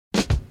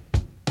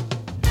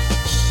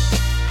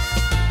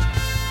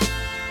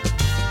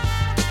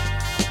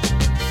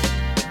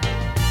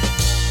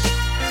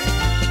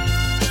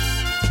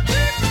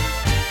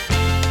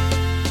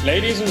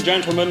Ladies and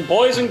gentlemen,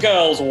 boys and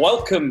girls,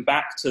 welcome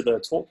back to the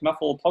Talk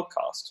Knuffle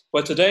podcast,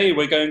 where today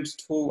we're going to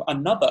do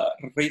another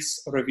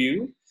race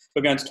review.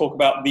 We're going to talk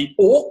about the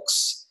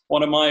Orcs,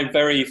 one of my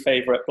very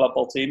favourite Blood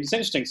Bowl teams. It's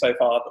interesting so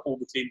far that all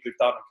the teams we've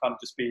done have kind of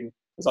just been,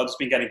 because I've just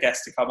been getting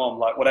guests to come on,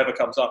 like whatever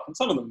comes up, and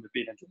some of them have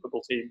been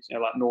enjoyable teams, you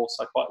know, like Norse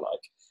I quite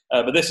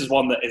like. But this is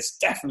one that is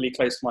definitely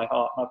close to my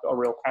heart and I've got a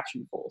real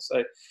passion for,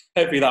 so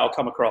hopefully that'll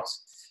come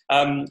across.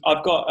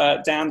 I've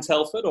got Dan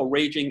Telford, or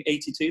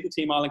Raging82, the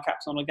Team Island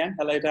captain, on again.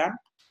 Hello, Dan.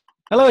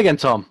 Hello again,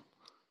 Tom.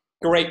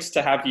 Great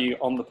to have you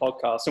on the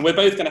podcast. And we're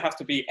both going to have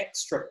to be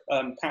extra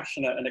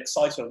passionate and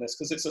excited on this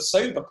because it's a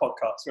sober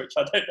podcast, which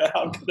I don't know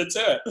how I'm going to do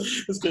it.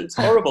 It's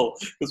horrible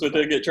because we're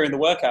doing it during the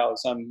work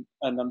hours. And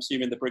I'm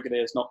assuming the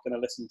Brigadier is not going to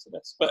listen to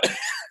this. But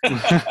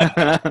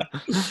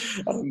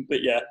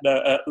yeah,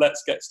 no,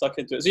 let's get stuck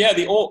into it. So yeah,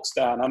 the Orcs,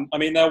 Dan. I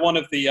mean, they're one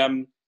of the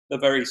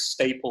very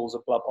staples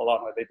of Blood Bowl,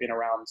 aren't they? They've been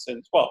around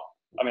since, well,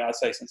 I mean, I'd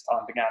say since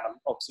time began.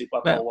 Obviously,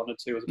 Blood Bowl 1 and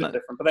 2 was a bit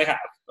different, but they have.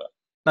 But.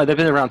 No, they've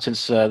been around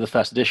since the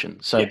first edition.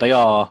 So yeah. They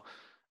are,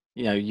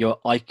 you know, your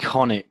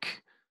iconic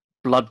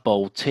Blood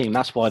Bowl team.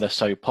 That's why they're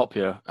so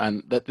popular.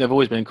 And they've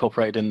always been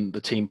incorporated in the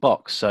team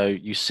box. So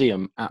you see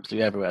them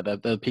absolutely everywhere.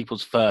 They're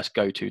people's first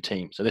go-to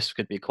team. So this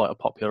could be quite a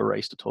popular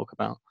race to talk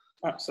about.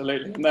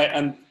 Absolutely.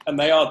 And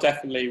they are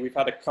definitely, we've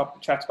had a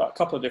chat about a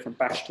couple of different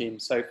bash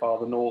teams so far,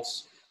 the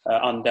Norse,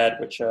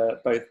 Undead, which are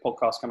both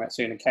podcasts coming out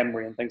soon, and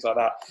Khemri and things like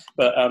that.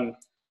 But,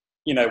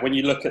 you know, when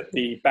you look at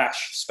the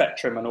bash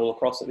spectrum and all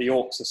across it, the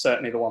Orcs are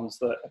certainly the ones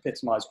that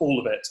epitomise all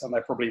of it. And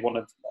they're probably one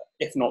of,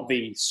 if not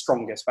the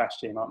strongest bash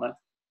team, aren't they?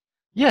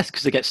 Yes,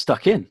 because they get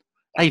stuck in.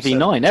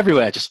 AV9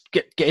 everywhere, just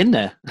get in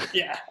there.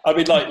 Yeah, I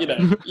mean, like, you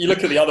know, you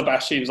look at the other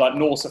bash teams, like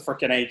Norse are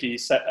freaking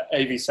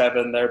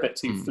AV7, they're a bit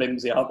too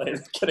flimsy, aren't they?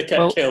 They're going to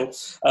get killed.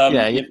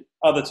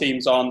 Other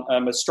teams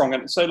aren't as strong.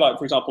 And so, like,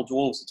 for example,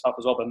 Dwarves are tough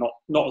as well, but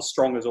not as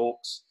strong as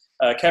Orcs.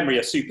 Khemri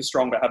are super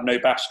strong but have no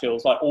bash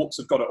skills. Like, Orcs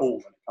have got it all when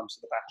it comes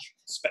to the bash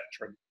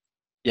spectrum.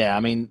 Yeah, I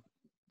mean,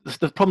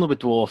 the problem with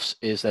Dwarfs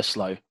is they're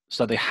slow,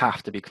 so they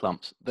have to be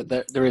clumps.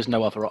 There is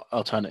no other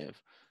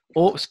alternative.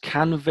 Orcs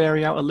can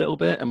vary out a little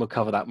bit, and we'll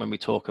cover that when we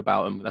talk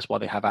about them. That's why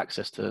they have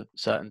access to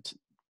certain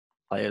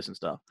players and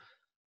stuff.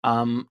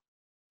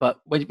 But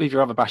with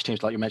your other bash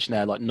teams, like you mentioned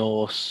there, like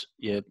Norse,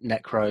 your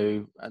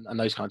Necro, and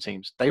those kind of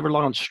teams, they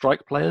rely on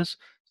strike players.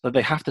 So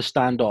they have to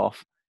stand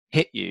off,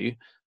 hit you,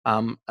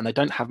 and they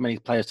don't have many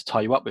players to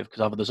tie you up with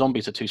because either the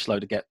zombies are too slow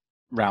to get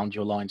round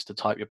your lines to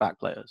type your back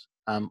players.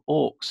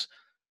 Orcs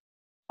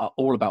are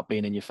all about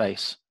being in your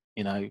face.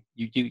 You know,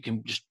 you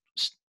can just...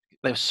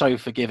 They're so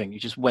forgiving. You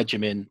just wedge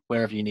them in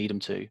wherever you need them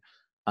to.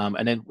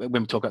 And then when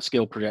we talk about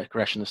skill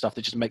progression and stuff,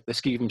 they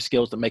give them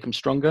skills that make them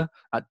stronger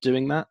at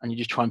doing that. And you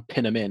just try and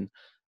pin them in.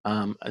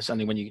 It's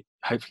only when you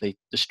hopefully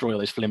destroy all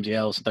those flimsy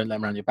elves and don't let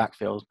them around your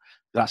backfield,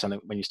 that's only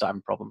when you start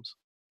having problems.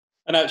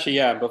 And actually,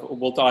 yeah, but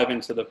we'll dive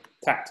into the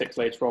tactics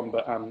later on.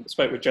 But I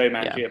spoke with Joe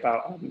Manji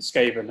about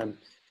Skaven,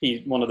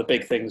 and one of the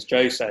big things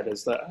Joe said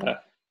is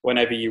that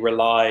whenever you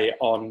rely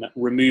on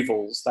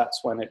removals,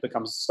 that's when it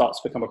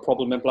starts to become a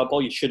problem in Blood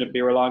Bowl. You shouldn't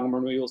be relying on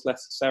removals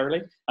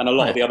necessarily. And a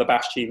lot of the other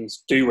bash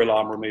teams do rely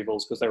on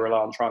removals because they rely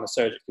on trying to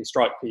surgically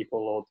strike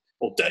people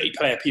or dirty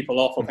player people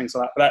off or things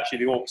like that. But actually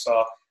the Orcs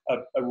are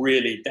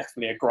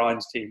definitely a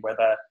grinds team where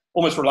they're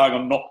almost relying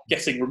on not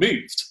getting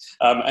removed.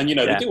 And, you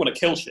know, they do want to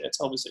kill shit,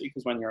 obviously,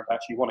 because when you're a bash,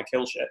 you want to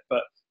kill shit.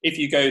 But if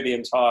you go the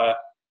entire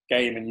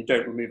game and you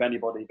don't remove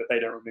anybody, but they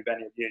don't remove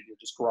any of you, and you're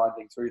just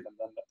grinding through them,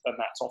 then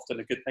that's often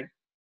a good thing.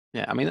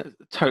 Yeah, I mean,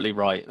 totally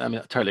right. I mean,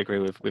 I totally agree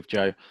with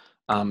Joe.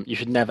 You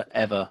should never,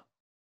 ever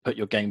put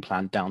your game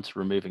plan down to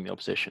removing the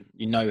opposition.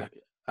 You know,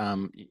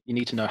 you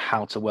need to know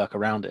how to work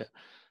around it.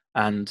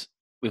 And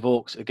with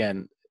Orcs,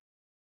 again,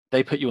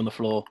 they put you on the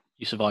floor,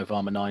 you survive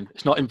Armor 9.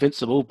 It's not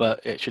invincible, but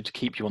it should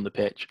keep you on the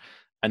pitch.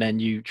 And then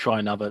you try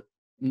and either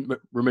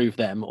remove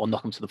them or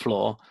knock them to the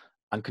floor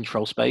and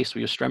control space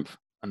with your strength.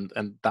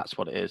 And that's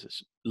what it is.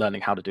 It's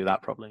learning how to do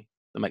that properly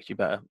that makes you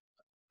better.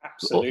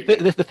 Absolutely.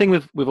 The thing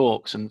with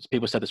Orcs, and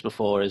people said this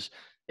before, is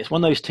it's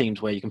one of those teams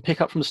where you can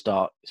pick up from the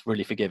start. It's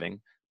really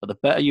forgiving, but the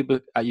better you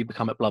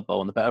become at Blood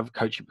Bowl and the better of a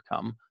coach you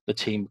become, the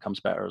team becomes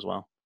better as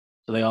well.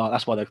 So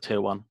that's why they're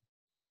tier 1.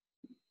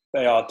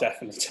 They are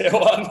definitely tier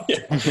 1.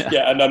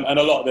 Yeah. And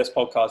a lot of this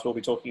podcast we'll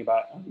be talking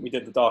about. We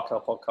did the Dark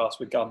Elf podcast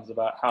with Guns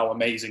about how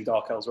amazing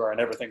Dark Elves were,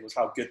 and everything was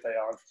how good they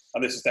are.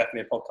 And this is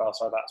definitely a podcast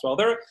like that as well.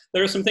 There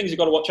are some things you've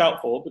got to watch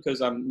out for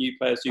because new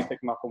players do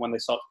pick them up, and when they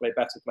start to play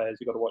better players,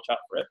 you've got to watch out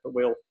for it. But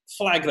we'll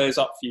flag those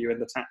up for you in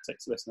the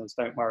tactics, listeners.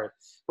 Don't worry.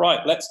 Right,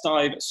 let's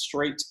dive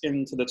straight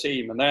into the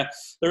team. And there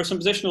are some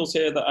positionals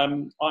here that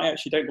I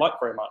actually don't like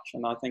very much,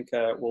 and I think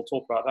we'll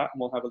talk about that and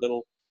we'll have a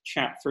little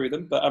chat through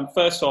them. But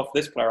first off,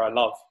 this player I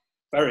love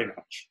very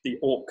much, the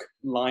Orc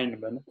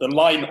lineman, the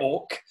line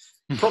Orc,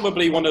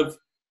 probably one of,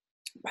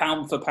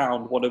 pound for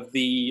pound, one of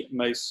the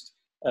most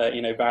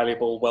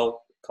valuable,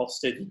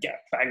 well-costed, you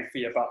get bang for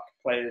your buck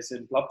players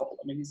in Blood Bowl.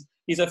 I mean,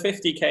 he's a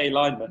 50k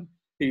lineman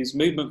who's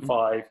movement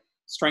 5,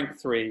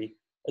 strength 3,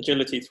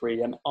 agility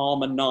 3, and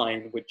armor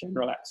 9 with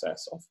general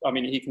access. I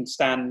mean, he can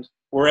stand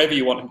wherever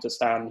you want him to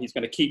stand. He's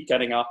going to keep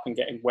getting up and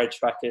getting wedged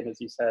back in, as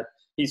you said.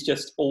 He's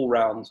just all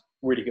round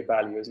really good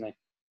value, isn't he?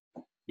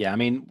 Yeah, I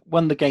mean,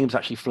 when the game's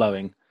actually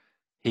flowing,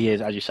 he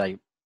is, as you say,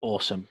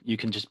 awesome. You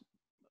can just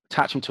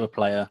attach him to a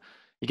player.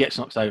 He gets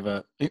knocked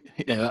over.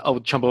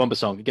 Old Chumbawamba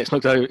song. He gets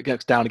knocked over,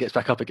 gets down, he gets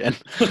back up again.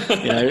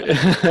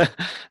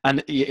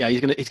 And yeah,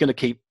 he's gonna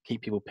keep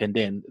people pinned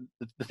in.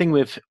 The thing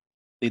with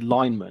the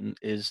linemen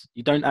is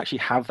you don't actually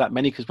have that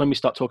many, because when we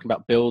start talking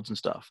about builds and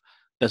stuff,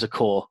 there's a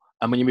core,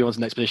 and when you move on to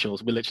the next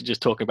positionals, we're literally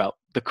just talking about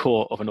the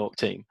core of an Orc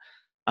team.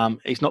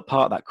 He's not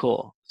part of that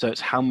core, so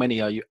it's how many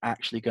are you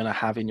actually going to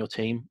have in your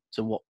team?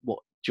 So what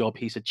job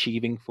he's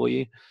achieving for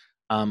you.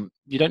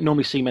 You don't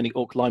normally see many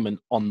Orc linemen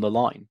on the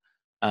line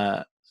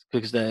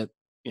because they're,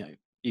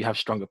 you have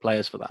stronger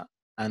players for that.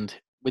 And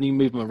when you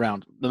move them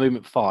around, the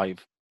movement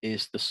 5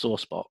 is the sore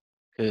spot,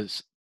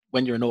 because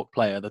when you're an Orc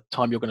player, the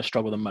time you're going to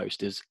struggle the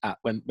most is at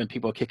when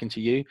people are kicking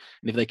to you,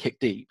 and if they kick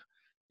deep,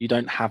 you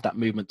don't have that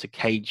movement to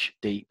cage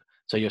deep.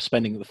 So you're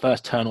spending the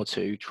first turn or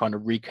two trying to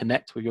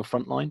reconnect with your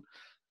front line,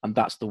 and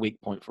that's the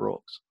weak point for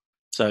Orcs.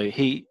 So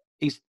he's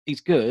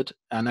good,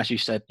 and as you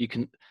said, you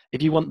can,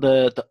 if you want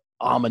the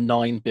armor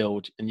 9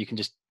 build, and you can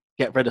just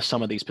get rid of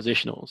some of these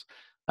positionals,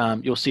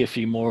 you'll see a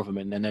few more of them,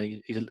 and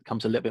then he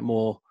becomes a little bit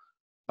more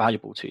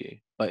valuable to you.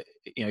 But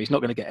he's not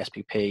going to get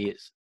SPP.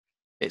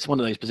 It's one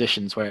of those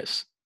positions where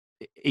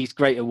he's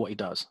great at what he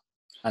does,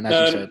 and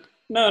as you said.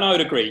 No, and I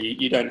would agree.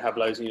 You don't have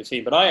loads in your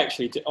team, but I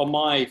actually, on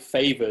my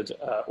favoured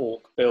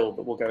Orc build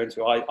that we'll go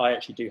into, I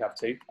actually do have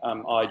 2.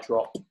 I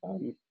drop.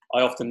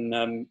 I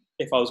often,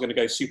 if I was going to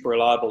go super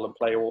reliable and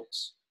play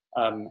Orcs,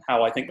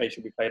 how I think they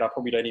should be played, I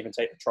probably don't even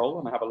take the Troll,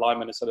 and I have a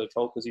lineman instead of the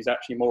Troll, because he's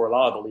actually more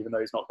reliable, even though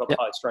he's not got the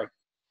high strength.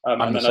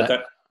 And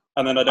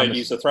then I don't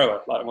use the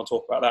thrower. Like, we'll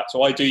talk about that.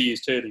 So I do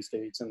use 2 of these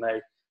dudes, and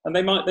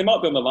they might be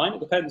on the line. It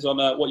depends on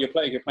what you're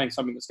playing. If you're playing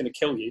something that's going to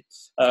kill you,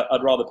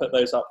 I'd rather put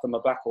those up than my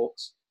Black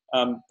Orcs.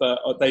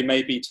 But they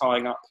may be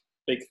tying up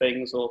big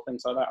things or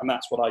things like that, and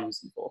that's what I use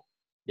them for.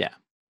 Yeah.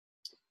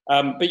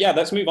 But yeah,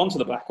 let's move on to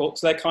the Black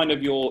Orcs. They're kind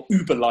of your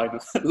uber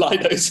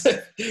linos,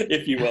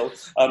 if you will,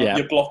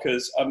 your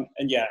blockers.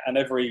 And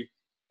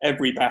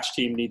every bash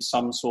team needs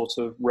some sort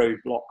of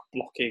roadblock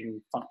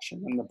blocking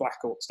function, and the Black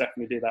Orcs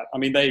definitely do that. I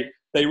mean,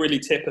 they really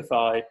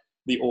typify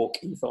the Orc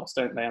ethos,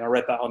 don't they? And I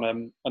read that on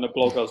a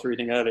blog I was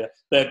reading earlier.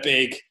 They're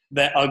big,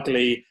 they're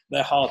ugly,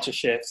 they're hard to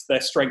shift, they're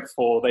strength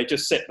 4. They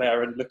just sit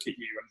there and look at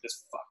you and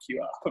just fuck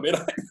you up. I mean,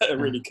 they're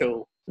really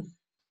cool.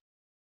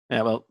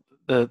 Yeah, well,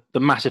 the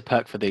massive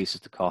perk for these is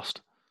the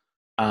cost.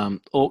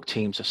 Orc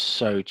teams are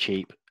so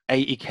cheap.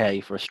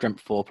 80k for a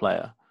strength 4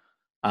 player.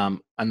 And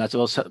as I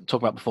was talking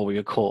about before with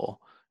your core,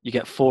 you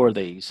get 4 of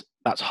these.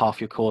 That's half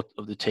your core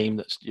of the team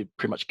that you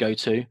pretty much go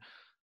to.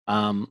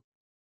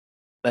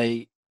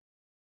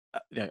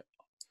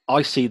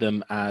 I see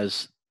them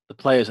as the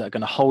players that are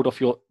going to hold off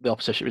the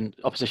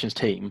opposition's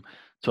team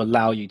to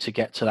allow you to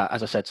get to that,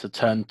 as I said, to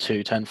turn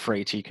 2, turn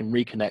 3, so you can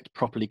reconnect,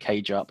 properly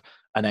cage up,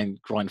 and then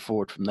grind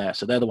forward from there.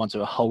 So they're the ones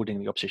who are holding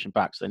the opposition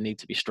back, so they need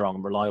to be strong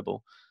and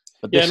reliable.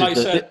 But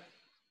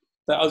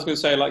I was going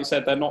to say, like you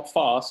said, they're not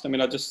fast. I mean,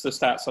 the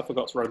stats, I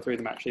forgot to run through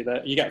them actually.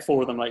 You get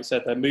 4 of them, like you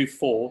said. They're move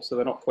 4, so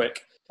they're not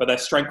quick, but they're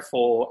strength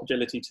 4,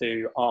 agility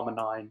 2, armor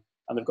 9,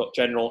 and they've got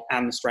general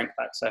and strength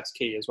access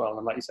key as well.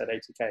 And like you said,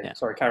 80k. Yeah.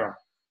 Sorry, carry on.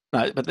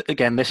 No, but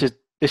again, this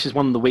is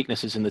one of the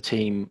weaknesses in the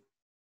team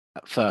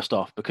first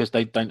off, because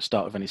they don't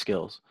start with any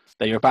skills.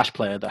 They're a bash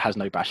player that has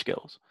no bash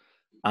skills.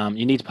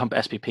 You need to pump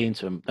SPP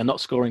into them. They're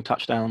not scoring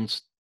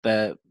touchdowns.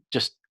 They're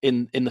just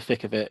in the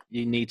thick of it.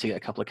 You need to get a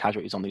couple of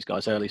casualties on these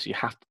guys early, so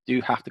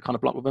you have to kind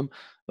of block with them.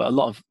 But a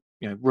lot of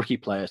rookie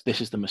players,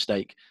 this is the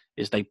mistake,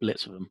 is they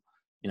blitz with them.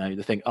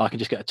 They think, I can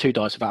just get a 2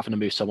 dice without having to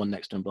move someone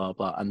next to them, blah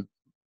blah, and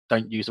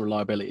don't use the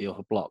reliability of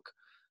a block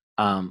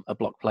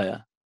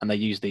player, and they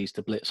use these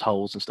to blitz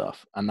holes and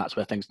stuff, and that's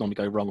where things normally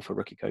go wrong for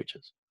rookie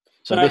coaches.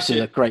 So this is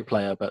a great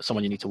player, but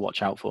someone you need to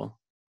watch out for.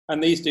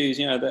 And these dudes,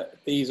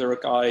 these are a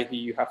guy who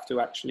you have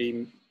to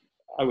actually,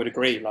 I would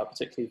agree, like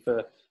particularly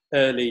for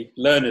early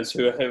learners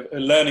who are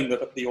learning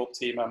the Orc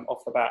team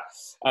off the bat,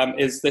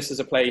 this is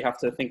a player you have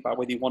to think about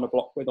whether you want to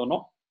block with or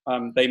not.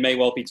 They may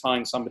well be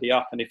tying somebody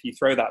up, and if you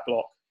throw that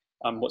block,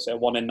 what's it,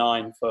 1 in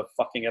 9 for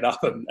fucking it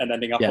up and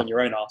ending up on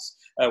your own ass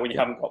when you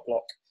haven't got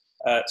block.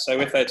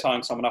 So if they're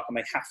tying someone up and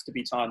they have to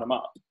be tying them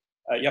up,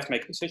 you have to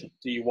make a decision.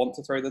 Do you want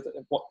to throw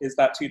what is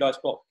that 2 dice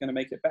block going to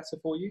make it better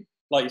for you?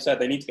 Like you said,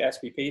 they need to get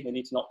SPP, they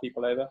need to knock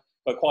people over,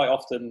 but quite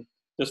often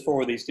there's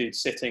 4 of these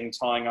dudes sitting,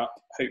 tying up,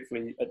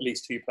 hopefully at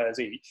least 2 players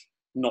each,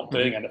 not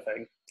doing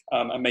anything,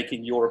 and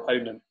making your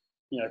opponent,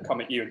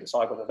 come at you and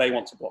decide whether they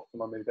want to block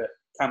them or move it,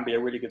 can be a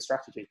really good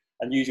strategy.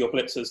 And use your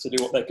blitzers to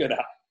do what they're good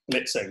at.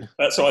 Blitzing.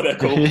 That's why they're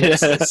called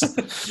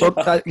blitzers. Well,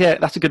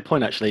 that's a good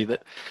point actually.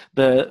 That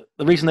the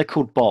reason they're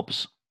called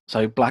bobs,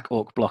 so Black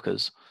Orc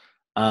blockers,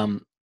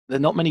 there are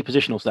not many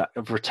positionals that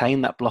have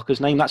retained that blocker's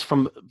name. That's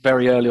from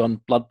very early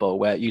on Blood Bowl,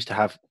 where it used to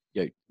have,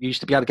 you used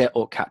to be able to get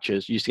Orc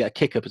catchers, you used to get a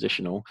kicker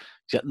positional, you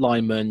used to get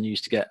linemen, you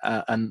used to get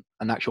an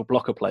actual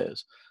blocker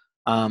players.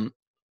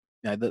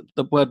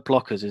 The word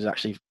blockers is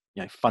actually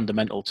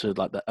fundamental to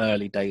like the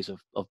early days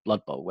of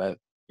Blood Bowl, where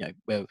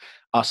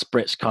us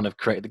Brits kind of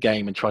created the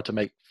game and tried to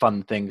make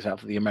fun things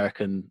out of the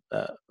American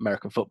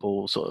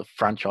football sort of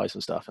franchise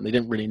and stuff, and they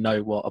didn't really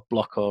know what a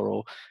blocker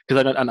or because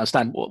they don't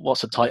understand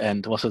what's a tight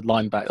end, what's a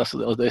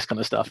linebacker, this kind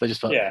of stuff. They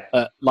just thought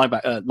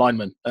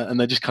lineman, and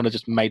they just kind of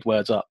just made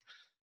words up.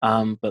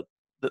 But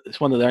it's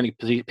one of the only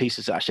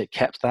pieces that actually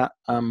kept that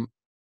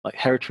like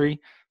hereditary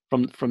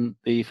from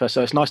the first.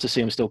 So it's nice to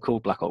see them still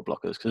called Black Hole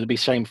Blockers, because it'd be a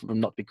shame for them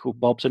not to be called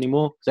Bobs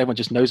anymore, because everyone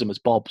just knows them as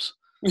Bobs.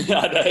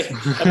 I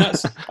know.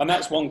 And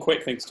that's one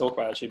quick thing to talk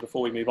about actually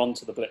before we move on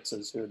to the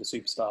Blitzers, who are the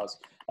superstars,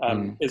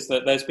 is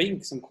that there's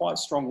been some quite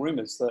strong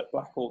rumours that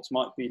Black Hawks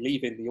might be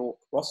leaving the Orc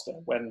roster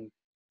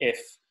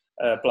if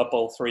Blood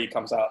Bowl 3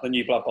 comes out, the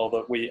new Blood Bowl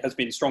that has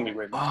been strongly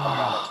rumoured coming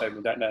out in October,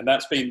 we don't know. And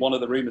that's been one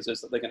of the rumours, is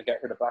that they're going to get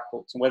rid of Black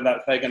Hawks, and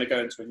whether they're going to go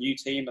into a new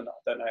team, and I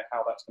don't know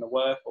how that's going to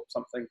work or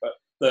something, but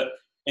that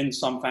in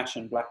some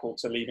fashion Black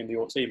Hawks are leaving the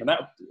Orc team, and it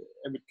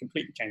would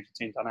completely change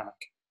the team dynamic.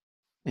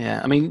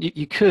 Yeah, I mean,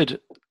 you could,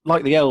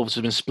 like the Elves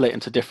have been split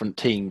into different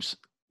teams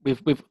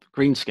with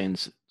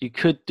Greenskins. You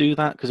could do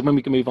that, because when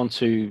we can move on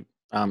to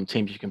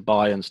teams you can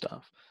buy and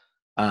stuff,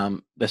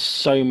 there's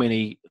so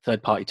many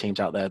third-party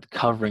teams out there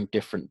covering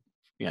different,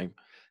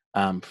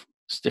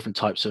 different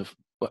types of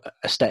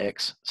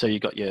aesthetics. So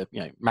you've got your,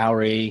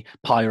 Maori,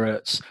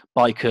 pirates,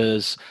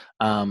 bikers,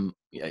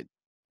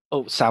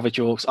 savage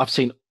orcs. I've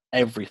seen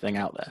everything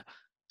out there,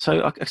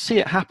 so I see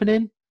it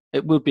happening.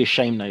 It would be a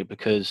shame though,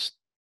 because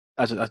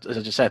as I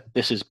just said,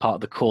 this is part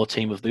of the core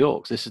team of the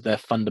Orcs. This is their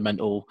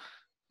fundamental,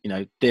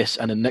 this,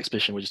 and the next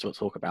position we're just about to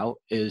talk about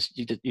is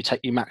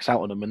you max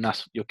out on them, and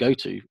that's your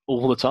go-to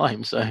all the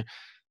time. So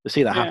to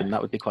see that happen,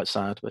 that would be quite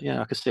sad. But yeah,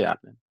 I could see it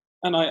happening.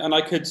 And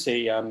I could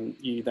see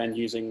you then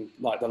using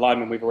like the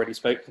linemen we've already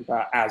spoken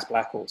about as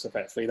Black Orcs.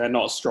 Effectively, they're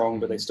not as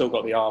strong, but they still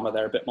got the armor.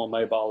 They're a bit more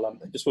mobile.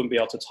 They just wouldn't be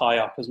able to tie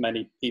up as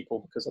many people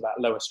because of that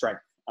lower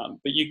strength.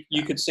 But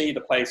you could see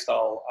the play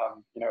style,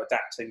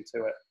 adapting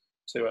to it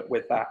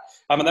with that.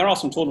 And there are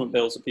some tournament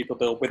builds that people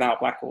build without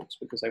Black Orcs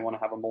because they want to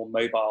have a more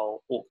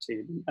mobile Orc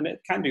team, and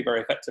it can do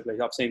very effectively.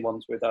 I've seen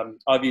ones with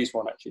I've used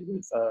one actually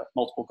with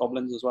multiple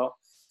goblins as well.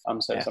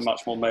 So it's a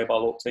much more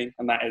mobile Orc team,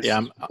 and that is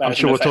I'm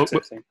sure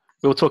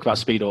we'll talk about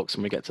Speed Orcs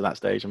when we get to that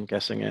stage, I'm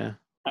guessing. Yeah,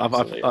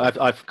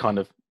 I've kind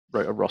of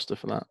wrote a roster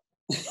for that.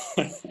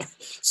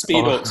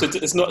 Speed Orcs,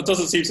 it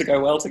doesn't seem to go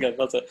well together,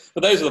 does it?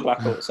 But those are the Black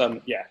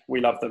Orcs.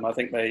 We love them. I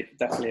think they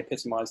definitely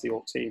epitomise the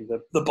Orc team,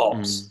 the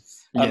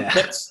Bobs.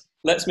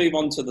 Let's move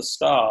on to the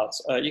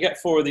stars. You get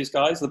 4 of these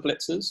guys, the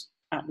Blitzers,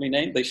 aptly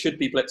named. They should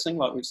be blitzing,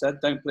 like we've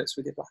said. Don't blitz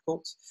with your Black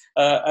Orcs.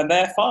 And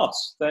they're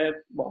fast.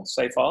 They're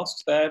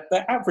fast. They're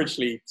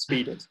averagely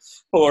speeded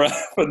for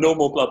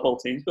normal Blood Bowl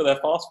teams, but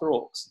they're fast for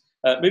Orcs.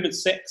 Movement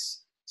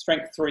 6,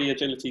 Strength 3,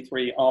 Agility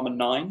 3, Armor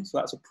 9. So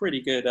that's a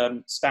pretty good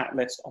stat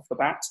list off the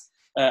bat.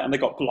 And they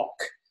got Block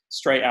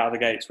straight out of the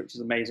gates, which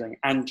is amazing,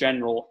 and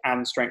General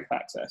and Strength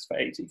Access for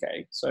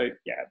 80k. So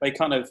yeah, they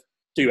kind of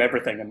do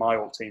everything in my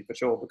Orc team for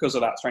sure. Because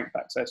of that Strength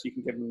Access, you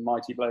can give them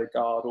Mighty Blow,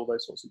 Guard, all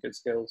those sorts of good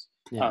skills,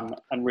 and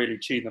really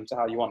tune them to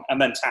how you want. And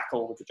then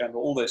Tackle with the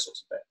General, all those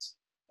sorts of bits.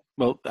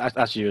 Well,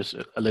 as you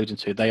were alluding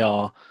to, they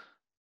are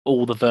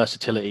all the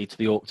versatility to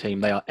the Orc team.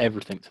 They are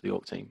everything to the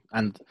Orc team.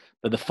 And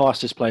they're the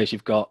fastest players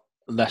you've got,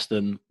 less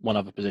than one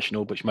other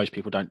positional, which most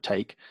people don't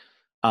take.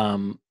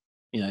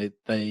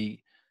 They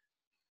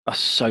are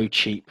so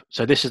cheap.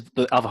 So this is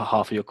the other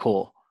half of your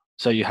core.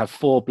 So you have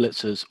 4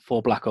 Blitzers,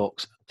 4 Black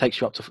Orcs, takes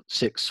you up to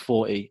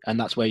 640, and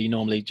that's where you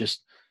normally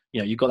just,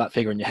 you've got that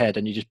figure in your head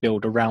and you just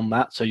build around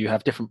that. So you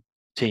have different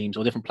teams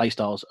or different play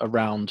styles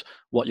around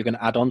what you're going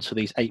to add on to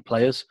these 8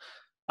 players.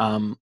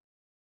 And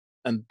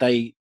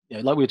they,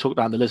 like we were talking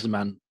about in the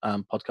Lizardman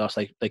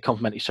podcast, they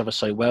complement each other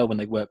so well when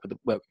they work in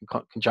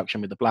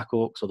conjunction with the Black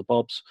Orcs or the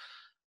Bobs.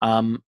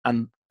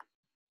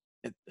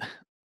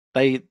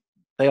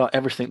 They are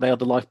everything. They are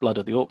the lifeblood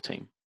of the Orc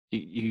team.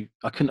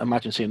 I couldn't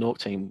imagine seeing an Orc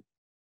team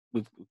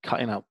with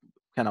cutting out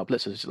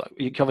blitzers. Like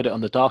you covered it on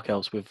the Dark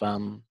Elves with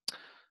Phil.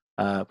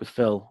 I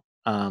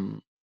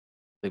believe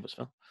it was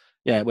Phil.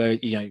 Yeah, where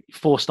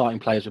 4 starting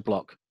players with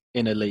block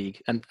in a league,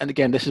 and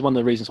again, this is one of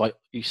the reasons why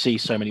you see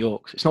so many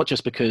Orcs. It's not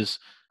just because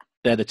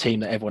they're the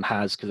team that everyone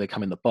has because they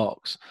come in the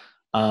box.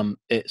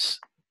 It's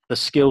the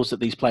skills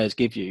that these players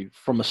give you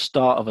from the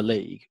start of a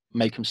league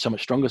make them so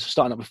much stronger. So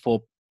starting up with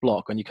 4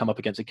 block, when you come up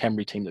against a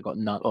Khemri team that got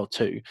none or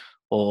 2,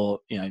 or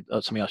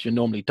something else, you're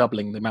normally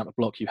doubling the amount of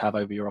block you have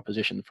over your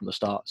opposition from the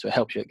start. So it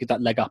helps you get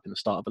that leg up in the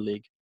start of a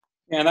league.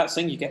 Yeah, and that's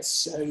the thing, you get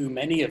so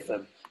many of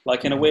them.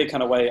 Like in a weird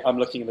kind of way, I'm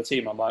looking at the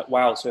team, I'm like,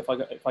 wow, so if I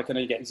can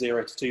only get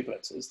 0 to 2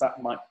 blitzers,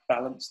 that might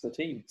balance the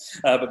team.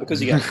 But because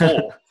you get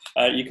 4,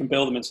 you can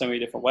build them in so many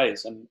different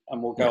ways. And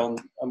we'll go on,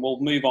 and we'll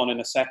move on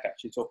in a sec,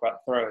 actually, talk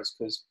about throwers,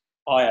 because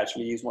I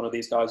actually use one of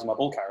these guys in my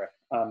ball carrier.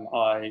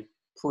 I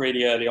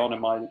pretty early on in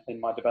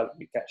my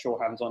development get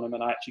sure hands on him,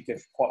 and I actually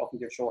quite often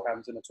give sure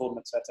hands in a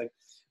tournament setting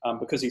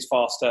because he's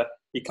faster.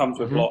 He comes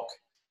with block.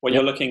 When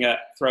you're looking at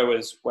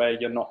throwers where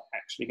you're not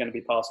actually going to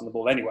be passing the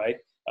ball anyway,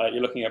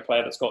 You're looking at a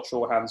player that's got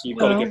sure hands. You've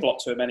got to give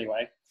block to him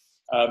anyway.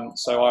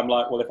 So I'm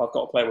like, well, if I've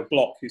got a player with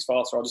block who's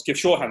faster, I'll just give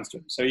sure hands to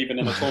him. So even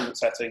in a tournament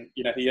setting,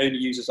 he only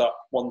uses up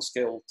one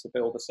skill to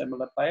build a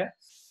similar player.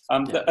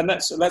 And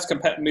let's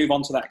move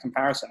on to that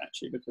comparison,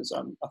 actually, because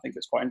I think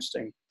it's quite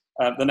interesting.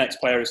 The next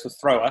player is the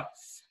thrower.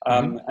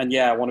 And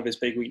one of his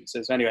big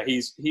weaknesses. Anyway,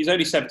 he's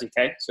only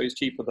 70k, so he's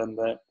cheaper than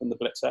the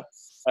blitzer.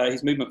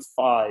 He's movement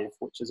 5,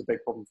 which is a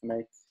big problem for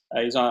me.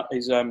 He's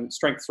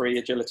strength 3,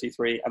 agility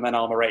 3, and then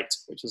armor 8,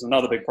 which is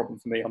another big problem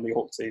for me on the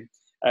Orc team.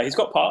 He's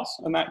got pass,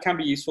 and that can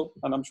be useful,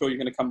 and I'm sure you're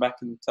going to come back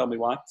and tell me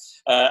why.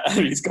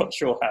 And he's got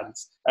sure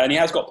hands, and he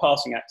has got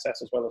passing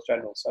access as well as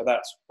general, so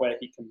that's where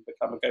he can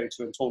become a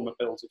go-to in tournament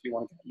builds if you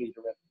want to get a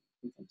leader in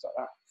and things like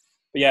that.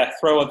 But yeah,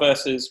 thrower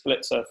versus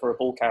blitzer for a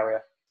ball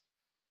carrier.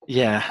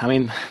 Yeah, I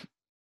mean,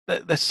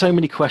 there's so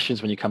many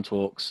questions when you come to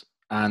Orcs,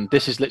 and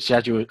this is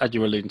literally, as you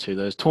were alluding to,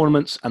 there's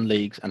tournaments and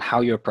leagues and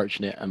how you're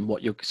approaching it and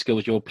what your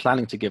skills you're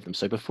planning to give them.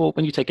 So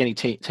when you take any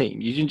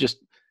team, you didn't just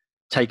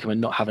take them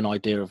and not have an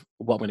idea of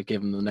what I'm going to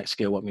give them the next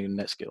skill, what I'm going to give them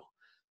the next skill.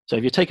 So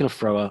if you're taking a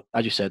thrower,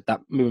 as you said,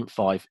 that movement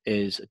 5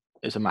 is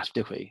a massive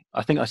difficulty.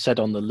 I think I said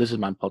on the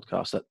Lizardman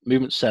podcast that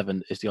movement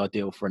 7 is the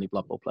ideal for any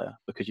Blood Bowl player,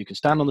 because you can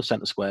stand on the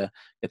center square,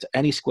 get to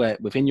any square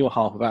within your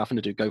half without having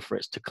to do go for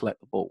it to collect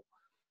the ball.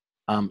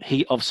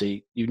 He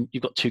obviously, you've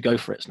got 2 go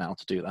for it's now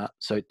to do that,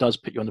 so it does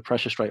put you under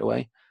pressure straight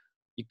away.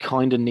 You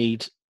kind of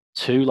need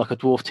 2, like a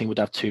dwarf team would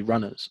have 2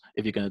 runners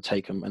if you're going to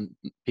take them, and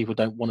people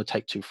don't want to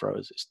take 2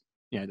 throwers. It's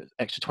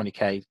extra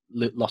 20k,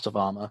 loss of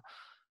armor,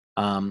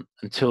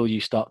 until you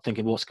start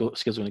thinking what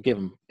skills are going to give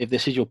him. If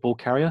this is your ball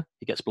carrier,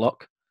 he gets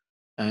block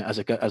as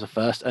a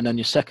first, and then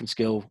your second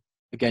skill,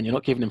 again, you're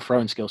not giving him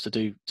throwing skills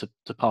to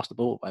pass the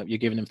ball. You're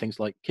giving him things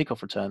like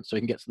kickoff returns so he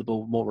can get to the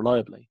ball more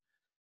reliably.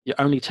 You're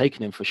only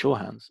taking him for sure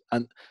hands.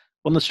 And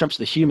one of the strengths of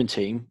the human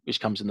team, which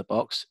comes in the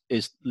box,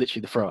 is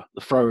literally the thrower. The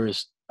thrower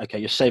is, okay,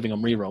 you're saving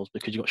on rerolls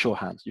because you've got sure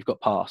hands, you've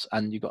got pass,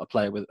 and you've got a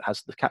player that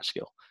has the catch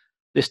skill.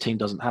 This team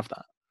doesn't have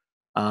that.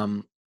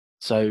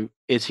 So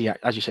is he,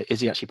 as you say,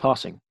 is he actually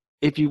passing?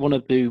 If you want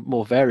to do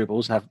more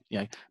variables and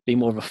have, be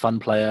more of a fun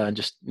player and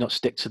just not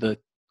stick to the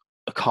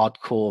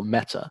hardcore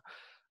meta,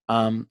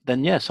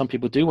 then yeah, some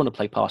people do want to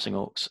play passing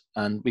Orcs,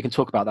 and we can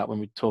talk about that when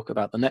we talk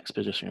about the next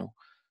positional.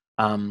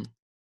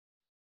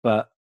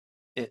 But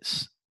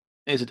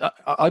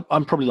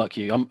I'm probably like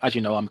you. As you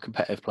know, I'm a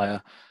competitive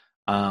player.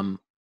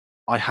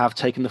 I have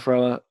taken the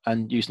thrower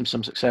and used him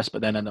some success,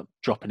 but then end up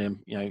dropping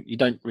him. You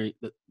don't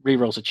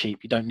rerolls are cheap.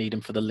 You don't need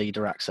him for the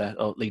leader access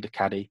or leader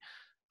caddy.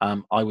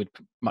 I would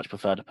much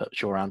prefer to put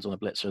sure hands on a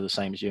blitzer the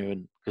same as you,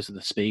 and because of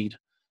the speed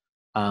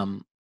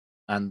and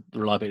the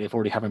reliability of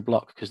already having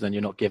block, because then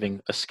you're not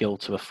giving a skill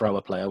to a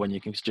thrower player when you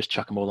can just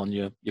chuck them all on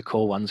your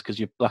core ones, because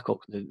your Black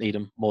Orc need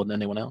them more than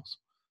anyone else.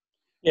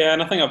 Yeah,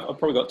 and I think I've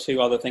probably got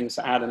 2 other things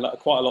to add, and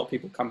quite a lot of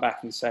people come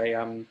back and say,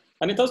 and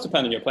it does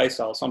depend on your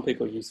playstyle. Some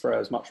people use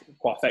throwers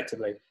quite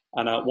effectively,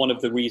 and one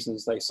of the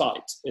reasons they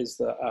cite is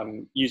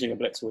that using a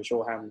blitzer with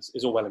sure hands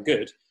is all well and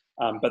good,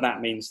 but that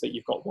means that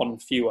you've got 1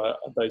 fewer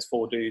of those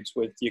 4 dudes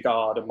with your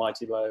guard and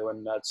mighty blow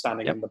and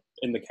standing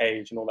in the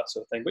cage and all that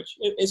sort of thing, which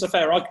is a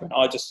fair argument.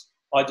 I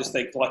just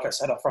think, like I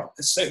said up front,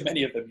 there's so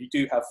many of them. You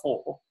do have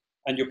 4,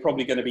 and you're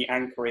probably going to be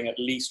anchoring at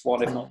least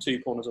 1, if not 2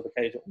 corners of the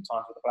cage at all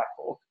times with a Black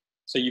Orc.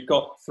 So you've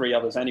got 3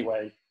 others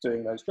anyway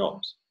doing those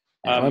jobs.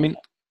 I mean,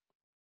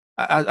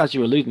 as you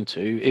were alluding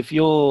to, if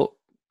you're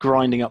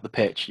grinding up the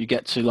pitch, you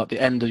get to like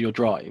the end of your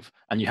drive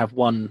and you have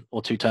 1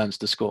 or 2 turns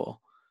to score,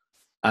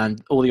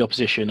 and all the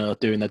opposition are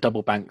doing their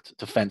double banked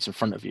defense in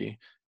front of you.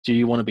 Do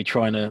you want to be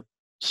trying to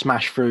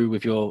smash through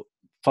with your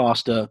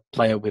faster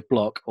player with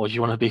block, or do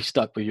you want to be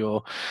stuck with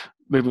your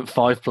movement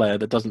 5 player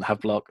that doesn't have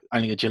block,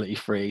 only agility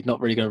 3, not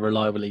really going to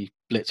reliably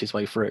blitz his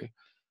way through?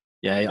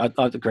 Yeah,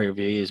 I'd agree with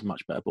you. He is a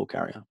much better ball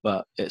carrier,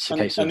 but it's a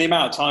case of... And the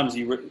amount of times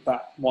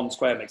that 1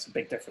 square makes a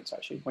big difference,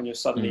 actually, when you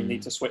suddenly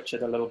need to switch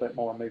it a little bit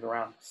more and move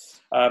around.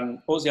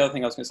 What was the other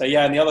thing I was going to say?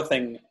 Yeah, and the other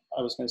thing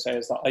I was going to say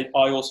is that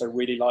I also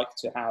really like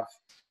to have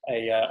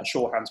a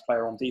sure hands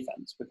player on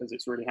defense, because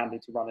it's really handy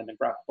to run in and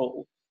grab the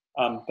ball.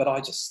 But I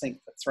just think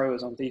that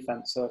throwers on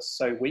defense are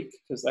so weak,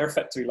 because they're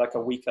effectively like a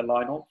weaker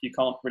line-up. You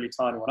can't really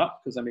tie anyone up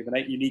because they're moving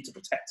 8. You need to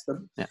protect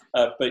them,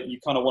 but you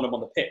kind of want them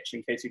on the pitch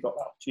in case you've got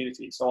that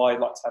opportunity. So I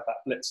like to have that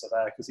blitzer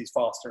there because he's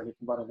faster and he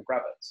can run in and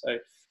grab it. So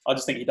I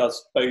just think he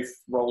does both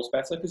roles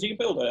better, because you can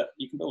build a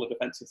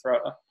defensive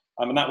thrower,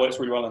 and that works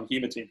really well on the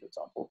human team, for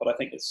example. But I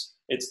think it's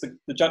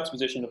the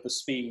juxtaposition of the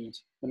speed,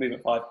 the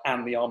movement 5,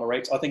 and the armor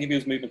 8. I think if he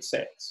was movement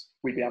 6,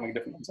 we'd be having a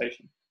different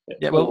conversation.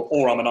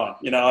 Or armor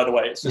 9. Either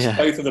way, it's just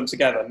both of them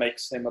together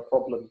makes him a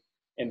problem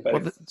in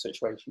both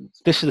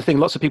situations. This is the thing.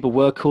 Lots of people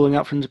were calling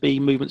out for him to be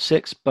movement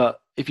 6,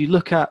 but if you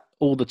look at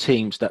all the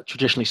teams that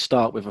traditionally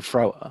start with a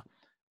thrower,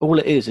 all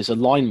it is a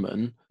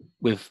lineman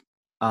with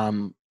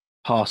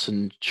pass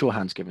and sure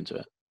hands given to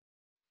it,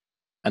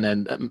 and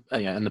then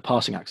and the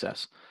passing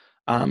access.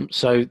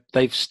 So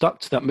they've stuck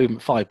to that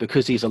movement 5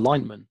 because he's a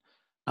lineman.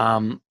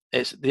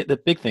 It's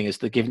the big thing is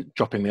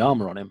dropping the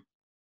armor on him,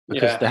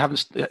 because they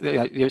haven't.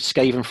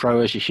 Skaven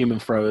throwers, your human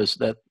throwers,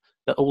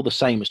 they're all the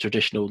same as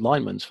traditional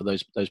linemen for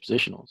those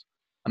positionals,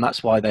 and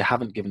that's why they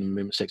haven't given them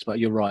movement 6. But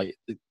you're right,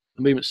 the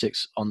movement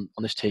 6 on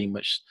this team,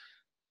 which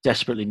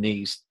desperately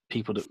needs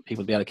people to be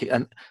able to keep.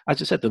 And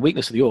as I said, the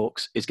weakness of the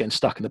Orcs is getting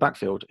stuck in the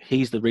backfield.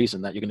 He's the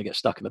reason that you're going to get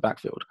stuck in the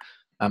backfield.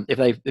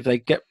 If they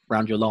get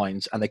round your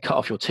lines and they cut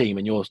off your team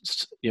and you're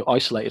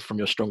isolated from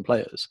your strong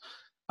players,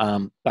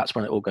 that's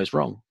when it all goes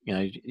wrong.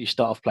 You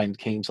start off playing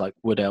teams like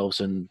Wood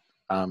Elves and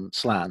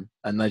Slan,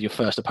 and they're your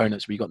first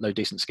opponents where you've got no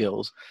decent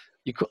skills.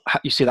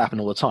 You see that happen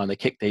all the time. They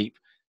kick deep,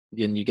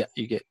 and you get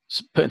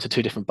put into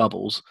 2 different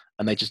bubbles,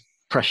 and they just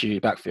pressure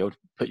you backfield,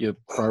 put your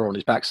thrower on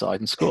his backside,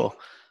 and score.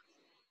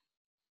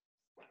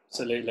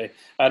 Absolutely.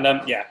 And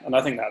and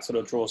I think that sort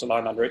of draws a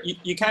line under it.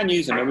 You can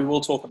use him, and we will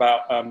talk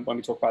about, when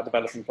we talk about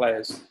developing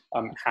players,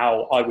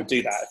 how I would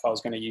do that if I was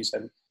going to use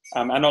him.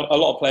 And a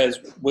lot of players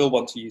will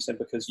want to use him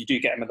because you do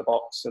get him in the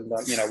box, and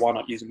why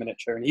not use a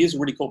miniature? And he is a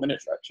really cool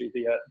miniature, actually,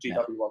 the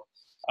GW one.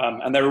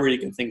 And there are really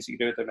good things you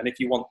can do with them. And if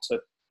you want to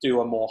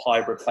do a more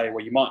hybrid play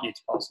where you might need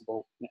to pass the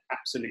ball,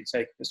 absolutely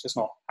take it. It's just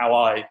not how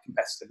I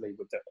competitively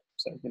would do it.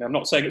 So, I'm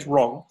not saying it's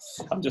wrong.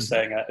 I'm just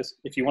saying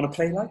if you want to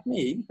play like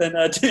me, then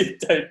don't do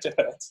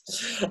it.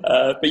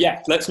 But yeah,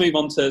 let's move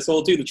on to, so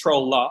we'll do the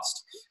troll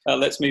last.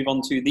 Let's move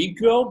on to the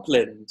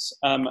goblins.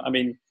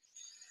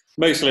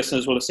 Most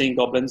listeners will have seen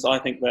goblins. I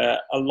think they're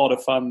a lot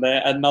of fun.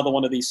 They're another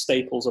one of these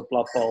staples of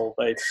Blood Bowl.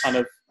 They've kind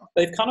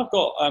of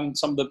got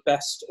some of the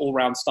best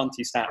all-round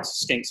stunty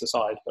stats, skinks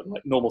aside, but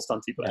like normal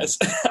stunty players.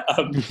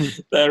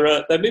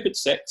 They're movement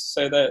 6,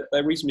 so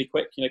they're reasonably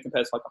quick,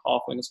 compared to like a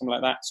halfling or something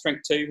like that.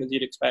 Strength 2, as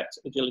you'd expect.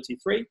 Agility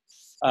 3,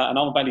 and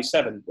armor value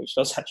 7, which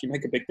does actually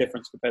make a big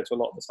difference compared to a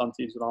lot of the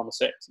stunties with armor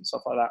 6 and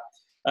stuff like that.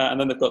 And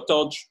then they've got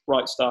dodge,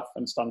 right stuff,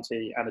 and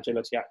stunty, and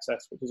agility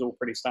access, which is all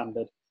pretty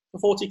standard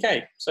for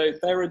 40k. So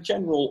they're a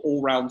general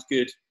all-round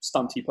good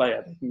stunty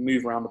player. They can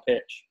move around the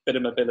pitch, bit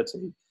of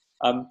mobility.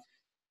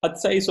 I'd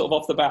say sort of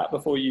off the bat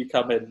before you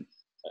come in,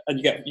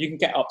 and you can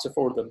get up to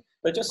 4 of them.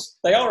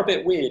 They are a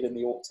bit weird in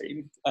the Orc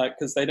team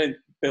because they don't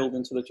build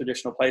into the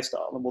traditional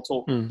playstyle, and we'll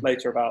talk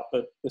later about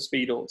the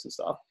speed orcs and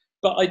stuff.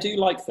 But I do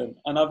like them,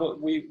 and I've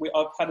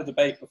had a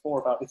debate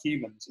before about the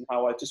humans and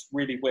how I just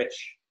really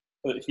wish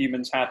that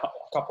humans had a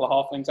couple of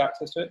halflings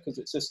access to it, because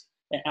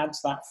it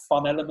adds that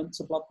fun element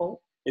to Blood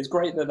Bowl. It's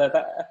great that they're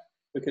there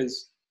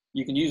because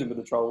you can use them with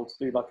the troll to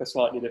do like a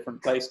slightly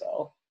different play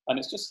style, and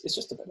it's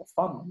just a bit of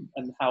fun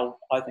and how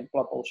I think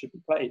Blood Bowl should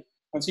be played.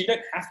 And so you don't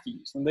have to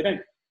use them. They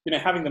don't,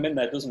 having them in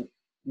there doesn't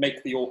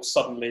make the orcs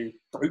suddenly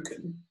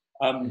broken.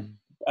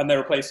 And there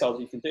are play styles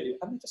you can do,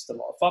 and they're just a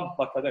lot of fun.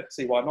 Like, I don't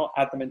see why not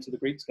add them into the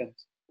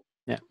greenskins.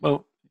 Yeah,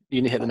 well,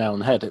 you hit the nail on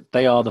the head.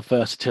 They are the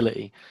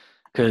versatility,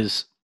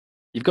 because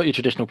you've got your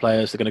traditional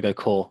players. They're going to go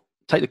core.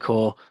 Take the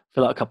core,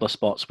 fill out a couple of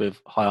spots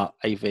with higher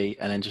AV,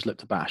 and then just look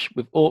to bash.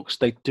 With orcs,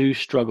 they do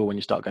struggle when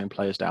you start going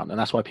players down, and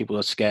that's why people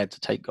are scared to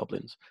take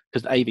goblins,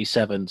 because the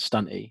AV7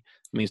 stunty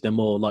means they're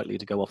more likely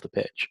to go off the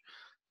pitch.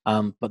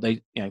 But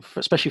they,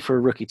 especially for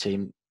a rookie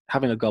team,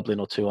 having a goblin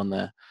or 2 on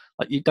there,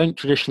 like, you don't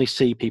traditionally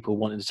see people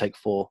wanting to take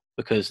 4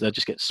 because they'll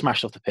just get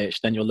smashed off the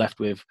pitch. Then you're left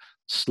with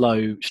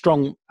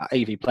strong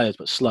AV players,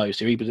 but slow.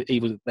 So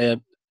either they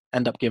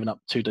end up giving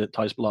up 2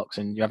 times blocks,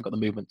 and you haven't got the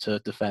movement to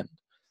defend.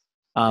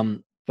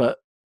 But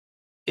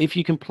if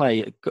you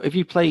play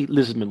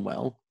Lizardmen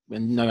well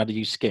and know how to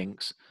use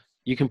skinks,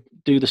 you can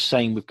do the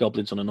same with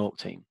goblins on an orc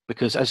team,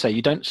 because, as I say,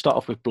 you don't start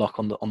off with block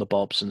on the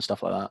bobs and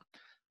stuff like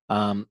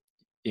that.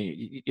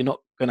 You're not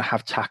going to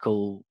have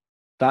tackle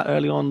that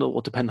early on,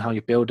 or depending on how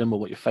you build them or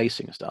what you're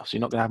facing and stuff. So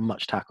you're not going to have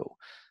much tackle.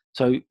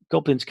 So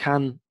goblins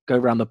can go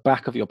around the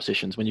back of your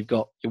oppositions when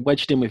you're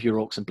wedged in with your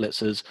orcs and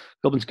blitzers.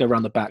 Goblins go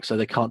around the back so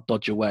they can't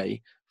dodge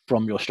away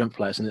from your strength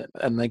players,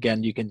 and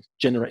again, you can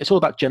generate. It's all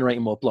about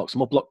generating more blocks. The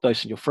more block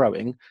dosing you're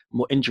throwing, the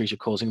more injuries you're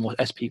causing, the more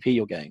SPP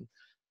you're getting.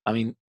 I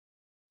mean,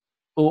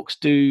 orcs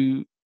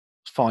do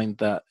find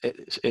that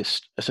it's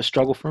a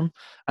struggle for them.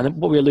 And then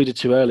what we alluded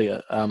to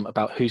earlier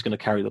about who's going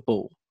to carry the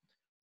ball.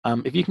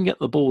 If you can get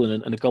the ball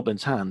in a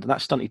goblin's hand, and that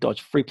stunty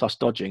dodge, 3+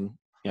 dodging,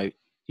 you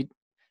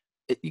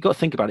got to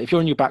think about it. If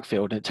you're in your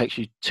backfield and it takes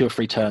you 2 or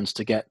 3 turns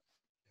to get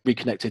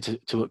reconnected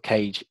to a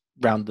cage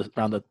round the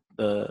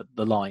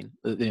line,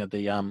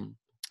 the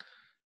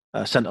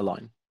center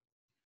line,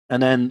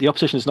 and then the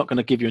opposition is not going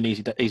to give you an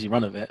easy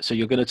run of it, so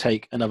you're going to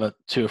take another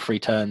 2 or 3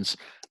 turns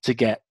to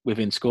get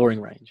within scoring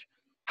range.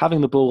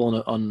 Having the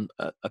ball on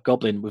a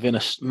goblin within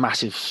a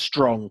massive,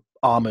 strong,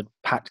 armored,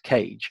 packed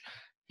cage,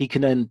 he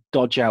can then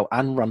dodge out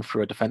and run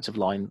through a defensive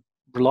line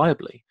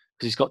reliably,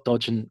 because he's got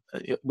dodge and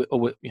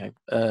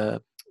 3+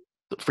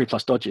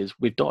 dodges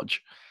with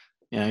dodge.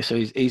 So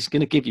he's going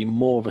to give you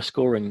more of a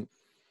scoring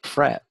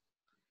threat.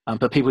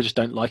 But people just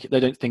don't like it. They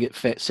don't think it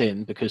fits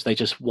in because they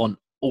just want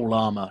all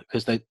armor,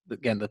 because the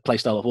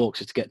playstyle of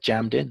orcs is to get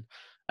jammed in,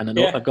 and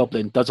a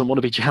goblin doesn't want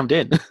to be jammed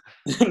in.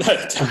 No,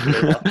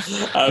 definitely not.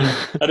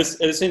 And it's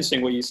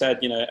interesting what you said,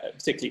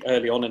 particularly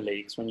early on in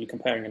leagues when you're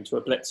comparing him to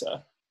a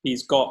blitzer,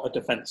 he's got a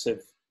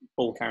defensive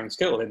ball carrying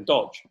skill in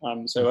dodge.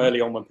 So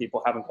early on when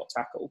people haven't got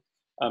tackle,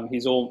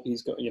 He's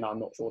got, I'm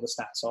not sure what the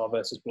stats are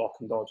versus block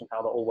and dodge and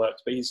how that all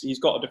works, but he's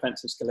got a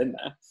defensive skill in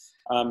there,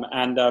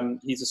 and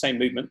he's the same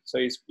movement, so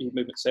he's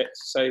movement 6.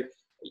 So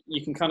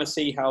you can kind of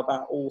see how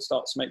that all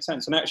starts to make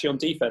sense. And actually, on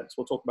defense,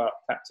 we'll talk about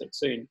tactics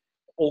soon.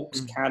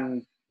 Orcs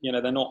can,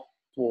 they're not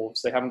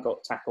dwarves; they haven't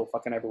got tackle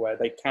fucking everywhere.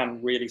 They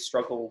can really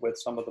struggle with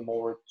some of the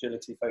more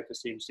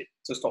agility-focused teams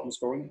to stop them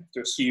scoring.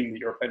 To assume that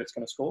your opponent's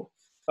going to score.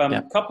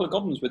 A couple of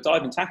goblins with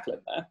dive and tackle in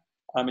there.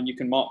 And you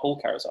can mark ball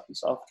carriers up and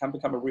stuff, can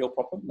become a real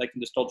problem. They can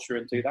just dodge through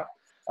and do that.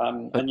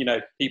 And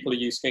people who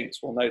use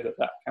skinks will know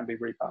that can be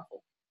really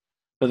powerful.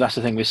 But that's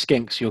the thing with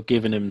skinks, you're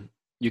giving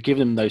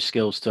them those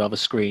skills to either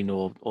screen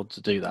or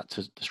to do that,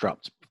 to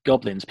disrupt.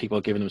 Goblins, people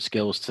are giving them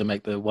skills to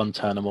make the one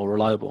turner more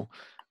reliable.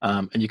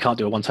 And you can't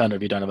do a one turner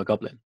if you don't have a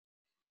goblin.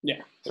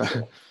 Yeah, for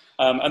sure.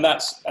 And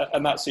that's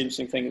the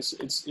interesting thing.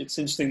 It's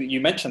interesting that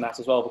you mention that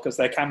as well, because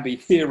there can be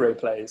hero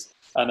plays,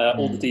 and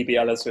all the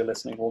DBLers who are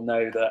listening will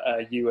know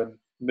that Ewan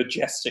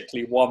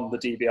majestically won the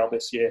DBL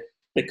this year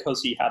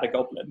because he had a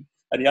goblin,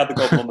 and he had the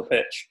goblin on the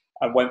pitch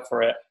and went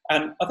for it.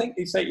 And I think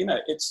you say,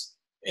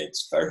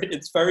 it's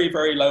very,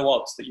 very low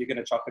odds that you're going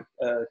to chuck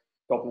a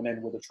goblin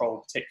in with a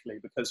troll,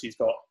 particularly because he's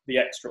got the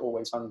extra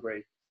always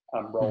hungry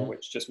role,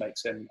 which just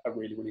makes him a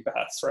really, really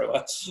bad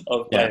thrower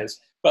of players.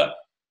 But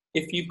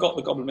if you've got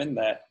the goblin in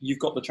there, you've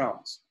got the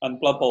chance. And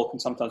Blood Bowl can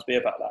sometimes be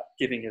about that,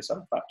 giving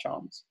yourself that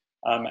chance.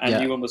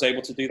 Ewan was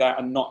able to do that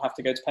and not have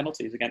to go to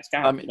penalties against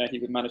Gav. He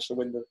would manage to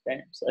win the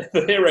game. So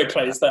the hero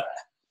plays there.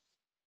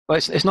 Well,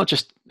 it's not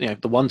just the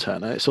one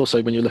turner. It's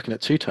also when you're looking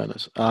at two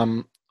turners.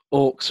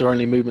 Orcs are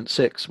only movement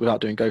 6 without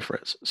doing go for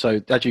it.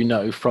 So as you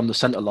know, from the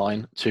centre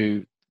line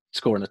to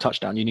scoring a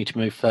touchdown, you need to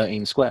move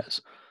 13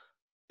 squares.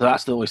 So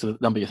that's always the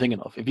number you're thinking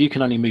of. If you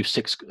can only move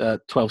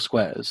 12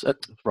 squares,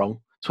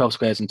 12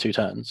 squares in 2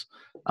 turns,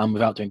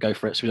 without doing go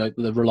for it, so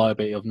the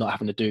reliability of not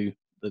having to do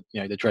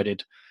the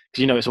dreaded.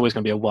 Because it's always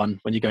going to be a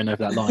 1 when you're going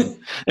over that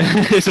line.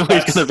 It's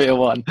always going to be a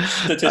 1.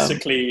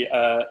 Statistically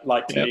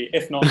likely,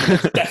 if not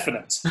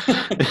definite.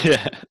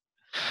 Yeah.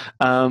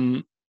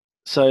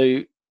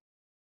 So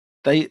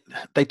they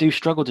do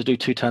struggle to do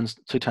two turn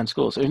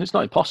scores. I mean, it's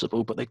not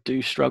impossible, but they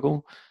do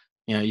struggle.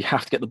 You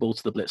have to get the ball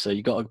to the blitzer.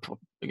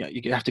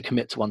 You have to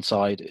commit to one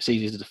side. It's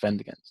easy to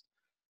defend against.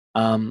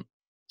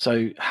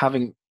 So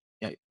having,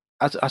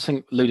 as I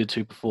think alluded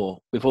to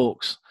before, with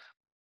Orcs,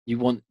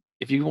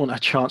 if you want a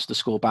chance to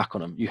score back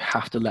on them, you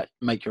have to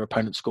make your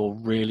opponent score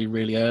really,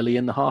 really early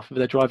in the half if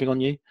they're driving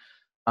on you.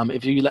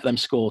 If you let them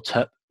score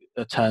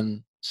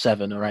turn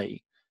 7 or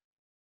 8,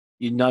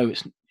 you're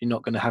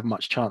not going to have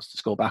much chance to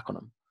score back on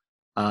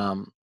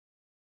them.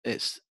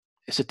 It's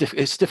a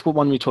difficult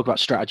one when you talk about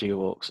strategy of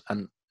Orcs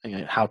and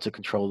how to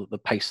control the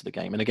pace of the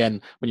game. And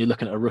again, when you're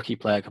looking at a rookie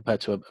player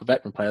compared to a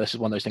veteran player, this is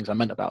one of those things I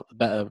meant about.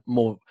 The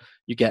more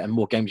you get and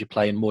more games you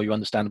play and more you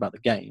understand about the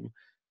game,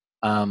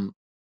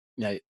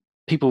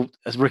 people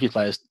as rookie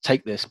players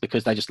take this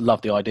because they just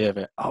love the idea of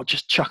it. Oh,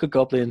 just chuck a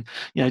goblin,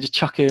 just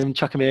chuck him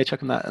here,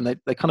 chuck him that. And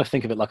they kind of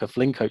think of it like a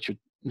fling coach would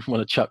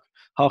want to chuck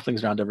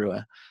halflings around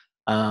everywhere.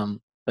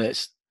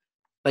 But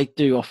they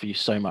do offer you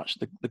so much.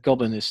 The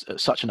goblin is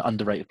such an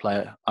underrated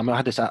player. I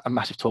had a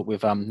massive talk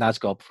with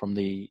Nazgob from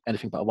the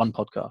Anything But a One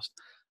podcast,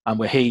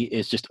 where he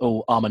is just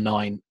all armor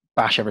 9,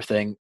 bash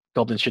everything.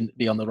 Goblin shouldn't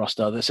be on the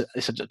roster.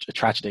 It's a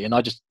tragedy. And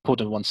I just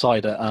pulled him to one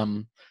side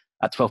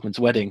at 12man's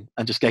wedding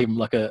and just gave him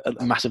like a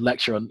massive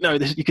lecture on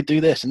you could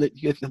do this and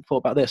you can thought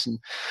about this, and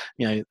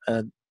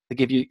they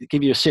give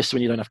you assists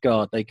when you don't have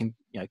guard. They can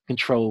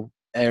control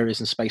areas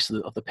and space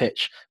of the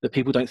pitch that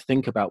people don't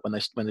think about when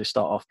they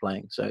start off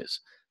playing. So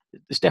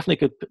it's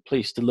definitely a good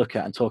place to look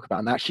at and talk about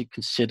and actually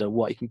consider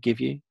what it can give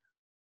you.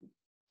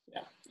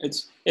 Yeah,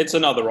 it's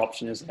another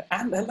option, isn't it?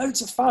 And they're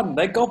loads of fun.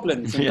 They're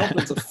goblins, and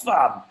goblins are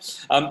fun.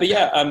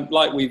 But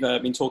like we've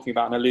been talking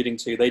about and alluding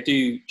to, they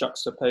do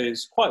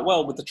juxtapose quite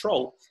well with the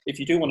troll. If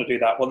you do want to do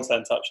that once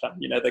then touchdown,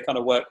 they kind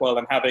of work well.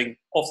 And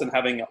often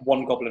having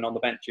one goblin on the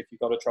bench if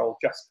you've got a troll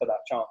just for that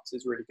chance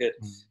is really good.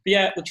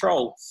 But the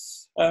troll.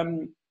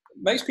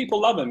 Most people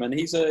love him, and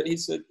he's a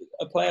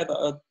player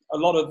that a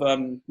lot of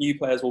new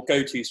players will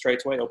go to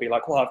straight away. They'll be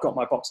like, well, I've got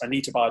my box, I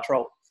need to buy a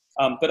troll.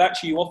 But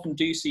actually, you often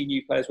do see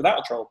new players without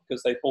a troll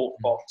because they bought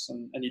the box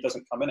and he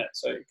doesn't come in it.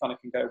 So it kind of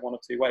can go one or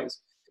two ways.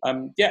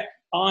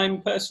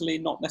 I'm personally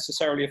not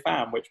necessarily a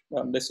fan, which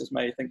listeners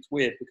may think is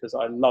weird because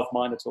I love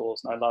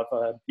Minotaurs and I love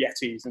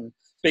Yetis and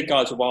big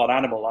guys with wild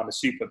animal. I'm a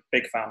super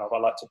big fan of. I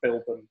like to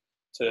build them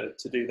to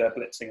do their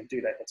blitzing and do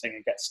their hitting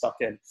and get stuck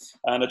in.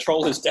 And a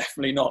troll is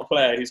definitely not a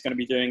player who's going to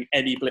be doing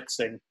any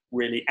blitzing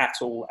really at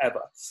all ever.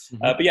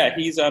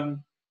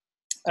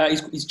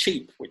 He's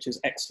cheap, which is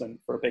excellent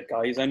for a big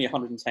guy. He's only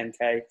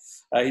 110k.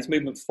 He's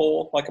movement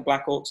 4 like a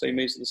Black Orc, so he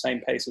moves at the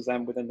same pace as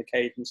them within the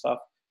cage and stuff.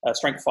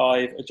 Strength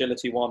 5,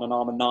 agility 1, and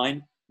armor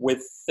 9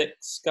 with thick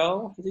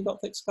skull. Has he got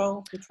thick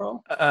skull, the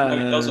troll? No,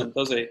 he doesn't,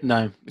 does he?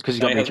 No, because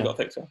he hasn't got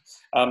thick skull.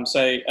 And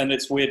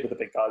it's weird with the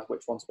big guys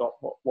which one's got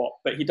what.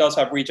 But he does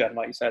have regen,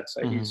 like you said.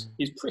 So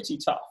he's pretty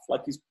tough.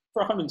 Like he's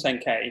for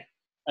 110k.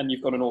 and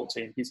you've got an Orc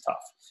team, he's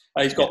tough.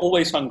 He's got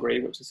Always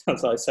Hungry, which is,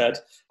 as I said,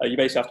 you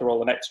basically have to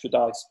roll an extra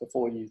dice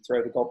before you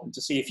throw the goblin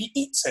to see if he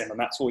eats him,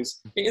 and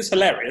it is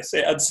hilarious.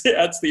 It adds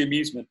the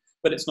amusement,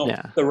 but it's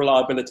not the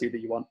reliability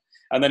that you want.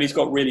 And then he's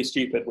got Really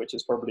Stupid, which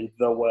is probably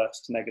the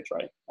worst nega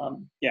trait.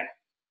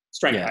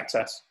 Strength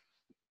access.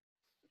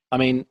 I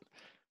mean,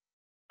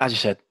 as you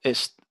said,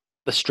 it's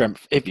the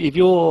strength. If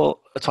you're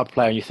a type of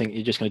player and you think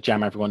you're just going to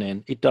jam everyone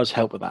in, it does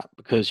help with that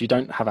because you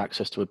don't have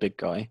access to a big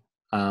guy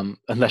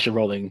unless you're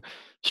rolling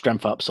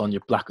strength ups on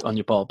your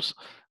bobs.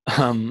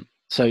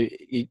 So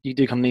you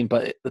do come in,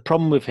 but the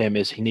problem with him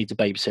is he needs a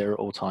babysitter at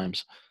all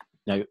times.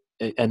 And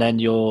then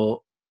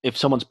if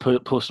someone's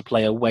pushed a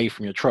player away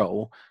from your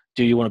troll,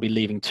 do you want to be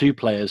leaving two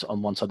players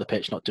on one side of the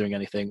pitch not doing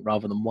anything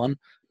rather than one?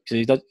 Because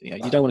you don't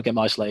want to get them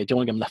isolated. You don't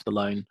want to get them left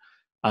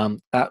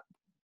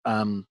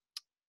alone.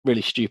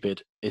 Really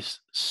Stupid is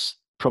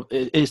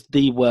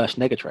the worst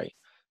nega trait.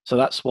 So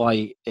that's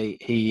why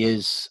he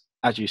is,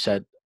 as you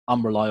said,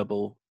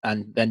 unreliable.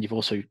 And then you've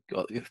also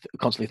got to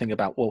constantly think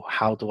about, well,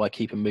 how do I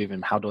keep him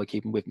moving? How do I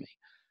keep him with me?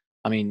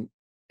 I mean,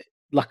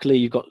 luckily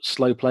you've got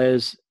slow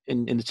players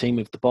in the team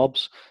with the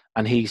bobs,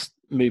 and he's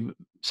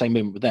same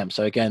movement with them.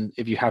 So again,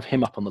 if you have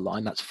him up on the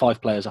line, that's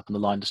 5 players up on the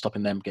line to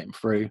stopping them getting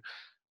through,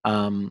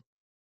 and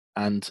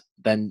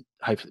then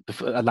hopefully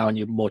allowing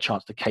you more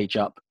chance to cage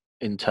up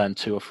in turn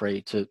 2 or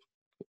 3 to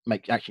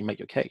make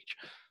your cage.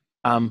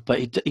 But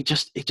he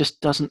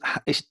just doesn't.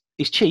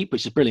 He's cheap,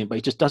 which is brilliant, but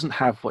he just doesn't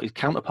have what his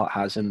counterpart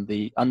has in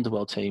the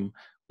Underworld team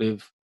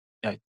with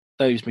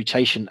those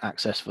mutation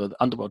access for the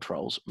Underworld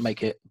trolls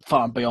make it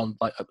far and beyond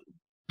like a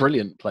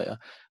brilliant player.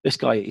 This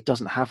guy, he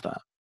doesn't have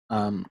that.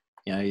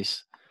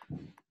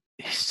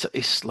 He's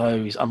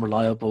slow, he's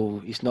unreliable,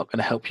 he's not going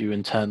to help you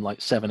in turn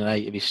like 7 and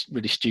 8 if he's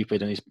really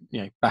stupid and he's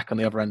back on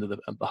the other end of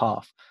the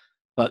half.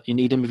 But you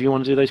need him if you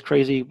want to do those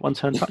crazy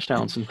one-turn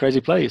touchdowns and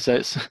crazy plays. So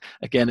it's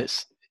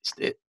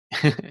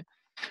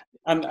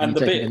and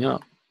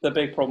the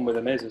big problem with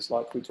him is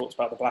like we talked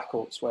about the Black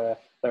Orcs, where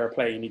they're a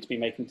player you need to be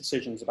making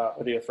decisions about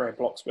whether you're throwing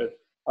blocks with.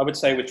 I would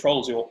say with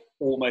trolls, you're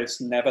almost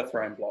never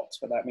throwing blocks,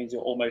 but that means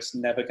you're almost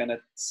never going to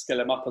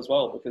skill him up as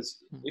well, because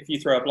if you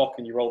throw a block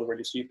and you roll the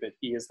Really Stupid,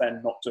 he is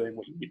then not doing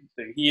what you need him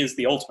to do. He is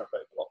the ultimate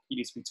roadblock. He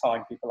needs to be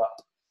tying people up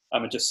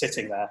and just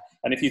sitting there.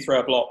 And if you throw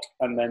a block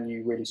and then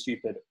you Really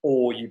Stupid,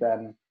 or you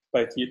then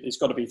it's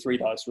got to be 3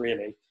 dice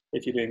really.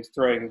 If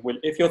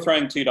you're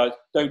throwing 2 dice,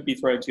 don't be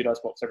throwing 2 dice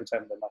blocks every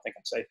time. Then I think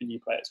I'd say for new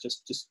players,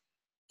 just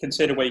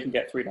consider where you can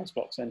get 3 dice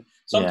blocks in.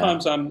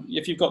 Sometimes,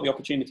 if you've got the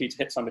opportunity to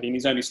hit somebody and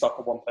he's only stuck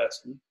with one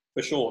person,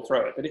 for sure,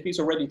 throw it. But if he's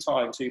already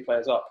tying 2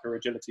 players up for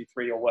agility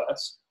 3 or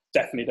worse,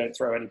 definitely don't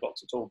throw any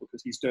blocks at all,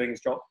 because he's doing his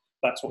job.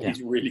 That's what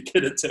he's really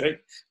good at doing,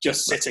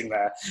 just sitting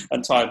there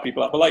and tying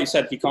people up. But like you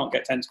said, he can't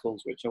get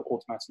tentacles, which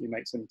automatically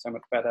makes him so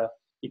much better.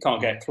 He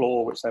can't get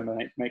claw, which then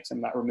makes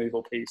him that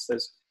removal piece.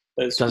 There's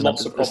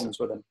lots of problems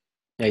with him.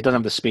 Yeah, he doesn't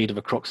have the speed of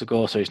a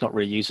Croxagore, so he's not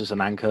really used as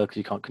an anchor because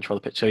he can't control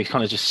the pitch. So he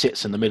kind of just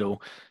sits in the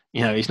middle.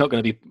 He's not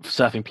going to be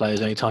surfing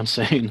players anytime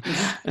soon.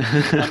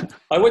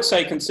 I would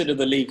say consider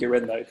the league you're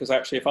in, though, because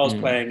actually if I was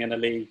playing in a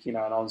league, and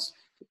I was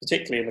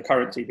particularly in the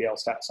current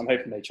TBL stats, I'm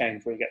hoping they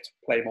change where you get to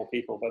play more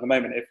people. But at the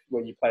moment,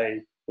 when you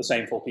play the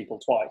same 4 people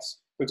twice,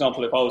 for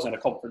example, if I was in a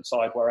conference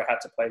side where I had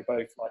to play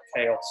both like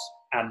Chaos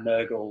and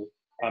Nurgle,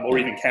 or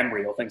even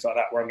Khemri or things like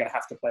that, where I'm going to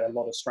have to play a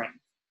lot of strength,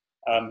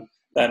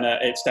 then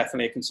it's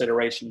definitely a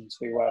consideration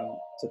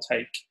to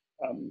take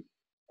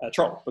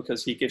Troll,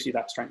 because he gives you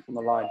that strength on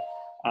the line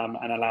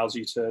and allows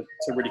you to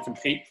really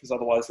compete, because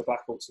otherwise the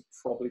Black Orcs are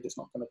probably just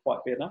not going to quite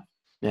be enough.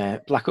 Yeah,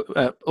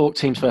 Orc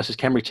teams versus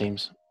Khemri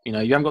teams. You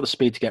haven't got the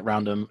speed to get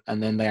around them,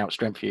 and then they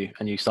outstrength you,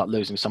 and you start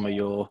losing some of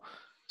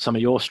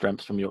your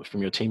strengths from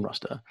your team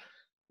roster.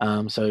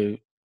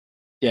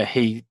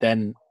 He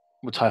then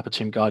would tie up a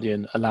Tomb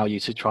Guardian, allow you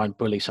to try and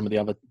bully some of the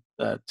other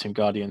Tomb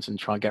Guardians and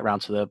try and get around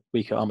to the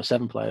weaker Armor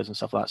 7 players and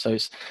stuff like that. So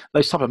it's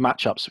those type of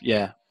matchups,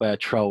 where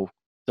Troll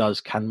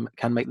can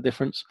make the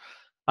difference.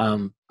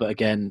 But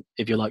again,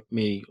 if you're like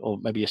me or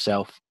maybe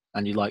yourself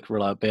and you like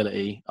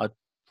reliability,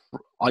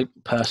 I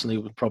personally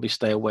would probably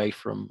stay away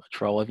from a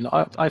Troll.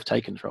 I've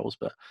taken Trolls,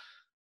 but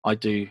I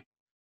do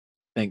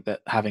think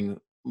that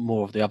having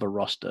more of the other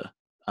roster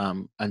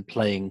and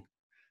playing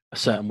a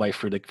certain way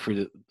through the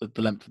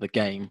length of the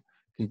game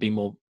can be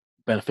more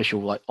beneficial,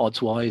 like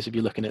odds wise, if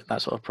you're looking at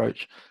that sort of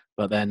approach.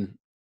 But then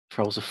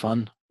Trolls are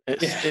fun.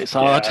 It's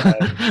hard.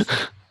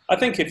 I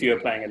think if you were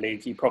playing a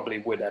league, you probably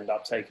would end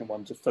up taking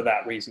one just for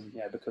that reason,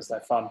 because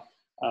they're fun.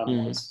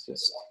 It's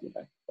just,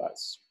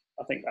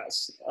 I think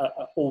that's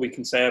all we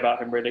can say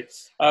about him, really.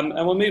 And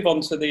we'll move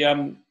on to the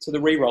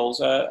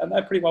rerolls, and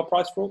they're pretty well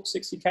priced for Orcs,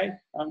 60k,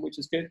 which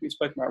is good. We've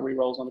spoken about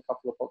rerolls on a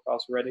couple of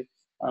podcasts already.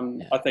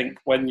 I think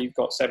when you've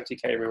got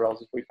 70k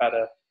rerolls, we've had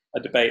a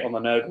debate on the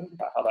Nurgle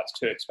about how that's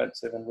too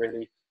expensive and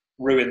really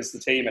ruins the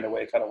team in a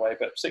weird kind of way.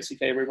 But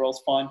 60k rerolls,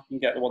 fine. You can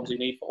get the ones you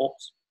need for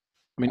Orcs.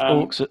 I mean,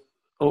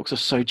 Orcs are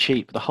so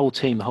cheap. The whole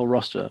team, the whole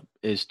roster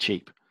is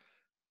cheap.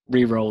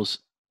 Rerolls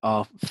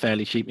are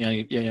fairly cheap.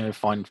 You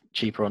find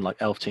cheaper on like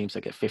elf teams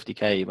that get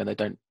 50k when they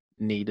don't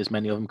need as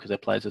many of them because their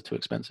players are too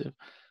expensive.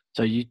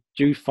 So you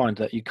do find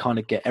that you kind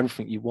of get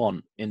everything you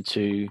want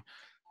into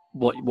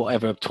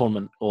whatever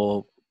tournament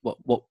or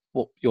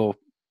what your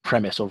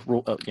premise or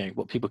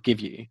what people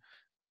give you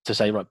to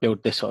say, right,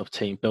 build this sort of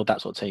team, build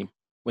that sort of team.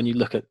 When you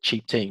look at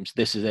cheap teams,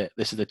 this is it.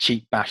 This is a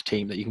cheap bash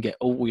team that you can get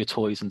all your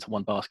toys into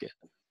one basket.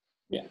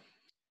 Yeah.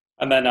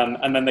 And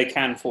then they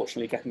can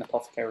fortunately get an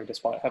apothecary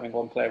despite having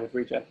one player with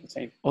regen in the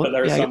team. Well, but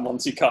there are some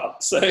ones you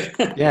can't. So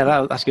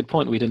yeah, that's a good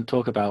point we didn't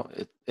talk about.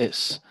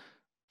 That's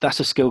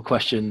a skill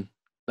question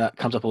that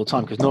comes up all the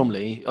time, because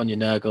normally on your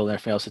Nurgle and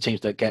everything else, the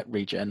teams that get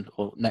regen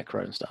or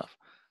Necro and stuff,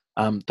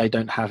 they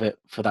don't have it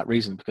for that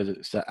reason, because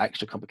it's that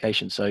extra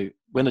complication. So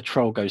when the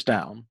troll goes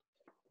down,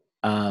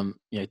 do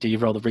you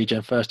roll the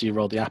regen first? Do you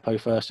roll the Apo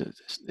first?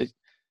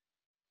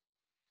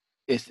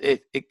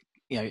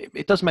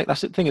 It does make,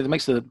 that's the thing. It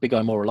makes the big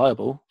guy more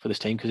reliable for this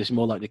team because it's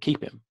more likely to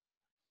keep him.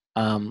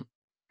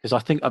 Because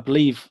I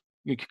believe,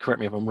 you could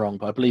correct me if I'm wrong,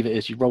 but I believe it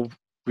is you roll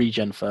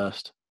regen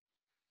first.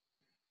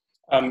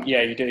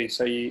 Yeah, you do.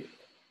 So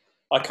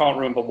I can't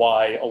remember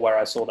why or where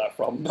I saw that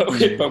from,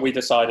 but we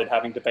decided,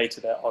 having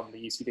debated it on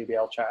the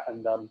ECBBL chat,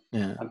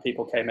 and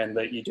people came in,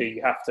 that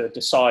you have to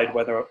decide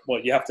whether,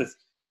 you have to.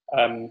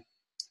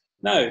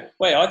 No,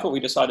 wait, I thought we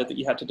decided that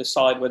you had to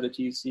decide whether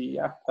to use the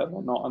Apo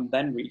or not and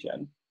then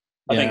regen.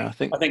 I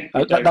think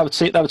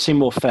that would seem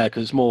more fair,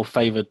 because it's more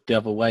favoured the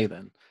other way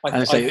then.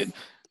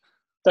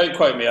 Don't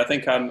quote me. I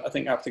think I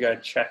have to go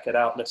and check it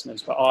out,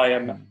 listeners. But I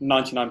am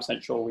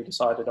 99% sure we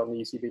decided on the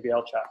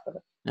ECBBL chat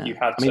that you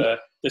had to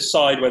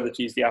decide whether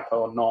to use the Apo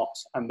or not,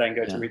 and then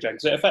go to regen,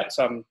 because it affects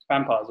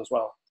vampires as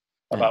well,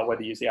 about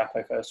whether you use the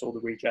Apo first or the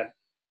regen.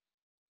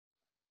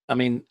 I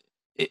mean,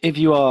 if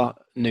you are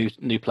new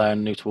player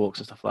and new to Orcs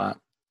and stuff like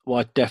that,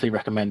 what I definitely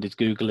recommend is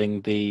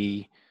googling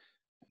the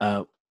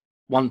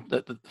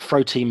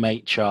throw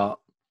teammate chart.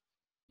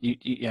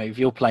 If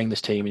you're playing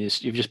this team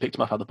and you've just picked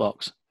them up out of the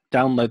box,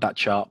 download that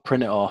chart,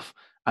 print it off,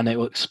 and it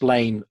will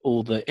explain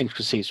all the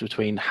intricacies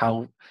between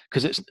how,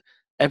 because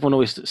everyone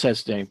always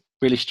says,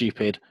 really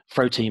stupid,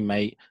 throw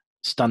teammate,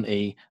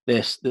 stunty,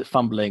 the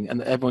fumbling,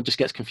 and everyone just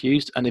gets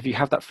confused. And if you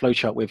have that flow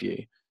chart with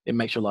you, it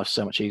makes your life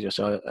so much easier.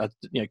 So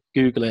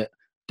Google it,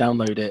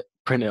 download it,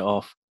 print it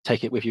off,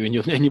 take it with you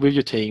with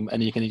your team,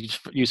 and you can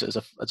just use it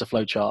as a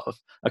flow chart of,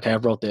 okay,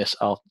 I've rolled this,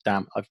 oh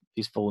damn,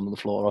 he's fallen on the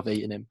floor, I've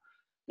eaten him.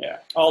 Yeah,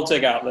 I'll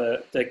dig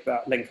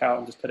that link out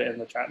and just put it in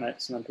the chat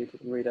notes, and then people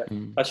can read it.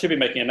 I should be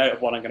making a note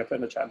of what I'm going to put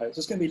in the chat notes.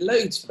 There's going to be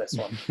loads for this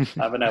one.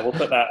 But no, we'll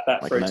put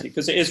that through to you,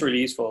 because it is really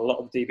useful. A lot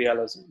of the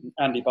DBLers,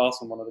 Andy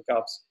Barson, one of the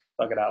Gubs,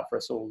 dug it out for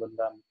us all,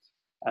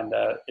 and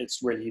it's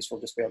really useful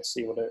just to be able to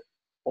see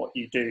what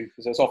you do,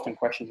 because there's often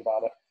questions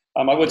about it.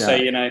 I would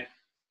say,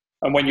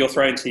 and when you're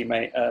throwing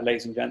teammate,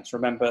 ladies and gents,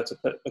 remember to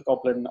put the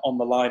goblin on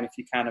the line if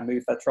you can, and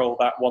move their troll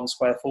that 1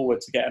 square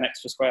forward to get an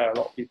extra square. A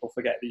lot of people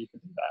forget that you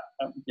can do that.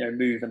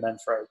 Move and then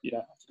throw. You don't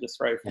have to just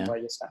throw from where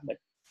you're standing.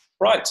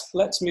 Right,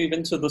 let's move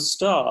into the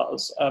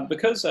stars.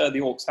 Because the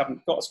Orcs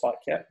haven't got a spike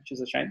yet, which is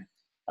a shame,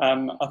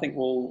 I think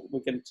we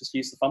can just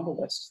use the fumble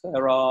list.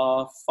 There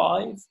are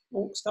 5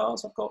 Orc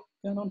stars I've got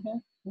going on here,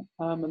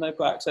 and they've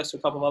got access to a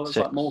couple of others,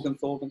 6. Like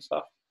Morgenthorpe and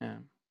stuff.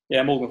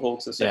 Yeah,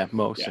 Morgenthorpe's the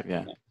 6th.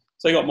 Yeah.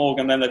 So they got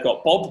Morgan, then they've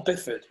got Bob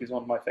Bifford, who's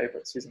one of my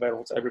favourites. He's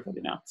available to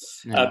everybody now.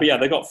 But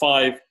they've got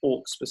 5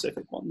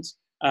 Orc-specific ones.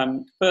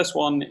 First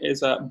one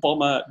is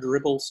Bomber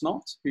Dribble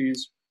Snot,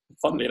 who's,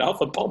 funnily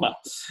enough, a bomber.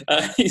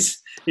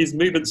 He's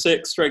movement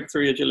 6, strength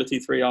 3, agility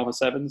 3, armour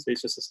 7, so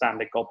he's just a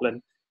standard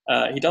goblin.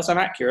 He does have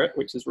accurate,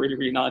 which is really,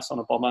 really nice on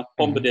a bomber.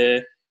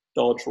 Bombardier,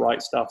 dodge, right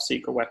stuff,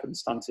 secret weapon,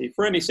 stunty,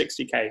 for only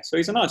 60k. So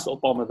he's a nice little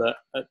bomber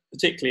that,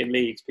 particularly in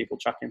leagues, people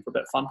chuck in for a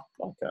bit of fun.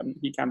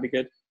 He can be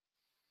good.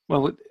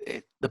 Well,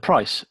 the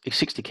price is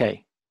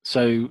 60k.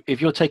 So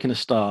if you're taking a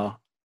star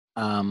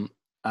and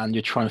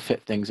you're trying to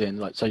fit things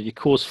in, so you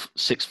cost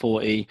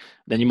 640,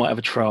 then you might have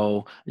a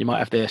troll, you might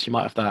have this, you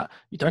might have that.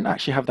 You don't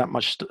actually have that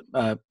much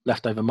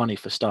leftover money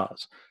for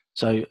stars.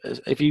 So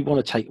if you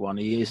want to take one,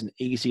 he is an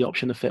easy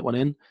option to fit one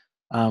in.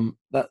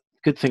 That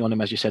good thing on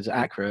him, as you said, is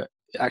accurate.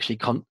 It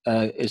actually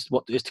is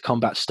to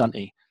combat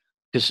stunty,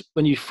 because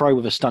when you throw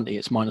with a stunty,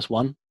 it's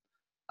 -1.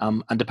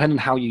 And depending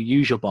on how you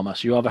use your bomber,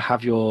 so you either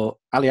have your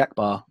Ali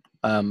Akbar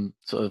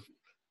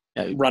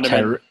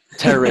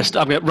terrorist,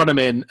 I'm going to run him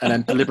in and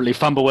then deliberately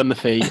fumble in the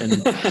feet,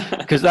 and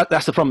because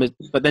that's the problem.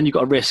 But then you've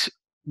got to risk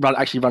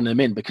actually running him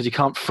in, because you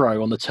can't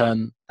throw on the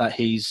turn that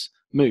he's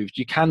moved.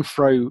 You can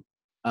throw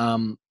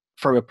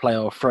a player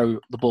or throw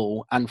the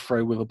ball and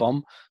throw with a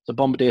bomb. The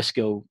bombardier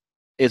skill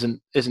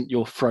isn't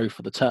your throw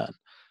for the turn.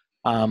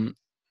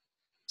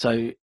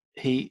 So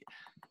you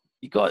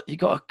got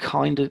to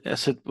kind of, I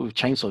said with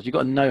chainsaws, you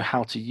got to know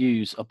how to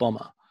use a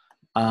bomber.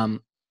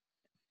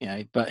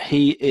 But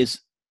he is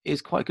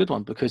quite a good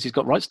one, because he's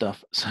got right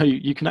stuff. So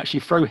you can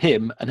actually throw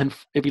him, and then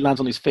if he lands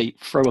on his feet,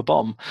 throw a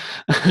bomb.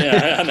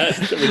 Yeah, I know,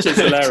 which is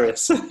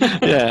hilarious.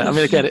 Yeah, I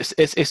mean, again, it's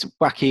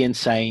wacky,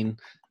 insane.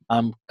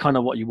 Kind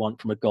of what you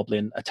want from a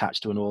goblin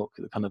attached to an orc.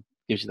 That kind of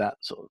gives you that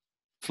sort of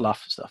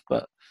fluff stuff.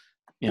 But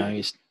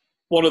he's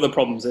one of the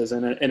problems is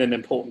in an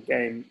important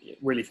game,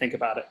 really think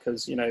about it,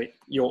 because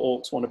your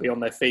orcs want to be on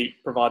their feet,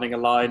 providing a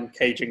line,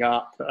 caging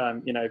up,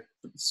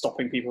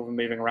 stopping people from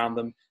moving around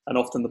them, and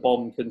often the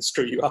bomb can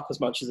screw you up as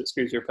much as it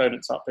screws your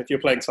opponents up. If you're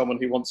playing someone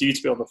who wants you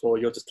to be on the floor,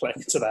 you're just playing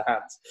into their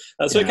hands.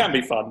 So it can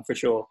be fun for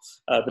sure,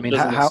 but it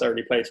doesn't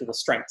necessarily play to the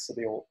strengths of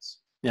the orcs.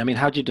 Yeah, I mean,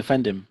 how do you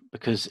defend him?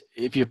 Because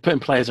if you're putting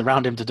players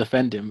around him to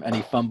defend him and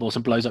he fumbles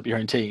and blows up your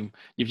own team,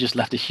 you've just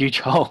left a huge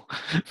hole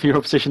for your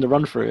opposition to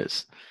run through.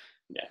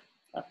 Yeah,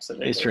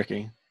 absolutely. It's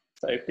tricky.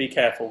 So be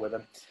careful with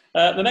him.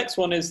 The next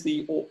one is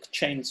the Orc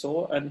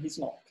Chainsaw, and he's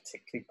not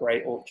particularly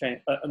great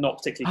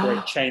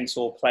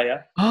chainsaw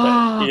player.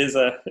 But he is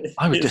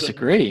I would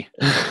disagree.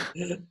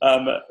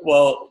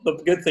 Well,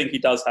 the good thing he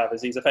does have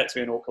is he's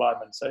effectively an Orc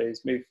lineman. So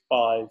he's moved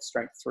 5,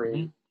 strength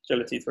 3,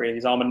 agility 3.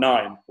 He's armor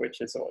 9,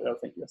 which is what I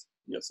think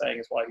you're saying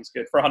is why he's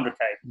good for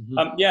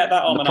 100k. Yeah,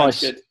 that armor 9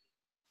 is good.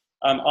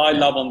 I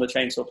love on the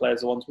chainsaw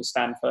players the ones with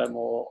stand firm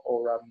or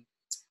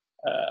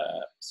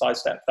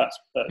sidestep.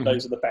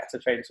 Those are the better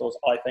chainsaws,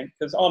 I think,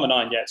 because armor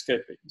 9, yeah, it's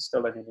good, but you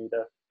still only need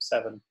a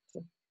 7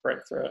 to break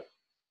through it.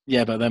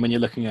 Yeah, but then when you're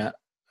looking at,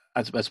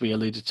 as we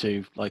alluded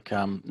to, like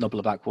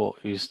Nobler Blackwart,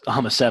 who's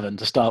armor 7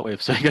 to start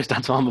with, so he goes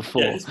down to armor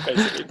 4. Yeah, it's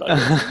basically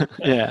like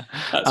yeah.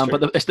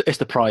 But it's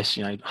the price,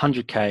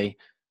 100k.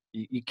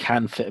 You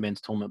can fit him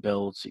into tournament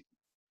builds.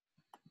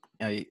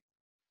 I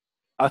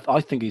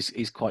think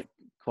he's quite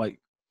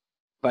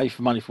value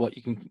for money for what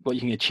you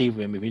can achieve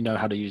with him if you know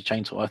how to use a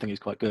chainsaw. I think he's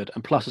quite good.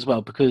 And plus as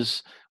well,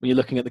 because when you're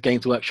looking at the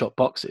Games Workshop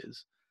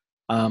boxes,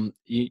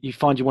 you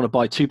find you want to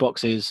buy 2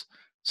 boxes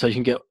so you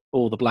can get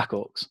all the Black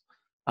Orcs,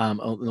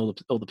 and all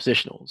the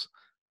positionals,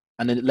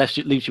 and then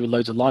it leaves you with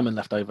loads of linemen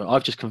left over.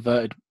 I've just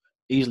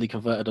easily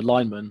converted a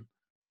lineman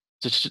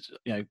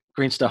to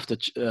green stuff to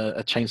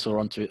a chainsaw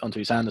onto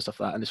his hand and stuff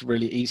like that, and it's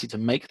really easy to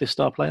make this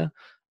star player.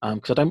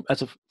 Because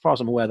as far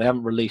as I'm aware, they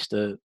haven't released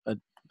a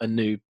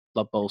new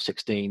Blood Bowl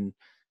 16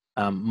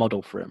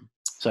 model for him.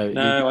 So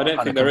no, I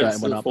don't think there is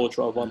the Forge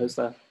World one, is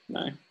there?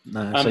 No.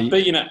 But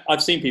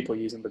I've seen people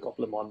using the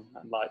Goblin one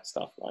and like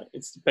stuff. Like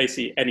it's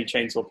basically any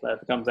chainsaw player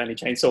becomes any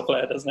chainsaw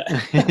player, doesn't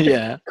it?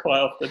 Yeah, quite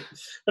often.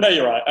 But no,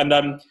 you're right.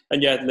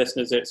 And yeah,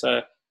 listeners, it's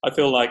I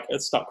feel like a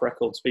stuck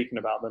record speaking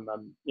about them.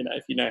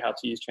 If you know how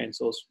to use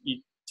chainsaws,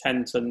 you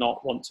tend to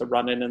not want to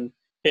run in and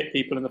hit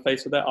people in the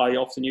face with it. I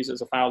often use it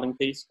as a fouling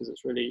piece because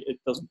it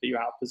doesn't put you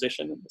out of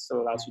position and it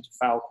still allows you to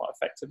foul quite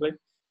effectively.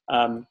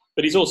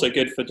 But he's also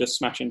good for just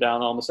smashing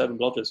down armor 7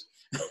 blodgers.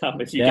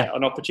 If you get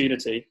an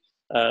opportunity,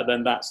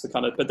 then that's the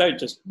kind of. But don't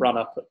just run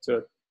up to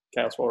a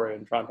Chaos Warrior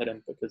and try and hit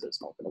him, because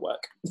it's not going to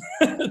work.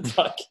 It's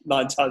like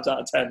 9 times out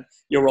of 10,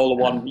 you roll a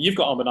 1. You've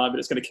got armor 9, but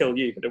it's going to kill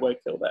you, but it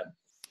won't kill them.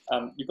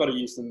 You've got to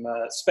use them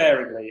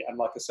sparingly and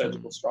like a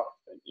surgical strike,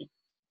 don't you?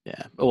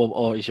 Yeah,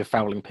 or is your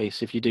fouling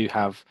piece. If you do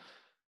have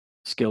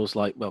skills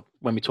like, well,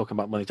 when we talk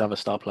about one of these other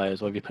star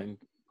players, or if you're putting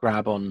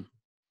grab on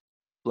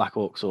Black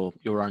Orcs or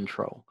your own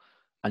troll,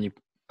 and you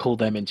pull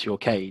them into your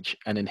cage,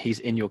 and then he's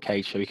in your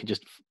cage, so you can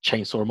just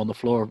chainsaw him on the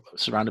floor,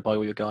 surrounded by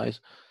all your guys.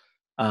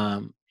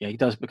 He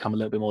does become a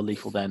little bit more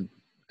lethal then,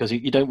 because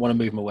you don't want to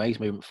move him away. He's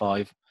movement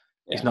 5.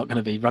 Yeah. He's not going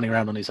to be running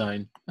around on his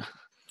own.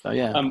 So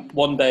yeah.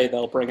 One day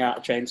they'll bring out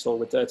a chainsaw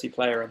with Dirty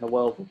Player, and the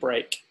world will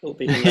break. It'll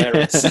be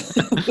hilarious.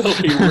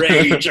 There'll be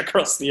rage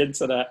across the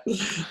internet.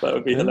 That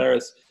would be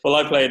hilarious. Well,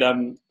 I played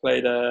Undead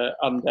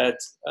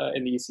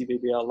in the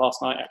ECBBL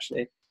last night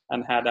actually,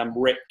 and had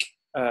Rick.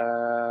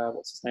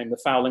 What's his name? The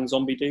Fouling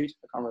Zombie dude.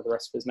 I can't remember the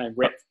rest of his name.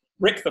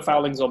 Rick the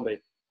Fouling Zombie.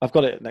 I've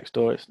got it next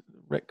door. It's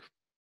Rick.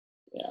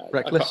 Yeah,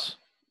 Reckless.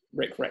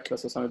 Rick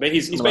Reckless or something. But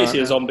he's basically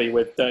a zombie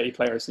with Dirty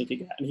Player and Sneaky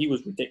Cat, and he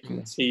was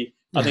ridiculous.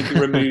 I think he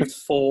removed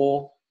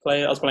 4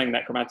 players. I was playing a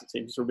Necromantic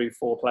team, just removed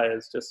 4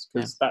 players just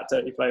because that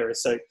Dirty Player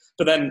is so.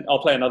 But then I'll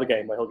play another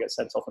game where he'll get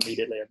sent off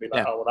immediately and be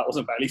like, oh well, that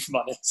wasn't value for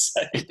money.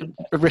 So.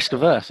 Risk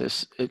averse.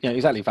 It's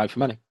exactly value for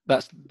money.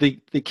 That's the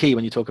key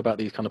when you talk about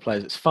these kind of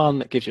players. It's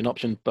fun. It gives you an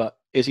option, but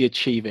is he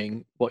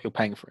achieving what you're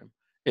paying for him?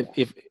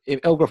 If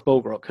Elgroth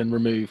Bolgrot can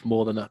remove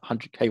more than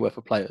 100k worth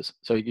of players,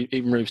 so he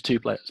removes 2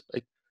 players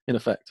in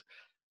effect,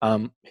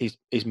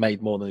 he's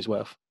made more than he's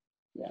worth.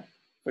 Yeah,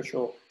 for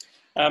sure.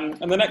 And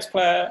the next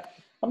player,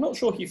 I'm not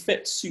sure he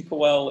fits super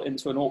well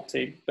into an Orc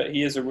team, but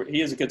he is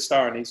a good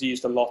star, and he's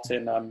used a lot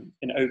in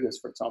Ogres,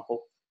 for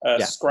example.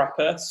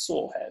 Scrapper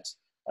Sorehead.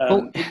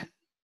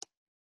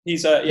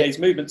 He's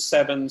movement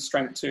 7,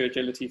 strength 2,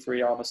 agility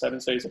 3, armor 7,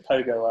 so he's a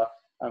pogoer.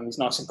 He's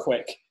nice and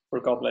quick for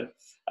a goblin.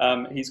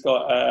 He's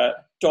got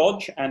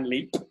dodge and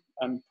leap.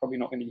 I'm probably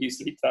not going to use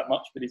leap that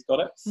much, but he's got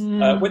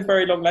it with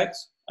very long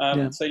legs.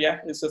 So yeah,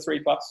 it's a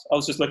 3+. I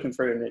was just looking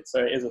through and it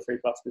is a 3+.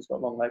 He's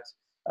got long legs.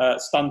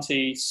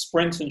 Stunty,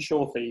 sprint, and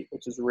sure feet,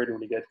 which is really,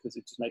 really good because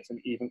it just makes him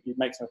even. It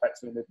makes him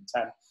effectively moving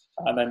 10.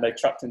 And then they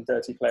chucked in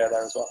Dirty Player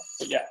there as well.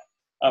 But yeah,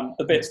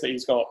 the bits that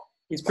he's got,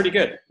 he's pretty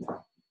good.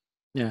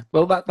 Yeah,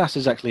 well, that's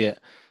exactly it.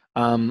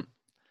 Well,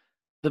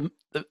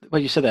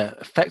 you said there,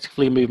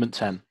 effectively movement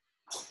 10.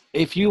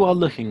 If you are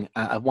looking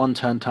at a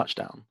 1-turn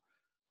touchdown,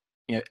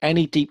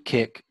 any deep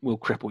kick will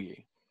cripple you.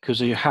 because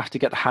you have to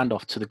get the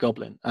handoff to the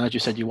goblin. And as you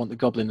said, you want the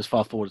goblin as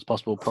far forward as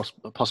possible,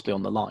 possibly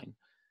on the line.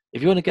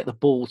 If you want to get the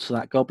ball to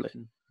that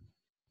goblin,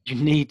 you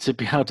need to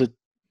be able to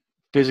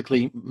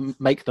physically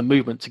make the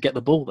movement to get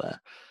the ball there.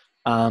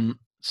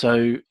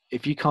 So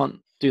if you can't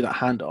do that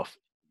handoff,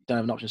 you don't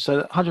have an option.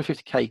 So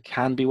 150k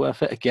can be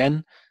worth it.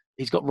 Again,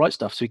 he's got right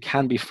stuff, so he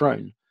can be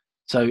thrown.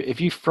 So if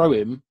you throw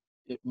him,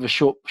 the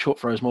short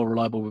throw is more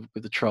reliable with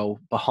the troll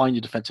behind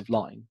your defensive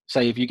line.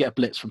 Say if you get a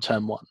blitz from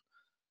turn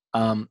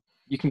 1,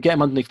 you can get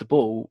him underneath the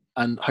ball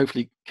and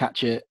hopefully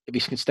catch it. If he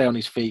can stay on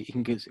his feet, he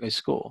can go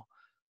score.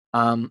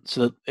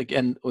 So that,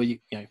 again,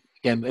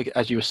 again,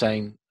 as you were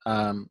saying,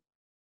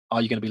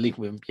 are you going to be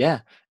leaping with him? Yeah.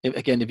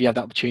 If you have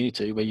that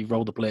opportunity where you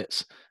roll the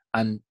blitz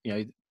and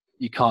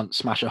you can't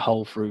smash a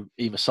hole through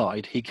either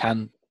side, he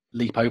can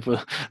leap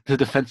over the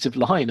defensive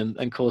line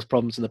and cause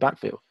problems in the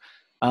backfield.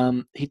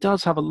 He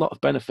does have a lot of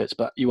benefits,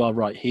 but you are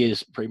right. He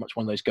is pretty much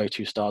one of those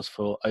go-to stars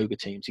for ogre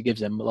teams. He gives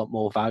them a lot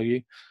more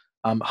value.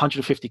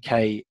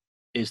 150k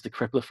is the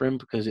crippler for him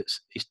because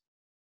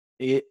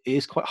it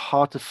is quite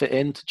hard to fit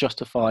in to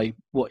justify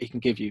what he can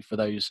give you for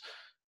those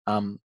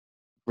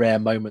rare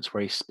moments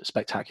where he's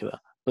spectacular.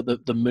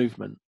 But the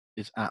movement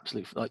is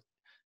absolutely like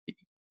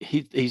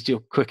he's your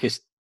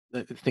quickest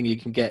thing you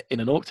can get in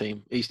an orc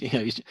team. He's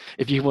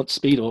if you want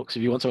speed orcs,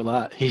 if you want something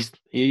like that,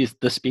 he is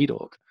the speed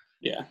orc.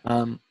 Yeah.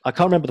 I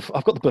can't remember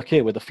I've got the book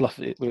here with the fluff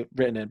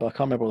written in, but I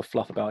can't remember all the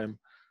fluff about him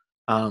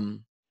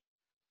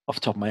off the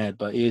top of my head.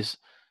 But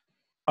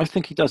I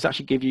think he does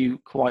actually give you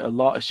quite a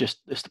lot. It's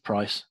the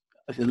price.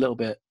 It's a little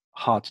bit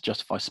hard to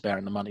justify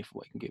sparing the money for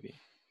what he can give you.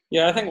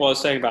 Yeah, I think what I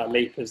was saying about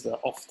leap is that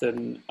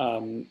often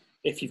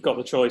if you've got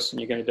the choice and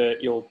you're going to do it,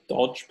 you'll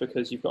dodge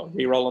because you've got a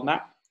reroll on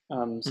that.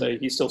 So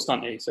he's still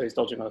stunty, so he's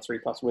dodging on a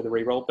 3+ with a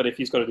reroll. But if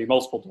he's got to do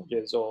multiple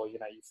dodges, or you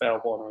fail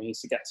one, or he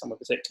needs to get somewhere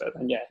particular,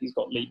 then yeah, he's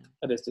got leap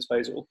at his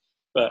disposal.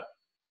 But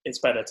it's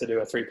better to do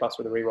a 3+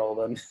 with a reroll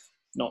than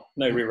no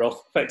reroll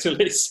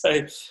effectively. So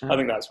I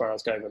think that's where I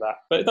was going with that.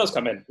 But it does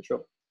come in for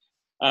sure.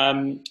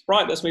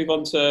 Right, let's move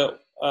on to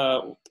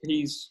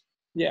he's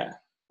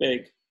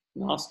big,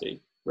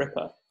 nasty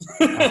Ripper.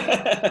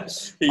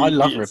 I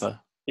love Ripper.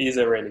 He's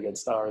a really good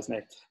star, isn't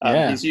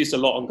he? He's used a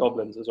lot on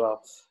goblins as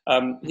well.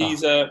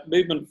 He's a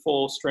movement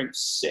 4, strength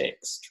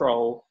 6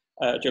 troll,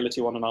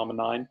 agility 1 and armor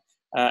 9.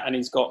 And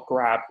he's got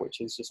grab,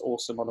 which is just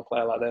awesome on a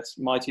player like this.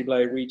 Mighty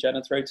blow, regen,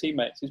 and throw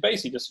teammates. He's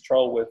basically just a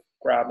troll with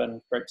grab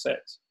and strength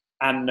 6.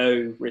 And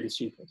no really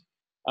stupid.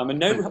 And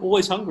no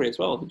always hungry as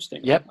well,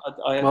 interesting. Yep.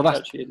 I haven't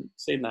actually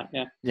seen that,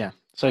 Yeah.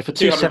 So for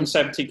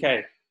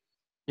 270k.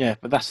 Yeah,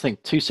 but that's the thing,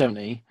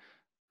 270,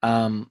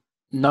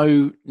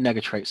 no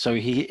negative traits. So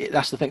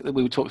that's the thing that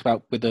we talked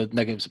about with the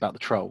negatives about the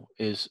troll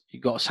is you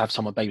got to have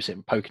someone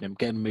babysitting, poking him,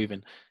 getting him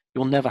moving.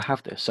 You'll never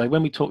have this. So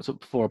when we talked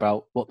before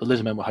about what the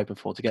Lizardmen were hoping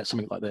for to get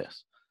something like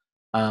this,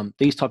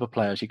 these type of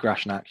players, your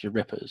Grashnaks, your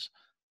Rippers,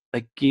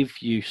 they give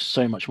you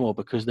so much more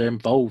because they're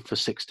involved for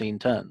 16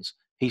 turns.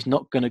 He's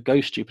not going to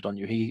go stupid on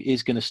you. He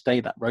is going to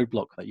stay that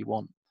roadblock that you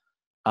want.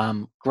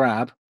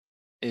 Grab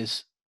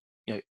is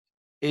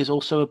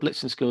also a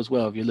blitzing skill as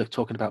well if you're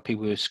talking about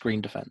people with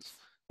screen defense,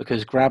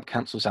 because grab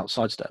cancels out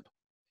sidestep.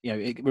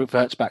 It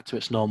reverts back to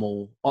its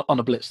normal on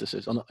a blitz.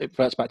 It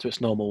reverts back to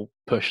its normal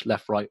push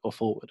left, right, or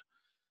forward.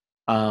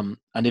 And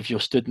if you're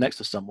stood next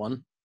to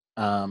someone,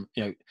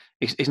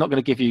 it's not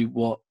going to give you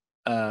what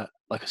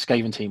like a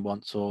Skaven team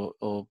wants, or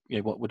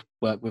what would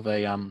work with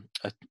a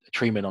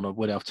treeman on a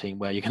Wood Elf team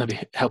where you're going to be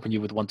helping you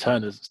with one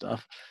turners and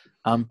stuff.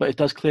 But it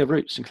does clear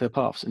routes and clear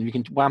paths, and you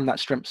can wham that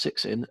strength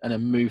 6 in and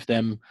then move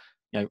them,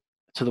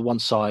 to the one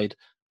side,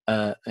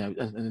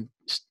 and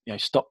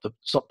stop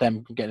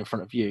them from getting in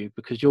front of you,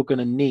 because you're going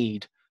to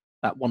need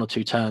that 1 or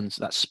 2 turns,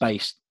 that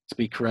space to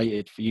be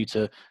created for you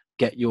to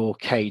get your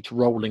cage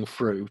rolling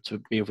through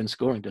to be within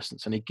scoring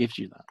distance, and he gives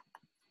you that.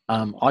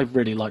 I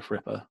really like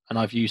Ripper, and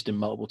I've used him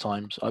multiple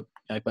times.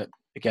 But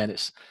again,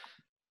 it's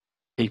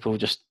people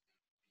just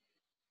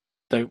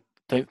don't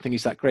think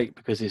he's that great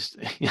because he's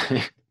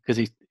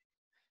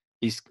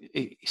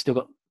still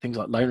got things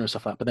like loner and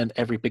stuff like that. But then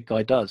every big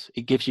guy does.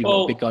 He gives you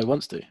what a big guy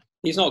wants to.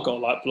 He's not got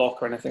like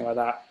block or anything like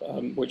that,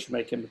 which would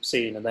make him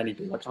obscene, and then he'd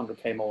be like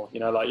 100k more.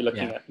 Like you're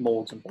looking at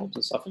Morgs and Bobs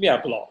and stuff. Yeah,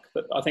 block,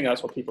 but I think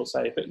that's what people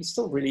say. But he's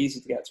still really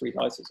easy to get 3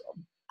 dices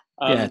on.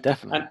 Yeah,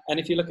 definitely. And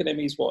if you look at him,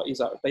 he's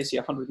basically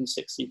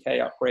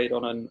 160k upgrade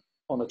on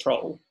a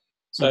troll.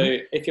 So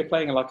if you're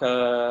playing like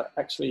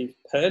actually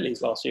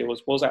Hurley's last year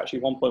was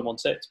actually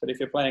 1.16, but if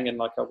you're playing in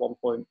like a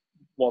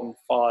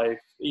 1.15,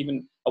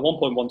 even a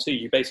 1.12,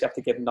 you basically have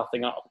to give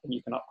nothing up, and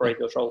you can upgrade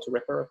your troll to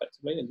Ripper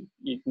effectively. And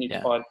you need to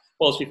find,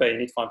 to be fair, you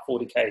need to find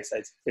 40k,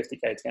 say 50k to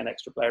get an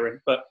extra player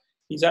in. But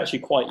he's actually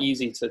quite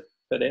easy to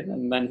put in,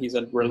 and then he's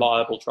a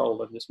reliable troll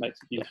that just makes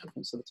a huge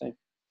difference to the team.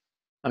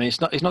 I mean,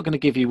 it's not going to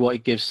give you what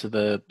it gives to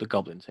the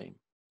Goblin team.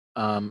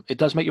 It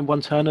does make your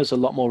one-turners a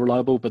lot more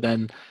reliable, but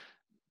then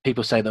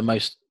people say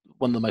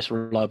one of the most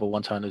reliable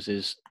one-turners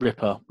is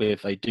Ripper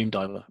with a Doom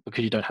Diver,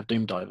 because you don't have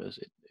Doom Divers.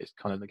 It's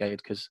kind of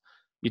negated because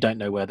you don't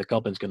know where the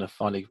Goblin's going to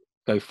finally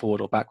go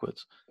forward or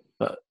backwards.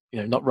 But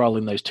not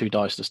rolling those 2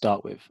 dice to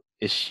start with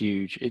is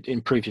huge. It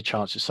improves your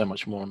chances so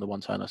much more on the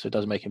one turner, so it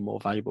does make him more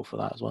valuable for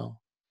that as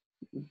well.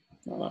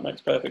 Well, that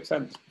makes perfect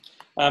sense.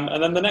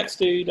 And then the next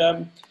dude,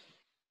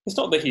 it's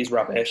not that he's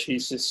rubbish,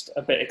 he's just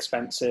a bit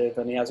expensive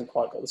and he hasn't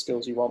quite got the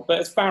skills you want. But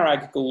it's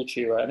Farag Ghoul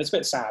Chewer, and it's a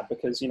bit sad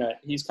because,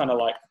 he's kind of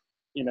like,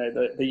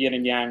 the yin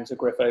and yang to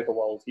Griff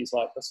Oberwald. He's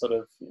like the sort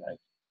of,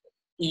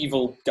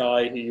 evil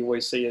guy who you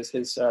always see as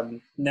his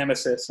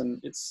nemesis, and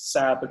it's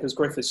sad because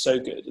Griff is so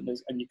good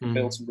and you can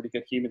build some really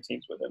good human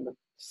teams with him. And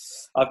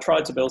I've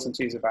tried to build some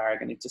teams of Farag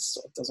and he just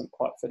sort of doesn't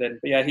quite fit in.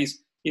 But yeah,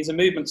 he's a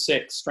movement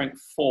 6,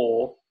 strength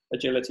 4,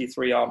 agility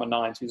 3, armor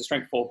 9. So he's a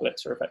strength 4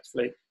 blitzer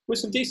effectively with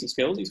some decent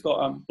skills. He's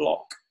got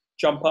block,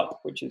 jump up,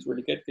 which is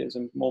really good, gives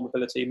him more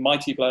mobility,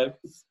 mighty blow,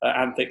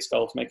 and thick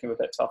skull to make him a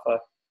bit tougher.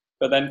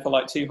 But then for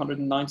like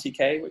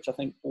 290k, which I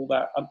think all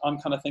that, I'm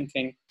kind of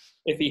thinking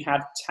if he had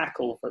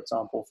tackle, for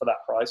example, for that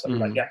price, I'd be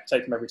like, yeah,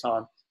 take him every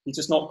time.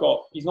 He's not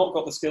got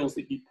the skills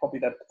that you'd probably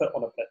then put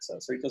on a blitzer,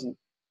 so he doesn't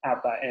add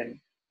that in.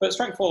 But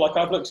strength 4, like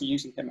I've looked at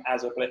using him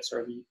as a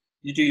blitzer, and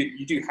you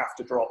do have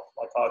to drop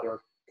like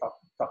either a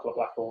couple of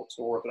Black Orcs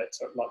or a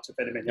blitzer, like to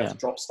fit him in. You have to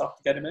drop stuff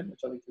to get him in,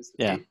 which I think is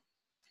the key.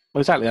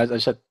 Well, exactly. As I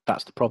said,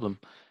 that's the problem.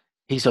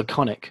 He's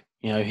iconic.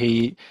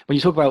 When you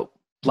talk about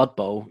Blood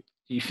Bowl,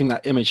 you think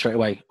that image straight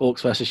away: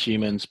 Orcs versus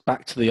humans,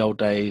 back to the old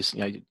days.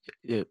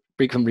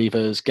 Breakland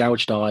Reavers,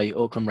 Gouged Eye,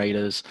 Auckland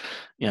Raiders.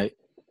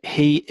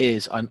 He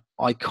is an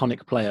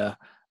iconic player,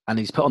 and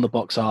he's put on the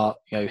box art.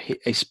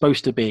 He's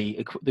supposed to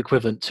be the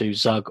equivalent to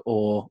Zug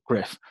or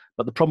Griff.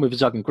 But the problem with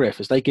Zug and Griff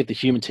is they give the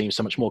human team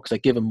so much more because they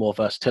give them more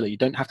versatility. You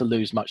don't have to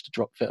lose much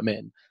to fit them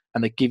in,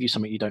 and they give you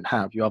something you don't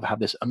have. You either have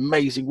this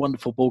amazing,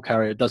 wonderful ball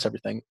carrier that does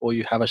everything, or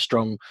you have a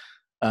strong,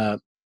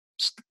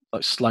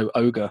 slow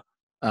ogre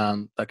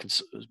that can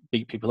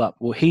beat people up.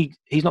 Well,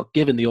 he's not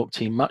giving the Orc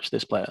team much,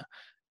 this player,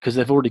 because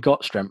they've already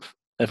got strength.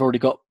 They've already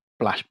got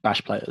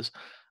bash players.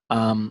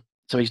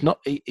 So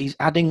he's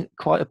adding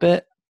quite a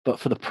bit, but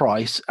for the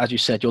price, as you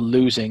said, you're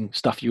losing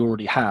stuff you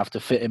already have to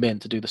fit him in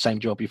to do the same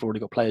job you've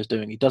already got players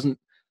doing. He doesn't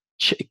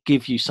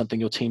give you something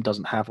your team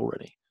doesn't have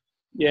already.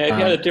 Yeah, if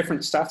he had a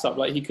different stat up,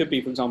 like he could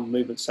be, for example,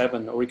 movement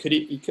 7, or he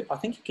could. I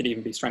think he could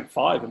even be strength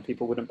 5, and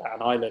people wouldn't bat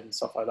an eyelid and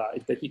stuff like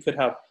that. He could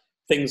have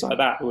things like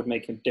that would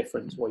make him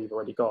different to what you've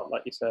already got,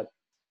 like you said.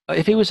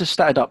 If he was a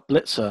statted up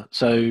blitzer,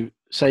 so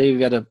say you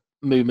had a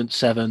movement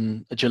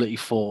 7, agility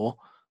 4,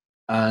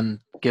 and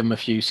give him a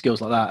few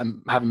skills like that,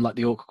 and have him like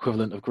the Orc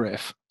equivalent of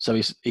Griff, so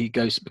he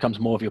becomes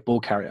more of your ball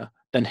carrier,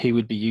 then he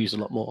would be used a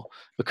lot more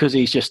because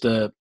he's just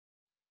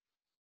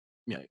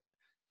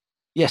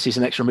yes, he's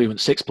an extra movement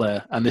 6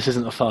 player, and this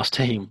isn't a fast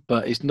team,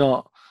 but he's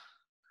not.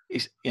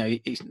 He's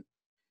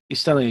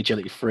selling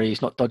agility 3.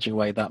 He's not dodging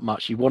away that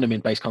much. You want him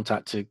in base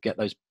contact to get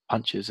those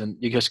punches, and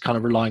you're just kind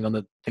of relying on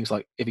the things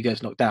like if he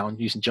gets knocked down,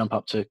 using jump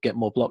up to get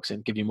more blocks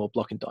in, give you more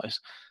blocking dice.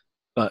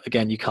 But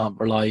again, you can't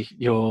rely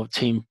your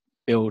team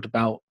build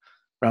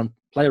around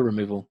player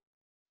removal,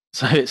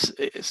 so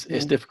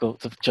it's difficult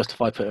to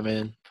justify putting him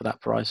in for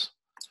that price.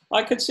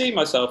 I could see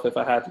myself if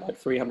I had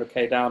like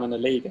 300k down in a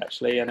league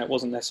actually, and it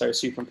wasn't necessarily a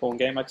super important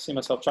game. I could see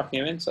myself chucking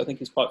him in. So I think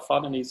he's quite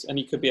fun, and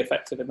he could be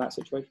effective in that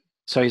situation.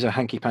 So he's a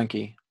hanky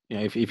panky.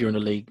 If you're in a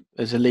league,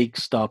 there's a league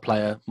star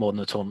player more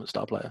than a tournament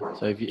star player.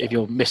 So if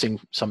you're missing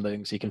some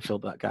things, he can fill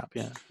that gap.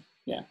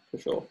 Yeah, for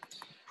sure.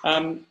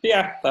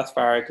 Yeah, that's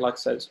Farag. Like I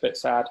said, it's a bit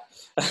sad.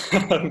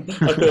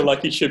 I feel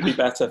like he should be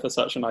better for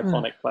such an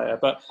iconic player.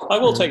 But I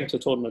will take him to a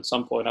tournament at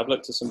some point. I've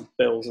looked at some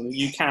bills, and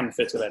you can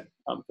fit it in,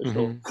 for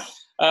sure.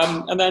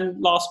 And then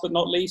last but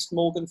not least,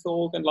 Morgan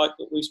Thorg. And like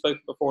we've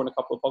spoken before in a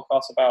couple of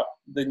podcasts about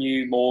the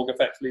new Morg,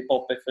 effectively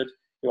Bob Bifford,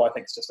 who I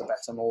think is just a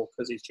better Morg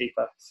because he's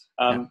cheaper.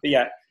 But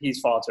yeah, he's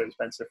far too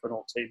expensive for an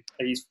Orc team.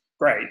 He's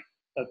great.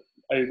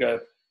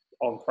 Ogre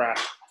on crack,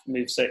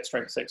 move 6,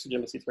 strength 6,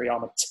 agility 3,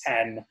 armor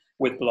 10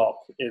 with block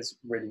is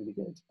really, really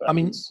good. But I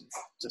mean, it's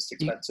just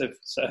expensive.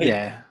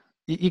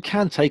 You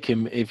can take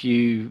him if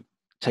you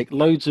take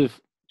loads of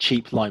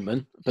cheap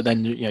linemen, but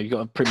then you've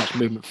got a pretty much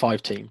movement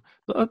 5 team,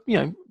 but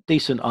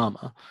decent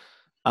armor,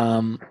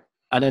 and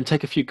then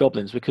take a few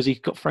goblins because he's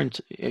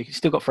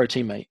still got throw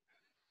teammate.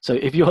 So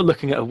if you're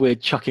looking at a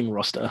weird chucking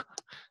roster,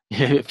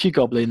 a few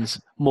goblins,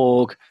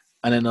 Morg,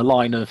 and then a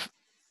line of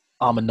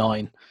armor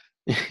 9,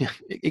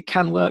 it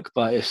can work,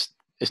 but it's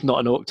not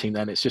an Orc team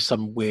then. It's just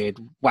some weird,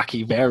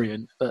 wacky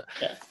variant. But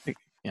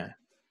yeah.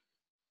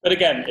 But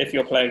again, if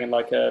you're playing in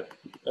like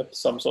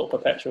some sort of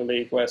perpetual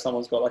league where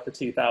someone's got like a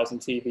 2,000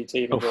 TV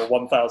team or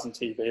 1,000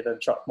 TV, then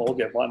chuck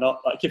Morgan. Why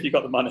not? Like if you've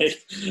got the money.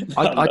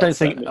 I don't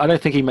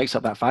think he makes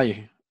up that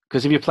value,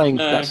 because if you're playing,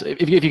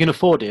 if you can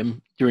afford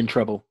him, you're in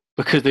trouble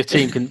because the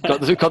team got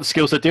the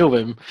skills to deal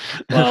with him.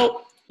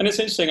 Well. And it's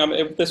interesting.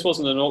 This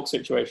wasn't an Orc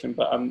situation,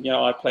 but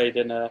I played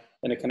in a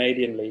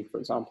Canadian league, for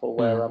example,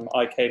 where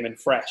I came in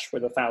fresh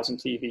with 1,000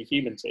 TV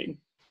human team,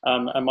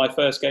 and my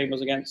first game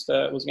was against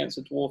a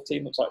dwarf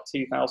team that was like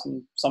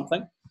 2,000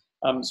 something.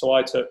 So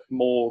I took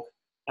Morg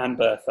and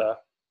Bertha,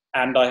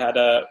 and I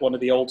had one of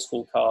the old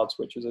school cards,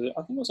 which was I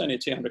think it was only a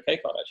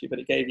 200k card actually, but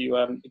it gave you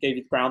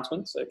the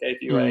groundsman, so it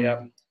gave you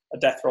a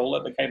death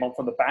roller that came on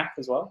from the back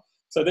as well.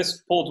 So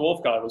this poor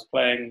dwarf guy was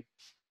playing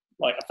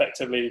like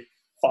effectively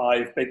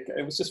 5 big.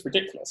 It was just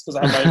ridiculous because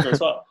I had my ogre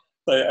as well.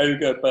 So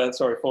ogre,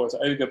 four. So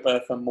ogre,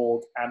 Bertha,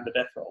 Morg, and the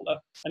Death Roller,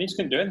 and he just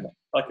couldn't do anything.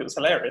 Like it was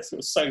hilarious. It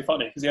was so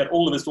funny because he had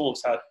all of his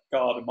dwarves had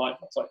guard and might.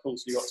 It's like cool.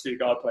 So you got 2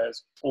 guard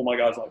players. All my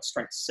guys are like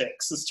strength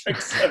 6,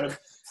 strength 7.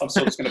 I'm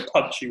still just going to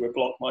punch you with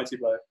block mighty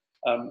blow.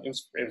 It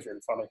was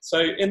really funny. So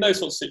in those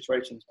sorts of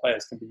situations,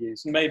 players can be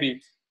used. And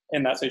maybe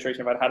in that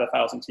situation, if I'd had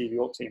 1,000 TV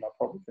Orc team, I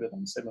probably could have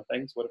done similar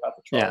things. Would have had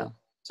the troll,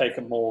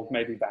 taken Morg,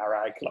 maybe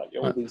Barag, like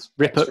all these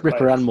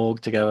Ripper and Morg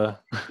together.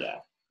 Yeah.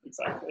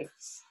 Exactly.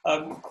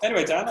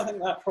 Anyway, Dan, I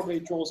think that probably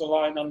draws a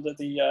line under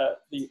the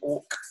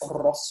Orc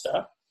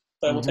roster.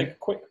 So we'll take a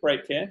quick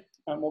break here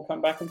and we'll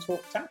come back and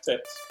talk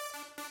tactics.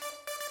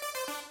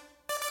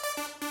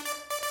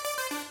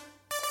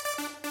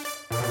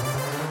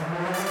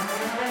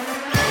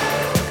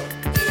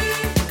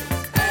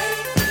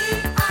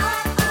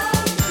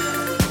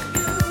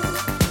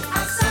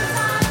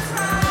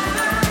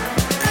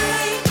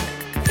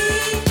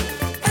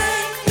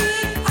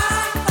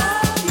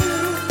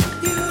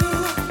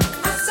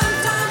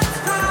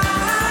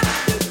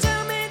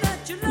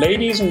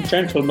 Ladies and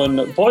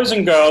gentlemen, boys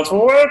and girls,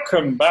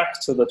 welcome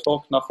back to the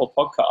Talk Knuffle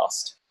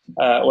podcast,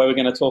 where we're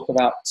going to talk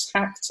about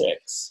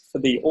tactics for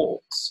the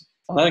Orcs.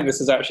 And I think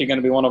this is actually going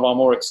to be one of our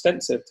more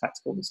extensive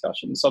tactical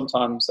discussions.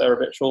 Sometimes they're a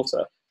bit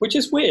shorter, which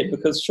is weird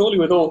because surely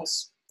with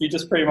Orcs, you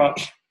just pretty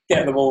much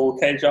get them all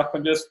cage up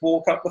and just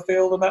walk up the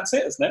field and that's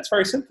it, isn't it? It's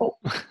very simple.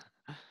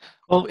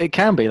 Well, it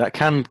can be. That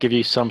can give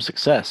you some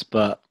success,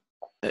 but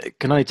it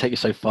can only take you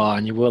so far,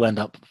 and you will end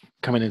up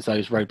coming into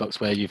those roadblocks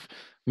where you've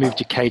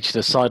moved your cage to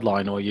the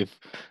sideline, or I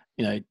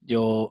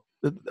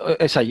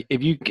say,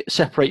 if you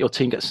separate, your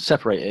team gets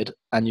separated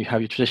and you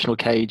have your traditional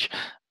cage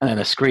and then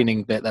a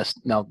screening bit that's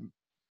now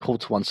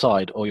pulled to one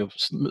side, or your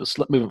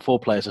movement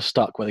 4 players are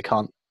stuck where they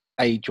can't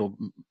aid your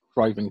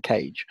roving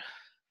cage,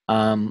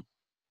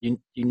 you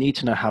need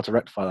to know how to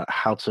rectify that,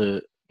 how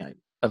to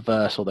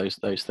averse all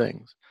those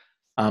things.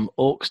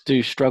 Orcs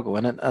do struggle,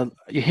 and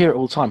you hear it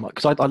all the time.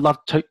 Because I love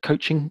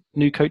coaching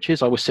new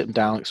coaches. I always sit them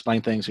down,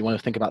 explain things. You want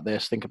to think about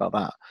this, think about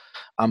that.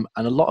 And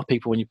a lot of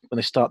people, when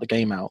they start the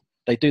game out,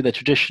 they do their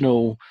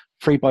traditional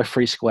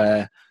 3x3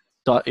 square,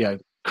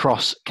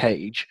 cross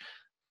cage,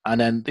 and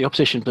then the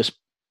opposition just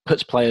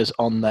puts players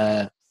on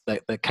their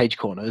cage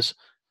corners.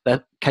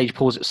 Their cage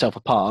pulls itself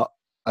apart,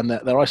 and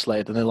they're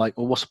isolated. And they're like,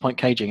 "Well, what's the point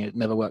caging? It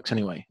never works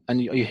anyway."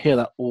 And you hear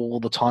that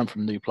all the time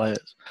from new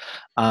players.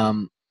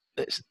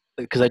 It's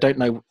because they don't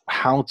know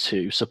how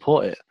to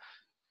support it.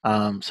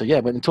 So yeah,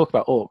 when you talk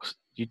about Orcs,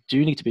 you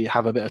do need to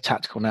have a bit of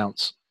tactical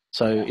nous.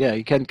 So yeah,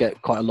 you can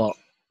get quite a lot.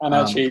 And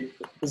actually,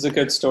 there's a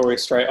good story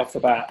straight off the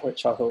bat,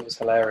 which I thought was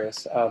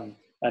hilarious. And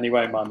he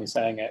won't mind me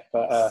saying it,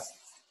 but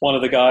one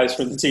of the guys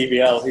from the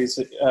TVL, who's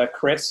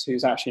Chris,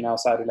 who's actually now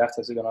sadly left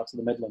us, who's gone up to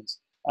the Midlands,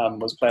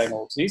 was playing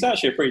Orcs. He's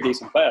actually a pretty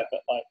decent player, but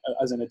like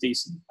as in a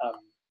decent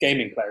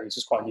gaming player, he's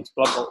just quite new to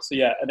Blood Bowl. So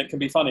yeah, and it can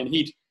be fun. And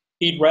he'd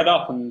read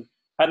up and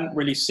hadn't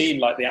really seen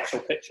like the actual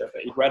picture,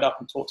 but he'd read up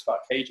and talked about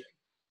caging.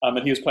 And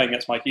he was playing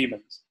against my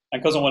humans.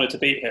 And because I wanted to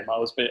beat him, I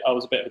was a bit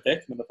of a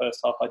dick. And in the first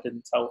half, I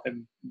didn't tell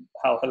him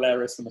how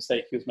hilarious the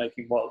mistake he was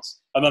making was.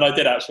 And then I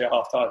did actually at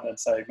half time then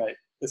say, mate,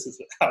 this is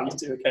how you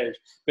do a cage.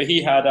 But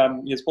he had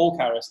his ball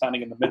carrier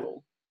standing in the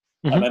middle.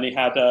 Mm-hmm. And then he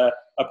had a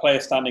player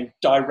standing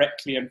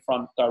directly in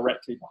front,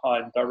 directly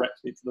behind,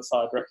 directly to the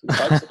side, directly to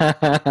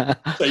the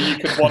side. So you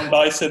could one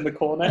dice in the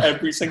corner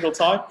every single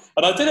time.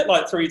 And I did it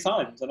like 3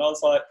 times. And I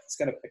was like, he's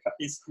going to pick up.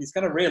 He's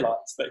going to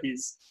realise that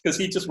because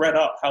he just read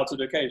up how to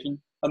do a cage. And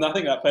I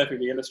think that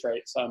perfectly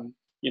illustrates,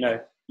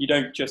 you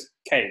don't just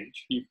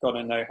cage. You've got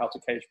to know how to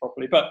cage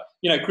properly. But,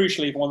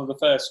 crucially, one of the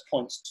first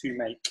points to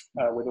make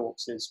with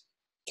Orcs is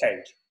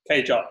cage.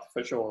 Cage up,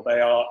 for sure.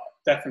 They are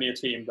definitely a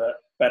team that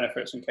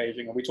benefits from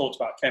caging. And we talked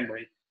about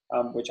Khemri,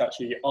 which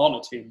actually aren't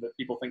a team that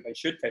people think they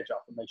should cage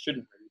up, and they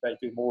shouldn't really. They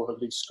do more of a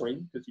loose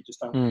screen because you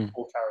just don't want the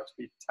ball carrier to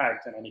be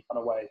tagged in any kind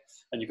of way.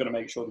 And you've got to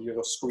make sure that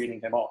you're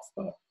screening him off.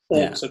 But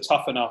Orcs are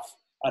tough enough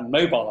and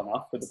mobile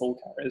enough with the ball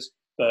carriers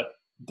that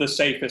the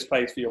safest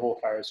place for your ball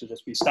carriers to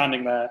just be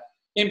standing there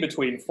in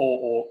between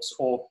 4 Orcs,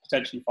 or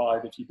potentially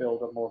 5 if you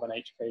build a more of an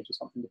H cage or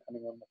something,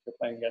 depending on if you're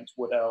playing against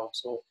Wood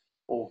Elves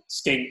or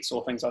Skinks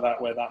or things like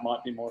that, where that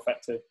might be more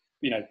effective.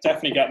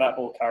 Definitely get that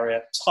ball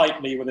carrier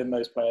tightly within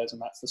those players,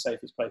 and that's the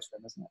safest place for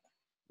them, isn't it?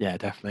 Yeah,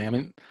 definitely. I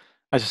mean,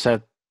 as I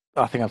said,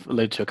 I think I've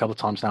alluded to a couple of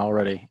times now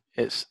already,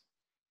 it's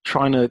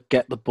trying to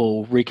get the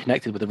ball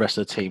reconnected with the rest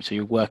of the team, so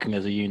you're working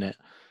as a unit,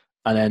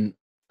 and then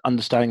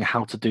understanding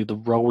how to do the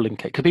rolling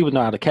cage. Because people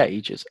know how to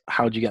cage. It's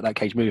how do you get that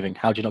cage moving?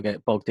 How do you not get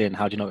it bogged in?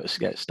 How do you not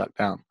get it stuck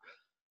down?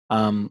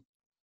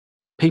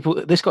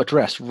 This got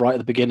addressed right at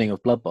the beginning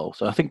of Blood Bowl.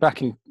 So I think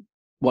back in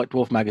White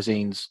Dwarf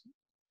magazine's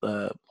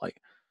like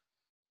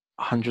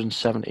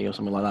 170 or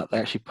something like that, they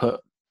actually put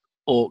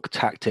Orc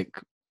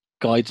tactic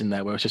guides in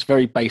there where it's just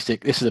very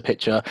basic. This is a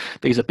picture.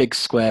 These are big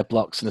square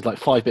blocks, and there's like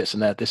 5 bits in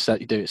there. This set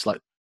you do. It's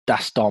like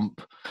dash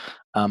stomp,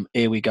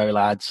 here we go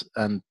lads,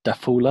 and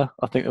Dafula.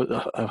 I think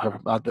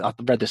I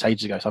read this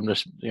ages ago, so I'm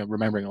just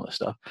remembering all this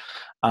stuff.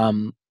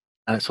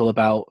 and it's all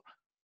about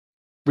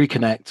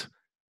reconnect,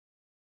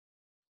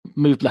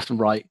 move left and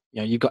right.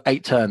 You've got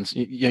 8 turns.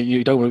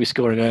 You don't want to be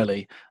scoring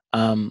early,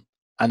 and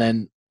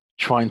then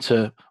trying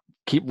to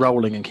keep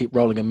rolling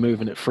and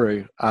moving it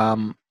through.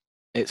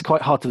 It's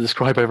quite hard to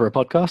describe over a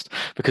podcast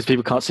because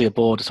people can't see a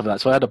board or stuff like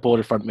that. So I had a board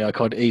in front of me. I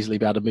could easily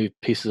be able to move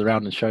pieces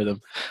around and show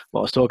them what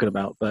I was talking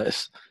about. But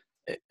it's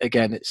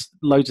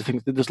loads of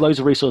things. There's loads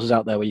of resources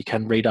out there where you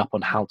can read up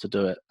on how to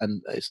do it,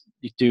 and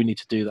you do need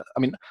to do that. I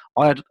mean,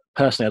 I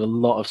personally had a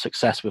lot of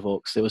success with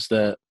Orcs. It was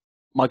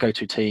my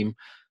go-to team.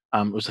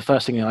 It was the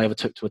first thing I ever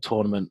took to a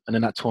tournament, and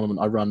in that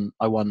tournament,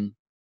 I won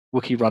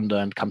Wookiee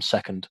Runda and come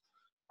second.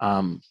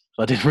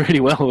 So I did really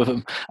well with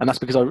them, and that's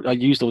because I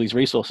used all these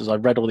resources. I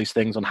read all these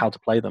things on how to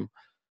play them,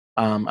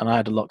 and I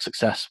had a lot of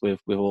success with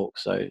Orcs.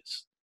 So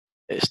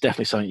it's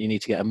definitely something you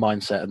need to get a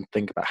mindset and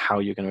think about how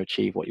you're going to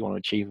achieve what you want to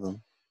achieve with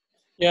them.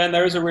 Yeah, and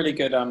there is a really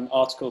good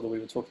article that we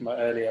were talking about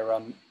earlier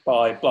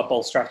by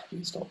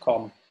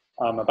bloodbowlstrategies.com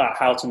about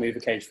how to move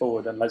a cage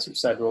forward. And as you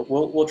said,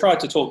 we'll try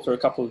to talk through a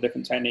couple of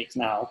different techniques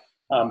now,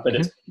 but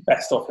it's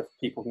best off if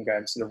people can go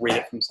and sort of read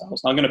it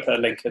themselves. And I'm going to put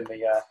a link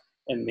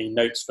in the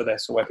notes for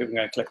this, or where people can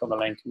go and click on the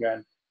link and go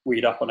and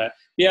read up on it.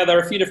 Yeah, there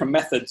are a few different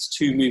methods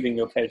to moving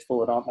your cage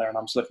forward, aren't there? And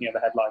I'm just looking at the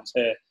headlines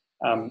here.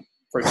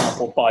 For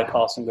example,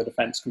 bypassing the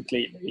defense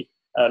completely,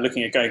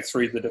 looking at going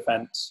through the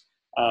defense.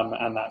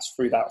 And that's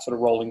through that sort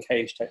of rolling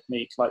cage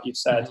technique, like you've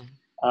said,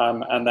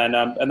 and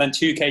then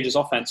 2 cages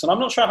offense. And I'm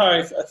not sure how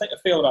I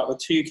feel about the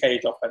 2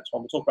 cage offense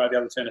one. We'll talk about the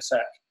other two in a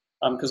sec,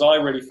 because I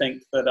really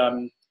think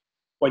that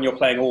when you're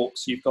playing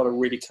Orcs, you've got to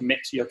really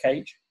commit to your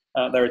cage.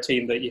 They're a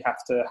team that you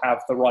have to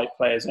have the right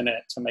players in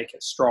it to make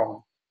it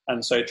strong.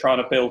 And so trying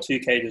to build 2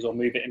 cages or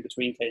move it in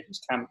between cages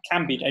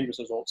can be dangerous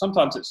as well.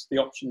 Sometimes it's the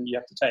option you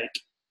have to take,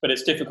 but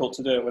it's difficult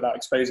to do it without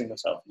exposing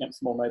yourself against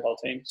the more mobile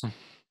teams.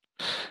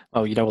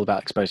 Oh, you know all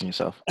about exposing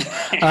yourself.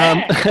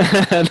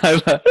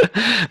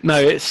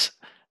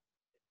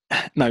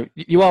 No,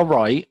 you are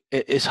right.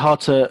 It's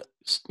hard to,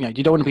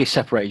 you don't want to be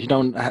separated. You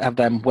don't have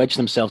them wedge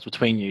themselves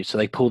between you, so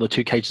they pull the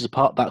 2 cages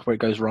apart. That's where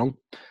it goes wrong.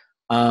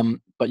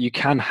 But you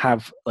can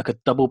have like a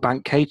double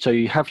bank cage. So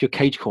you have your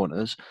cage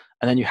corners,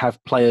 and then you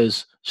have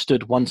players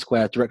stood 1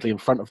 square directly in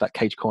front of that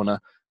cage corner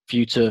for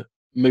you to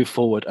move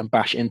forward and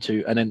bash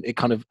into, and then it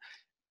kind of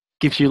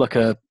gives you like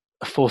a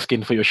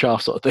foreskin for your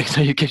shaft sort of thing.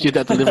 So it gives you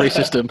that delivery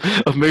system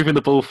of moving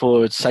the ball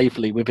forward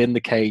safely within the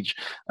cage,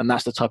 and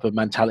that's the type of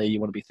mentality you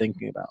want to be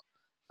thinking about.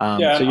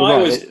 So you're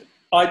right.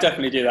 I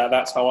definitely do that.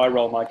 That's how I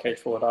roll my cage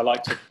forward. I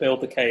like to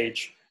build the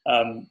cage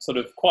sort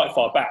of quite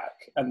far back,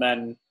 and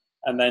then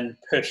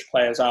push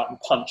players out and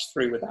punch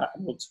through with that,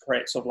 and to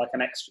create sort of like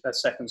a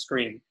second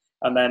screen.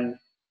 And then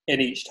in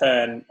each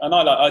turn, and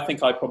I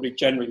think I probably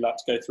generally like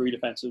to go through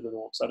defenses with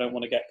Orcs. I don't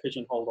want to get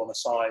pigeonholed on the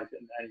side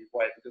in any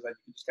way, because then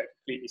you can just get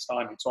completely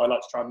stymied. So I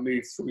like to try and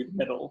move through the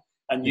middle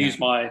and use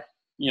my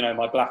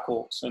Black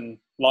Orcs and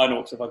Line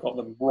Orcs, if I've got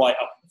them right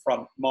up the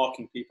front,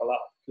 marking people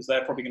up, because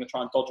they're probably going to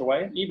try and dodge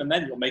away. And even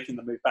then, you're making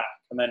them move back.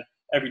 And then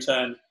every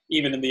turn,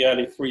 even in the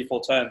early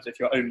 3-4 turns, if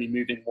you're only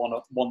moving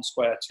one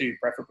square, 2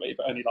 preferably,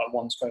 but only like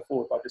 1 square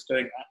forward by just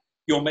doing that,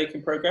 you're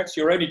making progress.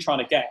 You're only trying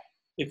to get,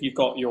 if you've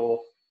got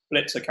your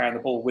blitzer carrying the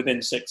ball,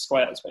 within 6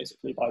 squares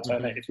basically by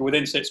turn 8. If you're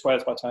within 6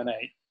 squares by turn 8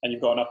 and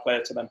you've got enough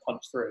player to then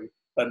punch through,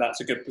 then that's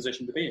a good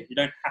position to be in. You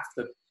don't have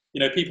to,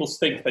 people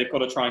think they've got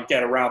to try and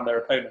get around their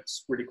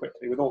opponents really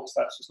quickly. With Orcs,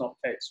 that's just not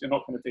the case. You're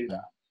not going to do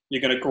that.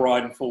 You're going to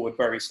grind forward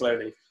very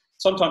slowly.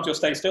 Sometimes you'll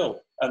stay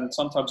still, and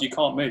sometimes you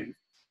can't move,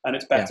 and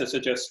it's better to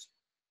just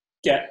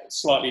get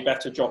slightly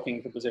better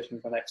jockeying for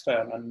position for next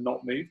turn and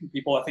not move. And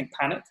people, I think,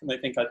 panic, and they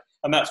think,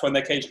 and that's when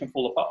their cage can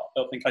fall apart.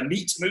 They'll think, I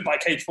need to move my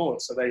cage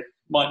forward, so they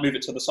might move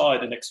it to the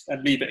side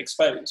and leave it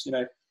exposed.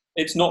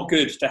 It's not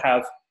good to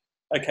have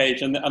a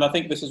cage, and I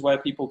think this is where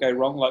people go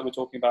wrong. Like we're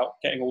talking about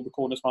getting all the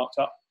corners marked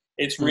up.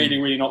 It's really,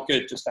 really not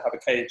good just to have a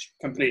cage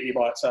completely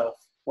by itself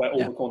where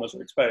all the corners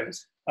are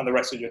exposed and the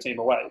rest of your team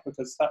away,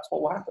 because that's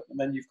what will happen. And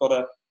then you've got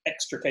to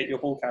extricate your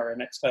ball carrier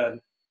next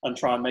turn and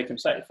try and make him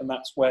safe, and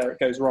that's where it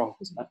goes wrong,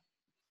 isn't it?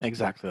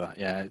 Exactly that,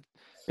 yeah.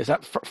 Is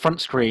that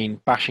front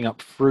screen, bashing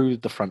up through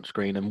the front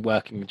screen and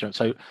working.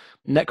 So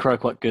Necro are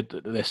quite good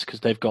at this because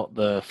they've got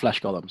the flesh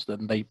golems.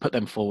 Then they put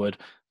them forward,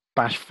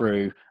 bash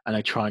through, and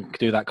they try and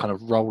do that kind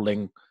of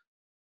rolling.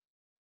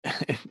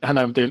 I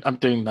know I'm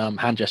doing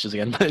hand gestures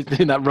again, but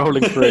doing that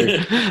rolling through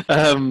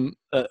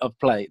of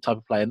type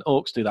of play. And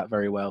Orcs do that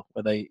very well,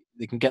 where they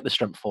can get the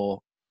strength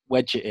 4,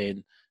 wedge it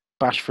in,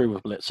 bash through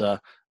with blitzer,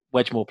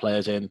 wedge more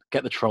players in,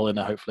 get the troll in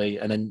there hopefully,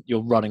 and then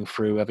you're running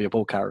through wherever your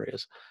ball carrier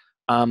is.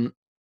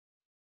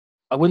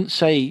 I wouldn't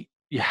say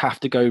you have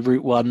to go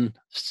route 1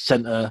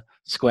 center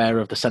square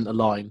of the center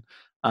line.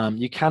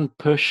 You can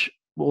push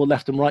more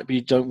left and right, but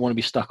you don't want to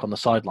be stuck on the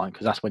sideline,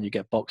 because that's when you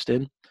get boxed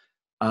in.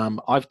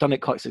 I've done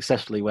it quite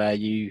successfully where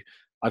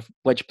I've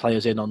wedged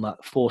players in on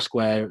that 4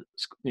 square,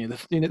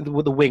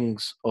 the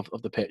wings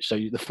of the pitch. So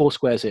the 4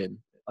 squares in,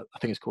 I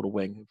think it's called a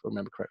wing, if I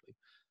remember correctly.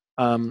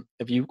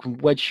 If you can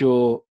wedge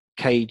your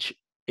cage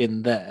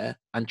in there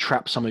and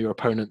trap some of your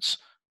opponents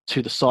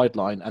to the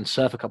sideline and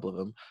surf a couple of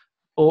them,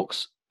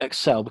 Orcs,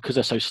 excel because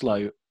they're so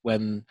slow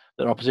when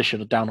their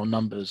opposition are down on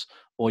numbers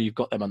or you've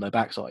got them on their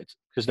backsides,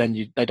 because then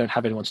they don't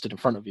have anyone stood in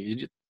front of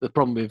you. The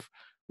problem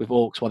with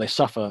Orcs, why they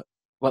suffer,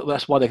 well,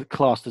 that's why they're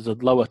classed as a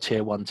lower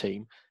tier 1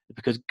 team,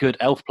 because good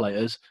elf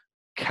players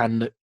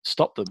can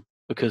stop them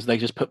because they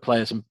just put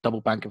players and double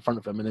bank in front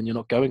of them, and then you're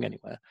not going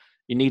anywhere.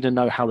 You need to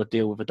know how to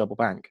deal with a double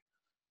bank,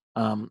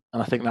 and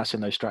I think that's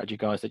in those strategy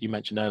guides that you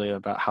mentioned earlier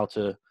about how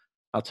to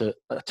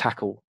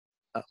tackle,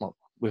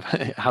 with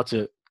how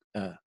to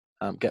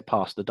get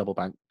past the double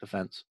bank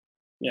defense.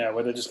 Yeah,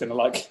 where they're just going to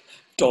like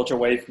dodge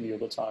away from you all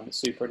the time. It's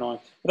super annoying.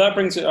 But that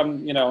brings it,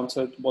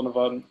 onto one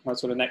of my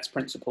sort of next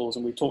principles,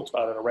 and we've talked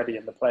about it already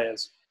in the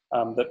players,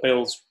 that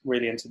builds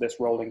really into this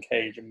rolling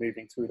cage and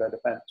moving through their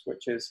defense,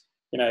 which is,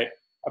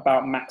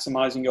 about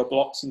maximizing your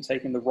blocks and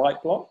taking the right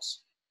blocks.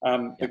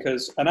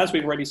 Because, and as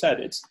we've already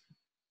said,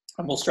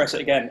 and we'll stress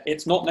it again,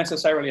 it's not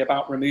necessarily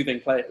about removing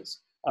players.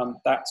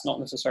 That's not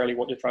necessarily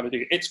what you're trying to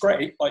do. It's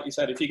great, like you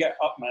said, if you get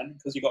up men,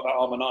 because you've got that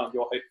armor 9,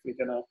 you're hopefully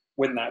going to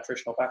win that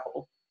attritional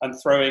battle. And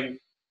throwing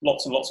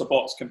lots and lots of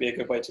blocks can be a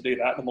good way to do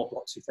that. The more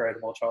blocks you throw, the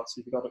more chances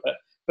you've got of it.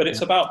 But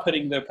it's about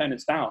putting the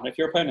opponents down. If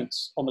your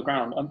opponent's on the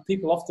ground, and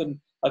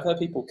I've heard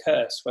people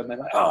curse when they're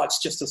like, oh,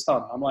 it's just a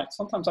stun. I'm like,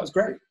 sometimes that's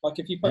great. Like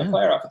if you put a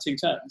player out for 2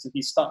 turns and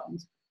he's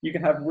stunned, you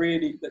can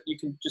you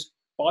can just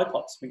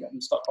bypass them and get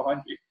them stuck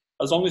behind you.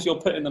 As long as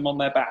you're putting them on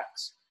their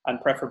backs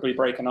and preferably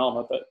break an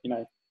armor, but,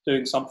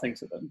 doing something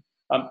to them,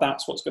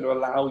 that's what's going to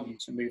allow you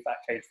to move that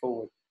cage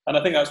forward. And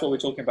I think that's what we're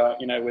talking about,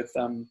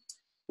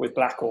 with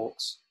Black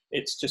Orcs.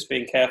 It's just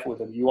being careful with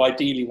them. You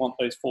ideally want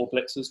those 4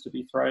 blitzers to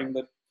be throwing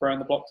the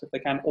blocks if they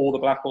can, or the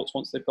Black Orcs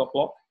once they've got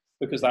block,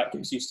 because that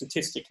gives you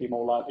statistically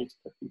more likely to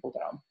put people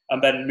down.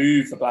 And then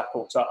move the Black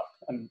Orcs up,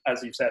 and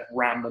as you've said,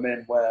 ram them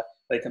in where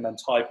they can then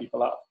tie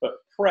people up, but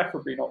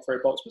preferably not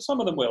throw blocks. But some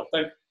of them will.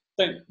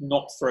 Don't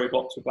not throw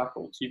blocks with Black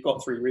Orcs. You've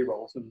got 3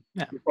 rerolls, and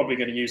you're probably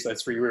going to use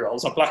those 3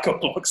 rerolls on Black Orc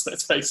blocks,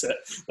 let's face it.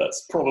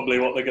 That's probably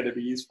what they're going to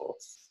be used for.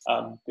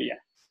 But yeah.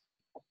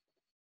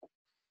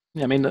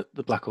 Yeah, I mean,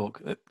 the Black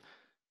Orc,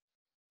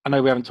 I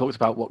know we haven't talked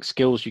about what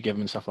skills you give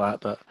them and stuff like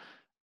that, but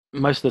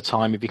most of the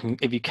time,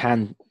 if you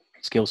can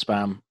skill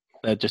spam,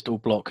 they're just all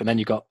block, and then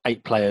you've got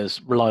 8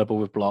 players reliable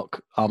with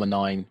block, armor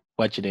 9,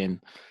 wedge it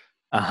in,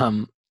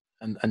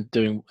 and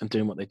doing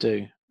what they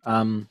do.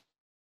 But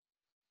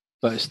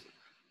it's,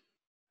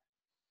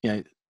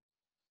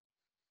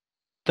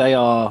 they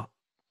are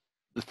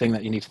the thing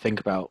that you need to think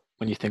about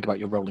when you think about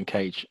your rolling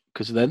cage,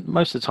 because then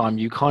most of the time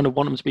you kind of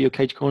want them to be your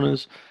cage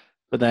corners,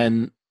 but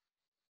then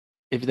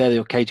if they're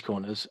your cage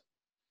corners,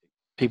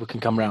 people can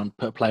come around,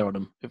 put a player on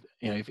them.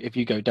 If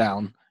you go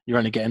down, you're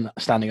only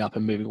standing up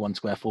and moving 1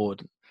 square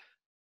forward.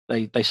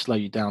 They slow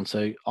you down.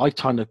 So I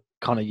kind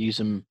of use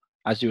them,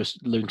 as you were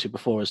alluding to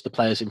before, as the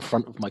players in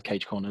front of my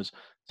cage corners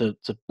to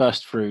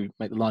burst through,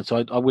 make the line.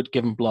 So I would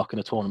give them block in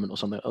a tournament or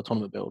something, a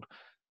tournament build.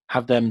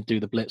 Have them do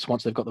the blitz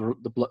once they've got the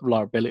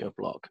reliability of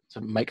block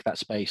to make that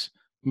space,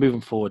 move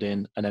them forward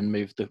in, and then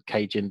move the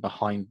cage in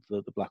behind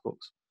the Black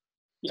Orcs.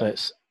 Yeah. So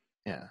it's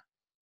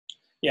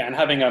Yeah, and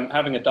having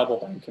a double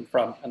bank in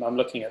front, and I'm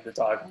looking at the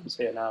diagrams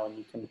here now, and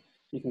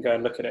you can go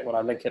and look at it when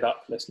I link it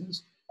up,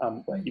 listeners,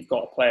 where you've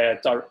got a player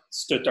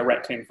stood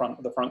directly in front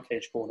of the front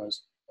cage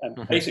corners, and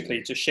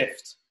basically to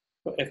shift.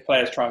 But if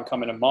players try and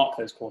come in and mark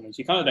those corners,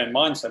 you kind of don't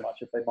mind so much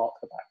if they mark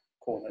the back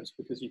corners,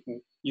 because you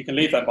can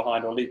leave them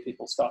behind or leave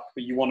people stuck,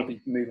 but you want to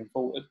be moving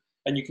forward,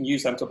 and you can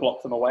use them to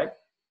block them away.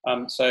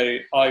 So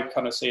I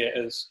kind of see it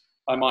as,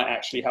 I might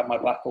actually have my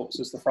Black Orcs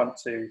as the front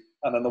 2,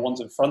 and then the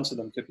ones in front of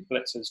them could be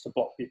blitzers to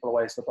block people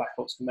away, so the Black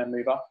Orcs can then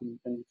move up and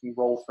you can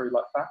roll through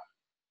like that.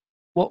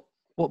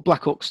 What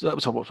Black Orcs,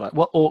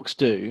 what Orcs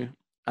do,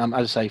 as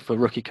I say, for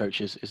rookie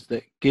coaches, is that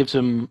it gives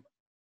them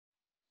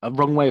a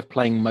wrong way of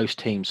playing most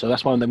teams. So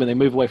that's why when they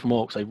move away from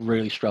Orcs, they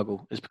really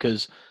struggle, is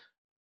because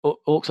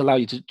Orcs allow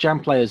you to jam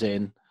players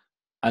in,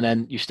 and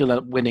then you still end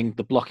up winning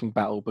the blocking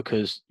battle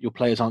because your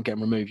players aren't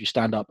getting removed. You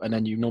stand up, and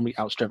then you normally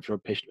outstrength your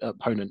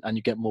opponent, and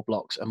you get more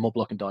blocks and more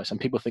blocking dice. And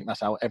people think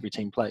that's how every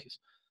team plays.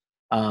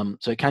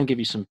 So it can give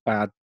you some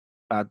bad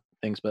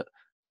things. But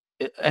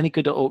any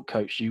good Orc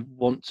coach, you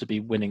want to be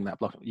winning that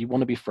block. You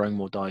want to be throwing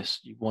more dice.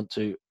 You want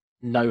to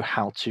know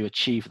how to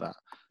achieve that.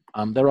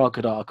 There are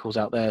good articles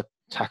out there.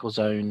 Tackle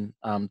Zone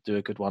do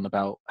a good one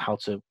about how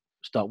to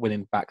start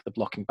winning back the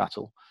blocking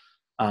battle.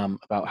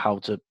 About how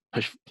to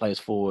push players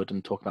forward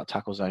and talk about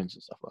tackle zones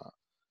and stuff like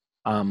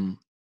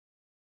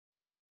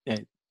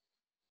that.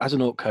 As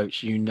an Orc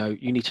coach, you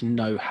need to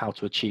know how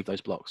to achieve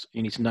those blocks.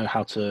 You need to know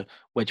how to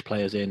wedge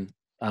players in,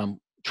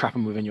 trap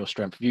them within your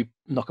strength. If you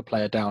knock a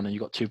player down and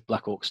you've got 2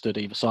 Black Orcs stood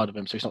either side of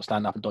him, so he's not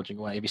standing up and dodging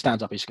away. If he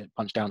stands up, he's going to get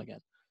punched down again.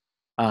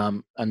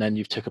 And then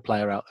you've took a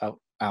player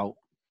out,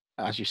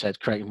 as you said,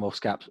 creating more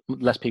scaps,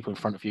 less people in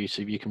front of you,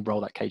 so you can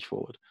roll that cage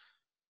forward.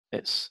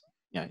 It's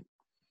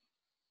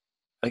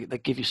they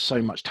give you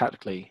so much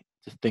tactically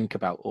to think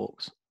about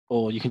Orcs,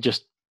 or you can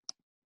just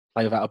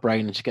play without a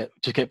brain and just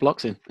get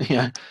blocks in.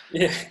 Yeah.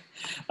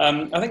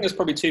 I think there's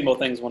probably 2 more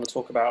things I want to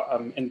talk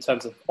about in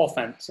terms of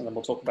offense, and then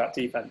we'll talk about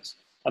defense.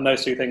 And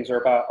those 2 things are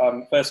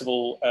about, first of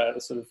all, the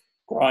sort of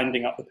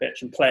grinding up the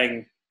pitch and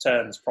playing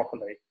turns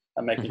properly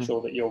and making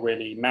sure that you're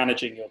really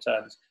managing your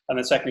turns. And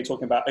then secondly,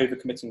 talking about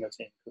overcommitting your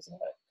team because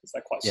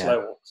they're quite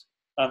slow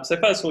orcs. So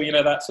first of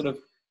all, that sort of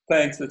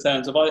playing to the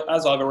turns,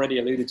 as I've already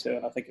alluded to,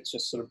 and I think it's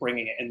just sort of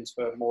bringing it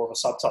into more of a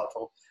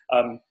subtitle,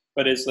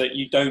 but is that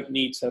you don't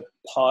need to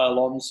pile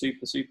on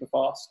super, super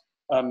fast.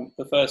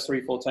 The first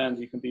 3-4 turns,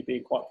 you can be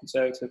being quite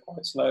conservative,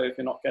 quite slow. If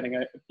you're not getting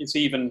it,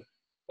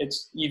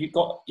 you've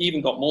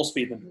got more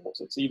speed than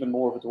dwarves. It's even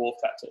more of a dwarf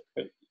tactic.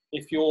 But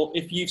if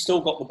you've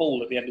still got the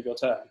ball at the end of your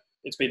turn,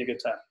 it's been a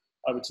good turn,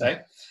 I would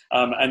say.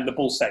 And the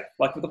ball's safe.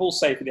 Like if the ball's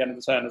safe at the end of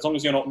the turn, as long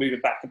as you're not moving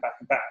back and back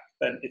and back,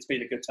 then it's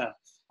been a good turn.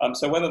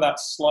 So whether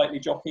that's slightly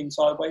jockeying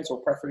sideways or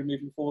preferably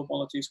moving forward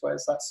 1 or 2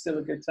 squares, that's still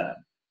a good turn.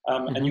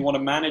 And you want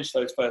to manage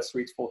those first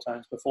 3 to 4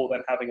 turns before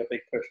then having a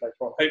big push later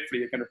on. Hopefully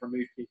you're going to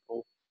remove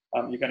people.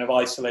 You're going to have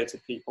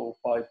isolated people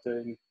by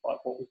doing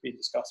like what we've been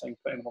discussing,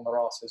 putting them on their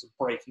asses and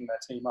breaking their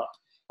team up.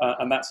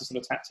 And that's the sort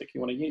of tactic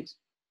you want to use.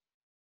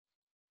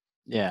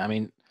 Yeah, I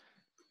mean,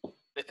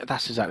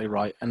 that's exactly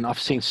right. And I've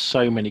seen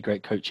so many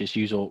great coaches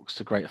use orcs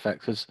to great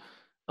effect because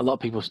a lot of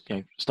people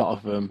start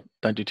off with them,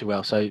 don't do too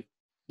well. So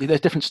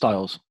there's different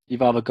styles.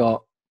 You've either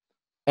got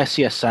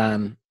SCS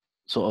San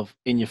sort of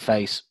in your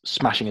face,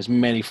 smashing as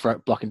many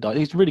blocking dice.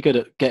 He's really good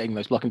at getting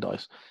those blocking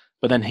dice,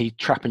 but then he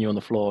trapping you on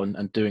the floor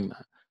and doing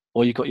that.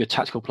 Or you've got your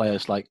tactical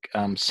players like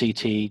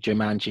CT,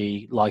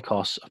 Jumanji,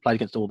 Lycos. I've played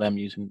against all them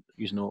using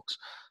orcs,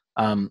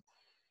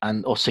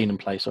 or seen them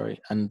play. Sorry,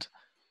 and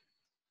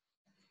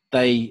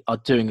they are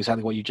doing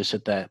exactly what you just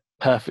said there,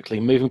 perfectly,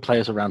 moving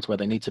players around to where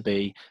they need to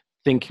be,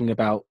 thinking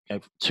about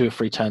 2 or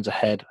 3 turns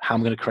ahead. How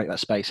am I going to create that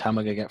space? How am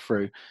I going to get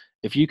through?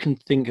 If you can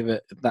think of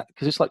it that,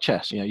 because it's like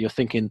chess, you're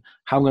thinking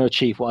how I'm going to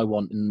achieve what I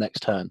want in the next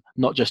turn,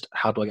 not just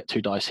how do I get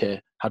 2 dice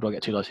here? How do I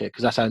get 2 dice here?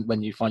 Because that's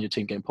when you find your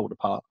team getting pulled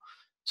apart.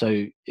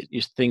 So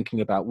you're thinking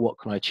about what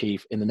can I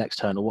achieve in the next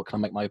turn, or what can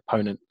I make my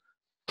opponent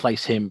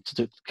place him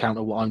to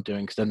counter what I'm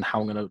doing? Because then how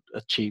I'm going to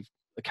achieve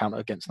a counter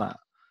against that.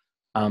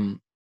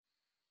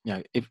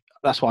 If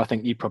that's why I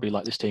think you probably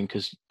like this team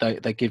because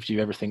they give you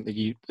everything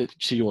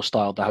to your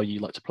style, how you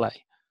like to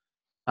play.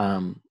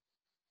 But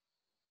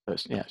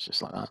it's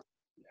just like that.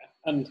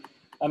 Yeah,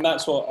 and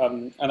that's what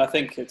and I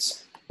think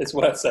it's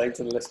worth saying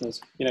to the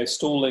listeners,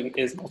 stalling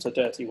is not a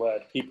dirty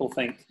word. People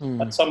think,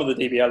 and some of the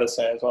DBLers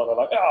say as well, they're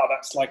like, oh,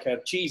 that's like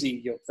a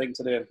cheesy thing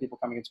to do, and people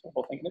coming into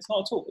football thinking it's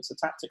not at all. It's a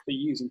tactic they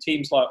use in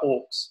teams like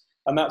Orcs,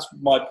 and that's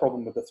my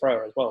problem with the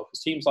thrower as well,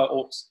 because teams like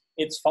Orcs,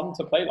 it's fun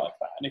to play like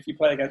that, and if you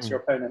play against your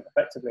opponent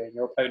effectively, and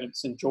your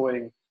opponent's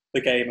enjoying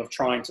the game of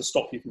trying to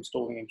stop you from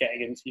stalling and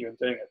getting into you and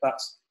doing it,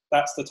 that's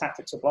the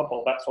tactics of Blood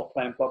Bowl. That's what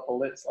playing Blood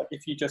Bowl is. Like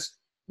if you just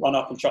run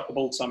up and chuck the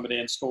ball to somebody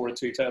and score in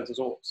 2 turns as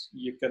Orcs,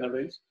 you're going to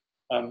lose.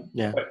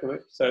 Effectively.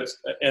 So it's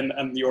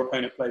and your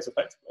opponent plays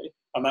effectively,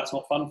 and that's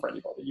not fun for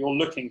anybody. You're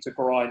looking to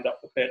grind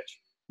up the pitch,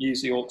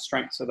 use the Orc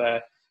strength to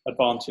their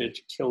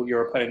advantage, kill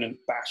your opponent,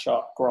 bash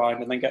up,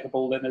 grind, and then get the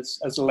ball in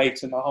as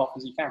late in the half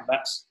as you can.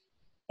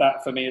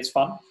 That for me is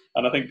fun,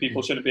 and I think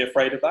people shouldn't be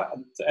afraid of that.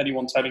 And to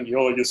anyone telling you,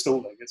 "Oh, you're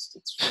stalling," it's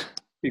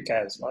who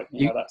cares? Like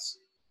that's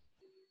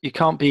you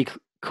can't be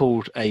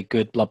called a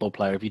good Blood Bowl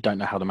player if you don't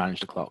know how to manage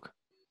the clock.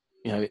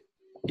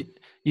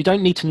 You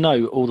don't need to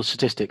know all the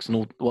statistics and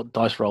all what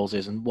dice rolls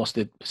is and what's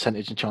the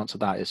percentage and chance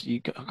of that is.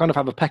 You kind of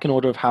have a pecking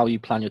order of how you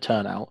plan your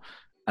turn out,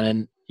 and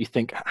then you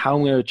think, how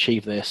am I going to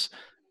achieve this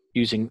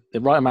using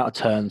the right amount of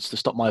turns to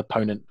stop my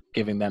opponent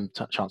giving them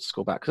a chance to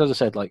score back. Because as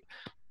I said, like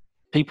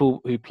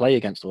people who play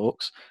against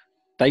Orcs,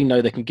 they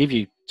know they can give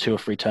you 2 or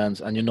 3 turns,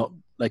 and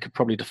they could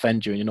probably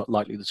defend you, and you're not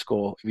likely to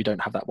score if you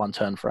don't have that 1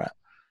 turn threat.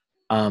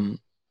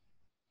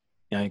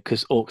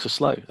 Because Orcs are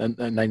slow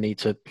and they need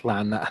to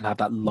plan that and have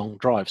that long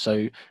drive.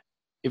 So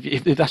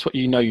if that's what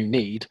you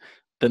need,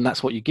 then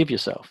that's what you give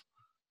yourself.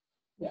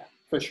 Yeah,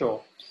 for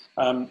sure.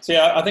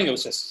 I think it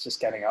was just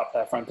getting up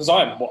there, Frank, because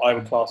I'm what I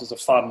would class as a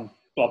fun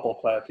Blood Bowl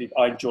player.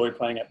 I enjoy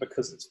playing it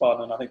because it's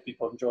fun, and I think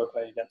people enjoy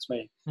playing against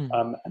me.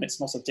 And it's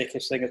not a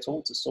dickish thing at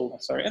all to stall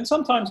necessarily. And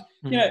sometimes,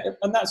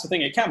 and that's the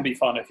thing, it can be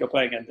fun if you're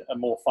playing in a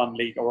more fun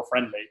league or a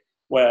friendly,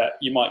 where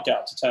you might get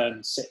up to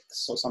turn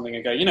 6 or something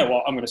and go, you know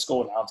what, I'm going to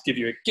score now to give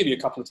you a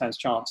couple of turns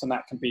chance, and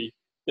that can be,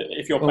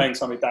 if you're playing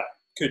something that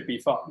could be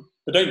fun,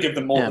 but don't give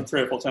them more than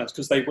 3 or 4 turns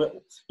because they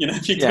will.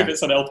 If you give it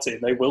to an elf team,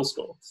 they will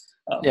score.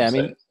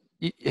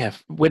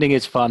 Winning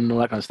is fun and all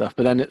that kind of stuff.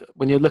 But then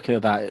when you're looking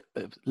at that,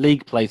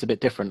 league play is a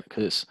bit different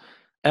because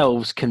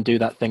elves can do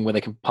that thing where they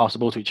can pass the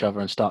ball to each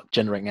other and start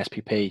generating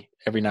SPP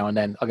every now and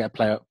then. I get a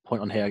player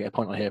point on here, I get a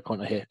point on here,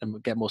 point on here,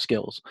 and get more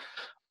skills.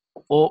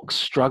 Orcs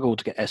struggle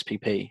to get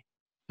SPP.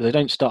 They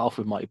don't start off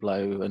with Mighty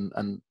Blow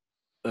and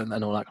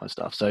all that kind of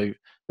stuff. So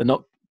they're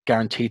not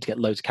guaranteed to get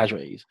loads of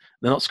casualties.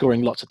 They're not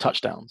scoring lots of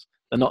touchdowns.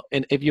 They're not.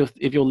 If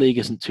your league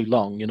isn't too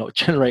long, you're not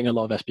generating a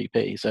lot of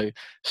SPP. So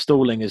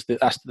stalling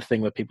that's the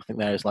thing where people think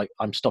there is like,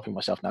 I'm stopping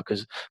myself now,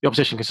 because the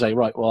opposition can say,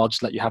 right, well, I'll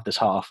just let you have this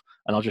half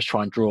and I'll just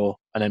try and draw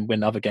and then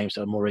win other games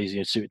that are more easy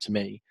and suited to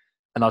me,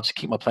 and I'll just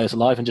keep my players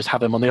alive and just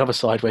have them on the other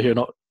side where you're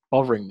not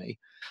bothering me.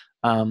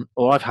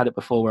 Or I've had it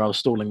before where I was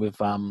stalling with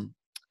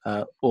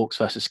Orcs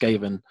versus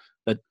Skaven,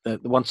 The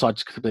one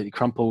side's completely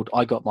crumpled.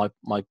 I got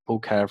my ball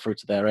carrier through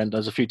to their end.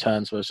 There's a few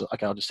turns where it's like,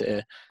 okay, I'll just sit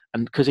here,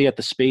 and because he had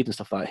the speed and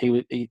stuff like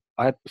that,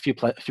 I had a few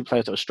players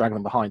that were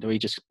straggling behind, or he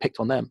just picked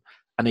on them,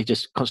 and he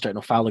just concentrated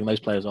on fouling those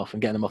players off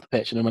and getting them off the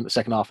pitch. And then when the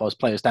second half, I was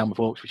players down with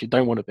Orcs, which you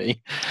don't want to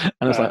be, and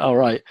I was like, all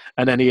right.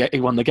 And then he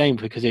won the game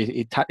because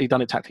he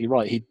done it tactically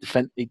right.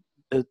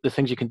 The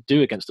things you can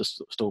do against the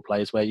stall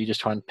players where you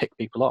just try and pick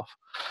people off,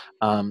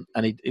 and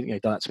he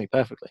done that to me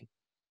perfectly.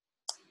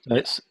 So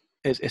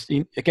it's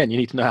again, you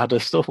need to know how to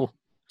stall.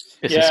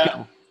 It's a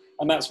skill.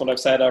 And that's what I've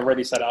said. I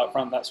already said out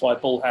front. That's why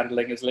ball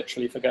handling is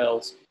literally for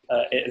girls.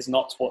 It is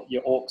not what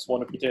your Orcs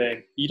want to be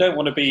doing. You don't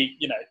want to be,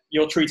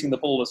 you're treating the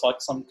ball as like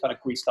some kind of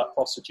greased up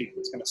prostitute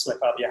that's going to slip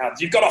out of your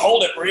hands. You've got to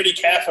hold it really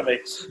carefully,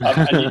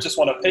 and you just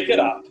want to pick it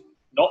up,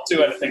 not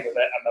do anything with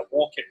it, and then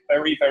walk it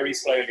very, very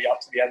slowly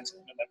up to the end zone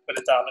and then put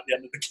it down at the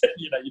end of the game.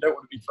 You don't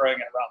want to be throwing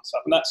it around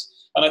stuff.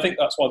 And I think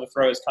that's why the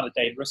throw is kind of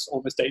dangerous,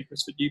 almost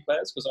dangerous for new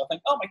players, because I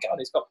think, oh my God,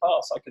 he's got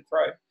pass, I could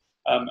throw.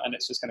 And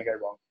it's just going to go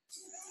wrong.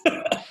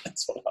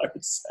 That's what I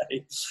would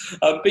say.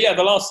 But yeah,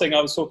 the last thing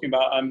I was talking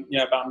about,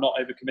 about not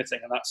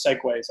overcommitting, and that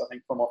segues, I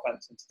think, from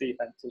offense into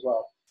defense as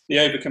well. The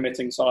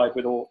overcommitting side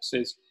with Orcs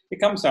it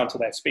comes down to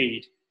their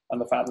speed and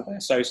the fact that they're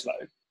so slow,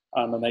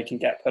 and they can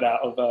get put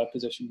out of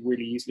position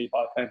really easily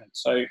by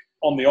opponents. So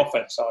on the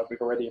offense side,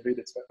 we've already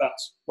alluded to it.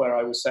 That's where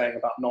I was saying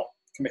about not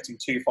committing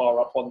too far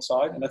up one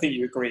side, and I think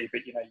you agree.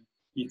 But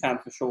you can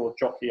for sure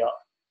jockey up,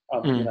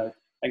 and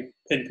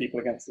pin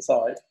people against the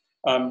side.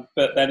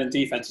 But then in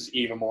defense is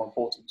even more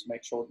important to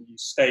make sure that you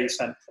stay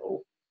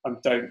central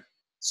and don't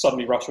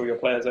suddenly rush all your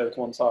players over to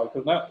one side.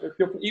 Because now, if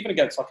you're even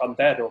against like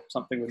Undead or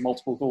something with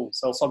multiple goals,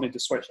 they'll suddenly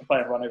just switch the play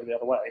and run over the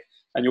other way,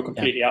 and you're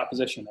completely out of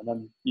position, and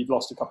then you've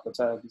lost a couple of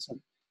turns,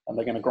 and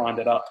they're going to grind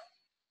it up.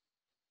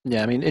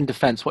 Yeah, I mean, in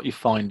defense, what you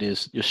find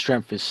is your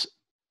strength is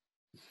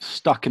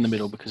stuck in the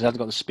middle because it hasn't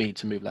got the speed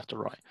to move left or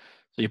right.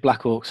 So your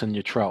Black Orcs and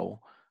your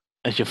Troll,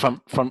 as your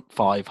front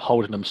five,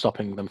 holding them,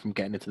 stopping them from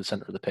getting into the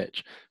centre of the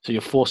pitch. So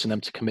you're forcing them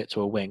to commit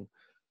to a wing.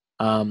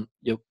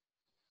 You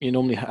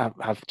normally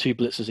have two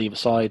blitzers either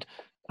side,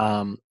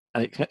 and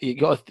you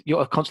got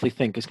to constantly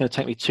think it's going to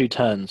take me 2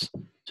 turns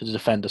to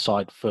defend a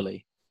side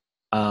fully.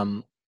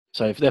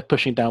 So if they're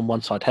pushing down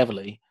one side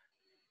heavily,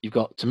 you've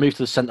got to move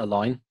to the centre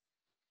line.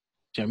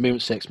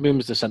 Movement 6,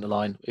 movement to the centre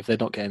line if they're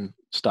not getting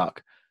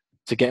stuck,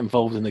 to get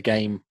involved in the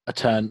game a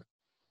turn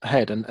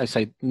ahead. And I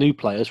say new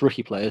players,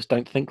 rookie players,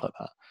 don't think like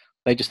that.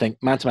 They just think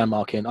man-to-man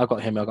marking, I've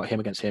got him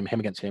against him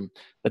against him.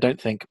 They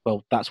don't think,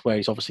 well, that's where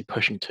he's obviously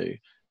pushing to,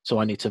 so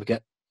I need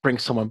to bring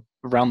someone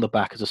around the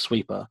back as a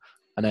sweeper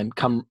and then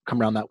come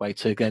around that way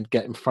to again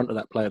get in front of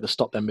that player to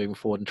stop them moving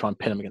forward and try and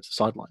pin them against the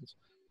sidelines.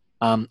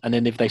 And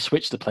then if they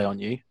switch the play on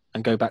you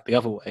and go back the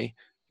other way,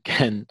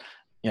 again,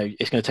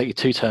 it's going to take you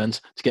 2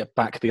 turns to get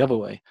back the other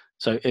way.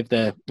 So if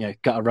they're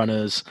gutter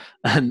runners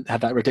and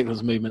have that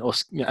ridiculous movement, or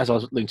as I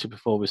was alluding to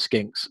before with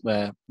skinks,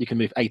 where you can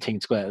move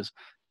 18 squares,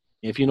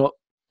 if you're not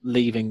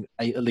leaving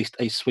at least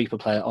a sweeper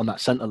player on that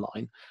centre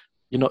line,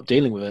 you're not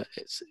dealing with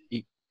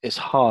it. It's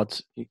hard.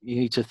 You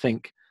need to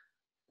think,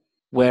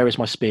 where is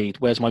my speed?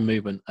 Where's my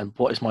movement? And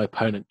what is my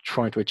opponent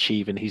trying to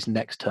achieve in his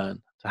next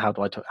turn? So how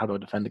do I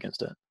defend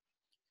against it?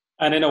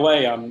 And in a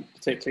way,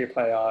 particularly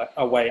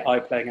a way I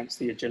play against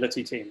the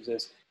agility teams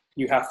is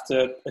you have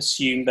to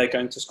assume they're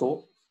going to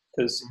score.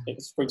 Because,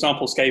 for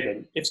example,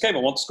 Skaven, if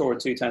Skaven wants to score in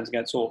 2 turns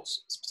against Orcs,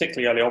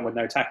 particularly early on with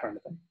no tack or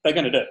anything, they're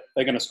going to do it.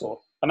 They're going to score.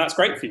 And that's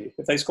great for you.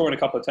 If they score in a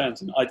couple of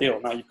turns,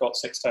 ideal. Now you've got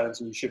 6 turns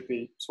and you should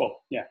be,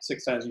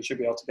 6 turns you should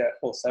be able to get,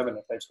 or 7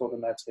 if they've scored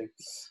in there too.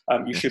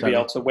 You should be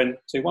able to win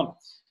 2-1.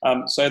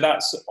 So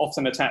that's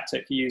often a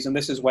tactic you use. And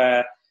this is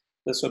where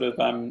the sort of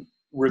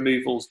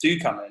removals do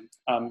come in.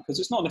 Because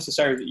it's not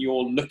necessarily that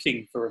you're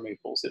looking for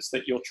removals. It's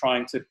that you're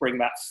trying to bring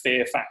that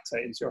fear factor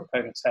into your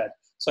opponent's head.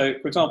 So,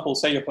 for example,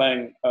 say you're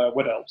playing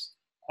Wood Elves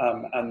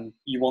and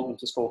you want them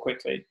to score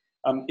quickly.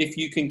 If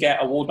you can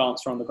get a War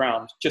Dancer on the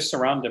ground, just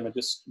surround him and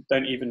just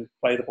don't even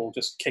play the ball,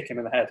 just kick him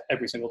in the head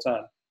every single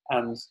turn.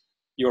 And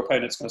your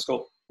opponent's going to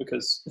score.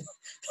 Because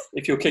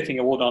if you're kicking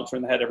a War Dancer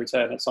in the head every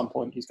turn, at some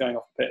point he's going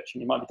off the pitch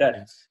and you might be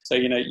dead. So,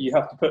 you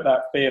have to put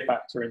that fear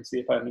factor into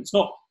the opponent.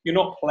 You're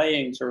not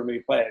playing to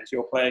remove players.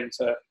 You're playing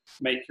to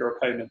make your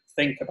opponent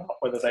think about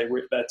whether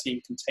their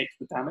team can take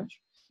the damage.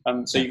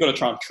 So you've got to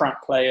try and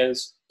trap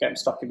players, get them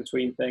stuck in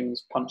between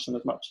things, punch them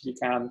as much as you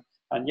can,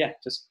 and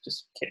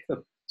just kick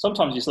them.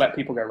 Sometimes you just let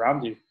people go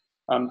around you.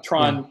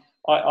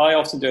 I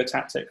often do a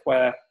tactic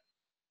where,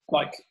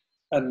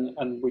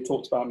 and we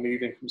talked about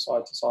moving from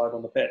side to side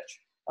on the pitch,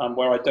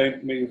 where I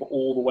don't move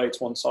all the way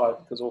to one side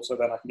because also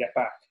then I can get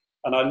back.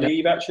 And I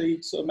leave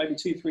actually sort of maybe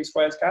 2-3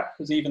 squares gap,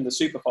 because even the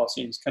super fast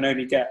teams can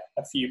only get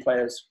a few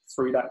players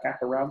through that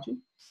gap around you.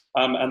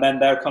 And then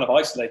they're kind of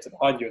isolated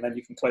behind you, and then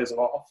you can close it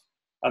off.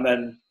 And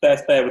then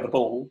they're there with the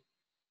ball,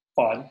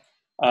 fine.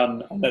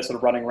 And they're sort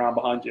of running around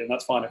behind you, and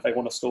that's fine. If they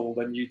want to stall,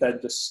 then you then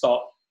just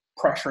start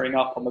pressuring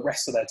up on the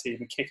rest of their team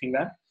and kicking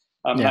them.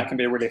 That can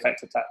be a really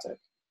effective tactic.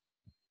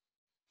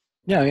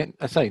 Yeah,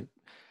 I say,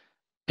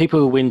 people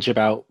who whinge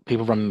about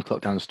people running the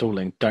clock down and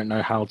stalling don't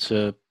know how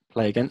to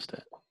play against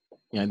it.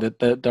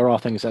 there are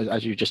things,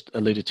 as you just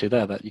alluded to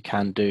there, that you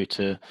can do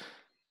to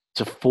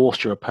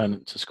force your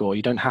opponent to score.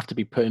 You don't have to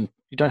be able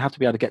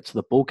to get to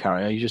the ball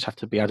carrier. You just have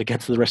to be able to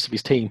get to the rest of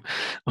his team,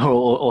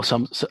 or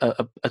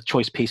a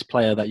choice piece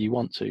player that you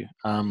want to.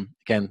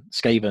 Again,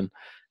 Skaven,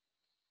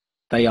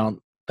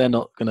 they're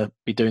not going to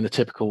be doing the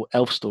typical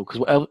elf stall, because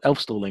what elf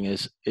stalling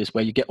is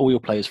where you get all your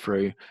players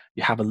through.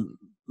 You have a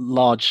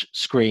large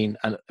screen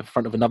and in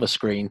front of another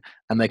screen,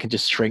 and they can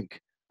just shrink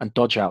and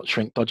dodge out,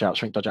 shrink, dodge out,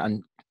 shrink, dodge out,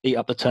 and eat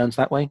up the turns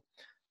that way.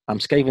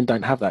 Skaven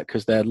don't have that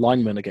because their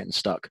linemen are getting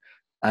stuck.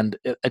 And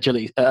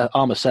agility,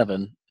 armor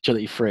 7,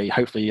 agility 3.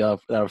 Hopefully,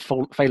 there are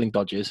failing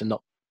dodges and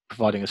not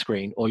providing a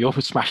screen, or you're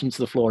smashing to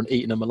the floor and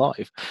eating them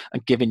alive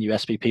and giving you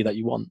SPP that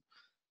you want.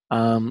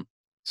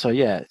 So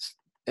yeah,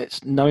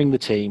 it's knowing the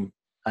team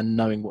and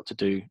knowing what to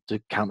do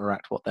to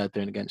counteract what they're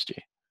doing against you.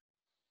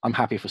 I'm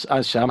happy for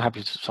someone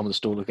to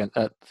stall against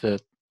to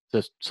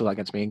stall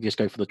against me and just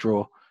go for the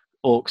draw.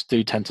 Orcs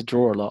do tend to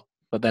draw a lot,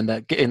 but then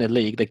they're in a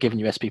league, they're giving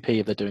you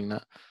SPP if they're doing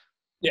that.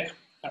 Yeah,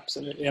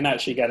 absolutely. And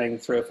actually getting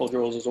 3 or 4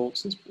 draws as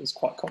Orcs is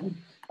quite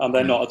common.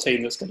 They're not a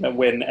team that's going to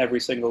win every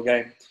single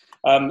game.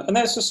 And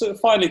let's just sort of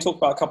finally talk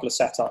about a couple of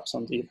setups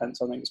on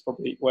defense. I think it's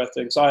probably worth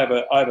doing. So I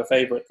have a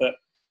favorite that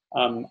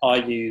I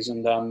use,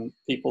 and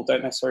people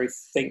don't necessarily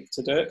think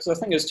to do it, because I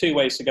think there's 2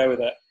 ways to go with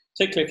it,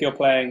 particularly if you're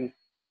playing,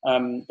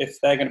 if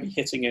they're going to be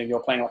hitting you and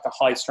you're playing like a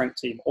high strength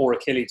team or a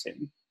killie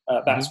team.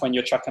 That's when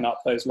you're chucking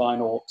up those line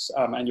orcs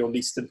and your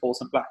least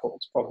important black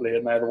orcs probably,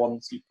 and they're the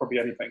ones you're probably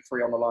only putting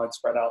 3 on the line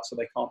spread out, so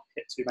they can't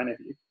hit too many of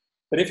you.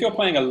 But if you're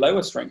playing a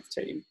lower strength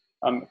team,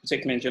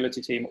 particularly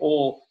agility team,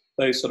 or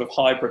those sort of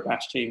hybrid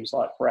match teams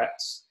like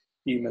Rets,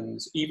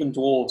 humans, even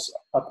dwarves,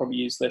 I'd probably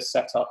use this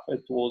setup.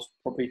 Dwarves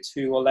probably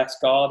 2 or less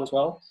guard as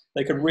well.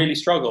 They could really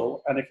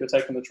struggle, and if you're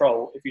taking the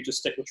troll, if you just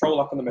stick the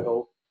troll up in the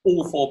middle,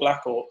 all 4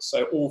 black orcs,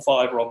 so all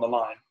 5 are on the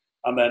line,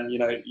 and then you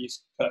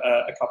put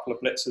a couple of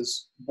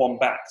blitzers 1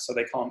 back, so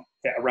they can't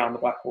get around the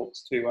black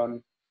orcs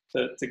to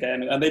get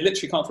in, and they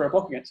literally can't throw a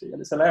block against you.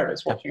 And it's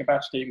hilarious watching a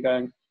bash team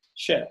going,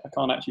 shit, I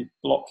can't actually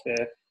block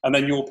here, and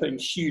then you're putting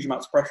huge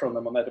amounts of pressure on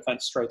them on their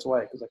defense straight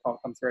away because they can't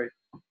come through.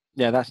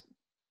 Yeah, that's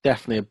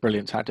definitely a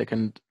brilliant tactic,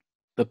 and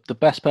the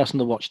best person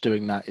to watch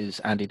doing that is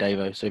Andy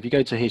Davo. So if you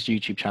go to his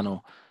YouTube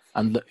channel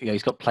and look,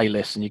 he's got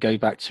playlists, and you go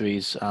back to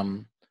his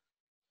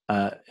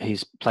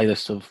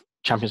playlist of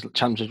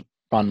champions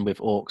run with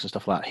orcs and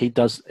stuff like that, he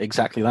does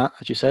exactly that,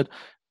 as you said.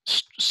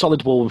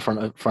 Solid wall in front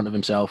of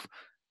himself,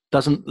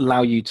 doesn't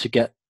allow you to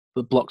get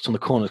the blocks on the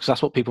corners, because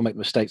that's what people make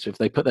mistakes with.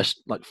 They put their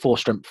like 4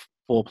 strength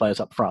 4 players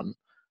up front,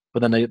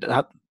 but then they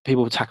have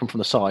people attack them from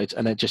the sides,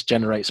 and it just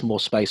generates more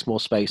space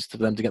for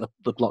them to get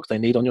the blocks they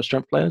need on your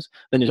strength players.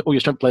 Then all your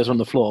strength players are on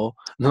the floor,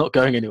 and they're not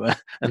going anywhere,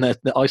 and they're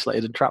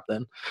isolated and trapped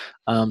then.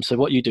 So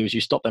what you do is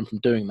you stop them from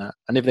doing that,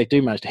 and if they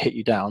do manage to hit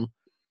you down,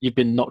 you've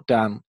been knocked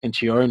down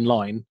into your own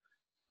line,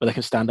 but they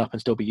can stand up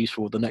and still be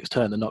useful the next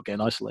turn. They're not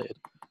getting isolated.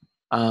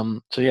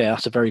 So yeah,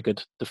 that's a very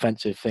good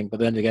defensive thing. But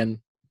then again,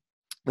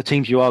 the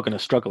teams you are going to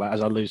struggle at,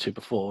 as I alluded to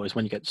before, is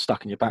when you get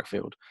stuck in your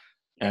backfield.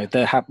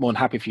 They're more than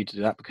happy for you to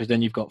do that, because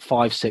then you've got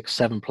 5, 6,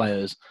 7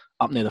 players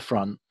up near the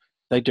front.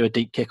 They do a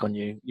deep kick on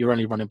you. You're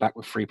only running back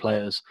with 3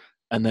 players,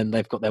 and then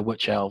they've got their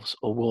witch elves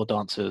or war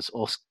dancers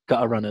or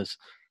gutter runners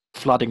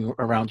flooding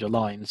around your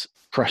lines,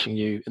 crushing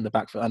you in the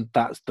backfield, and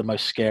that's the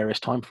most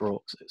scariest time for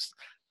orcs. It's,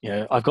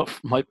 I've got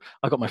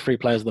my 3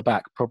 players at the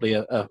back, probably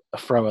a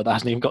thrower that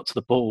hasn't even got to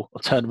the ball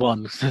or turn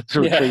 1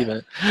 to retrieve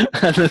it,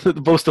 and the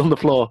ball's still on the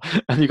floor,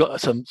 and you've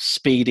got some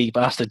speedy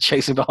bastard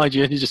chasing behind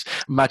you, and you just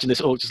imagine this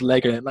orc just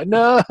legging it, like,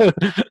 no!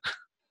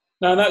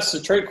 No,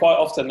 that's true. Quite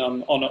often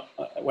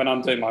when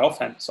I'm doing my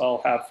offense,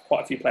 I'll have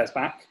quite a few players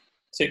back,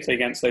 particularly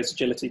against those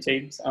agility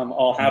teams.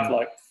 I'll have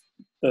like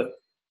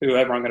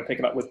whoever I'm going to pick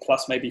it up with,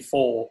 plus maybe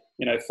 4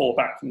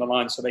 back from the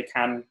line, so they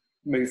can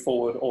move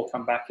forward or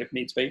come back if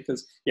needs be,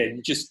 because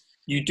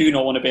you do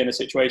not want to be in a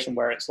situation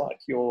where it's like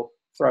your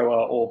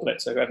thrower or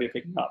blitzer, whoever you're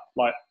picking up,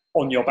 like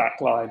on your back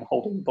line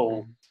holding the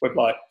ball with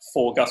like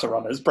 4 gutter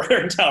runners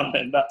bearing down.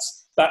 Then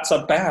that's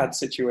a bad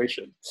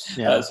situation.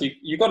 So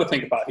you've got to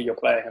think about who you're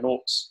playing, and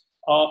orcs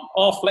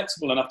are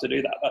flexible enough to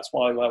do that. That's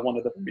why we're one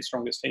of the very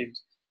strongest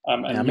teams,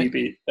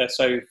 they're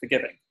so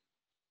forgiving.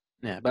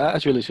 Yeah, but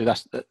as you alluded to,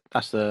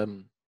 that's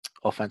the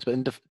offense, but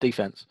in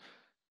defense,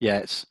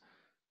 it's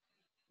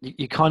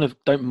you kind of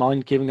don't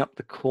mind giving up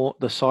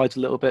the sides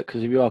a little bit,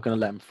 because if you are going to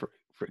let them through,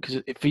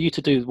 because for you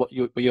to do what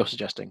you're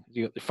suggesting,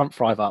 you got the front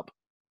 5 up,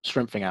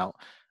 strengthening out,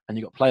 and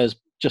you've got players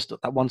just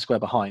that 1 square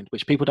behind,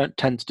 which people don't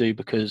tend to do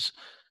because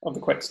of the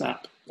quick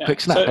snap. Yeah.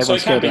 Quick snap. So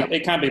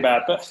it can be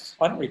bad, but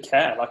I don't really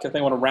care. Like if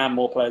they want to ram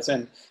more players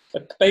in,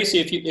 but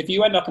basically, if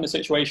you end up in a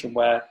situation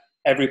where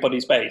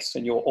everybody's based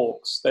and you're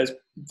orcs, there's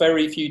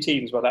very few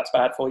teams where that's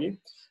bad for you.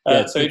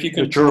 So if you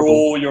can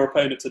draw your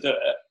opponent to do it,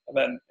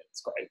 then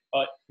it's great.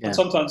 And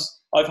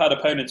sometimes I've had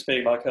opponents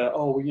being like,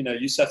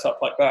 you set up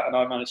like that, and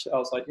I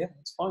was like, yeah,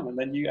 it's fine. And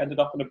then you ended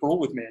up in a brawl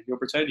with me and your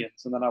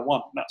Bretonians, and then I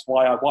won. And that's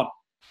why I won.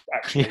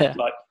 Actually,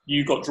 like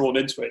you got drawn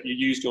into it. You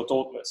used your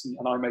dauntless, and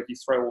I made you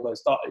throw all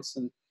those dice.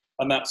 And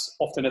And that's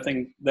often a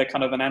thing. They're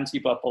kind of an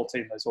anti-Blood Bowl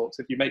team, those Orcs.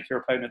 If you make your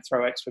opponent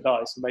throw extra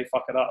dice and they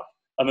fuck it up,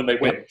 and then they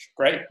win,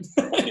 great.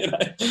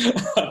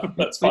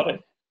 That's funny.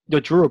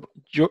 You're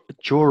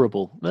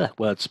durable.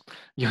 Words.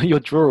 You're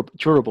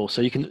durable,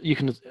 so you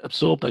can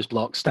absorb those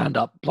blocks, stand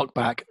up, block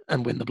back,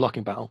 and win the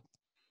blocking battle.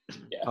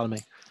 Yeah. Pardon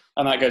me.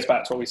 And that goes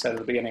back to what we said at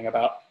the beginning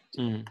about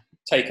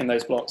taking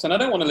those blocks. And I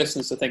don't want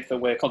listeners to think that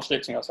we're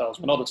contradicting ourselves.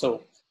 We're not at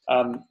all.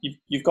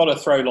 You've got to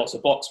throw lots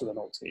of blocks with an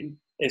Orc team.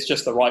 It's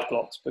just the right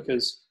blocks,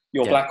 because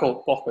your Black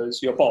Orc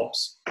blockers, your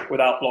Bobs,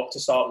 without block to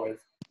start with,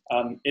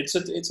 it's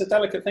a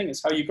delicate thing.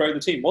 It's how you grow the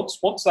team. Once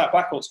that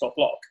Black Orc's got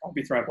block, I'll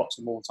be throwing blocks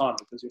with him all the time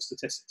because your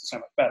statistics are so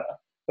much better.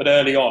 But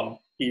early on,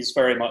 he's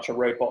very much a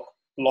roadblock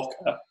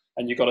blocker,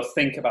 and you've got to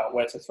think about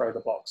where to throw the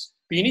blocks.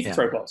 But you need to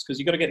throw blocks because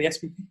you've got to get the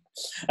SPP.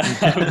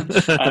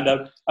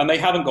 And they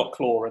haven't got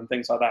claw and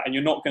things like that. And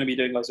you're not going to be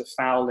doing loads of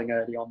fouling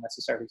early on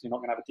necessarily, because you're not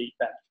going to have a deep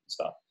bench and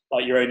stuff.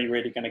 Like, you're only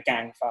really going to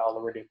gang foul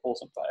a really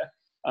important player.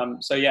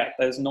 So yeah,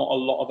 there's not a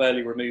lot of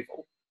early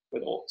removal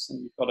with Orcs,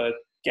 and you've got to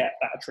get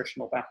that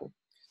attritional battle.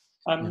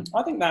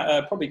 I think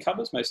that probably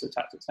covers most of the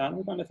tactics, Dan.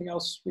 We've got anything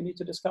else we need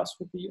to discuss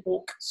with the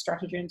Orc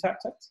strategy and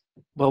tactics?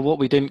 Well, what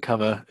we didn't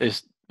cover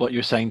is what you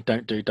were saying,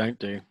 don't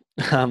do.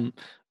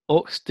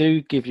 Orcs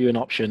do give you an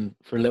option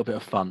for a little bit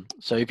of fun.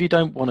 So if you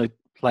don't want to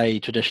play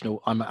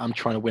traditional, I'm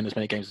trying to win as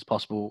many games as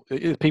possible.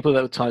 People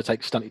that are trying to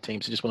take stunty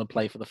teams who just want to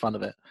play for the fun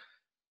of it.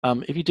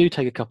 If you do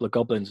take a couple of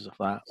goblins of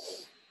that,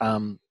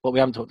 what we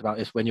haven't talked about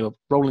is when you're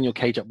rolling your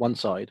cage up one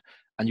side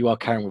and you are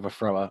carrying with a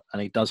thrower,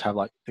 and he does have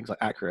like things like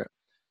accurate.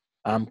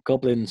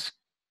 Goblins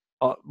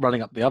are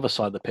running up the other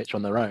side of the pitch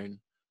on their own.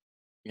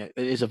 It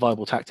is a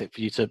viable tactic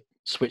for you to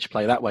switch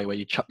play that way, where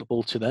you chuck the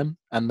ball to them,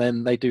 and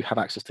then they do have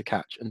access to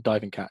catch and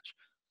diving catch.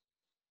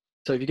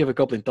 So if you give a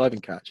goblin diving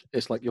catch,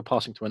 it's like you're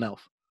passing to an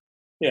elf.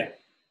 Yeah.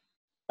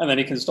 And then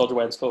he can just dodge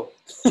away and score.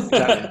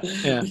 Exactly.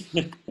 Yeah.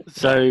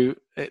 So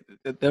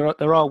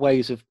there are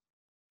ways of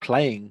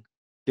playing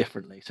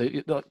differently. So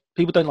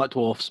people don't like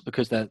dwarfs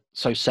because they're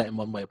so set in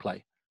one way of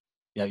play.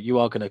 You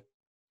are going to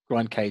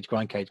grind cage,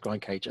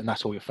 and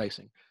that's all you're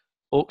facing.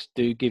 Orcs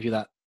do give you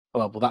that.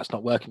 Well, that's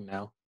not working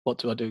now. What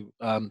do I do?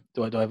 How am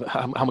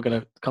I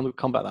going to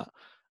combat that?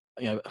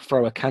 A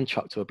thrower can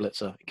chuck to a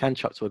blitzer, can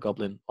chuck to a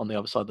goblin on the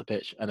other side of the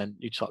pitch, and then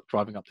you start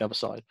driving up the other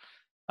side.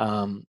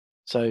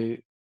 So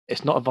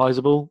it's not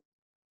advisable,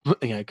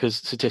 because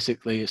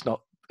statistically it's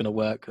not going to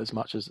work as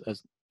much as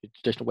the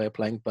traditional way of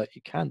playing, but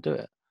you can do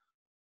it.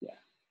 Yeah,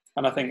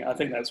 and I think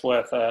that's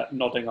worth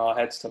nodding our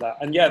heads to that.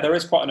 And yeah, there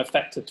is quite an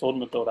effective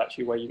tournament build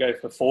actually, where you go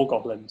for 4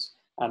 goblins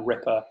and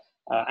Ripper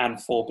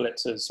and 4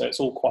 blitzers. So it's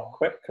all quite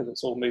quick because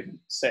it's all movement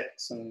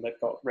 6, and they've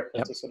got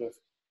Ripper to sort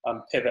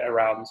of pivot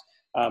around.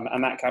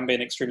 And that can be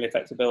an extremely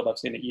effective build. I've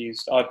seen it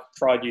used. I've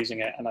tried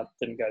using it and it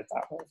didn't go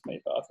that well for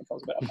me, but I think I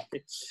was a bit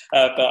unlucky.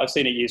 But I've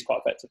seen it used quite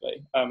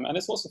effectively. And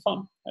it's lots of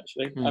fun,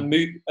 actually.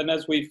 And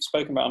as we've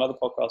spoken about on other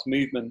podcasts,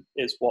 movement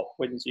is what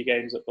wins you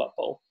games at Blood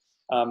Bowl.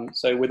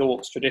 So with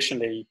Orcs,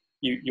 traditionally,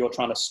 you're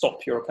trying to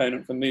stop your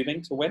opponent from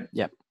moving to win.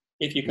 Yep.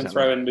 If you can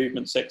throw in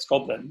movement 6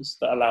 goblins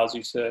that allows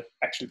you to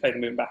actually play the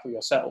movement battle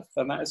yourself,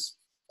 then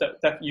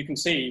that you can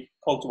see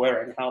cogs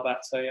wearing how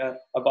that's a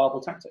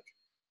viable tactic.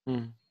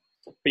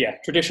 But yeah,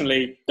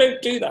 traditionally,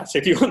 don't do that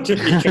if you want to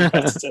be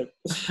competitive.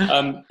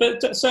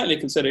 But certainly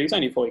consider he's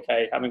only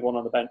 40k, having one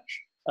on the bench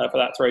for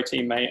that throw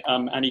teammate,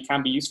 and he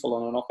can be useful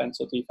on an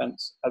offense or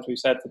defense, as we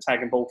said, for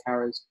tagging ball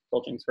carriers,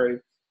 dodging through,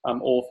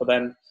 or for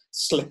then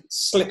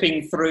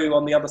slipping through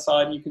on the other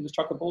side, and you can just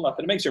chuck the ball up,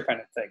 and it makes your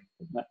opponent think,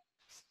 doesn't it?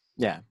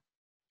 Yeah.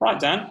 Right,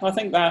 Dan, I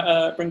think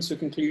that brings to a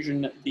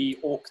conclusion the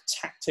Orc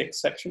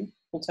Tactics section.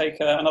 We'll take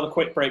another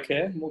quick break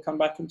here, and we'll come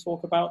back and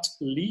talk about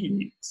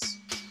leagues.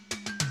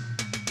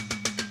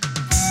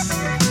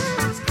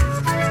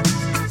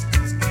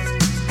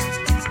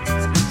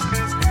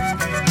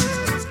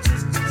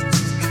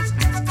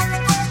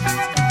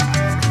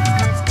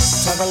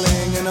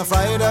 Traveling in a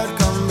fried-out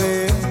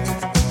combi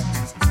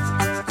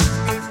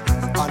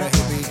on a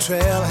hippie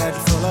trailhead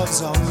full of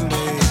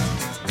zombies.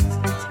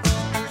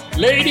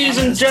 Ladies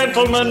and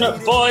gentlemen,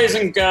 boys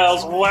and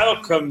girls,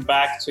 welcome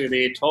back to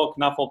the Talk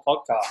Knuffle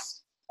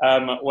podcast,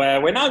 where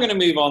we're now going to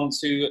move on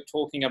to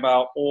talking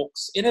about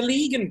Orcs in a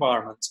league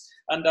environment.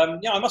 And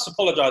I must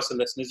apologise to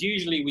listeners.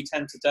 Usually we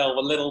tend to delve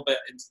a little bit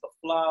into the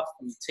fluff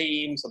and the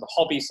teams and the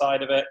hobby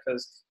side of it,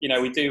 because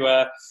we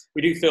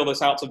do fill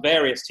this out to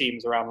various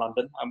teams around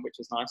London, which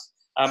is nice.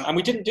 And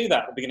we didn't do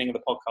that at the beginning of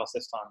the podcast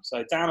this time.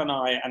 So Dan and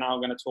I are now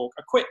going to talk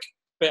a quick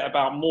bit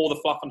about more the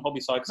fluff and hobby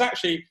side, because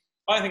actually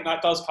I think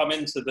that does come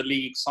into the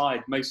league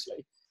side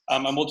mostly.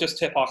 And we'll just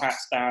tip our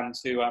hats down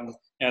to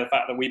the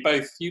fact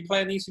that you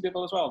play in the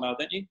ECBL as well now,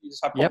 don't you? You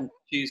just have on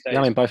Tuesdays. Yeah,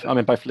 I'm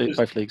in both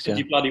leagues. Yeah.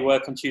 You bloody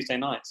work on Tuesday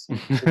nights.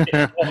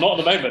 Well, not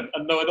at the moment,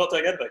 and no, we're not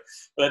doing anything.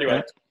 But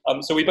anyway,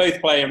 so we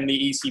both play in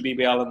the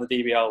ECBL and the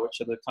DBL,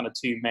 which are the kind of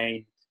 2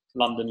 main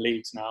London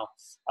leagues now.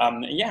 I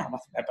think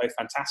they're both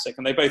fantastic,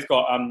 and they both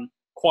got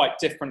quite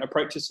different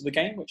approaches to the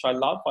game, which I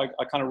love. I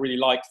kind of really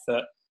like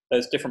that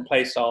there's different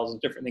play styles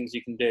and different things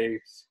you can do.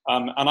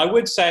 And I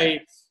would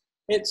say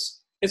it's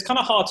it's kind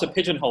of hard to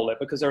pigeonhole it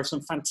because there are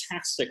some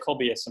fantastic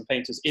hobbyists and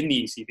painters in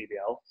the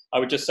ECBBL. I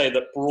would just say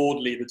that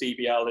broadly the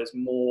DBL is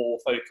more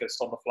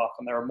focused on the fluff,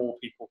 and there are more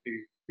people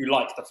who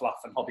like the fluff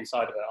and hobby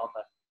side of it, aren't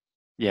there?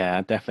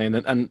 Yeah,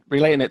 definitely. And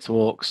relating it to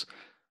Orcs,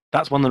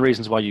 that's one of the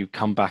reasons why you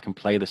come back and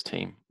play this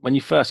team. When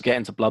you first get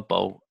into Blood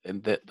Bowl,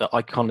 and the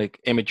iconic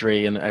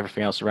imagery and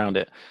everything else around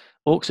it,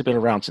 Orcs have been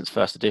around since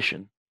first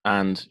edition.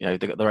 And they've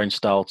got their own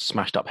style,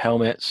 smashed up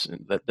helmets,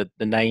 the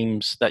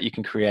names that you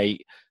can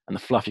create, and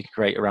the fluff you can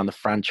create around the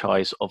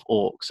franchise of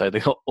Orc. So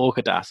they've got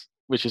Orcadas,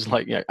 which is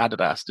like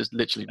Adidas, just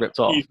literally ripped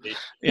off. Easy.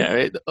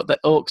 The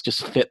Orcs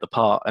just fit the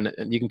part, and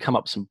you can come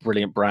up with some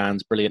brilliant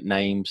brands, brilliant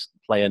names,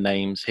 player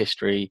names,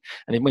 history.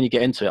 And then when you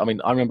get into it, I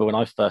mean, I remember when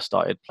I first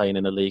started playing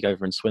in a league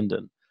over in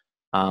Swindon,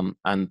 and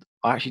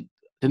I actually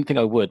didn't think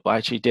I would, but I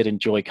actually did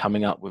enjoy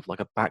coming up with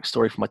like a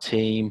backstory for my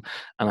team,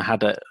 and I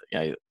had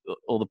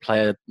all the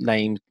player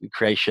name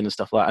creation and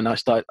stuff like that. And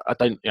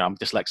I'm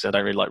dyslexic, I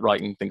don't really like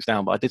writing things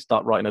down, but I did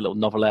start writing a little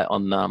novelette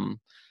on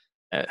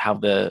how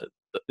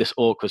this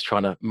Orc was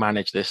trying to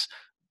manage this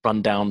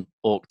rundown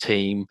Orc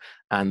team,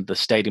 and the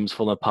stadium's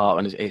falling apart,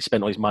 and he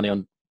spent all his money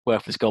on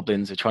worthless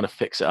goblins and trying to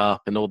fix it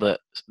up, and all the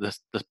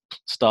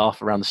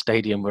staff around the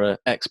stadium were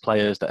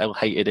ex-players that all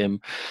hated him.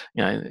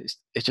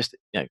 It's just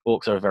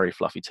Orcs are a very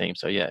fluffy team,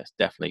 so yeah, it's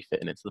definitely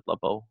fitting into the Blood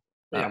Bowl.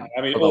 I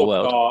mean,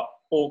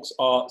 Orcs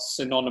are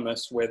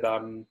synonymous with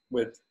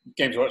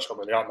Games Workshop,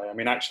 really, aren't they? I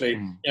mean, actually,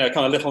 kind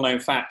of little known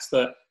fact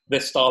that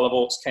this style of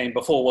Orcs came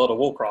before World of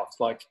Warcraft.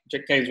 Like,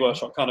 Games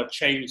Workshop kind of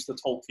changed the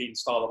Tolkien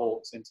style of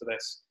Orcs into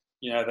this.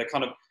 They're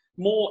kind of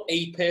more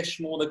apish,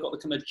 they've got the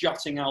kind of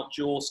jutting out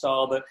jaw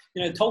style that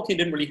Tolkien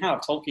didn't really have.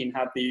 Tolkien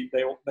had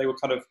they were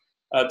kind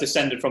of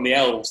descended from the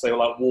elves. They were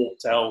like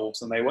warped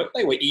elves, and they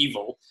were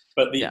evil.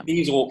 But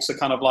these Orcs are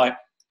kind of like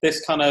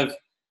this kind of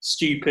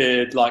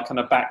stupid, like kind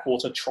of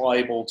backwater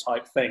tribal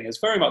type thing. It's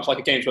very much like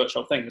a Games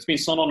Workshop thing. It's been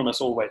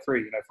synonymous all the way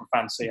through, from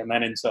Fantasy and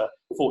then into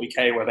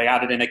 40k, where they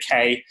added in a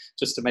K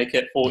just to make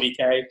it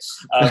 40k,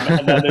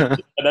 and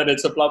then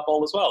it's a Blood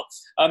Bowl as well.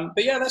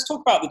 But yeah, let's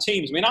talk about the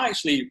teams. I mean,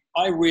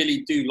 I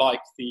really do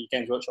like the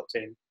Games Workshop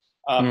team.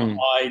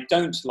 I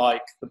don't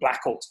like the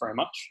Black Orcs very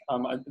much.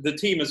 The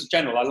team as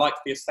general, I like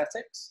the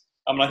aesthetics.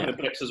 I think the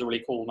blips are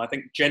really cool, and I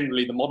think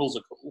generally the models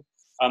are cool.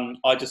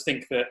 I just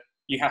think that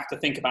you have to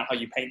think about how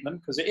you paint them,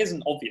 because it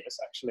isn't obvious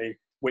actually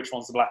which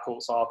ones the Black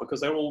Orcs are,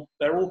 because they're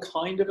all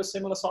kind of a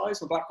similar size.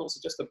 The Black Orcs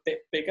are just a bit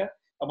bigger,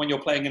 and when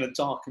you're playing in a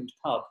darkened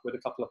pub with a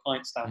couple of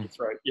pints down your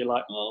throat, you're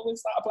like, oh,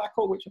 is that a Black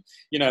Orc?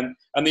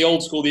 And the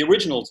old school, the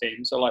original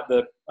team, so like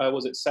the they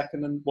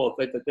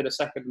did a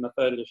second and a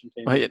third edition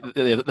team.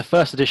 The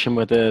first edition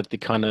were the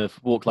kind of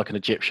walk like an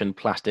Egyptian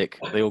plastic.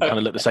 They all kind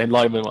of look the same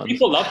lineman ones.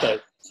 People love those.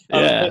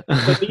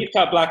 But these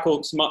Black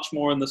Orcs much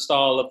more in the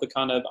style of the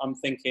kind of, I'm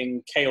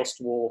thinking Chaos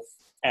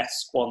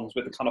Dwarf-esque ones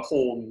with the kind of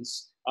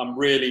horns.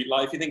 Really,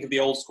 like if you think of the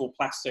old school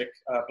plastic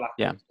Black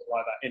Orcs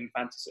like that in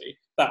Fantasy,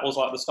 that was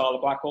like the style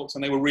of Black Orcs,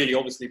 and they were really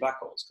obviously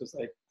Black Orcs because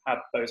they had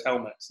those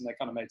helmets and they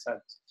kind of made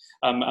sense.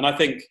 And I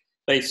think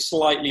they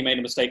slightly made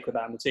a mistake with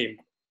that in the team.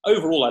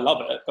 Overall, I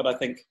love it, but I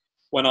think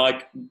when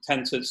I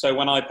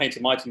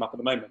painted my team up at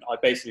the moment, I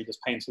basically just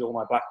painted all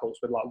my Black Orcs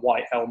with like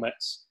white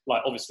helmets,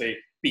 like obviously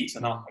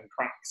beaten up and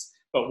cracks,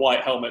 but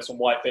white helmets and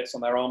white bits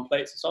on their arm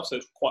plates and stuff. So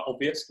it's quite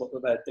obvious that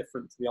they're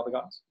different to the other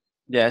guys.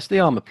 Yeah, it's the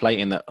armor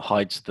plating that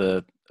hides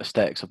the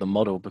aesthetics of the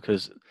model,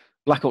 because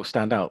Black Orcs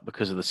stand out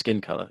because of the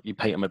skin color. You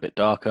paint them a bit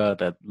darker,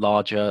 they're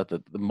larger,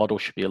 the model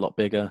should be a lot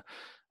bigger.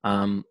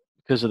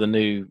 Because of the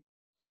new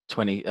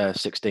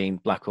 2016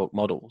 Black Orc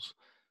models,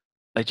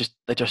 they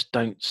just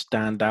don't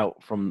stand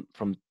out from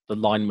the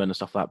linemen and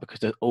stuff like that, because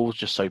they're all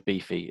just so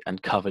beefy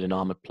and covered in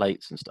armored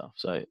plates and stuff.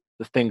 So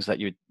the things that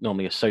you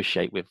normally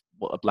associate with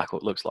what a Black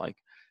Orc looks like,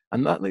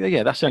 and that's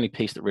the only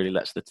piece that really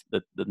lets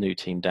the new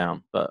team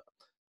down. But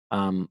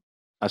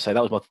I'd say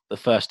that was the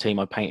first team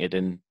I painted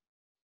in.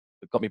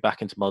 It got me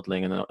back into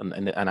modelling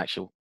and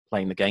actually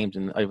playing the games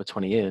in over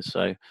 20 years.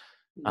 So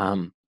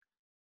the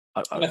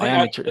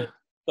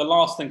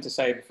last thing to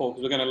say before,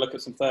 because we're going to look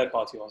at some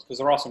third-party ones, because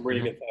there are some really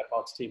good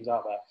third-party teams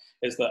out there,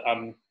 is that,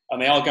 and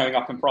they are going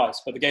up in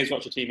price, but the Games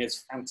Watcher team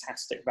is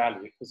fantastic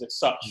value because it's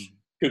such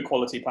good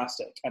quality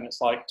plastic, and it's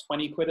like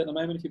 20 quid at the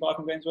moment if you buy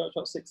from Games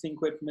Workshop, 16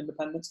 quid from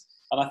Independence.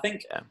 And I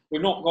think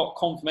we've not got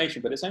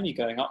confirmation, but it's only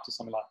going up to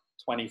something like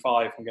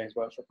 25 from Games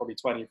Workshop, probably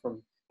 20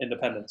 from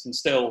Independence. And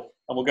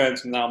we'll go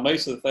into them now,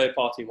 most of the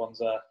third-party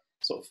ones are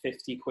sort of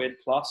 50 quid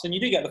plus, and you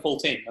do get the full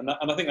team. And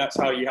I think that's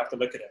how you have to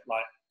look at it.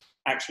 Like,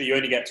 actually, you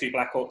only get 2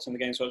 Black Orcs in the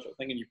Games Workshop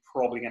thing, and you're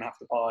probably going to have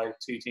to buy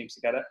 2 teams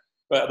to get it.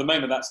 But at the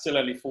moment, that's still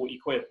only 40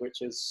 quid,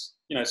 which is,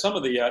 some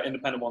of the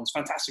independent ones,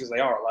 fantastic as they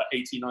are like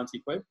 80, 90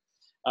 quid.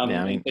 So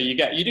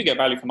you do get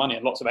value for money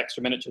and lots of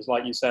extra miniatures,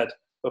 like you said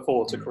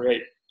before, to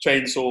create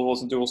chainsaws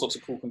and do all sorts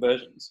of cool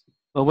conversions.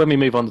 Well, when we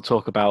move on to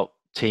talk about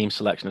team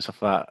selection and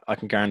stuff like that, I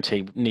can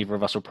guarantee neither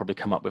of us will probably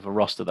come up with a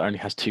roster that only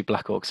has 2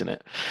 Black Orcs in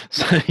it.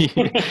 So,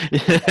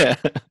 yeah.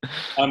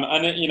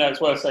 And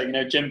it's worth saying,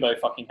 Jimbo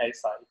fucking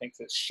hates that. He thinks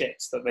it's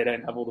shit that they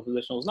don't have all the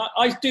positionals. And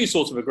I do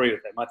sort of agree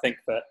with him. I think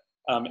that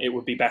it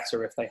would be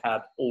better if they had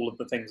all of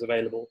the things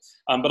available.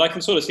 But I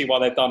can sort of see why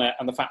they've done it,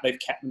 and the fact they've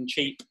kept them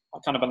cheap, I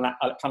kind of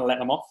let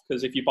them off,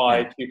 because if you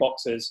buy 2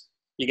 boxes,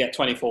 you get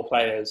 24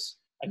 players,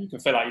 and you can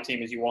fill out your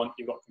team as you want.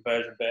 You've got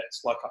conversion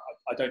bits. Like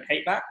I don't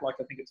hate that. Like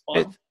I think it's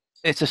fine.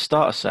 It's a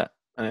starter set,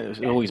 and it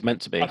was always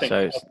meant to be.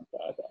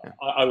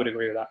 I would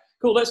agree with that.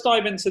 Cool. Let's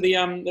dive into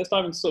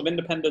sort of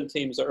independent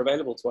teams that are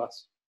available to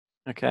us.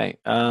 Okay.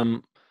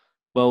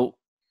 Well,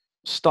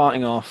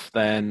 starting off,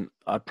 then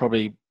I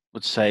probably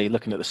would say,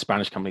 looking at the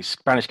Spanish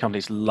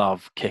companies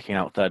love kicking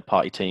out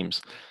third-party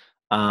teams,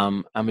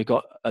 and we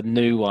got a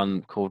new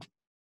one called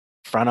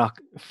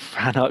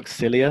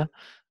Franaxilia.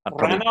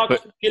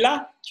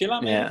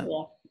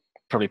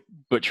 Probably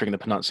butchering the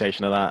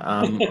pronunciation of that.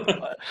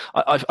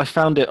 I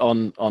found it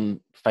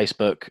on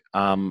Facebook,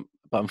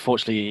 but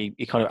unfortunately,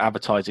 he kind of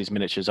advertises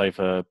miniatures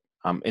over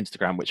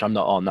Instagram, which I'm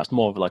not on. That's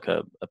more of like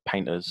a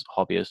painter's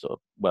hobbyist sort of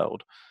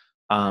world.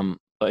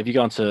 But if you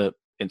go onto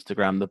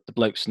Instagram, the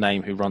bloke's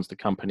name who runs the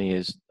company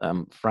is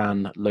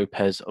Fran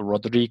Lopez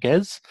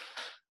Rodriguez.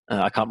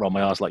 I can't roll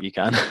my R's like you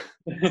can.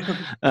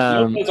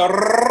 Lopez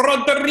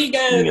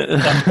Rodriguez.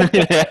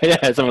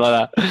 yeah, something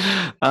like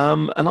that.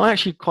 And I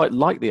actually quite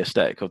like the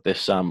aesthetic of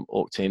this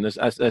Orc team. There's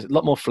a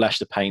lot more flesh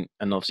to paint,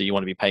 and obviously you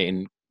want to be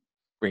painting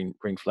green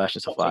flesh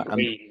and stuff like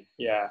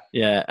that.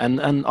 Yeah,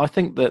 and I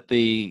think that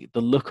the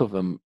look of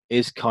them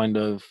is kind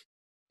of,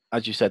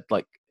 as you said,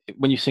 like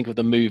when you think of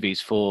the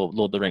movies for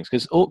Lord of the Rings,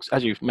 because Orcs,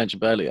 as you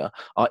mentioned earlier,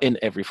 are in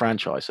every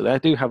franchise, so they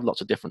do have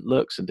lots of different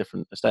looks and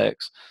different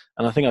aesthetics.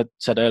 And I think I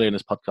said earlier in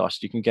this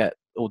podcast, you can get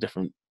all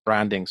different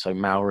branding, so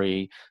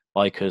Maori,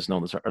 bikers,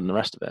 and the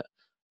rest of it.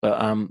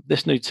 But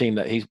this new team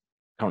that he's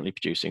currently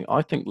producing,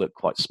 I think look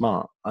quite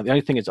smart. The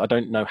only thing is I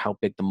don't know how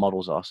big the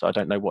models are, so I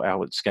don't know how it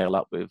would scale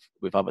up with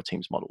other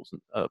teams' models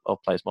and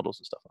of players' models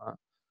and stuff like that.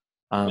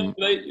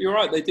 You're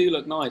right. They do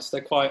look nice.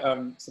 They're quite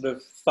sort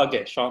of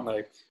thuggish, aren't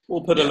they?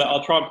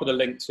 I'll try and put a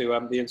link to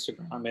the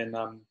Instagram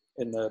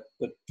in the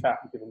chat,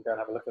 and people can go and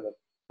have a look at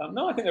them.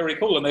 No, I think they're really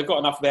cool, and they've got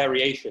enough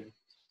variation.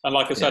 And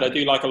like I said, I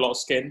do like a lot of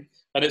skin,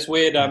 and it's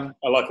weird. I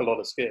like a lot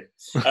of skin,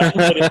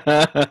 but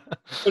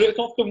it's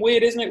often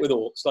weird, isn't it, with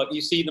Orcs? Like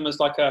you see them as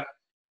like a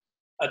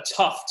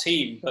tough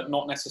team, but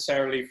not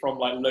necessarily from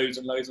like loads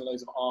and loads and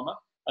loads of armor.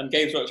 And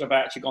Games Workshop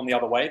have actually gone the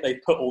other way. They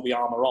put all the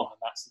armor on, and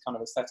that's the kind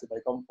of aesthetic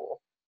they've gone for.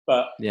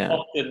 But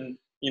often,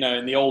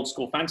 in the old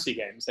school fantasy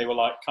games, they were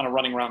like kind of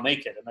running around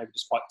naked, and they were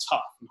just quite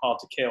tough and hard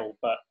to kill,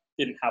 but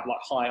didn't have like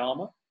high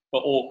armor.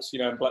 But Orcs,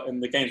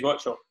 in the Games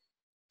Workshop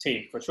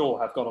team for sure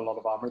have got a lot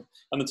of armor,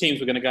 and the teams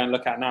we're going to go and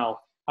look at now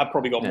have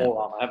probably got more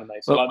armor, haven't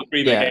they? So like the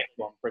 3D game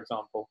one, for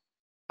example.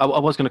 I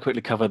was going to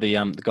quickly cover the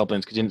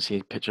goblins, because you didn't see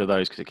a picture of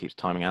those because it keeps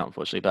timing out,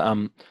 unfortunately.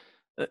 But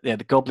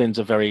the goblins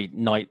are very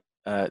night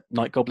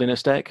goblin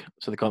aesthetic,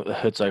 so they've got the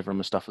hoods over them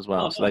and stuff as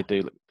well. So they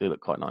do look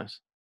quite nice.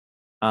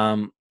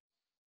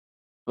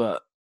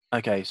 But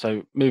okay,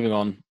 so moving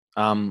on,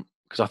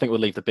 because I think we'll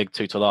leave the big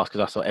two to last, because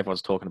that's what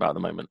everyone's talking about at the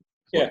moment.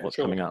 What's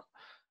coming up.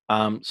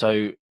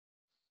 So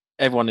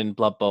everyone in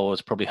Blood Bowl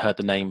has probably heard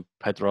the name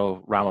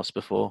Pedro Ramos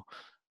before.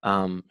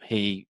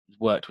 He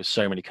worked with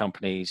so many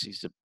companies.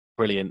 He's a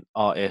brilliant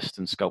artist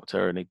and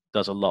sculptor, and he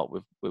does a lot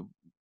with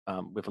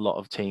a lot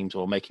of teams,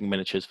 or making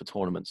miniatures for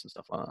tournaments and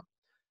stuff like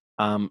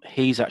that.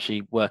 He's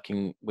actually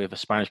working with a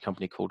Spanish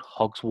company called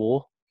Hogs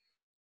War,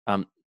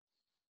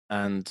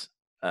 and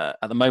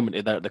at the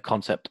moment they're at the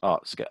concept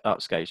art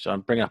stage. So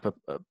I'm bringing up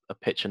a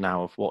picture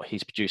now of what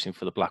he's producing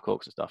for the Black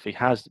Orcs and stuff. He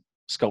has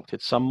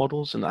sculpted some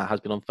models, and that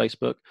has been on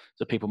Facebook,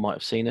 so people might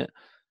have seen it.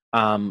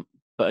 But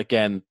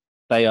again,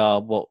 they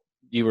are what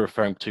you were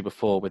referring to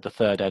before with the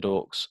Third Ed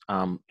Orcs.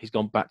 He's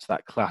gone back to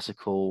that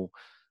classical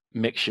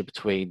mixture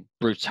between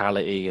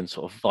brutality and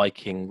sort of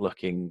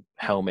Viking-looking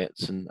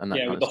helmets and that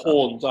kind with of the stuff.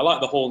 Horns. I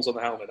like the horns on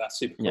the helmet. That's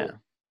super cool.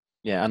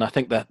 Yeah, and I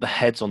think that the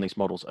heads on these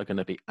models are going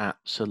to be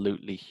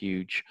absolutely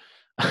huge.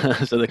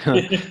 So they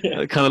kind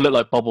of look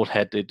like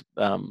bobbled-headed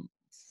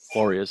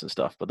warriors and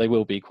stuff, but they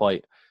will be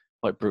quite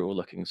brutal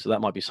looking. So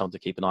that might be something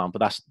to keep an eye on. But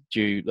that's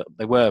due.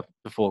 They were,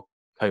 before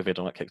COVID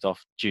when it kicked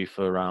off, due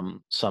for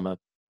summer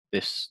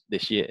this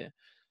year.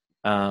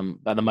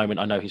 At the moment,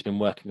 I know he's been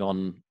working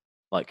on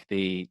like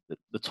the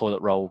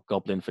toilet roll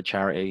goblin for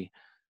charity,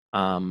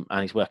 and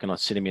he's working on a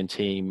Cinnamon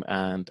team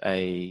and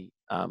a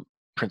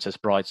Princess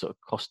Bride sort of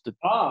costed.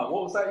 What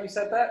was that you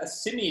said there? A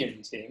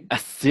Simian team? A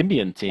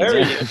Simian team.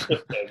 Very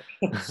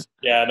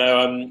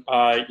interesting.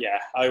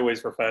 I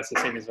always refer to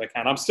Simians if I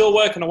can. I'm still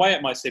working away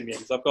at my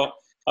Simians. I've got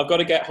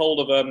to get hold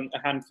of a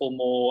handful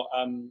more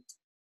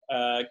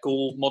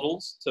ghoul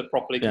models to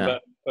properly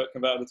convert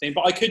the team.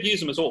 But I could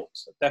use them as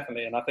Orcs,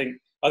 definitely. And I think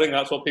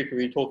that's what people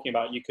are talking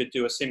about. You could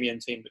do a Simian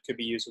team that could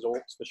be used as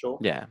Orcs for sure.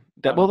 Yeah.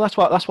 Well, that's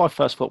why I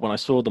first thought when I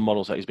saw the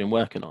models that he's been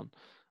working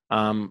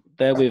on.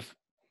 They're with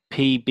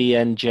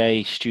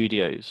PBNJ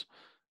Studios,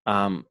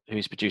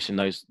 who's producing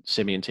those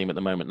Simian team at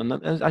the moment.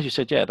 And as you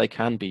said, they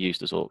can be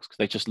used as Orcs because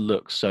they just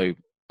look so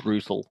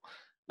brutal.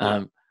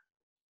 I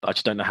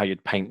just don't know how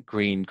you'd paint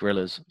green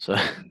gorillas. So,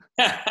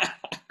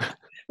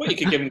 well, you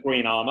could give them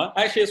green armor.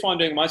 Actually, that's why I'm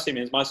doing my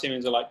Simians. My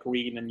Simians are like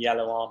green and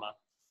yellow armor.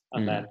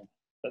 and then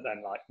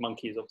like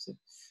monkeys, obviously.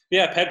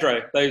 Yeah,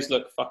 Pedro, those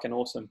look fucking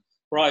awesome.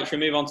 Right, should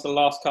we move on to the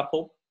last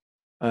couple?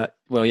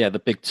 Well, yeah, the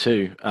big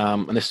two,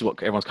 and this is what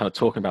everyone's kind of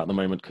talking about at the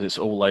moment because it's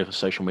all over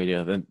social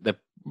media. They're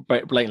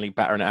blatantly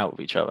battering it out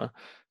with each other.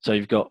 So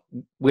you've got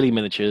Willy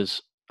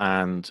Miniatures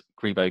and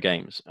Grebo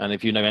Games, and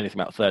if you know anything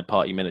about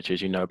third-party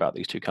miniatures, you know about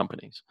these two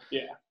companies.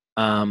 Yeah.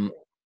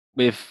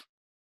 With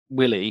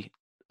Willy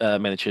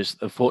Miniatures,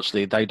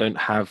 unfortunately, they don't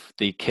have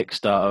the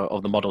Kickstarter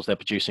of the models they're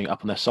producing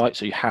up on their site,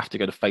 so you have to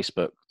go to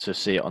Facebook to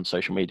see it on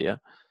social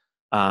media.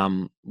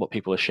 What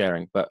people are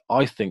sharing, but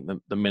I think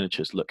the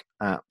miniatures look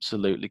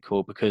absolutely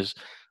cool because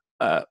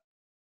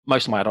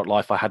most of my adult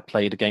life I had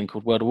played a game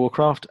called World of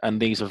Warcraft,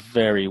 and these are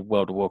very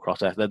World of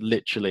Warcraft. They're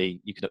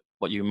literally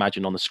what you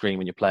imagine on the screen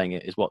when you're playing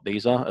it is what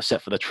these are,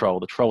 except for the troll.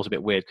 The troll's a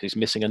bit weird because he's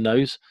missing a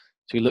nose,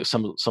 so he looks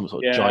some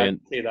sort of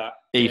giant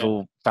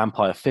evil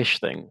vampire fish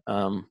thing.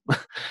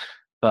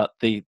 But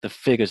the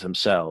figures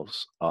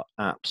themselves are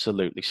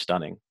absolutely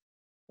stunning.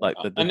 Like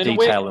the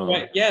detail.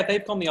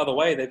 They've gone the other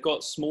way. They've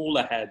got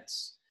smaller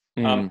heads,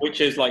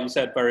 which is, like you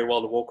said, very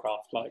World of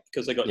Warcraft, like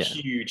because they've got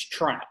huge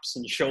traps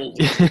and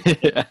shoulders,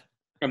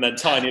 and then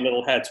tiny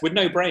little heads with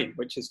no brain,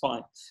 which is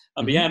fine.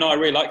 But I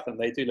really like them.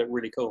 They do look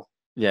really cool.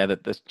 Yeah,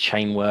 there's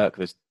chain work,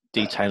 there's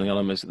detailing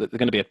on them. They're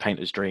going to be a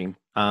painter's dream.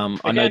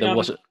 I know there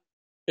was.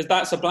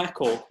 That's a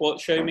black orc. What?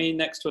 Show me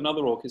next to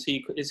another orc. Is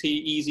he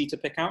easy to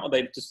pick out? Are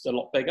they just a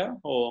lot bigger?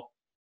 Or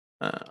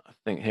I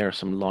think here are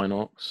some line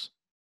orcs.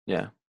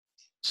 Yeah.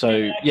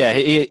 So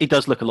he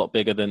does look a lot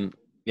bigger than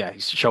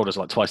his shoulders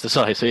are like twice the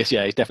size. So he's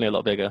definitely a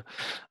lot bigger.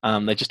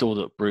 They just all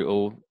look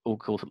brutal, all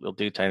cool little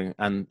detailing.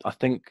 And I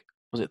think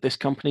was it this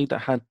company that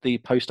had the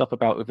post up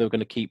about if they were going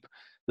to keep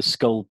the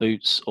skull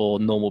boots or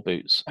normal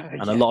boots,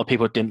 and a lot of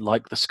people didn't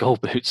like the skull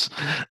boots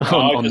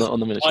on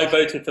the miniatures. I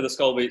voted for the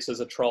skull boots as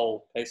a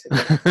troll, basically.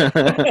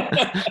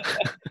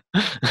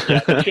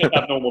 They should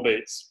have normal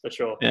boots for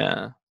sure.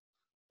 Yeah.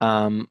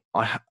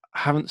 I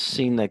haven't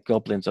seen their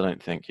goblins, I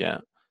don't think,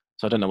 yet.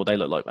 So I don't know what they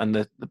look like.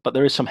 But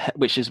there is some,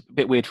 which is a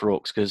bit weird for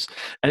orcs, because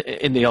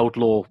in the old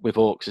lore with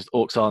orcs,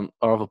 orcs are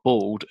either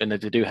bald, and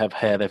if they do have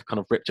hair, they've kind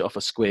of ripped it off a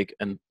squig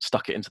and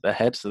stuck it into their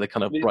head, so they're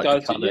kind of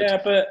brightly coloured.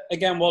 Yeah, but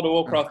again, World of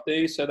Warcraft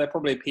do, so they're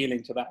probably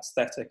appealing to that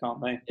aesthetic,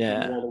 aren't they?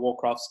 Yeah. The World of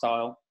Warcraft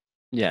style.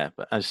 Yeah,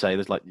 but as I say,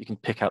 there's you can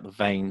pick out the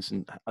veins,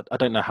 and I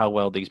don't know how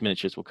well these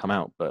miniatures will come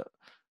out, but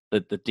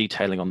the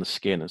detailing on the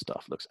skin and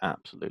stuff looks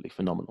absolutely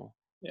phenomenal.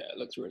 Yeah, it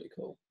looks really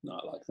cool. No,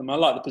 I like them. I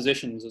like the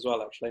positions as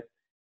well, actually.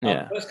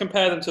 Yeah. Let's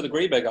compare them to the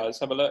Grebo guys.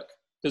 Have a look.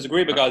 Because the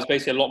Grebo guys are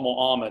basically a lot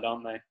more armoured,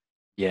 aren't they?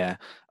 Yeah.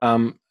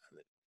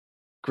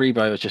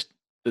 Grebo is just,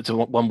 it's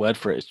one word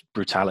for it, is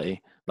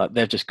brutality. Like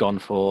they've just gone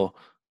for,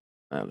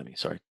 get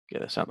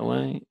this out of the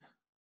way.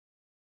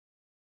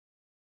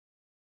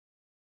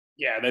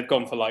 Yeah, they've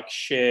gone for like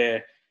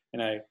sheer,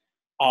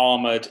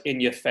 armoured, in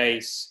your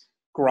face,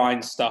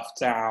 grind stuff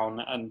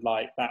down, and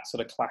like that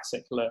sort of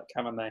classic look,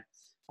 haven't they?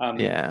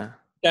 Yeah.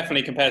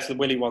 Definitely compared to the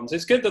Willy ones.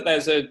 It's good that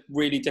there's a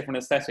really different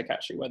aesthetic,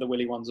 actually, where the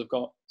Willy ones have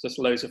got just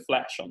loads of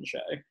flesh on show,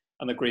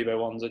 and the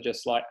Grebo ones are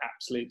just like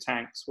absolute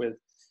tanks with,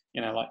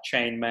 like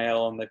chain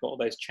mail, and they've got all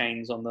those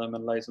chains on them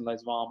and loads of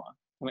armor.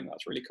 I think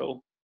that's really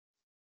cool.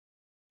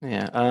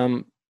 Yeah.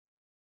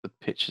 The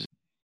pictures,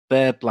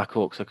 their Black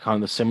Orcs are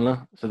kind of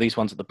similar. So these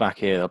ones at the back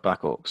here are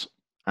Black Orcs,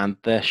 and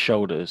their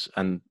shoulders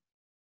and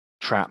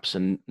traps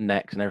and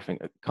necks and everything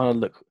kind of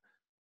look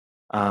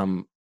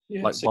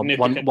like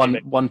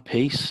one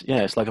piece.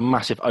 Yeah, it's like a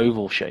massive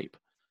oval shape.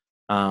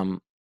 So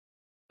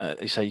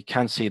you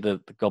can see the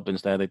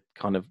goblins there. They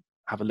kind of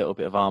have a little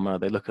bit of armor.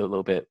 They look a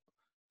little bit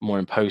more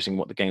imposing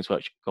what the Games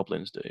Workshop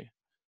goblins do.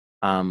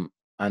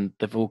 And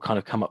they've all kind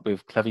of come up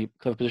with clever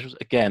positions.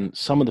 Again,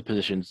 some of the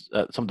positions,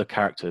 some of the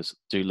characters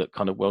do look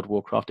kind of World of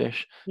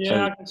Warcraft-ish. Yeah,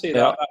 so I can see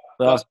that.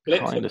 That's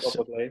kind of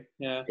probably.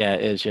 Yeah,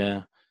 it is.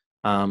 Yeah.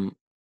 I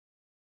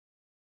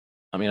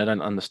mean, I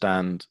don't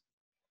understand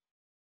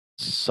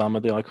some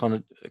of the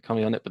icon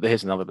coming on it, but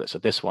here's another bit. So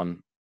this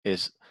one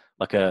is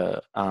like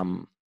a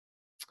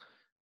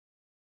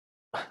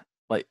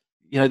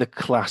the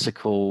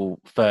classical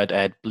third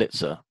ed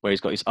blitzer where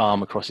he's got his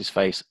arm across his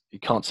face. You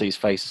can't see his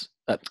face,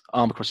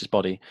 arm across his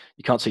body.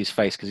 You can't see his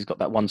face because he's got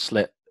that one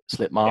slit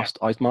mast,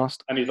 eyes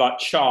mast, and he's like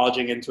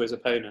charging into his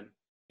opponent.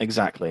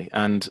 Exactly,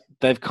 and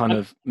they've kind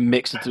of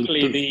mixed.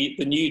 Actually,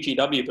 the new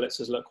GW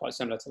blitzers look quite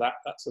similar to that.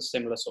 That's a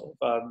similar sort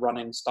of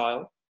running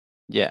style.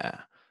 Yeah.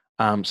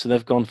 So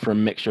they've gone for a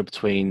mixture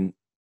between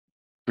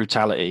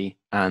brutality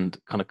and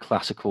kind of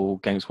classical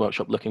Games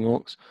Workshop looking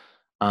orcs.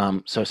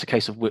 So it's a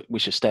case of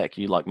which aesthetic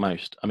you like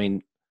most. I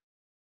mean,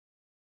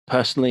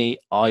 personally,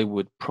 I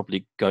would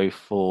probably go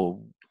for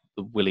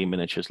the Willy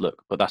miniatures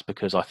look, but that's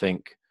because I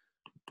think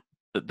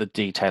that the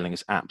detailing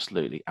is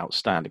absolutely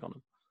outstanding on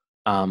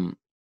them.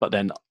 But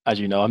then, as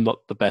you know, I'm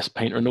not the best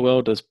painter in the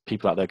world. There's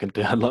people out there can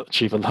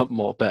achieve a lot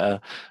more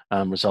better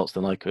results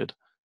than I could.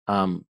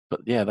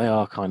 But yeah, they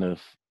are kind of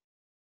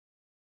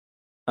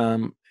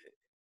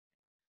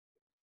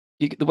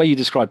the way you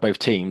describe both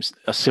teams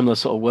are similar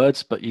sort of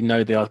words, but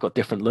they have got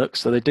different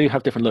looks. So they do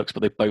have different looks,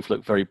 but they both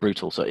look very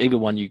brutal. So either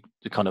one you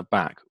kind of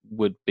back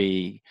would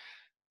be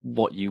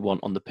what you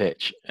want on the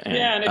pitch.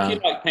 Yeah, and if you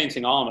like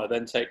painting armor,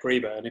 then take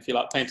Grebo, and if you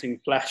like painting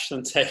flesh,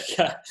 then take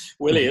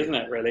Willy, isn't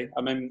it? Really,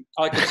 I mean,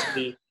 I could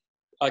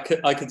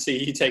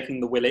see you taking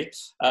the Willy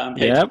and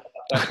painting.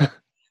 Yeah.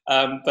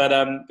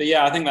 But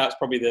yeah, I think that's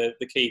probably the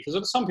key,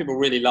 because some people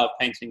really love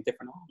painting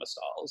different armor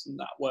styles, and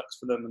that works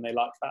for them, and they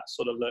like that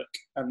sort of look.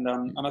 And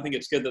I think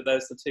it's good that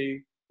there's the two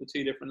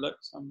different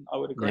looks. I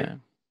would agree.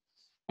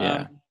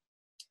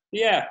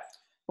 Yeah.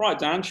 Right,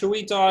 Dan. Shall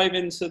we dive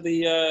into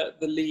the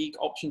league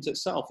options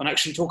itself and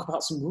actually talk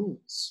about some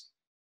rules?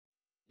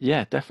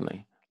 Yeah,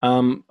 definitely.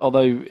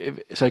 Although if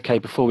it's okay,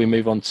 before we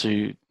move on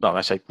to,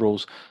 I say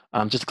rules,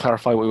 just to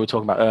clarify what we were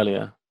talking about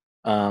earlier.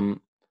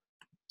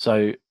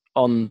 So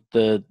on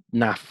the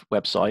NAF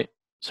website,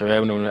 so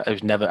everyone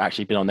who's never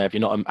actually been on there, if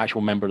you're not an actual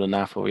member of the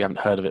NAF or you haven't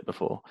heard of it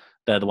before,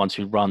 they're the ones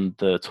who run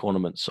the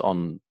tournaments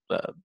on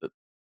that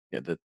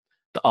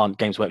aren't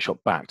Games Workshop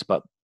backed,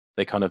 but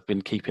they kind of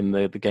been keeping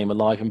the game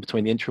alive in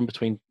between the interim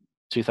between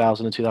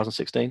 2000 and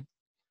 2016.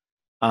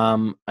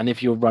 And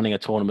if you're running a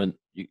tournament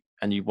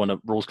and you want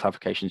rules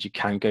clarifications, you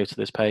can go to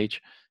this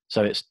page.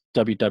 So it's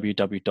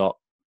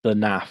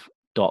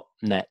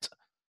www.thenaf.net.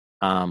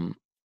 And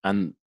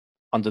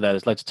under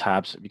there's loads of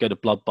tabs. If you go to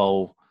Blood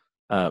Bowl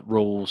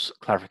rules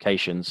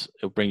clarifications,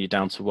 it'll bring you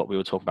down to what we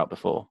were talking about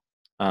before.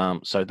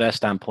 So their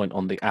standpoint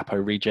on the Apo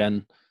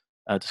regen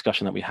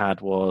discussion that we had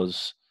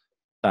was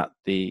that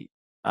the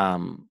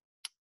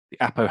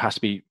Apo has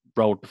to be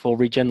rolled before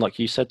regen, like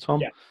you said, Tom.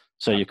 Yeah,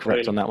 so you're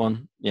correct on that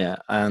one. Yeah,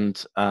 and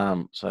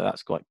so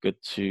that's quite good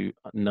to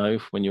know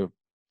when you're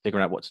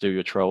figuring out what to do with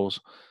your trolls.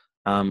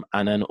 And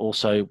then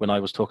also when I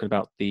was talking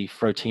about the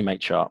throw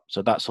teammate chart,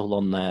 so that's all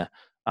on there.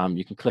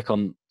 You can click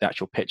on the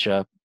actual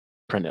picture,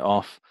 print it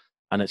off,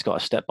 and it's got a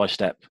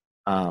step-by-step,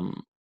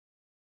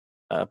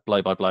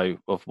 blow-by-blow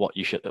of what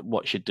you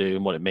should do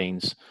and what it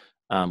means,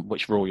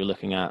 which rule you're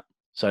looking at.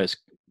 So it's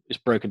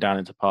broken down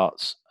into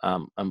parts,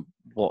 and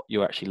what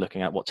you're actually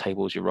looking at, what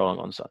tables you're rolling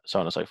on, so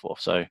on and so forth.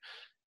 So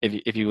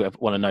if you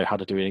want to know how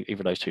to do either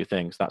of those two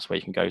things, that's where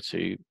you can go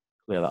to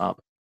clear that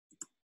up.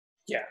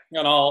 Yeah,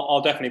 and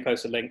I'll definitely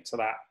post a link to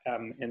that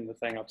in the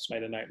thing. I've just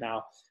made a note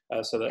now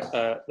so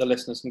that the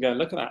listeners can go and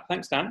look at that.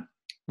 Thanks, Dan.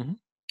 Mm-hmm.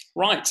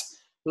 Right,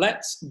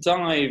 let's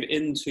dive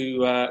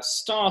into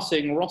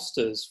starting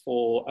rosters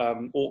for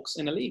Orcs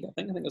in a league. I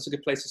think that's a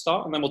good place to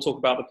start, and then we'll talk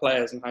about the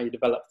players and how you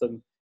develop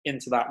them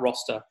into that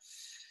roster.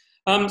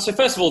 So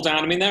first of all,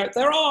 Dan, I mean, there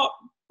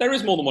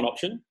is more than one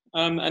option.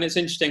 And it's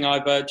interesting,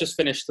 I've just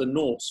finished the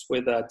Norse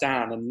with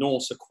Dan, and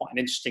Norse are quite an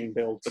interesting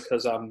build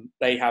because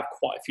they have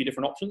quite a few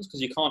different options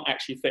because you can't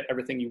actually fit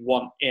everything you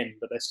want in,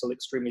 but they're still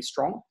extremely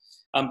strong.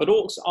 But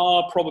Orcs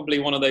are probably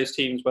one of those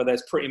teams where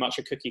there's pretty much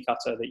a cookie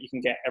cutter that you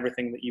can get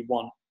everything that you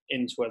want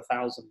into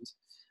 1,000.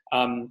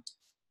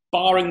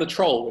 Barring the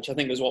troll, which I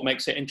think is what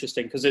makes it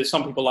interesting, because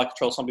some people like a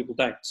troll, some people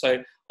don't.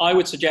 So I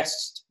would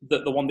suggest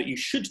that the one that you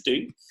should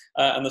do,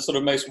 and the sort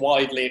of most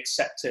widely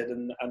accepted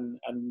and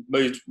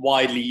most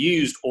widely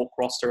used Orc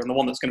roster, and the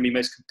one that's going to be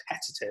most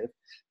competitive,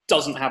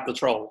 doesn't have the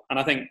troll. And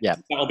I think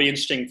that'll be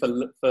interesting for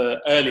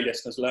early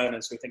listeners,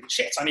 learners who think,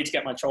 shit, I need to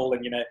get my troll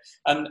in,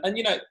 And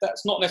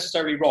that's not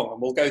necessarily wrong.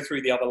 And we'll go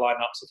through the other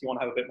lineups if you want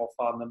to have a bit more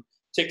fun, and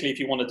particularly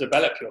if you want to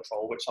develop your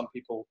troll, which some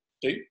people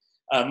do.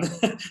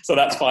 So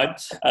that's fine.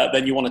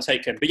 Then you want to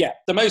take him. But yeah,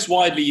 the most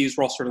widely used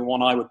roster, and the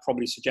one I would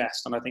probably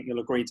suggest, and I think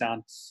you'll agree,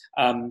 Dan,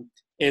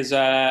 is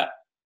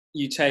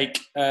you take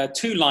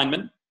 2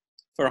 linemen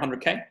for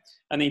 100k,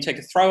 and then you take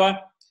a thrower,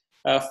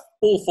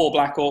 all 4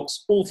 Black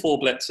Orcs, all 4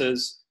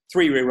 blitzers,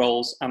 3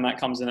 rerolls, and that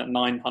comes in at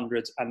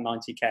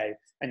 990k.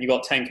 And you've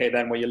got 10k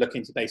then where you're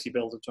looking to basically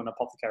build into an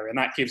apothecary, and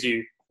that gives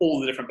you all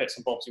the different bits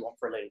and bobs you want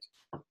for a league.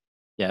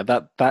 Yeah,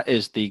 that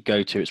is the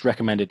go-to. It's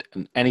recommended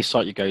in any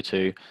site you go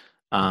to.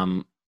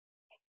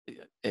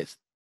 It's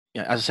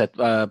as I said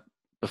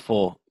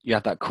before, you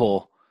have that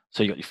core.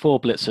 So you got your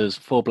 4 blitzers,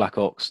 4 Black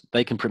Orcs.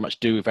 They can pretty much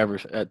deal with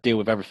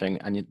everything,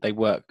 and they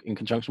work in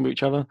conjunction with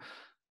each other.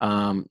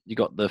 You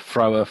got the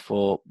thrower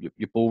for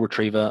your ball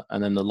retriever,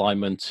 and then the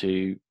lineman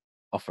to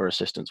offer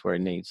assistance where he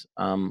needs.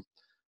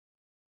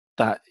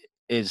 That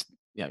is,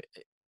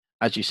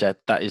 as you said,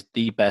 that is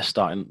the best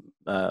starting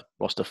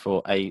roster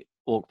for a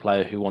Orc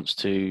player who wants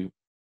to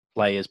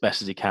play as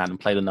best as he can and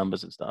play the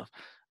numbers and stuff.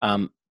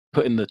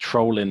 Putting the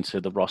troll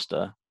into the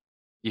roster,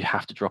 you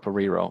have to drop a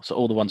reroll. So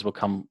all the ones we'll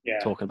come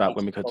talking about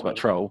when we come to about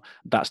troll,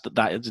 that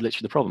is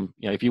literally the problem.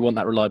 If you want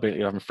that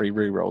reliability of having 3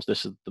 rerolls,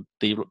 this is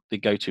the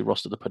go-to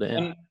roster to put it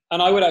in.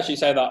 And I would actually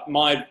say that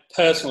my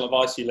personal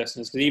advice to you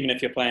listeners, because even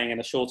if you're playing in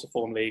a shorter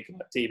form league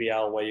like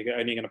DBL, where you're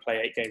only going to play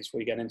 8 games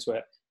before you get into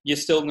it, you're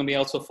still going to be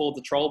able to afford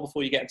the troll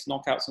before you get into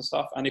knockouts and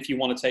stuff. And if you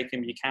want to take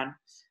him, you can.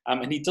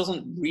 And he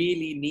doesn't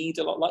really need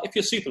a lot. Like if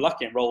you're super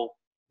lucky and roll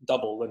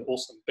double, then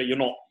awesome, but you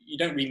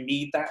don't really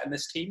need that in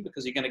this team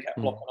because you're going to get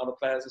blocked on other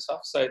players and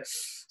stuff. So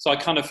I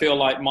kind of feel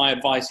like my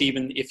advice,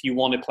 even if you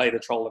want to play the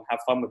troll and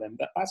have fun with him,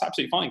 that's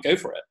absolutely fine, go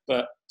for it,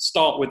 but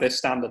start with this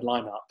standard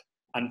lineup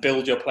and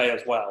build your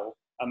players well.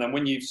 And then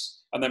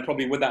and then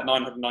probably with that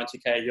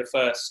 990k, your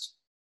first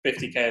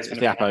 50k is going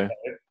to be Apo.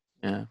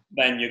 Yeah.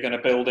 Then you're going to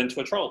build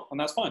into a troll, and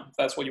that's fine. If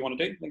that's what you want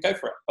to do, then go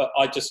for it. But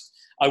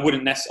I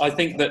wouldn't necessarily. I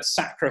think that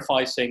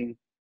sacrificing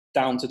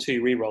down to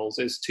 2 rerolls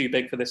is too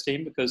big for this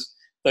team, because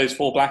those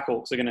 4 Black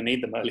Orcs are going to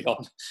need them early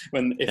on.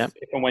 If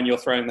and when you're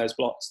throwing those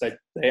blocks,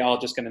 they are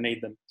just going to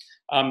need them.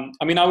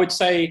 I mean, I would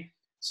say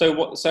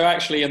so. So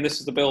actually, and this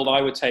is the build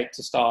I would take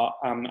to start.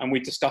 And we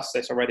discussed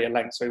this already at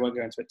length, so we won't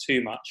go into it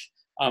too much.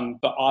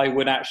 But I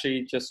would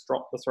actually just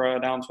drop the thrower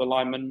down to a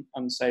lineman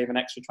and save an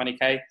extra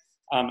 20k.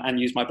 And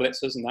use my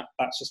blitzers, and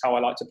that's just how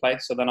I like to play.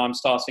 So then I'm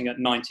starting at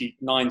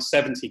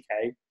 970k.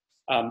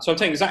 So I'm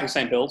taking exactly the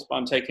same build, but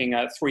I'm taking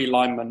 3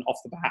 linemen off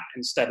the bat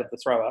instead of the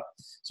thrower.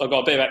 So I've got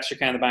a bit of extra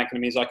K in the bank, and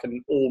it means I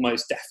can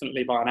almost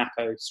definitely buy an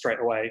Apo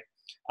straight away.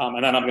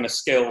 And then I'm going to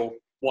skill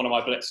one of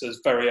my blitzers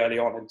very early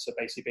on into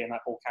basically being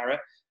that ball carrier.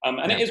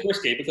 And it is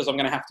risky, because I'm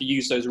going to have to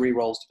use those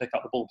re-rolls to pick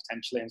up the ball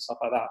potentially and stuff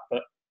like that.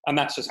 And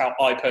that's just how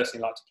I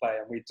personally like to play.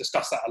 And we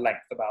discussed that at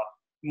length about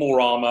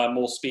more armor,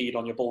 more speed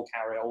on your ball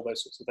carrier, all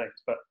those sorts of things.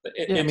 But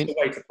it's the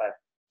way to play.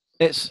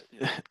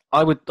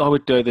 I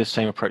would do the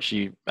same approach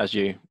as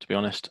you, to be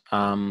honest.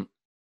 And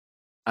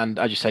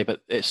as you say,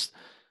 but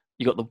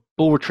you got the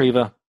ball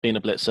retriever being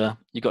a blitzer,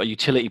 you got a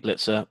utility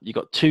blitzer, you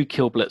got 2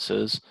 kill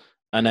blitzers,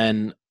 and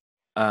then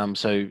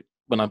so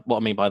what I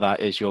mean by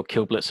that is your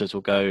kill blitzers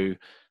will go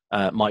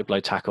might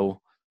blow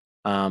tackle.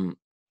 Your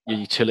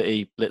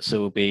utility blitzer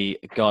will be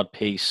a guard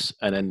piece,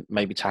 and then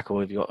maybe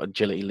tackle if you've got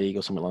agility league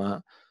or something like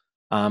that.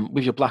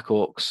 With your Black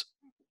Orcs,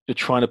 you're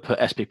trying to put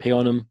SPP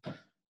on them,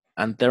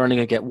 and they're only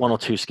going to get 1 or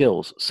 2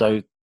 skills.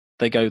 So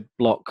they go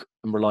block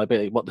and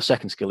reliability. What the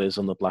second skill is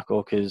on the Black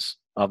Orc is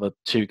either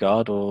 2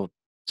 guard or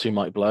 2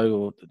 might blow,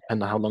 or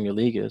depending on how long your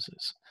league is.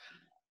 It's,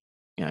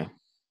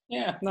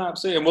 Yeah, no,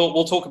 absolutely. And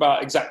we'll talk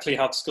about exactly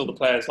how to skill the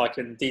players like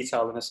in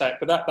detail in a sec,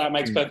 but that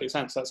makes perfect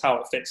sense. That's how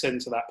it fits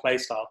into that play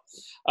style.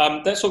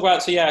 Let's talk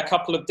about, a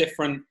couple of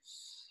different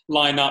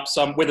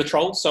lineups with a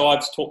troll. So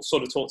I've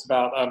sort of talked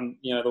about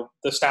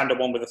the standard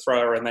one with a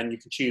thrower, and then you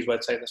can choose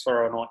whether to take the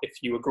thrower or not, if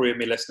you agree with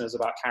me, listeners,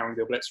 about carrying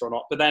your blitzer or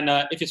not. But then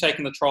if you're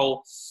taking the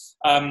troll,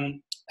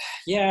 and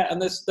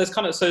there's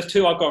kind of, so there's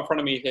 2 I've got in front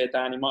of me here,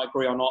 Dan, you might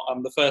agree or not.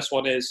 The first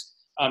one is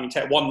you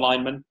take 1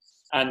 lineman,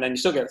 and then you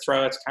still get a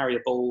thrower to carry a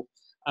ball.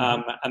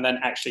 And then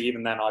actually,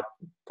 even then, I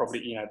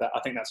probably, I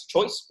think that's a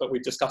choice, but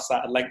we've discussed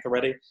that at length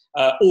already.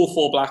 All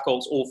 4 Black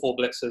Orcs, all 4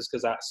 blitzers,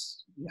 because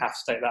you have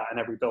to take that in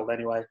every build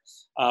anyway.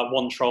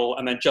 1 troll,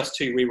 and then just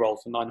 2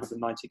 rerolls for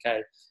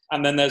 990k.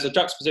 And then there's a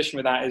juxtaposition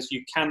with that is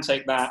you can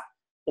take that,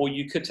 or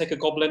you could take a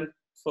goblin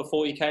for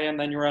 40k, and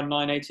then you're on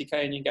 980k,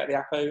 and you can get the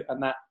Apo,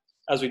 and that,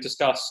 as we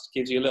discussed,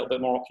 gives you a little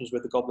bit more options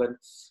with the goblin.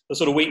 The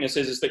sort of weakness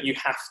is that you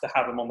have to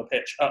have them on the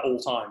pitch at all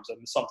times,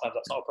 and sometimes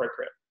that's not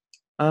appropriate.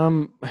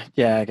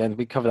 Again,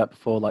 we covered that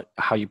before, like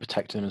how you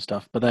protect them and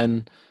stuff. But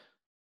then,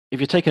 if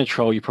you're taking a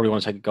troll, you probably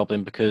want to take a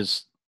goblin,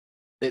 because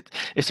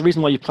it's the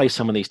reason why you play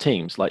some of these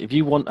teams. Like, if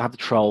you want to have the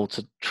troll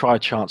to try a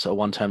chance at a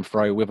 1-turn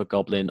throw with a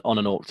goblin on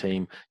an orc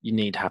team, you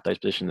need to have those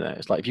positions there.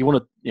 It's like if you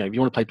want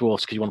to play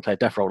dwarfs because you want to play a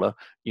death roller,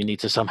 you need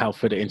to somehow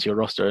fit it into your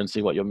roster and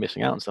see what you're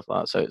missing out and stuff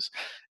like that. So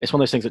it's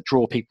one of those things that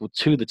draw people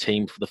to the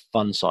team for the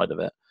fun side of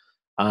it.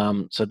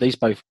 So these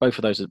both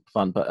of those are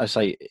fun, but I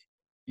say,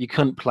 you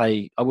couldn't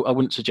play. I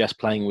wouldn't suggest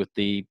playing with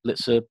the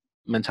blitzer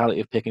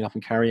mentality of picking up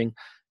and carrying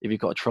if you've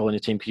got a troll in your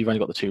team, because you've only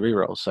got the 2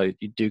 rerolls, so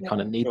you do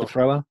kind of need the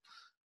thrower.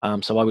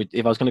 So I would,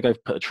 if I was going to go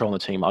put a troll on the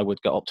team, I would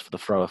opt for the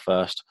thrower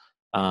first,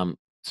 to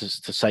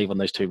save on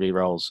those 2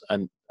 rerolls,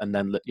 and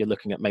then you're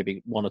looking at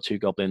maybe 1 or 2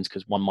 goblins,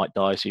 because one might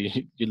die, so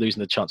you're losing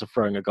the chance of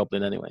throwing a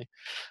goblin anyway,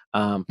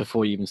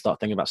 before you even start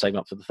thinking about saving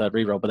up for the 3rd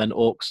reroll. But then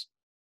orcs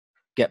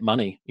get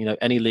money.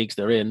 Any leagues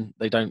they're in,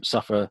 they don't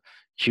suffer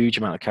huge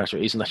amount of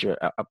casualties unless you're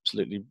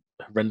absolutely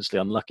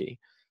horrendously unlucky,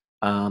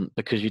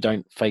 because you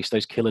don't face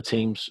those killer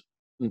teams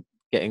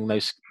getting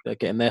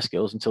their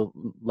skills until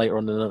later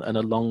on in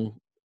a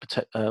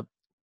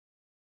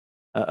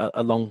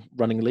long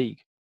running league.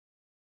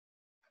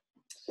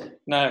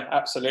 No,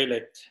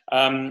 absolutely.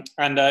 I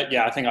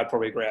think I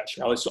probably agree,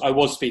 actually. I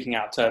was speaking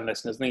out of turn,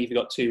 listeners. I think if you've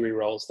got 2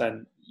 rerolls,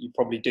 then you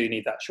probably do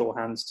need that sure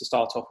hands to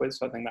start off with.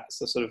 So I think that's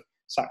the sort of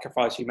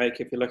sacrifice you make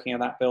if you're looking at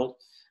that build.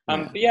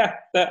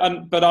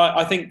 But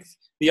I think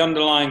the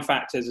underlying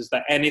fact is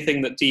that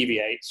anything that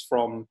deviates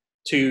from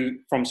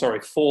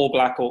 4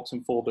 Black Orcs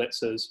and 4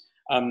 blitzers,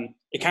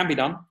 it can be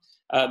done.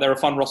 There are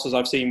fun rosters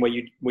I've seen where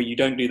you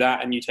don't do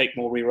that, and you take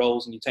more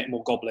rerolls and you take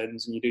more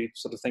goblins and you do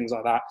sort of things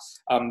like that.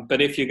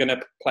 But if you're going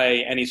to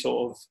play any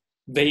sort of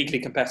vaguely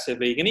competitive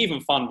league, and even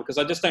fun, because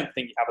I just don't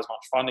think you have as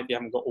much fun if you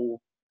haven't got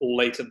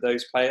all 8 of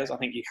those players. I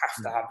think you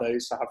have to have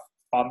those to have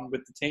fun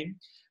with the team.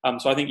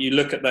 So I think you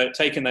look at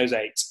taking those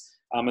 8.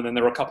 And then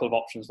there are a couple of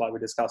options like we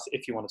discussed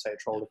if you want to take a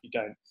troll, if you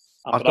don't.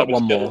 I've got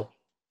one more.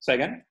 Say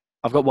again?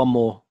 I've got one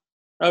more.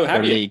 Oh,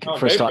 have you? League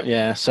for a start.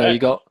 Yeah, so you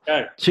got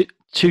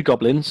 2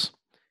 goblins,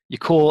 your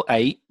core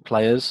 8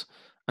 players,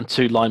 and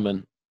 2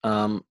 linemen,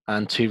 and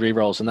 2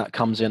 rerolls, and that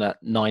comes in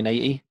at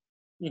 980.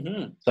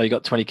 Mm-hmm. So you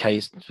got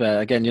 20Ks.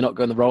 Again, you're not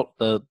going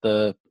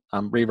the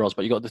re-rolls,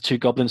 but you got the 2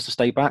 goblins to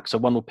stay back. So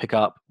one will pick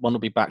up, one will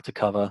be back to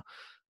cover,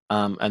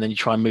 and then you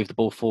try and move the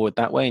ball forward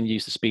that way and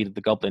use the speed of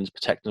the goblins,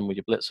 protect them with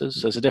your blitzers.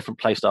 So it's a different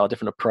play style,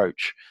 different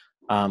approach,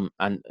 and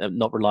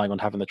not relying on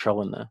having the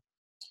troll in there.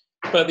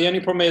 But the only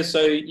problem is,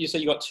 so you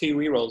said you got 2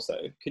 rerolls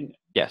though.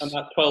 Yes. And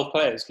that's 12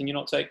 players. Can you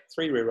not take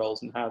 3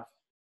 rerolls and have?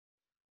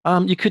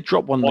 You could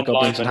drop one of the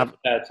goblins and have.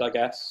 Instead, I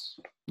guess.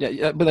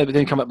 Yeah, but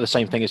then come up with the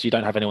same thing as you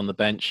don't have anyone on the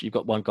bench. You've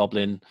got 1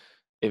 goblin,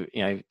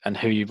 and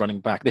who you're running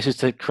back. This is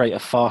to create a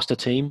faster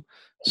team.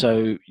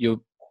 So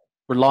you're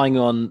relying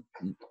on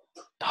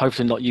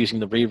hopefully not using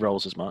the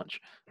re-rolls as much,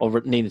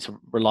 or needing to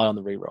rely on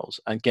the re-rolls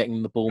and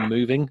getting the ball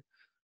moving.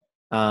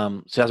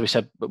 So as we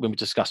said when we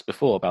discussed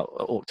before about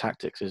Orc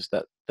tactics, is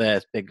that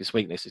their biggest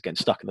weakness is getting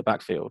stuck in the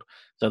backfield.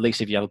 So at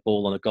least if you have a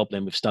ball on a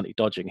goblin with stunty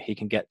dodging, he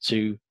can get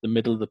to the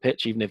middle of the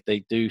pitch. Even if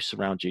they do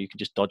surround you, you can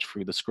just dodge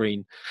through the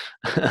screen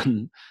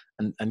and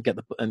get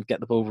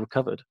the ball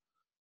recovered.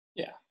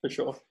 Yeah, for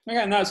sure.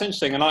 Again, that's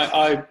interesting, and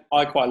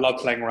I quite love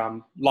playing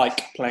around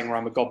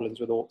with goblins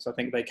with orcs. I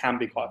think they can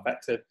be quite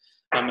effective.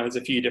 And there's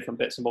a few different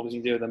bits and bobs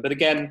you can do with them. But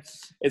again,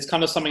 it's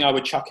kind of something I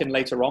would chuck in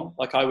later on.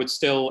 Like I would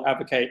still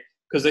advocate,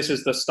 because this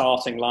is the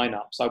starting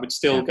lineup, so I would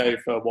still go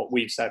for what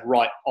we've said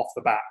right off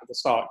the bat at the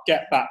start.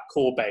 Get that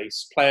core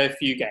base, play a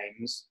few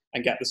games,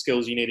 and get the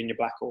skills you need in your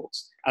Black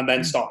Orcs, and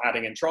then start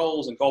adding in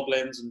trolls and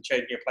goblins and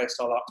changing your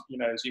playstyle up,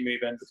 as you move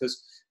in.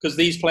 Because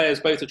these players,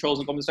 both the trolls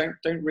and goblins,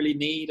 don't really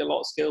need a lot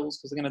of skills,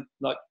 because they're going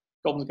to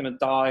goblins are going to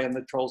die and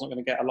the trolls aren't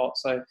going to get a lot.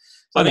 So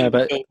I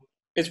think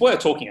it's worth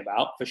talking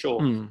about for sure.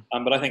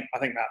 But I think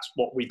that's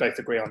what we both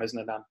agree on, isn't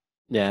it, Dan?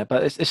 Yeah,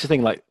 but it's the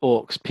thing, like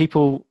orcs,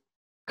 people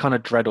kind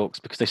of dread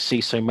orcs because they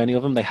see so many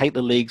of them. They hate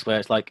the leagues where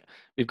it's like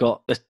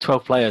there's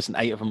 12 players and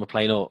 8 of them are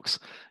playing orcs.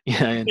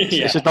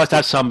 It's just nice to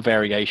have some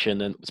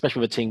variation, and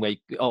especially with a team where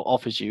it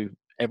offers you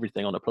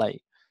everything on a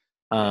plate.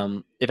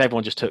 If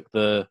everyone just took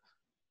the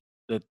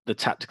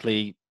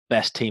tactically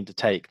best team to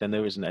take, then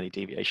there isn't any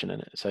deviation in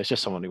it. So it's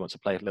just someone who wants to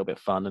play a little bit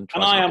fun and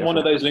try. And I am one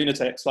of those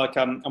lunatics,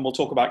 and we'll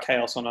talk about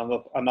chaos on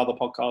another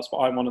podcast, but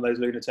I'm one of those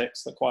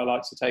lunatics that quite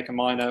likes to take a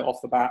minor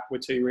off the bat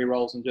with 2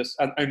 rerolls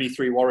and only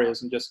 3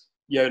 warriors and just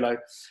YOLO.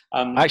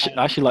 I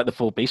actually like the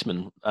 4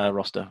 beastmen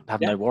roster.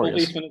 Have no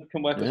warriors. 4 beastmen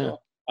can work as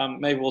well.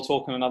 Maybe we'll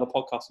talk in another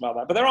podcast about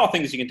that. But there are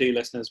things you can do,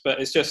 listeners. But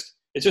it's just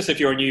if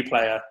you're a new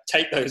player,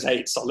 take those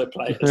 8 solid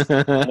players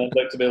and then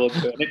look to be able to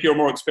do it. And if you're a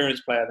more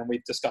experienced player, then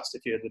we've discussed a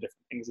few of the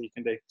different things that you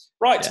can do.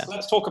 Right,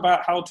 Let's talk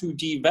about how to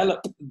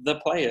develop the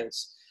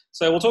players.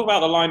 So we'll talk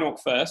about the line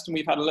orc first, and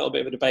we've had a little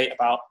bit of a debate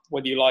about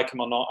whether you like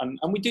him or not, and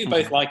we do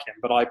both like him,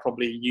 but I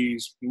probably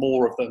use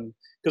more of them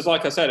because,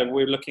 like I said,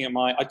 we're looking at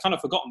I'd kind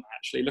of forgotten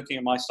actually looking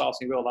at my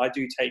starting build. I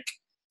do take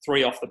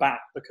 3 off the bat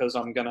because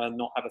I'm going to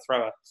not have a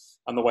thrower,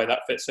 and the way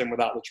that fits in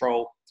without the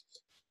troll.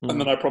 And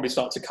then I probably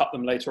start to cut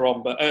them later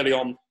on, but early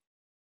on,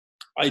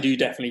 I do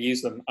definitely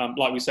use them.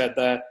 Like we said,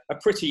 they're a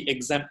pretty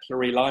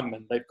exemplary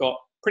lineman. They've got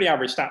pretty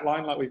average stat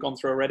line, like we've gone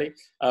through already.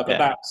 But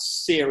that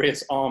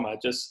serious armor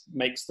just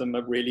makes them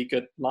a really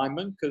good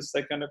lineman because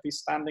they're going to be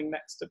standing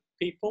next to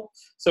people.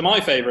 So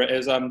my favorite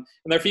is, and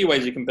there are a few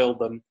ways you can build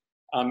them,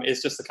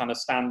 is just the kind of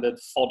standard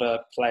fodder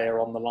player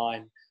on the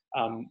line,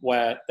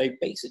 where they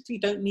basically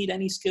don't need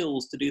any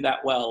skills to do that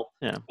well.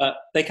 But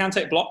they can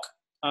take block.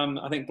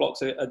 I think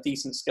block's a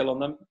decent skill on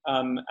them.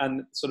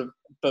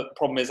 But the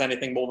problem is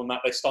anything more than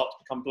that, they start to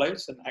become bloat,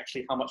 and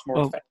actually how much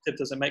more effective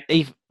does it make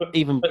them?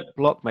 Even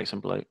block makes them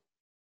bloat.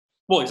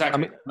 Well,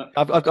 exactly. I mean,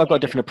 I've got a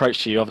different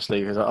approach to you, obviously,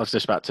 because I was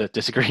just about to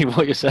disagree with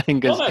what you're saying.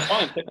 No,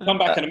 fine. Come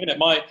back in a minute.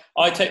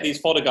 I take these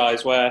fodder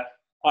guys where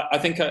I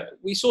think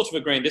we sort of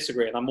agree and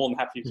disagree, and I'm more than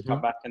happy to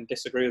come back and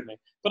disagree with me.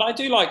 But I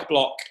do like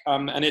block,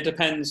 and it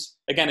depends.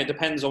 Again, it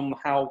depends on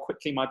how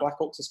quickly my Black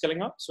Orcs are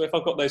skilling up. So if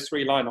I've got those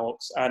 3 line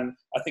orcs, and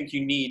I think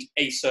you need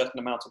a certain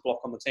amount of block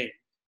on the team,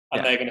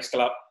 and they're going to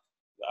skill up,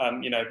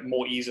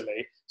 more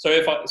easily. So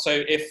if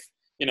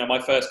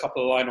my first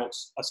couple of line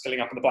orcs are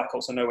skilling up and the Black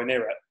Orcs are nowhere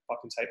near it, I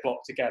can take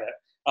block to get it.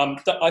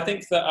 I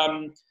think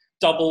that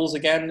doubles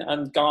again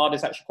and guard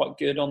is actually quite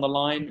good on the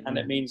line, and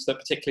it means that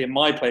particularly in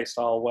my play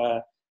style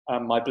where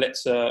my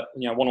blitzer,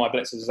 one of my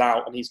blitzers is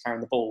out and he's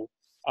carrying the ball,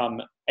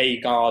 a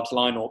guard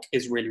line orc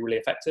is really, really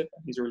effective.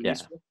 He's really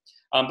useful.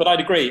 But I'd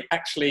agree,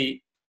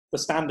 actually, the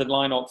standard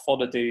line orc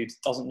fodder dude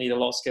doesn't need a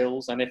lot of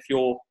skills, and if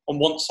you're on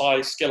one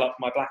side, skill up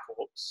my Black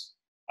Orcs,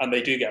 and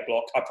they do get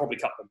blocked, I'd probably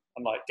cut them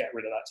and get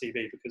rid of that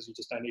TV because you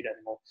just don't need it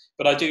anymore.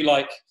 But I do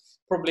like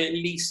probably at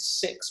least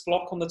 6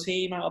 block on the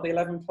team out of the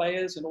 11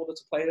 players in order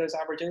to play those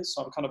averages.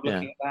 So I'm kind of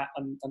looking at that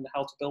and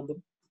how to build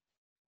them.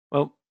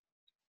 Well,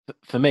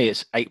 for me,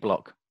 it's 8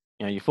 block.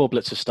 Your 4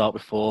 blitzers start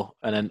with 4,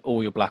 and then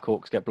all your Black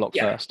Orcs get blocked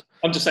first.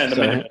 I'm just saying the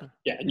minimum.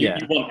 You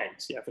want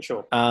 8, for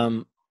sure.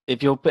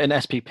 If you're putting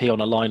SPP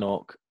on a line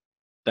orc,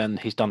 then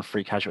he's done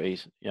 3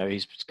 casualties.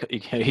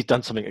 He's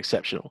done something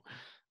exceptional.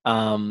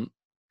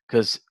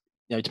 Because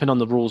depending on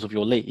the rules of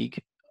your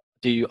league,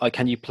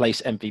 can you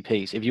place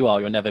MVPs? If you are,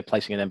 you're never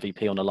placing an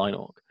MVP on a line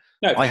orc.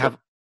 No,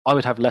 I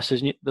would have less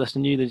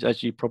than you,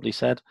 as you probably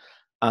said.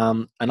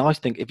 And I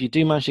think if you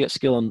do manage to get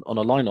skill on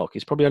a line lock,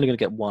 he's probably only going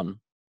to get one.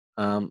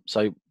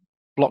 So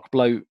block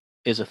blow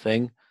is a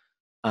thing.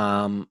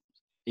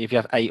 If you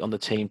have 8 on the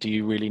team, do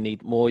you really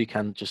need more? You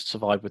can just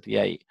survive with the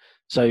 8.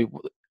 So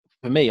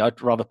for me,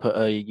 I'd rather put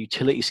a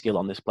utility skill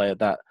on this player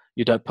that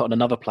you don't put on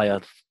another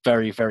player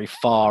very, very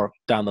far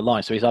down the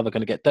line. So he's either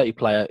going to get dirty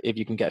player if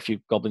you can get a few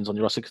goblins on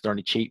your roster because they're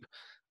only cheap.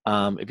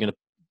 If you're going to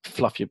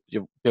fluff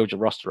build your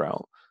roster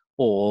out,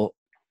 or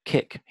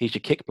kick. He's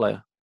your kick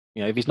player.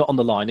 If he's not on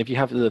the line, if you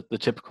have the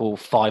typical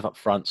 5 up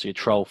front, so you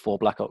troll 4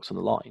 Black Ox on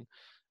the line,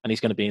 and he's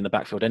going to be in the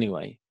backfield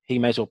anyway, he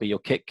may as well be your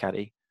kick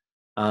caddy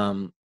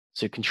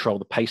to control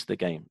the pace of the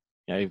game.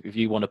 If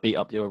you want to beat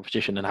up your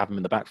opposition and have him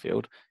in the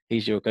backfield,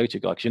 he's your go-to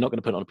guy because you're not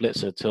going to put on a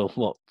blitzer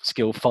till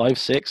skill 5,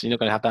 6, and you're not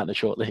going to have that in a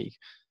short league.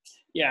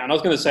 Yeah, and I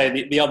was going to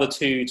say the other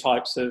 2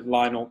 types of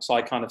line orcs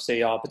I kind of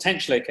see are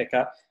potentially a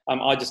kicker.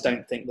 I just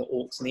don't think that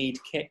orcs need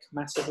kick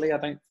massively. I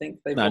don't think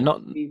it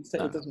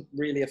doesn't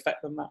really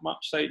affect them that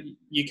much. So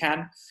you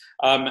can,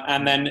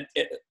 and then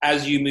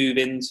as you move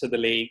into the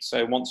league,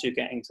 so once you're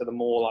getting to the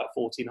more like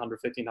 1400,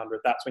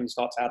 1500, that's when you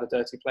start to add a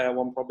dirty player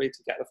one probably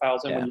to get the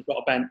fouls in when you've got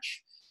a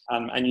bench,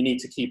 and you need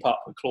to keep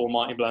up with claw,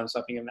 mighty blow, and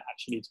stuff. You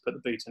actually need to put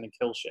the boot in and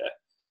kill shit.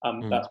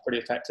 That's pretty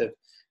effective.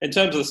 In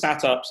terms of the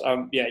stat ups,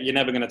 you're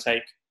never going to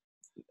take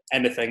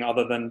anything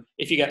other than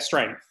if you get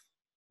strength.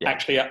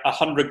 Actually, a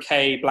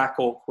 100k Black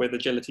Orc with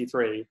agility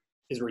 3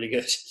 is really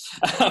good.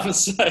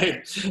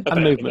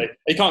 And movement.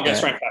 He can't get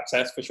strength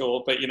access for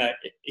sure, but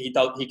he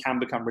can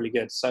become really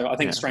good. So I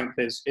think strength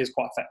is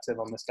quite effective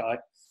on this guy.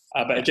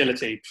 But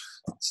agility,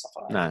 stuff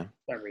like that,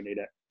 don't really need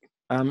it.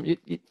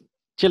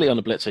 Agility on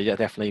the blitzer, yeah,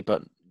 definitely.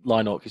 But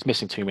line orc, he's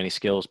missing too many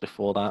skills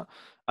before that.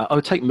 I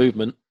would take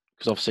movement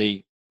because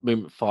obviously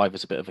movement 5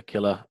 is a bit of a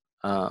killer.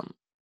 To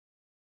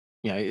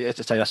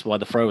say that's why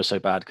the throw is so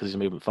bad because he's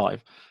movement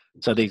 5.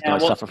 So these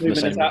guys suffer from the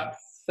same. Is that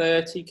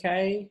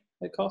 30k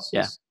it costs?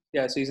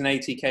 Yeah, so he's an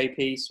 80k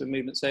piece with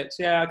movement 6.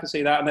 Yeah, I can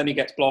see that. And then he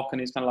gets block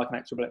and he's kind of like an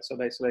extra blitzer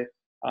basically.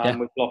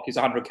 With block, he's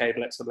 100k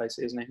blitzer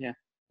basically, isn't he? Yeah,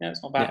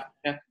 it's not bad.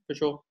 Yeah, for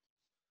sure.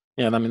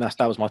 Yeah, I mean that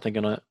was my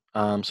thinking on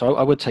it. So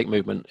I would take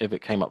movement if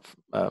it came up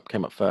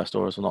first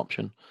or as an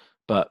option.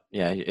 But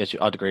yeah,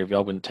 I'd agree with you.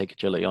 I wouldn't take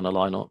agility on a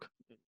line orc.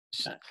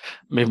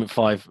 Movement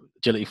 5,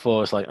 agility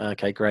 4 is like,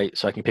 okay, great.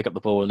 So I can pick up the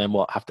ball and then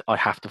I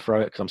have to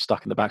throw it because I'm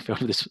stuck in the backfield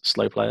with this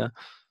slow player.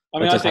 I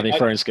mean, I don't have any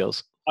throwing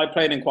skills. I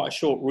played in quite a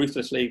short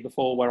Ruthless League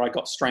before where I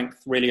got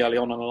strength really early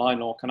on a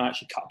line orc and I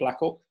actually cut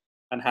Black Orc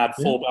and had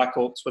 4 Black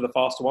Orcs with a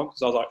faster one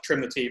because I was like,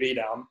 trim the TV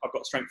down. I've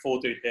got strength 4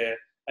 dude here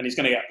and he's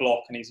going to get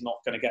block and he's not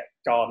going to get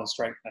guard and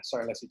strength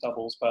necessarily unless he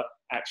doubles. But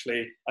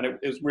actually, and it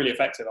was really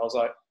effective. I was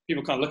like,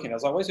 people kind of looking, I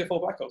was like, where's your 4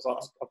 Black Orcs? I was like,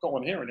 I've got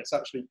one here and it's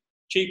actually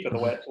cheaper the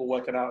way it's all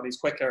working out and he's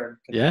quicker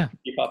and can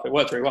keep up. It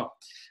works very well.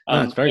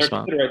 It's very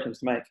smart. Considerations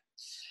to make.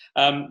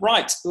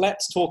 Right,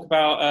 let's talk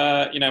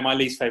about my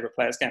least favourite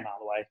players. Get him out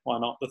of the way. Why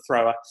not? The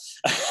thrower.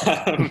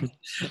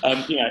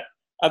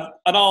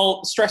 And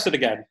I'll stress it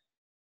again.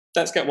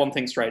 Let's get one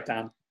thing straight,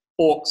 Dan.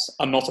 Orcs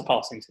are not a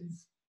passing team.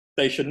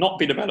 They should not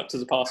be developed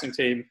as a passing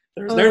team.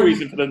 There is no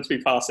reason for them to be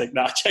passing.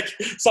 Nah, check.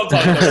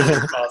 Sometimes they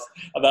pass,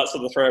 and that's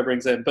what the thrower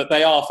brings in. But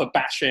they are for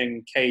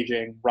bashing,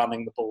 caging,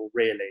 running the ball,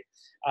 really.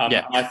 And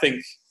I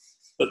think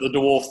that the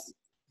orc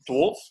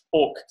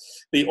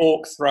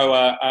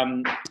thrower,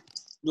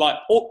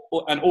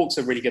 orcs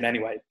are really good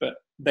anyway, but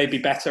they'd be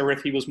better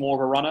if he was more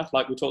of a runner,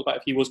 like we talked about,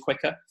 if he was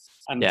quicker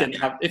and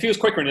if he was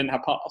quicker and didn't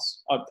have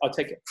pass, I'd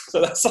take it.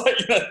 So that's like,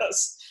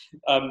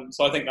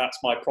 so I think that's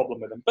my problem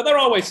with him. But there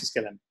are ways to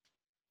skill him.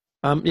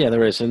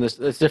 There is, and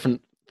there's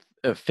different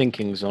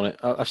thinkings on it.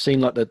 I've seen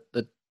like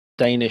the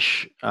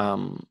Danish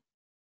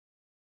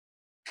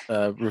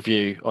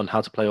review on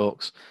how to play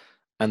orcs,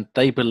 and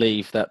they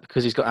believe that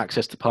because he's got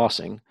access to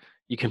passing,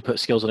 you can put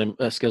skills on him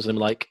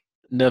like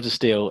Nerves of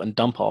Steel and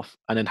Dump Off,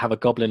 and then have a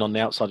goblin on the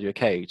outside of your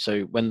cage.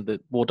 So when the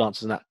war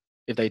dancers and that,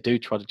 if they do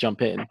try to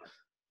jump in,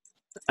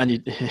 and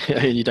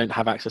you don't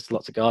have access to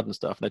lots of guard and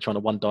stuff, and they're trying to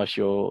one dice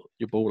your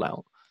ball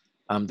out,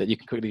 that you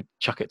can quickly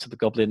chuck it to the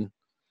goblin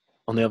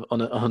on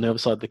the other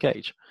side of the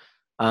cage.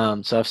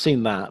 So I've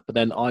seen that, but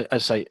then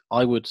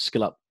I would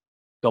skill up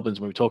goblins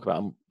when we talk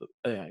about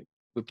them.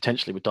 We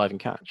potentially would dive and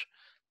catch.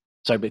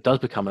 So it does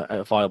become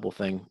a viable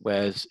thing.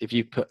 Whereas if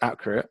you put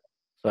accurate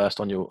first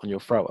on your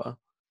thrower,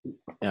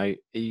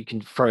 you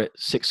can throw it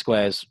 6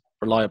 squares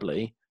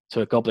reliably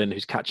to a goblin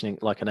who's catching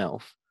it like an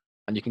elf,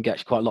 and you can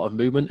get quite a lot of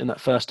movement in that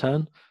first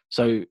turn.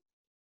 So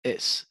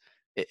it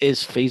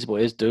is feasible,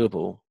 it is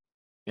doable,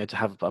 to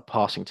have a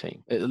passing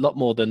team. A lot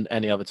more than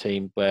any other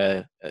team,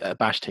 where a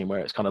bash team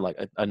where it's kind of like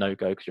a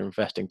no-go because you're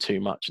investing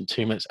too much and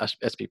too much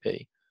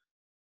SPP.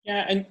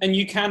 Yeah, and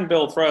you can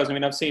build throws. I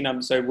mean, I've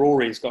seen so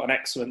Rory's got an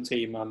excellent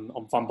team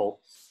on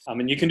Fumble. I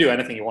mean, you can do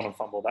anything you want on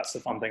Fumble. That's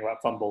the fun thing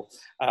about Fumble.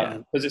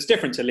 Because it's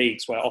different to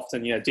leagues where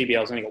often,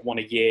 DBL's only got 1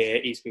 a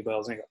year,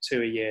 ESPBL's only got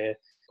 2 a year.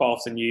 Quite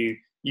often you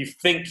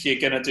think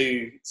you're going to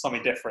do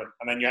something different,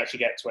 and then you actually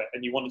get to it,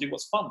 and you want to do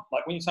what's fun.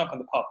 Like when you sign up in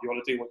the pub, you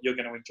want to do what you're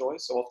going to enjoy.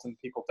 So often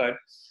people don't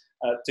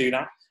do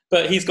that.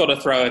 But he's got a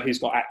thrower who's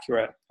got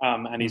accurate,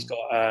 and he's got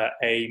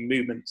a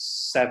movement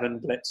 7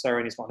 blitzer,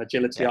 and he's got an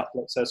agility up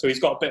blitzer. So he's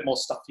got a bit more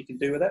stuff you can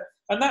do with it.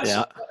 And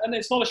and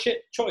it's not a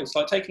shit choice.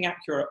 Like taking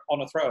accurate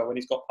on a thrower when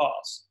he's got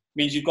pass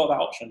means you've got that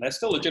option. There's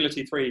still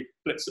agility 3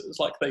 blitzers,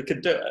 like they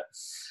could do it.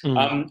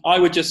 I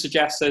would just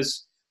suggest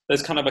there's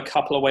kind of a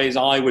couple of ways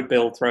I would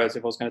build throwers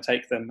if I was going to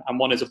take them. And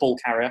one is a ball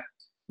carrier.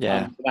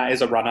 Yeah. That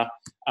is a runner.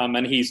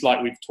 And he's,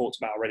 like we've talked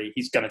about already,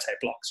 he's going to take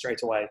block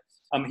straight away.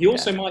 He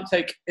also might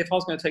take, if I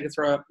was going to take a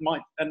thrower,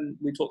 and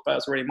we talked about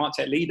this already, might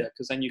take leader,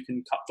 because then you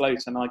can cut float,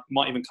 and I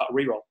might even cut a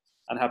reroll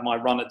and have my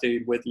runner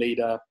dude with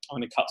leader. I'm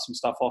going to cut some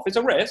stuff off. It's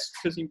a risk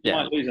because you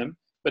might lose him,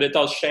 but it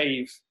does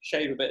shave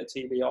a bit of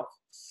TV off.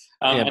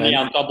 And he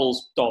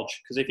doubles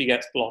dodge, because if he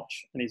gets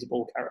blotch and he's a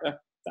ball carrier,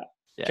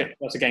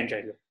 that's a game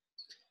changer.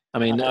 I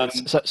mean,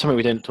 something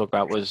we didn't talk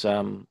about was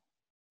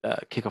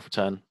kickoff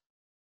return.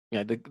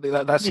 You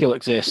know, that skill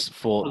exists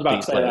for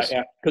these players.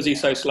 Because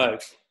he's so slow.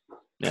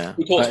 Yeah,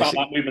 we talked about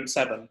that movement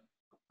 7.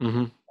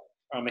 Mm-hmm.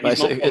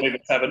 He's not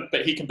movement 7,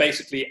 but he can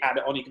basically add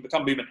it on. He can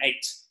become movement 8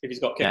 if he's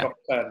got kickoff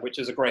return, which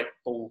is a great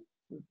ball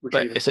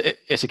retriever. But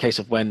it's a case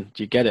of when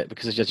do you get it,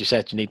 because as you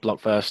said, you need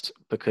block first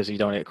because you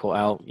don't want to get caught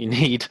out. You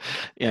need,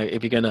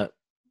 if you're going to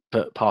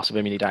put pass with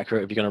him, you need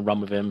accurate. If you're going to run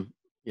with him,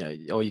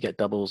 or you get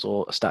doubles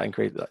or a stat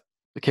increase.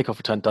 The kickoff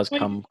return does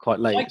come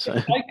quite late.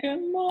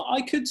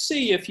 I could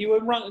see if you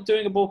were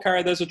doing a ball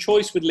carrier, there's a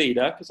choice with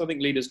leader, because I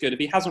think leader's good. If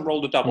he hasn't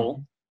rolled a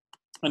double,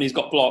 and he's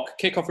got block,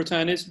 kickoff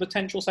return is a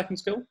potential second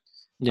skill.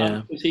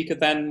 Yeah. Because he could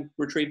then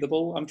retrieve the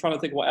ball. I'm trying to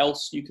think what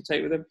else you could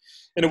take with him.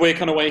 In a weird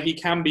kind of way, he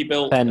can be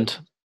built. Fend.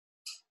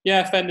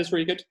 Yeah, fend is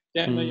really good.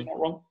 Yeah, no, you're not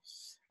wrong.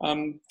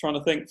 Trying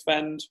to think,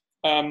 fend.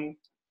 In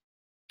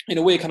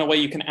a weird kind of way,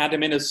 you can add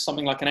him in as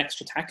something like an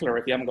extra tackler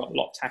if you haven't got a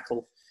lot of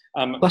tackle.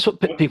 That's what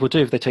people do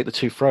if they take the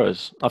 2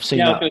 throwers. I've seen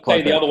that. I was going to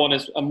say the other one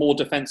is a more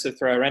defensive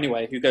thrower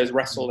anyway, who goes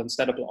wrestle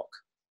instead of block.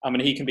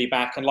 And he can be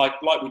back. And like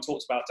we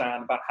talked about,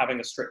 Dan, about having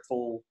a strip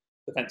full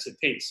defensive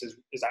piece is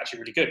actually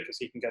really good, because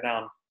he can go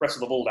down,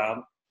 wrestle the ball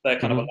down. They're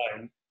kind of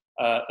alone.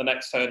 The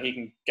next turn, he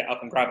can get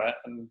up and grab it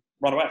and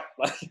run away.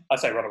 I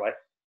say run away.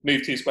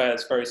 Move 2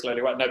 squares very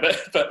slowly away. No,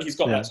 but he's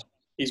got that.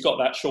 He's got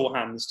that sure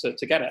hands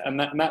to get it, and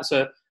that's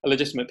a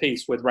legitimate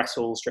piece with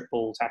wrestle, strip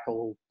ball,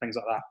 tackle, things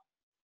like that.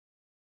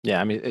 Yeah,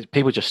 I mean,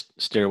 people just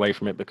steer away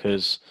from it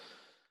because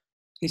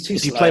he's too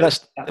if slow. you play that,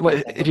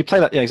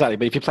 exactly.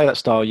 But if you play that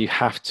style, you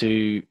have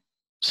to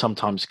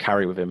sometimes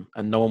carry with him,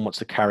 and no one wants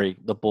to carry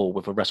the ball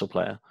with a wrestle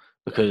player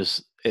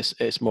because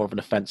it's more of an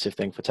offensive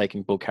thing for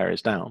taking ball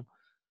carriers down.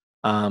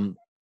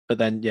 But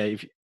then,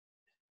 if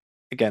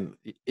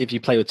you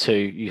play with 2,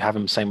 you have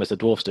them same as the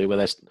dwarfs do,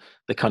 where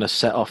they kind of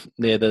set off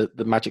near the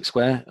magic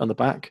square on the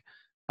back,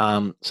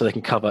 so they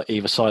can cover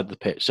either side of the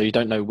pitch. So you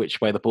don't know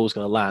which way the ball's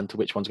going to land to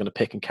which one's going to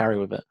pick and carry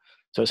with it.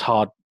 So it's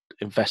hard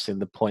investing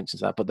the points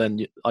into that. But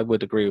then I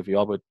would agree with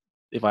you.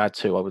 If I had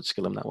 2, I would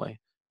skill them that way.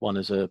 One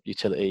as a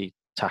utility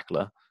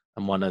tackler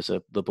and one as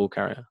the ball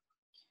carrier.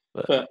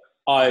 But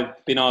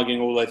I've been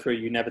arguing all the way through,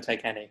 you never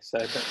take any. So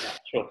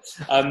sure.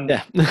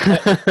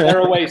 There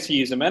are ways to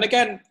use them. And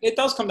again, it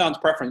does come down to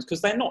preference,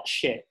 because they're not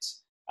shit.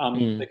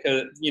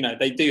 Because,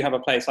 they do have a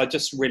place. I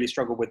just really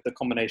struggle with the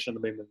combination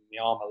of the movement and the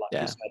armor, like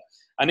you said.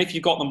 And if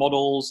you've got the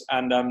models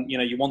and,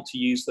 you want to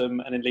use them,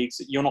 and in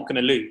leagues, you're not going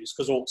to lose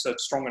because Orcs are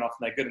strong enough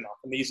and they're good enough.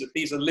 And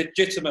these are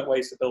legitimate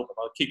ways to build them.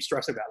 I'll keep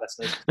stressing that,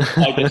 listeners.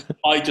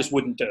 I just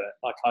wouldn't do it.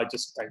 Like, I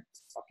just don't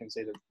fucking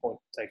see the point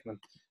of taking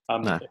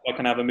them. If I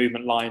can have a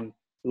movement line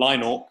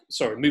orc,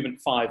 movement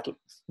 5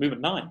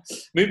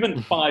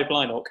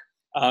 line orc,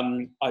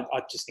 I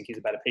just think he's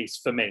a better piece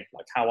for me,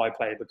 like how I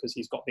play, because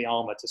he's got the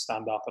armor to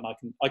stand up, and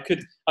I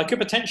could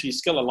potentially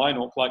skill a line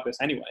orc like this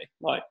anyway.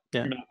 Like,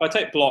 if I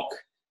take block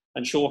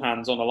and sure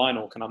hands on a line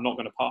orc and I'm not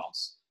going to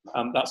pass,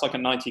 that's like a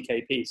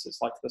 90k piece.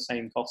 It's like the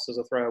same cost as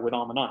a thrower with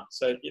armor 9.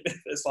 So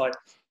it's like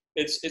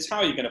it's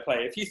how you're going to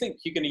play. If you think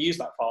you're going to use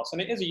that fast,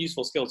 and it is a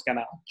useful skill to get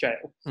out of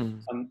jail,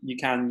 you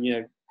can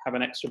have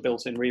an extra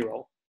built-in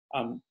reroll.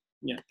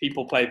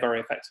 People play very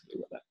effectively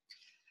with it.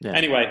 Yeah.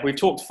 Anyway, we've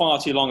talked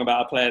far too long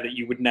about a player that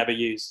you would never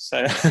use.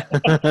 So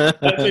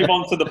let's move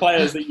on to the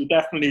players that you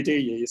definitely do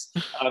use.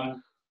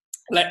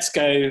 Let's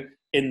go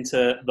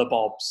into the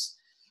Bobs.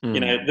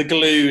 The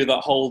glue that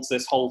holds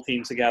this whole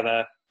team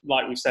together.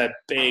 Like we said,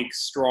 big,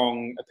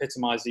 strong,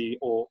 epitomise the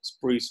Orcs,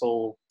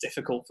 brutal,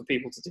 difficult for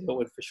people to deal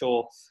with for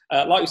sure.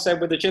 Like we said,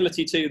 with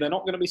agility too, they're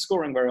not going to be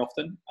scoring very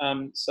often.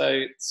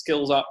 So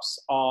skills ups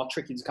are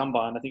tricky to come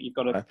by, and I think you've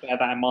got to bear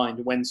that in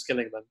mind when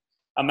skilling them.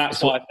 And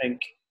that's why I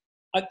think...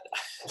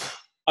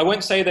 I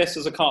won't say this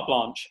as a carte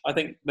blanche. I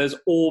think there's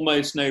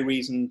almost no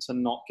reason to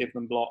not give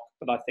them block,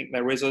 but I think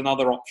there is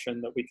another option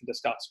that we can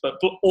discuss. But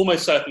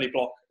almost certainly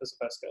block as a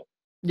first skill.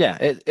 Yeah,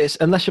 it's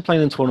unless you're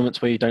playing in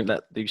tournaments where you don't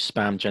let you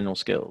spam general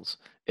skills.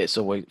 It's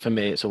always, for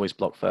me, it's always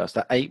block first.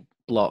 That 8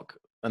 block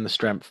and the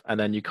strength, and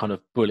then you kind of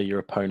bully your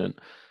opponent.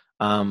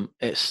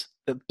 It's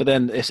but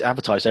then it's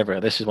advertised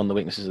everywhere. This is one of the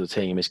weaknesses of the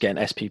team, is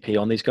getting SPP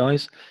on these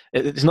guys.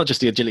 It's not just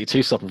the agility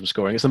to stop them from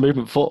scoring, it's the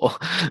movement 4.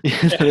 Yeah,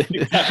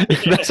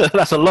 exactly.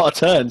 That's a lot of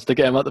turns to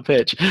get them up the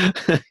pitch.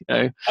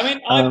 I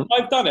mean,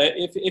 I've done it.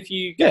 If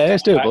you get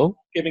it's doable.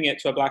 Giving it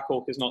to a Black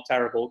Hawk is not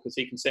terrible because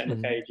he can sit in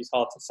the cage. He's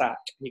hard to sack.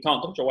 He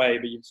can't dodge away,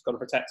 but you've just got to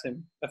protect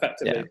him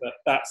effectively. Yeah. But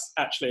that's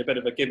actually a bit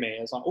of a gimme.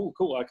 It's like, oh,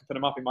 cool, I can put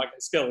him up. He might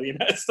get skill.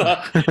 It's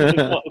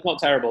not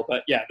terrible.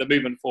 But yeah, the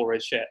movement 4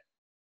 is shit.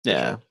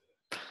 Yeah.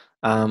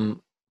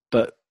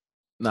 But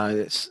no,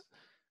 it's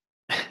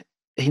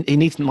he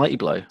needs Mighty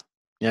Blow.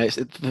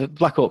 For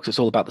Black Orcs, it's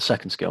all about the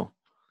second skill.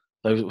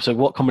 So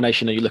what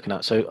combination are you looking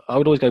at? So I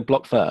would always go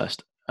block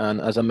first,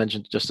 and as I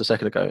mentioned just a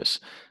second ago,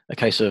 it's a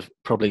case of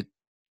probably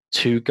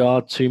 2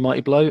 guard, 2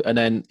 Mighty Blow, and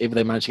then if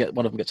they manage to get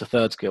one of them gets a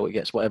third skill, it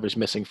gets whatever is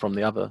missing from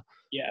the other.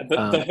 Yeah,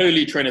 the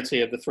holy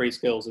trinity of the 3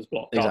 skills is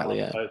block. Exactly.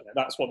 Yeah,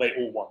 that's what they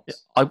all want. Yeah,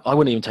 I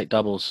wouldn't even take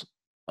doubles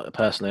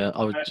personally.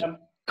 I would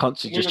can't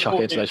just chuck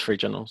it into those 3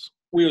 generals.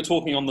 We were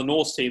talking on the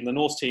Norse team. The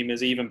Norse team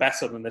is even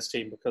better than this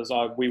team because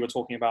we were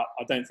talking about,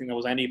 I don't think there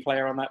was any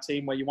player on that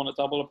team where you want to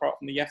double apart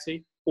from the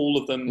Yeti. All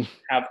of them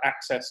have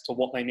access to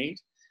what they need.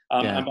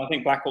 And I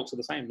think Black Hawks are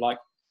the same. Like,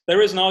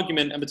 there is an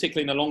argument, and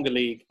particularly in a longer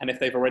league, and if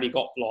they've already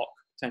got block,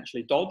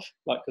 potentially dodge,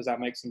 because that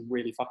makes them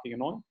really fucking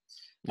annoying.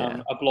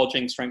 A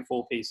blodging strength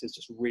 4 piece is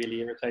just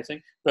really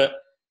irritating. But,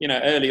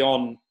 early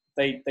on,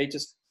 they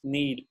just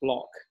need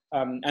block.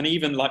 And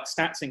even like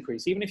stats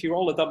increase, even if you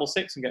roll a double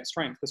 6 and get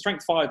strength, the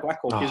strength 5 Black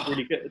Hawk is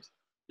really good.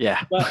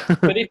 Yeah.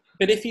 but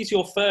if he's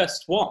your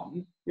first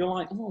one, you're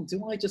like, oh,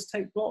 do I just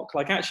take block?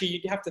 Like, actually,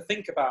 you have to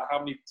think about how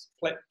many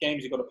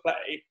games you've got to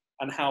play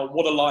and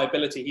what a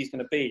liability he's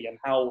going to be, and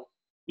how,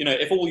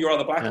 if all your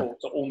other Black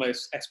Hawks are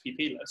almost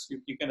SPP-less,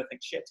 you're going to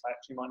think, shit, I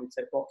actually might need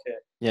to take block here.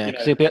 Yeah,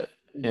 because he'll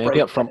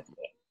be up front.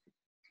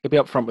 He'll be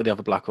up front with the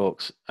other Black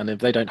Hawks, and if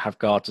they don't have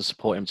guard to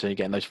support him to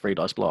getting those 3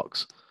 dice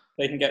blocks,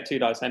 they can get 2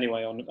 dice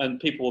anyway and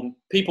people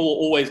will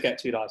always get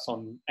 2 dice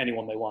on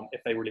anyone they want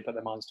if they really put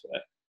their minds to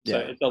it. So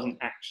it doesn't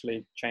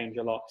actually change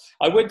a lot.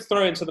 I would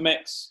throw into the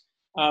mix,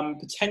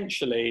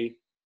 potentially,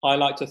 I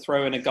like to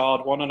throw in a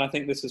guard one, and I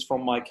think this is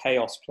from my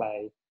Chaos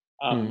play.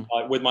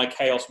 Like with my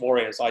Chaos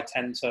Warriors, I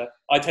tend to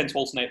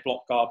alternate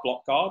block guard,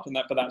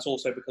 but that's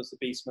also because the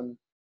Beastmen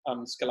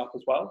skill up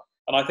as well.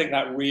 And I think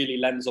that really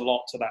lends a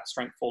lot to that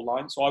strength 4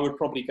 line. So I would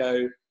probably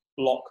go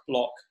block,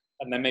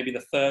 and then maybe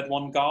the third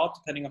one guard,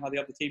 depending on how the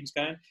other team's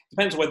going.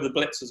 Depends on whether the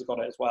blitzers have got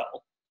it as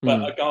well.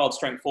 But a guard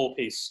strength 4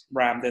 piece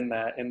rammed in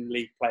there in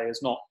league play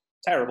is not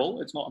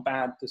terrible. It's not a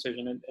bad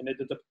decision, and it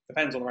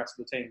depends on the rest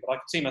of the team. But I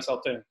could see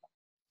myself doing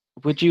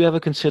that. Would you ever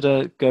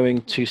consider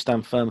going to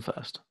stand firm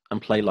first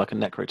and play like a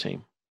necro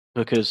team?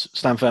 Because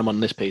stand firm on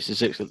this piece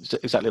is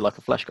exactly like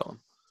a flesh golem,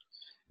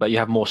 but you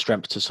have more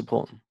strength to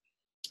support them.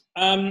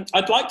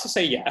 I'd like to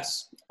say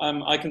yes.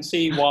 I can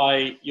see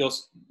why you're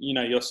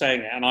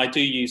saying it, and I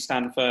do use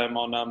stand firm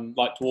on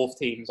like dwarf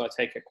teams. I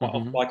take it quite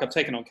often. Like I've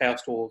taken on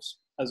chaos dwarves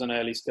as an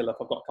early skill up.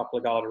 I've got a couple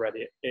of guard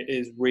already. It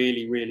is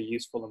really, really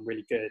useful and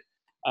really good.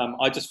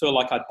 I just feel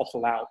like I'd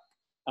bottle out.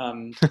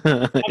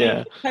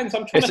 It depends.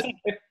 I'm trying to think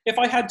if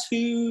I had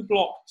 2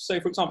 block. So,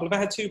 for example, if I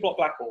had 2 block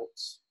Black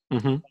Orcs,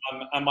 and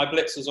my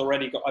blitzers I've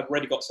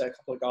already got say a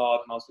couple of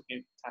guard, and I was looking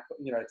at tackle,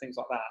 things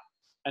like that.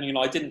 And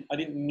I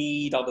didn't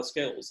need other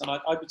skills, and I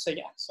would say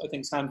yes. I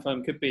think stand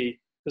firm could be,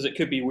 because it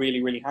could be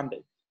really, really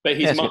handy. But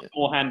he's much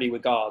more handy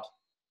with guard.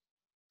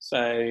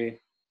 So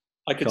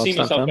I could see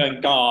myself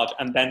going guard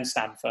and then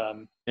stand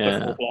firm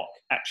before block,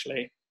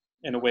 actually,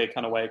 in a weird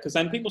kind of way. Because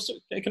then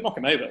they can knock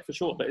him over for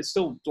sure, but it's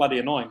still bloody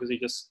annoying because he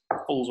just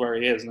falls where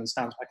he is and then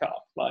stands back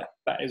up. Like,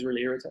 that is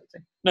really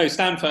irritating. No,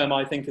 stand firm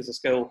I think is a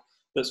skill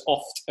that's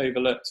oft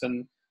overlooked,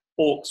 and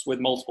orcs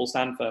with multiple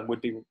stand firm would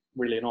be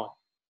really annoying.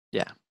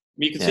 Yeah.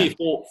 You can see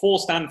 4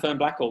 stand firm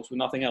Black Orcs with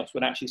nothing else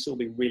would actually still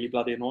be really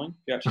bloody annoying.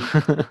 If you actually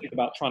think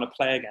about trying to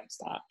play against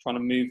that, trying to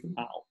move them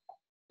out.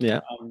 Yeah.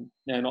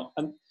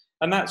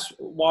 And that's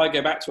why I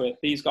go back to it.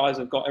 These guys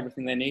have got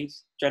everything they need,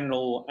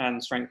 general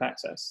and strength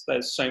access.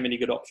 There's so many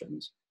good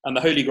options. And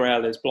the holy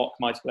grail is block,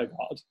 mighty blow,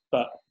 guard.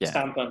 But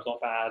stand firm's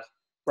not bad.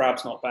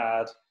 Grab's not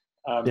bad.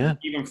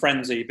 Even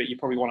frenzy, but you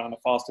probably want it on a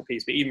faster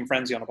piece. But even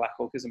frenzy on a Black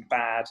Orc isn't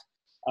bad.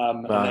 I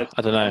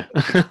don't know.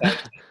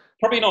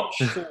 Probably not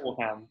sure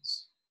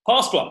hands.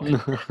 Pass block.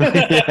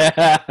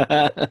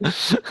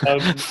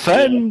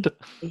 Fend.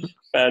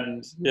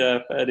 Yeah.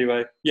 But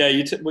anyway,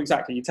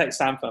 exactly. You take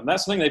stand firm.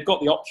 That's the thing. They've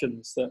got the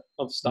options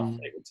of stuff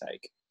they would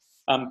take.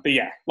 But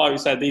yeah, like we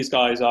said, these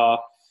guys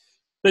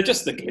they're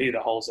just the glue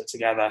that holds it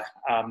together.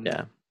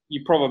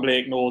 You probably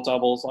ignore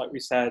doubles, like we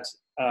said,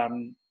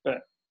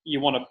 but you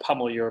want to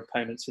pummel your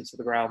opponents into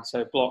the ground.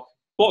 So block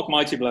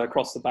mighty blow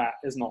across the bat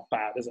is not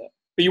bad, is it?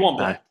 But you want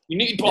block. No. You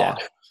need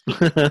block.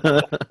 Yeah.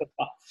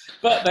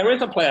 But there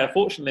is a player,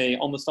 fortunately,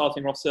 on the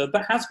starting roster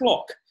that has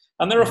block,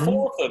 and there are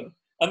 4 of them,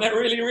 and they're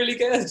really, really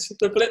good.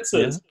 The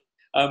blitzers.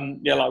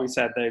 Like we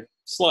said, they're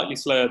slightly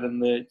slower than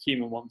the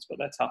human ones, but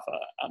they're tougher.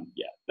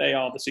 They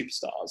are the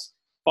superstars.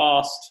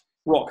 Fast,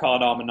 rock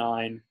hard armor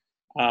 9.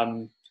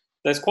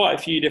 there's quite a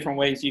few different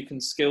ways you can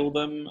skill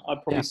them.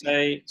 I'd probably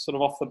say, sort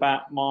of off the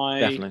bat,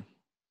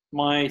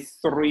 my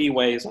 3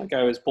 ways I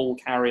go is ball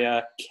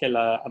carrier,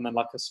 killer, and then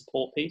like a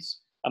support piece.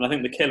 And I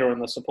think the killer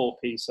and the support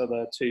piece are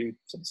the 2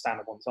 sort of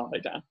standard ones, aren't they,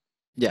 Dan?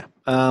 Yeah.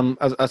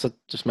 As I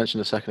just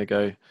mentioned a second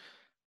ago,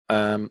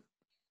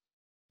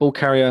 ball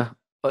carrier.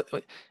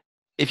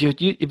 If you're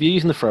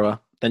using the thrower,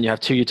 then you have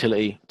 2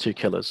 utility, 2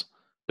 killers,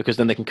 because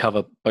then they can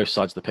cover both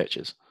sides of the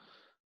pitches.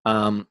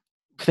 The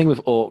thing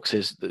with orcs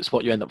is that's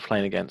what you end up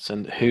playing against,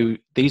 and who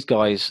these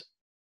guys,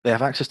 they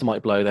have access to mighty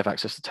blow, they have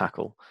access to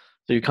tackle,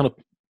 so you kind of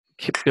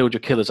build your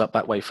killers up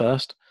that way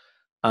first,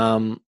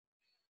 and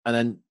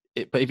then.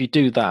 But if you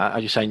do that,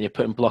 as you're saying, you're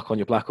putting block on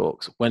your black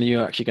orcs. When are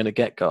you actually going to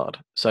get guard?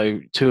 So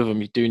 2 of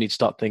them, you do need to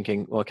start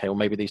thinking, okay, well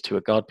maybe these 2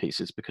 are guard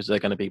pieces because they're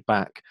going to be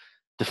back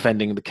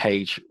defending the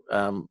cage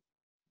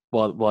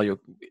while you're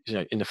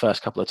in the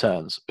first couple of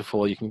turns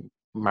before you can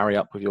marry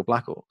up with your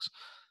black orcs.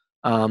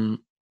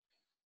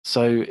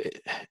 So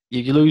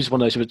you lose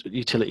one of those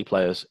utility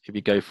players if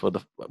you go for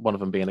one of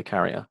them being a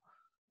carrier,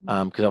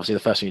 because obviously the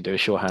first thing you do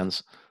is sure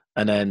hands,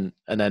 and then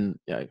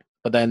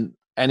but then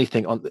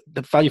anything on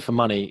the value for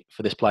money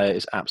for this player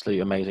is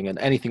absolutely amazing, and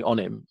anything on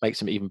him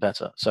makes him even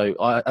better. So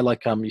I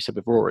like you said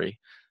with Rory,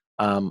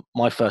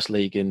 my first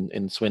league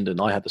in Swindon,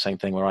 I had the same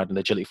thing where I had an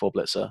agility 4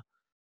 blitzer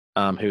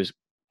who was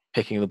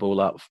picking the ball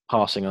up,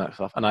 passing and that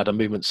stuff, and I had a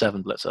movement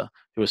 7 blitzer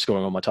who was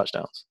scoring all my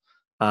touchdowns,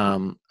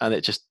 and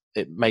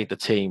it made the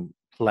team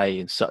play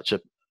in such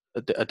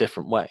a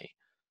different way.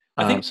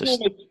 I think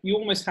you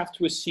almost have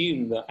to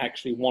assume that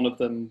actually one of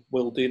them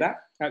will do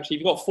that. Actually,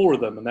 if you've got 4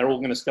 of them and they're all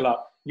going to skill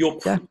up,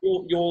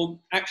 you're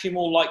actually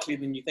more likely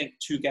than you think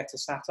to get a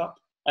stat up,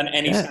 and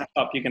any stat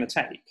up you're going to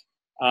take,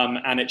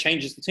 and it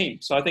changes the team.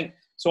 So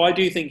I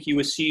do think you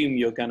assume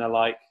you're going to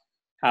like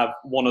have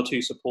 1 or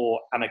 2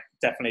 support and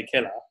definitely a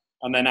killer,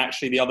 and then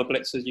actually the other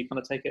blitzers you kind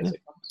of take it as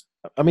it comes.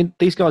 I mean,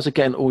 these guys are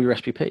getting all your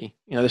SPP.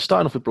 They're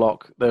starting off with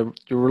block. They're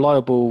your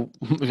reliable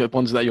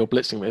ones that you're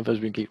blitzing with, as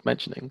we keep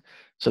mentioning.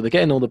 So they're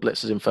getting all the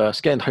blitzers in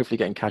first, hopefully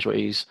getting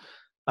casualties,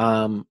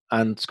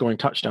 and scoring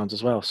touchdowns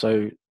as well.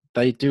 So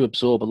they do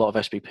absorb a lot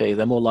of SPP.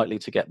 They're more likely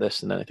to get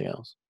this than anything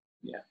else.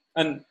 Yeah,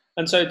 and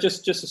so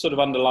just to sort of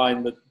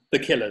underline the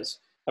killers.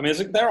 I mean,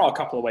 there are a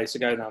couple of ways to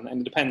go now,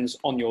 and it depends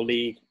on your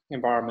league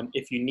environment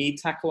if you need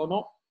tackle or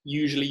not.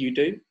 Usually you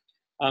do.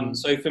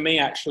 So for me,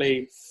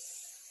 actually,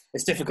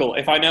 it's difficult.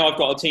 If I know I've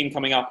got a team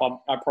coming up,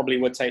 I probably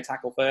would take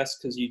tackle first,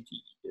 because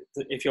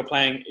if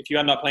you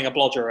end up playing a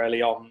blodger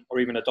early on or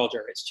even a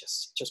dodger, it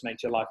just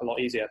makes your life a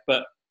lot easier.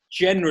 But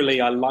generally,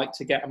 I like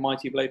to get a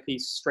mighty blow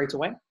piece straight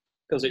away,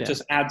 because it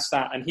just adds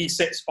that, and he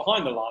sits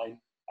behind the line.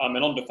 And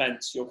on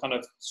defense, you're kind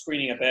of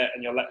screening a bit,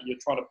 and you're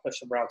trying to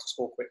push them around to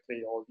score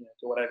quickly, or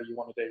do whatever you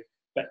want to do.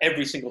 But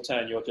every single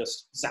turn, you're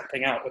just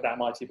zapping out with that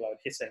mighty blow and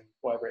hitting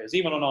whatever it is.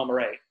 Even on armor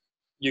 8,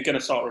 you're going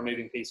to start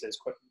removing pieces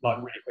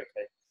really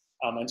quickly.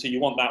 And so you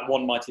want that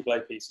 1 mighty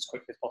blow piece as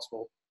quickly as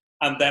possible.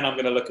 And then I'm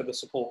going to look at the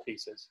support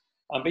pieces.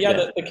 So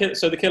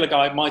the killer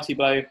guy, mighty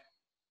blow.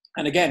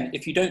 And again,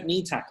 if you don't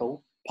need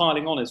tackle,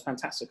 piling on is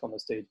fantastic on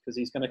this dude, because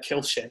he's going to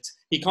kill shit.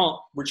 He can't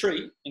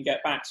retreat and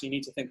get back, so you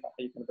need to think about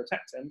how you're going to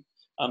protect him.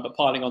 But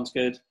piling on's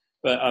good.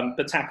 But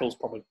tackle's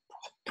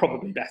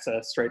probably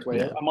better straight away.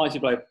 Yeah. A mighty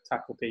blow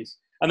tackle piece.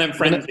 And then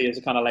frenzy is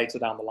a kind of later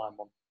down the line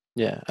one.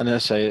 Yeah, and as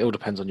I say, it all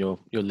depends on your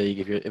league,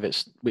 if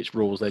it's which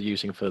rules they're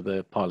using for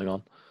the piling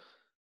on.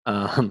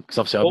 Because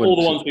obviously, all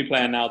the ones we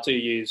play now do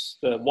use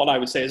what I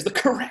would say is the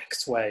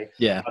correct way.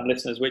 Yeah,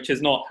 listeners, which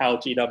is not how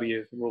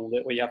GW ruled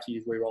it, where you have to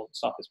use reroll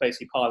stuff. It's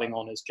basically piling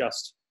on is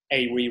just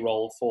a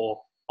reroll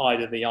for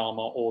either the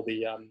armor or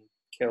the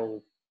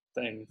kill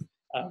thing,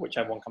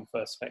 whichever one comes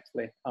first,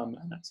 effectively, and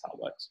that's how it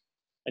works.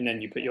 And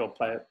then you put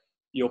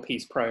your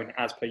piece prone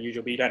as per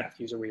usual, but you don't have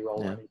to use a reroll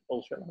or any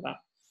bullshit like that.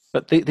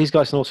 But these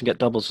guys can also get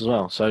doubles as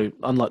well. So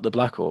unlike the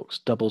Black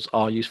Orcs, doubles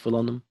are useful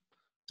on them.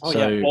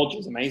 Blodge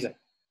is amazing.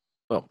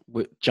 Well,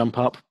 jump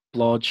up,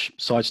 blodge,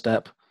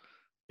 sidestep.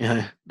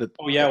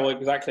 Well,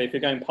 exactly. If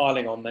you're going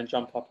piling on, then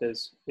jump up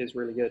is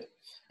really good.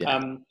 Yeah.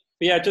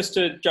 But just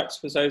to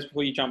juxtapose those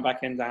before you jump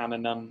back in, Dan,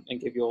 and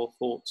give your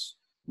thoughts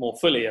more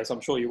fully, as I'm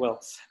sure you will.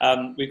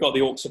 We've got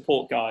the Orc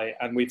support guy,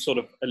 and we've sort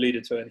of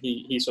alluded to it, and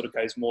he sort of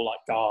goes more like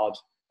guard.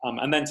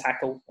 And then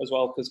tackle as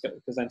well, because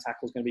then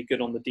tackle is going to be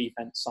good on the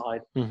defense side,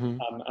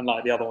 and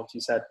like the other ones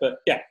you said. But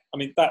yeah, I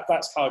mean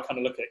that's how I kind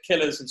of look at it.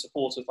 Killers and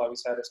supporters, like we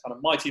said, it's kind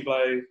of mighty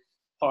blow,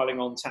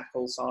 piling on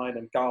tackle side,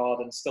 and guard,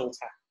 and still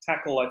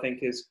tackle. I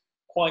think is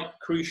quite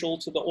crucial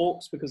to the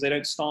Orcs, because they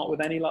don't start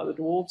with any like the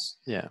Dwarves.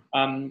 Yeah.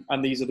 And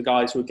these are the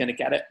guys who are going to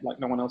get it, like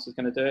no one else is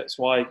going to do it.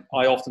 So I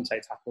often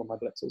take tackle on my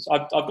blitzers.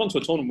 I've gone to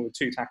a tournament with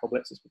 2 tackle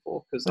blitzers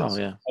before, because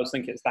I was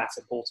thinking it's that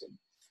important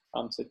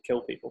to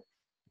kill people.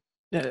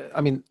 Yeah,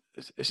 I mean,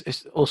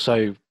 it's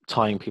also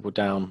tying people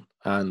down,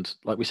 and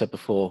like we said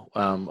before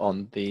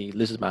on the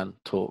Lizardman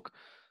talk,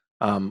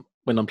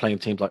 when I'm playing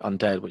teams like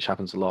Undead, which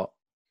happens a lot,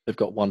 they've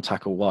got 1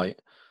 tackle white.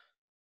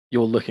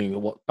 You're looking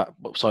at what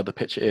side of the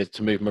pitch it is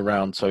to move him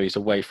around so he's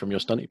away from your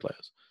stunty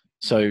players.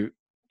 So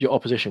your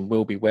opposition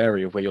will be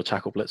wary of where your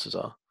tackle blitzers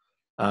are,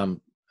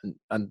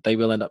 and they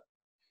will end up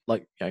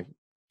like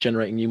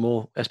generating you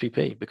more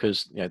SPP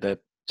because they're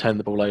turning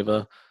the ball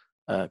over,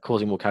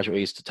 causing more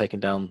casualties to taking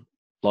down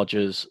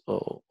lodgers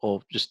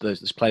or just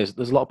there's players.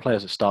 There's a lot of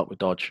players that start with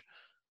dodge,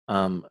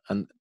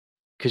 and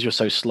because you're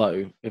so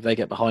slow, if they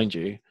get behind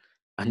you,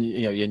 and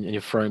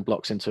you're throwing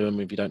blocks into them,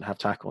 if you don't have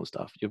tackle and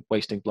stuff, you're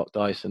wasting block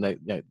dice, and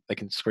they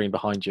can screen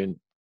behind you and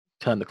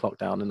turn the clock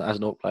down. And as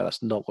an orc player,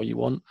 that's not what you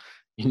want.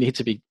 You need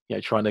to be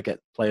trying to get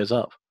players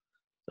up.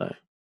 So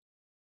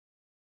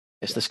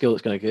it's the skill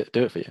that's going to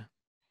do it for you.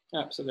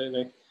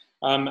 Absolutely.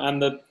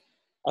 And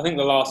I think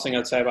the last thing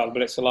I'd say about the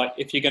blitzer, like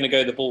if you're going to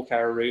go the ball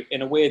carrier route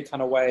in a weird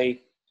kind of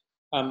way,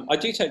 I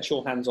do take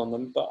short hands on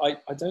them, but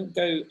I don't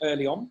go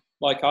early on.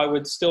 Like I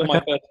would still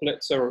my first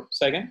blitzer.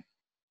 Say again.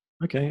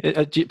 Okay.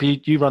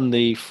 You run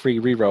the free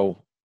reroll.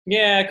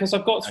 Yeah, because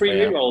I've got 3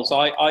 rerolls.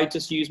 I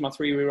just use my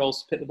 3 rerolls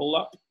to pick the ball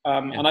up,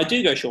 and I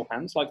do go short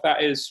hands. Like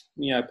that is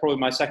probably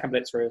my second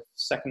blitzer. If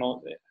second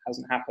it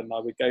hasn't happened, I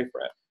would go for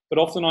it. But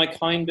often I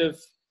kind of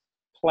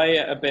play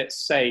it a bit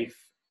safe.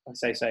 I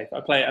say safe.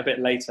 I play it a bit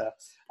later,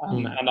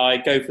 and I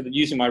go for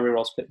using my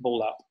rerolls to pick the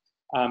ball up,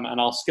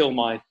 and I'll skill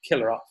my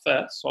killer up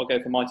first. So I'll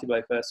go for Mighty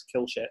Blow first to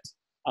kill shit.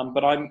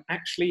 But I'm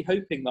actually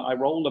hoping that I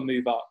roll a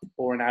move up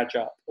or an edge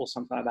up or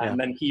something like that, and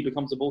then he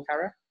becomes a ball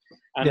carrier.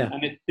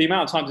 And the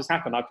amount of times it's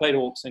happened, I played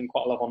Orcs in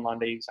quite a lot of online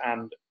leagues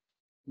and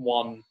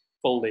won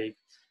full league,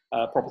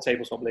 proper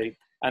tabletop league.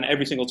 And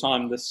every single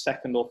time, the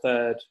second or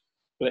third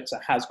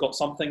blitzer has got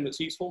something that's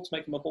useful to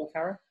make him a ball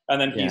carrier. And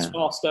then he's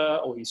faster,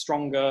 or he's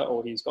stronger,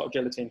 or he's got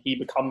agility, and he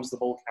becomes the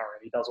ball carrier.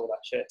 He does all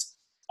that shit.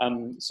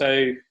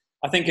 So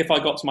I think if I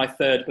got to my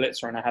third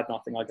blitzer and I had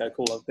nothing, I'd go,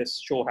 cool, this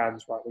short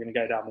hands, right, we're going to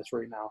go down this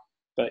route now.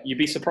 But you'd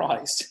be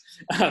surprised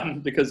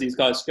because these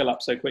guys skill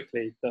up so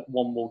quickly that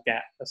one will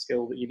get a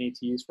skill that you need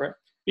to use for it.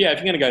 But yeah, if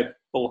you're going to go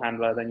ball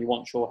handler, then you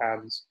want short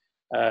hands.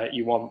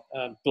 You want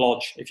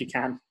blodge if you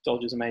can.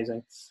 Dodge is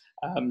amazing.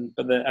 And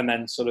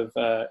then sort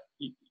of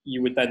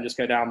you would then just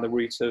go down the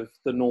route of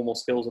the normal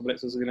skills a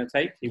blitzers are going to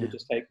take. You would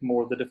just take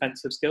more of the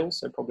defensive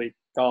skills, so probably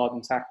guard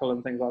and tackle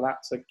and things like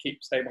that. So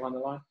stay behind the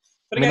line.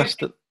 But again,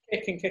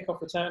 kick and kick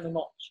off return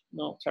are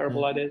not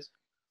terrible ideas.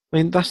 I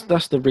mean, that's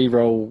the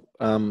reroll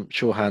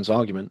sure hands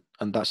argument,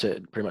 and that's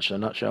it pretty much in a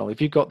nutshell. If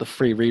you've got the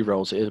 3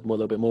 rerolls, it is a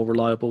little bit more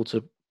reliable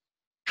to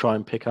try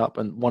and pick up,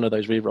 and one of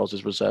those rerolls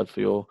is reserved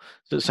for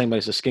the same way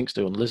as the Skinks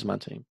do on the Lizardman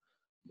team.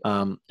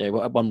 One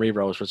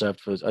reroll is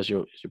reserved as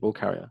your ball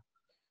carrier,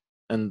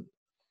 and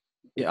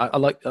I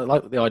like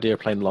the idea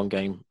of playing the long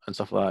game and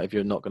stuff like that if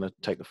you're not going to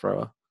take the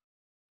thrower.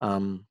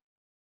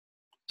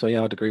 So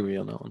yeah, I'd agree with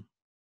you on that one.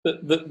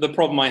 The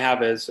problem I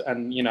have is,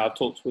 and I've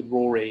talked with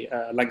Rory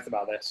at length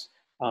about this.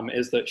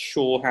 Is that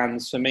sure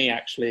hands for me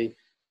actually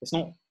it's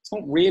not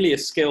really a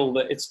skill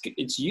that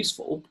it's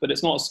useful, but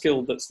it's not a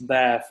skill that's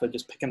there for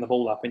just picking the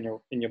ball up in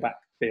your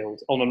backfield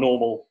on a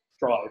normal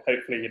drive.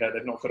 Hopefully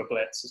they've not got a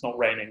blitz, it's not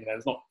raining,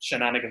 there's not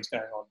shenanigans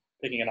going on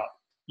picking it up.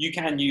 You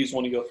can use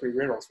one of your 3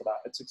 rerolls for that.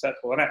 It's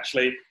acceptable. And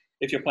actually,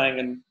 if you're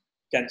playing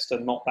against a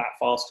not that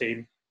fast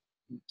team,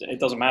 it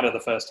doesn't matter the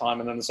first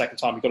time, and then the second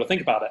time you've got to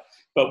think about it.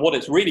 But what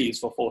it's really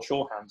useful for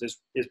shorthands is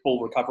ball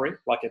recovery.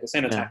 Like if it's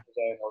in a tackle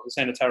zone or if it's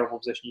in a terrible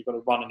position, you've got to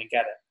run in and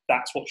get it.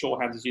 That's what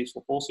shorthands is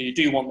useful for. So you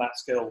do want that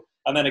skill.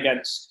 And then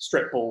against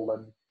strip ball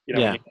and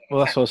well,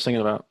 that's what I was thinking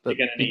about. You're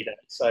going to need it.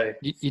 So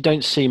you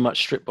don't see much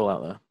strip ball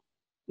out there.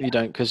 You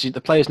don't, because the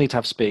players need to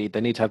have speed.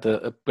 They need to have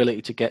the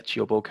ability to get to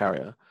your ball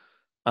carrier.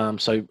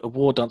 So a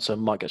war dancer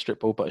might get strip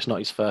ball, but it's not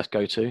his first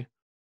go-to.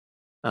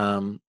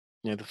 The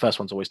first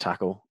one's always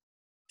tackle.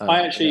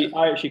 I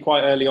actually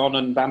quite early on,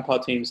 and vampire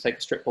teams take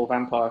a strip ball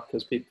vampire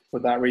because for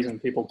that reason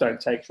people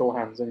don't take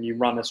shorthands, and you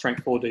run a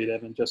strength 4 dude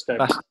in and just go.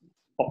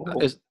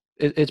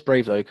 It's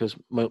brave though, because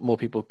more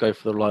people go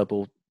for the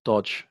reliable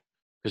dodge,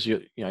 because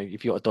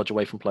if you got to dodge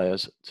away from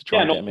players to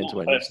try and get them into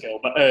it. First skill,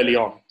 but early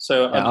on.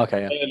 So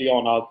early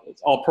on,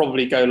 I'll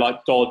probably go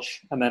like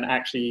dodge, and then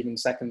actually even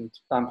second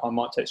vampire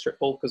might take strip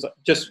ball, because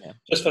just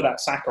for that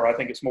sacker, I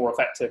think it's more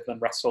effective than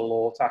wrestle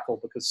or tackle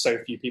because so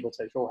few people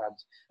take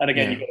shorthands. And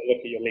again, you've got to look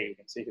at your league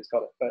and see who's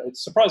got it. But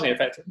it's surprisingly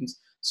effective. And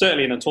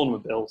certainly in a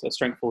tournament build, a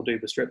strength 4 do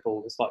the strip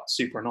ball is like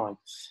super annoying.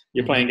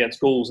 You're playing against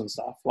ghouls and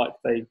stuff, like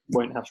they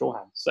won't have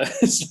shorthands. So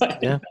it's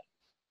like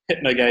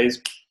hypno gaze,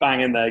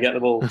 bang in there, get the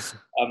ball.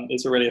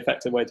 It's a really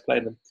effective way to play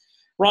them.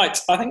 Right,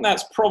 I think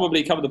that's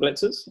probably covered the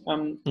blitzers.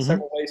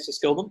 Several ways to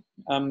skill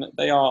them.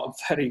 They are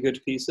very good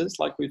pieces,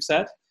 like we've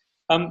said.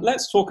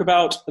 Let's talk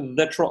about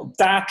the troll.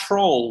 Da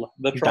troll.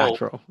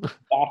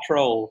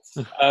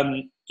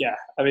 Yeah,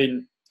 I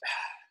mean,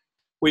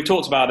 we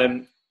talked about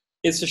him.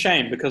 It's a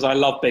shame because I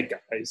love big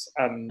guys.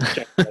 I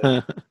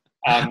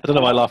don't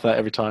know why I laugh at that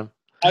every time.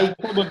 I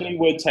probably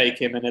would take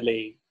him in a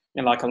league.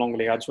 In like a long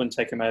league, I just wouldn't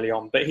take him early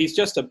on. But he's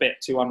just a bit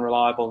too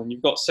unreliable, and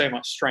you've got so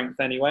much strength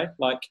anyway.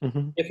 Like,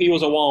 if he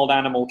was a wild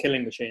animal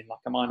killing machine, like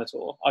a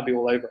Minotaur, I'd be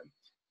all over him.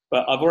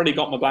 But I've already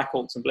got my Black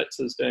Orcs and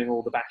Blitzers doing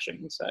all the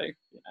bashing, so,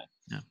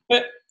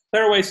 But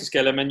there are ways to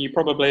skill him, and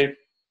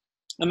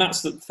and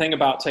that's the thing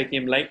about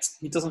taking him late.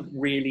 He doesn't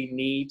really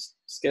need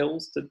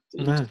skills to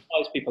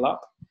size people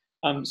up.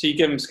 So you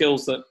give him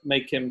skills that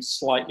make him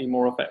slightly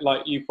more effective.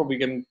 Like you probably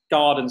give him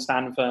guard and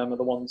stand firm are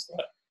the ones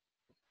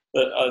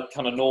that are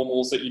kind of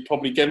normals that you'd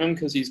probably give him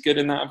because he's good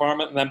in that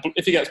environment. And then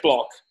if he gets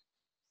block,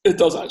 it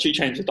does actually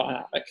change the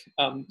dynamic.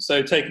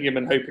 So taking him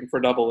and hoping for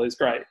a double is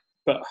great.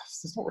 But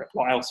there's not really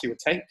what else you would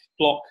take.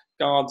 Block,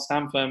 guard,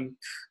 stand firm.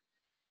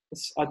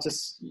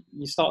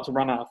 You start to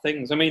run out of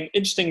things. I mean,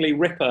 interestingly,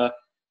 Ripper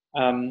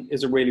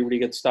is a really, really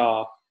good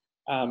star,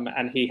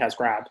 and he has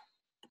grab.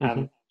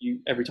 And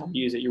every time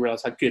you use it, you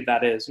realise how good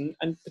that is. And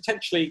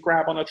potentially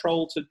grab on a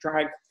troll to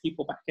drag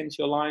people back into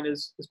your line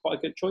is quite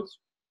a good choice.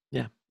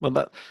 Yeah, well,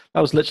 that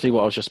was literally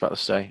what I was just about to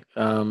say.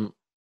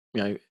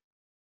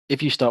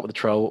 If you start with a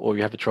troll or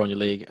you have a troll in your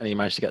league and you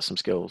manage to get some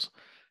skills,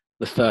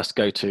 the first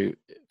go-to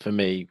for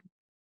me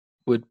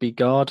would be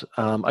guard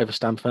over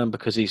stand firm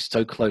because he's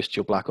so close to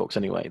your Black Orcs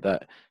anyway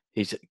that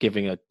he's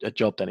giving a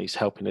job, then he's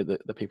helping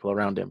the people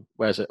around him.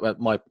 Whereas at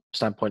my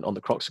standpoint on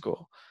the Croc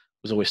score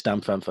was always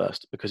stand firm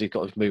first because he's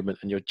got his movement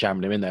and you're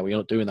jamming him in there. Well, you're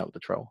not doing that with the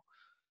troll.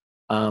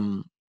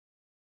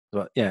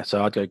 But yeah,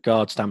 so I'd go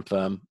guard, stand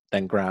firm,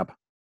 then grab.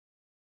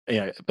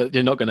 But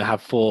you're not going to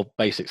have 4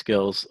 basic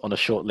skills on a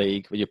short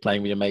league where you're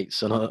playing with your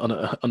mates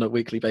on a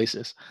weekly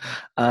basis.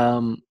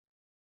 And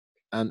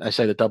I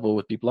say the double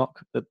would be block.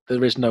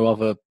 There is no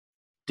other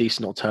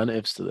decent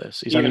alternatives to this.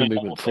 He's only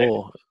movement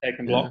 4. They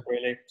can block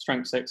really.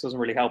 Strength 6 doesn't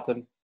really help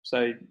him.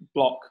 So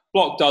block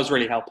does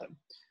really help him.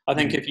 I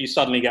think if you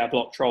suddenly get a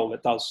block troll,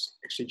 it does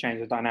actually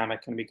change the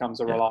dynamic and becomes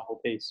a reliable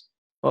piece.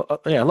 Well,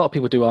 a lot of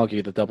people do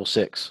argue the double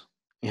 6,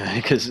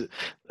 because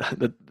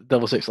the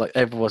double 6, like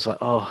everyone's like,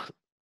 oh,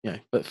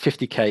 but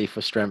 50k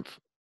for strength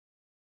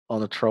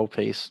on a troll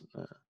piece.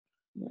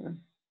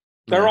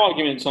 There are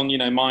arguments on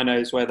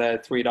minos where they're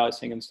 3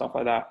 dicing and stuff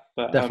like that,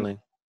 but definitely.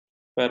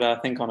 But I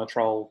think on a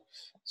troll,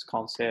 I just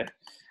can't see it.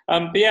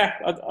 But yeah,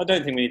 I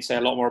don't think we need to say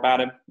a lot more about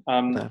him.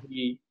 No.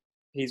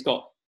 He's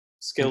got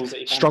skills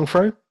that he can. Strong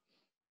throw.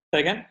 Say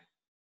again.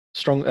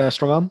 Strong arm.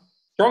 Strong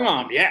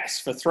arm,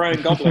 yes, for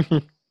throwing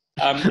goblin.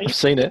 I've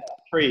seen it.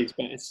 Trees,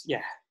 but it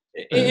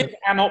is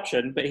an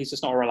option, but he's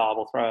just not a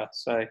reliable thrower.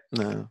 So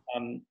no.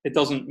 It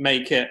doesn't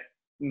make it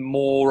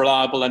more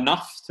reliable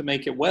enough to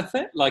make it worth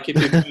it. Like if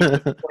you're going to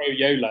throw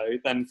YOLO,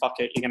 then fuck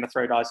it, you're going to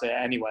throw dice at it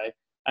anyway.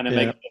 And it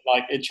makes it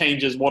like it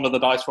changes one of the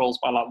dice rolls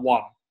by like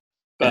 1,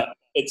 but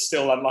it's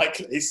still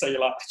unlikely. So you're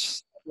like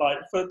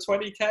for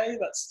 20k,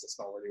 that's just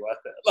not really worth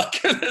it.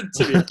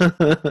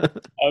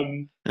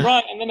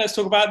 Right, and then let's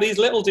talk about these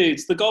little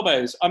dudes, the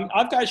gobbos.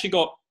 I've actually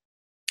got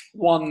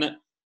one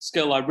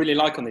skill I really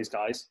like on these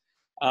guys,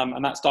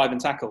 and that's dive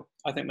and tackle.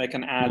 I think they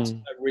can add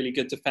a really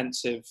good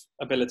defensive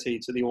ability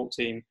to the Orc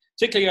team,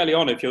 particularly early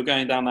on if you're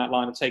going down that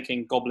line of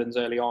taking goblins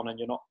early on and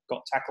you're not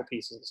got tackle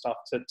pieces and stuff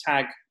to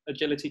tag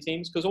agility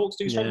teams, because Orcs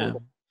do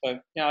struggle. So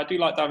yeah, I do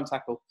like dive and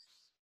tackle.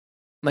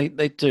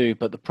 They do,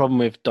 but the problem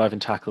with dive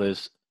and tackle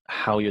is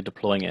how you're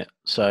deploying it.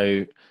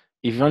 So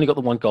if you've only got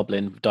the one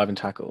goblin with dive and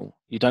tackle,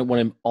 you don't want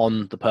him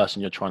on the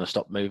person you're trying to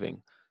stop moving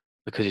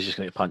because he's just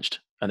going to get punched.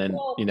 And then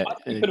I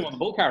think put him on the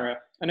ball carrier,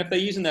 and if they're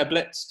using their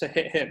blitz to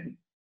hit him,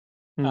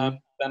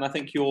 then I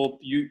think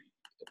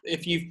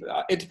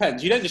it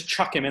depends. You don't just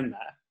chuck him in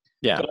there.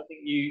 Yeah. But I think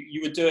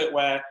you would do it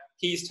where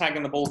he's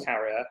tagging the ball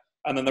carrier,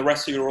 and then the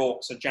rest of your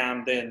Orcs are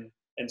jammed in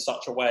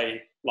such a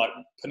way, like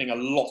putting a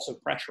lot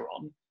of pressure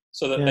on,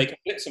 so that they can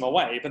blitz him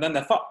away. But then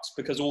they're fucked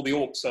because all the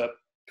Orcs are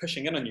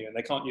pushing in on you, and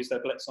they can't use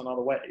their blitz on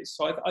other ways.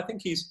 So I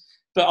think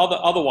but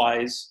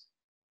otherwise,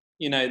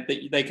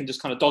 they can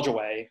just kind of dodge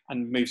away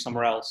and move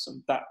somewhere else.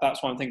 And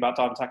that's one thing about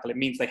dive and tackle. It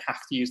means they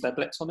have to use their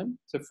blitz on him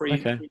to free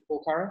the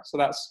ball carrier. So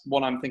that's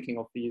what I'm thinking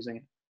of for using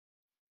it.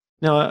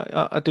 No,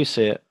 I do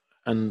see it,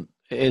 and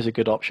it is a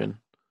good option.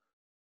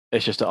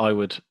 It's just that I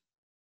would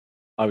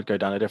go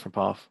down a different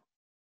path.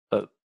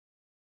 But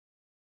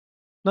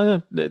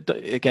no,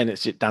 again,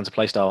 it's down to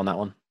playstyle on that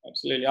one.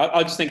 Absolutely,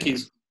 I just think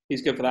he's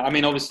good for that. I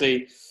mean,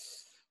 obviously,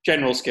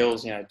 general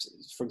skills,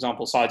 for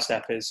example,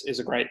 sidestep is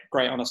a great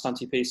on a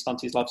stunty piece.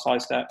 Stunties love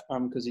sidestep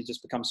because he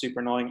just becomes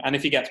super annoying. And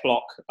if he gets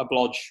block, a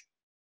blodge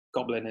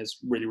goblin is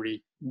really,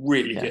 really,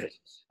 really good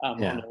on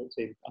the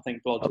team. I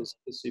think blodge is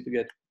super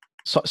good.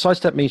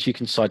 Sidestep means you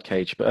can side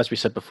cage, but as we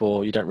said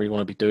before, you don't really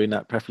want to be doing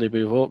that,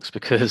 preferably with Orcs,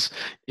 because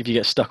if you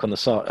get stuck on the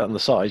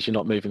sides, you're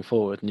not moving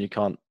forward, and you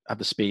can't have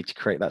the speed to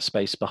create that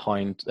space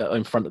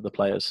in front of the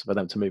players for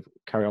them to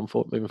carry on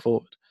moving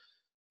forward.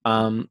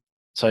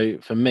 So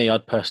for me,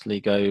 I'd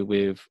personally go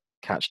with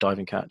dive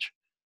and catch,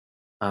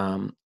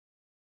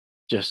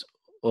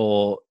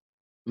 or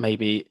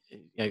maybe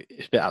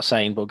it's a bit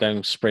outsane, but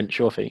going sprint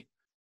sure feet.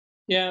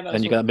 Yeah,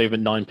 then you get that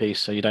movement 9 piece,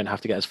 so you don't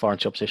have to get as far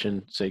into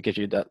opposition. So it gives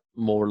you that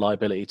more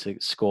reliability to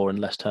score in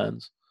less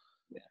turns.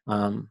 Yeah.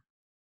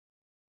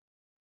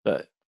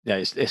 But yeah,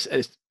 it's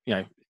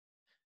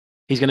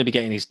he's going to be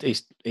getting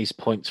his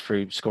points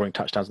through scoring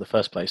touchdowns in the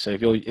first place. So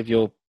if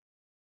you're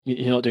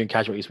not doing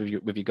casualties with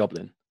your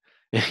goblin,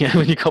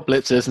 when you got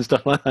blitzers and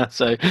stuff like that.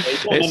 So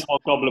he's not a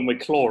goblin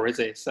with claw, is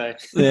he? So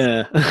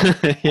yeah,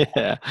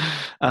 yeah.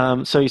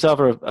 So he's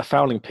either a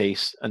fouling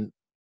piece and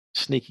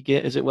sneaky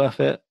git. Is it worth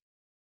it?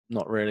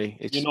 not really.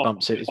 It You're just not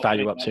bumps its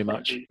value up too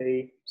much.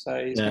 MVP,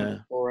 so he's going to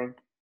be scoring.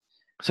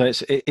 So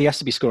he has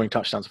to be scoring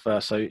touchdowns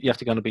first. So you have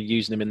to kind of be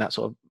using him in that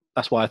sort of.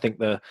 That's why I think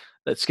the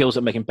skills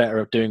that make him better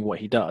at doing what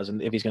he does,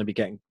 and if he's going to be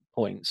getting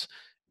points,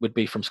 would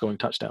be from scoring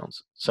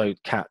touchdowns. So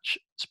catch,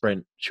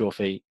 sprint, sure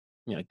feet,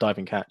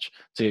 diving catch,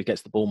 so he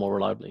gets the ball more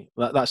reliably.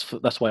 That's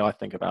the way I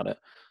think about it.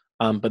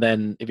 But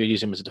then if you're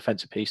using him as a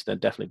defensive piece, then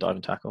definitely dive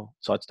and tackle,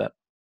 sidestep.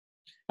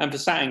 And for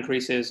stat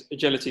increases,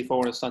 agility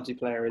for a stunty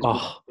player is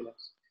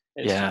ridiculous.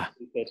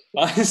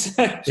 It's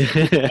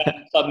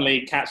stupid.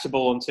 Suddenly catch the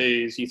ball on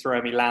twos, you throw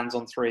him, he lands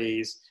on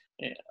threes,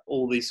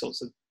 all these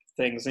sorts of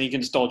things, and you can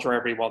just dodge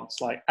wherever he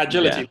wants. Like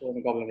agility for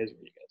a goblin is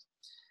really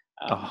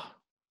good.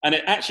 And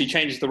it actually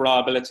changes the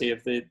reliability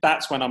of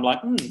that's when I'm like,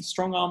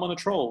 strong arm on a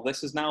troll.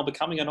 This is now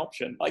becoming an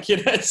option. Like,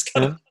 it's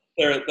kind of,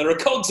 there are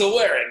cogs are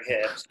wearing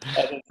here.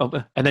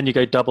 And then you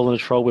go double on a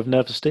troll with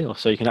nerves of steel,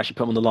 so you can actually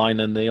put him on the line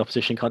and the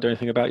opposition can't do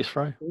anything about his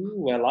throw.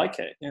 Ooh, I like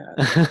it.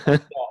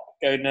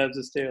 Go nerves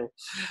of steel.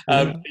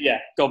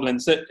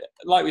 Goblins. So,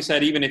 like we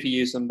said, even if you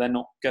use them, they're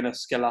not going to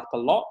skill up a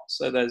lot.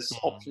 So there's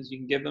options you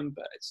can give them,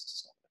 but it's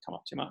just not going to come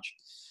up too much.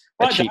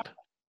 They're cheap.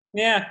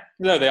 Yeah,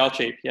 no, they are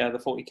cheap. Yeah, the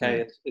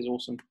 40k is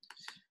awesome.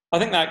 I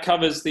think that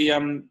covers the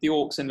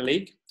orcs in the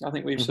league. I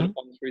think we've sort of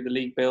gone through the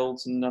league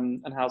builds and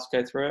how to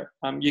go through it.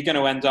 You're going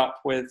to end up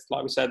with,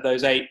 like we said,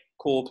 those 8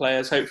 core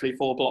players, hopefully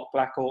 4 block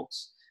black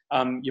orcs.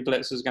 Your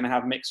blitzers are going to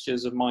have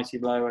mixtures of mighty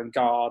blow and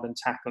guard and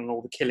tackle and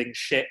all the killing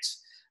shit.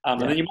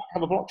 And then you might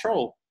have a block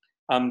troll.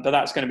 But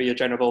that's going to be your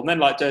general build. And then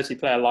like dirty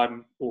player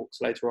lime orcs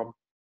later on.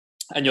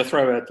 And your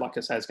thrower, like I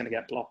said, is going to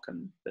get block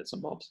and bits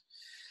and bobs.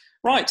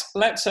 Right,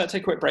 let's take a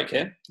quick break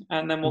here,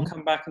 and then we'll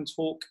come back and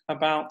talk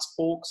about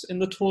orcs in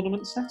the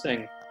tournament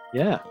setting.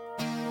 Yeah.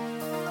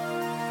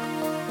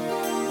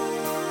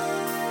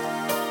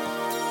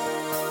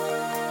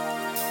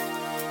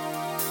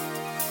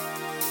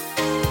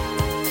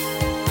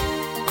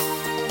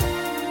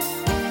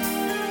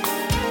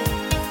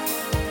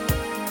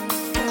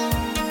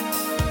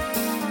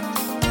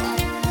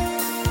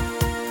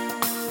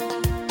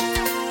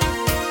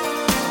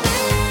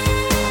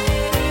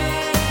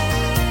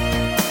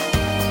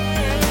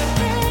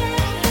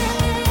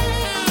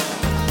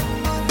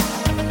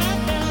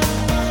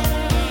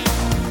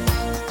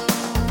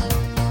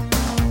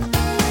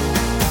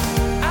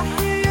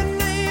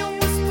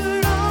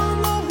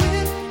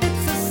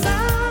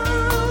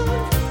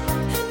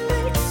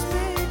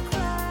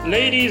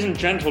 Ladies and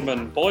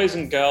gentlemen, boys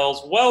and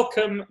girls,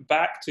 welcome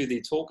back to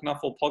the Talk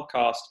Knuffle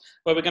podcast,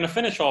 where we're going to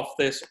finish off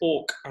this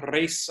Orc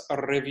Race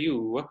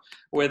review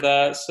with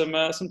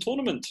some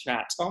tournament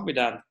chat, aren't we,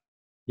 Dan?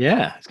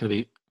 Yeah, it's going to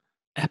be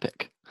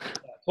epic.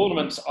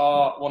 Tournaments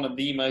are one of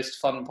the most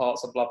fun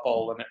parts of Blood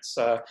Bowl, and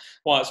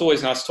it's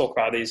always nice to talk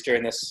about these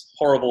during this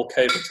horrible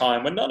COVID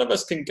time when none of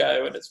us can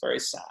go, and it's very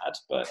sad.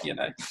 But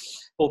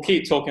we'll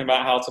keep talking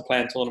about how to play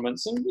in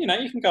tournaments, and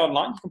you can go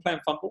online, you can play in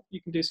Fumble, you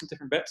can do some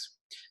different bits.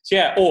 So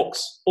yeah, orcs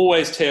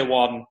always tier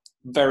 1,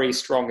 very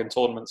strong in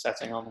tournament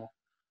setting, aren't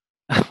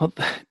they? Well,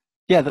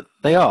 yeah,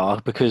 they are,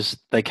 because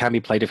they can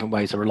be played different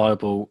ways. They're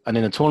reliable, and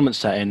in a tournament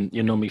setting,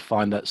 you normally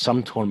find that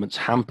some tournaments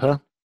hamper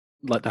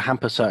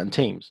certain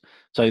teams.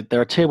 So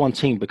they're a tier 1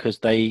 team because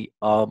they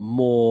are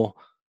more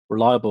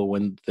reliable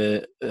when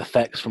the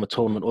effects from a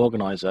tournament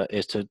organizer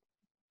is to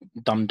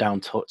dumb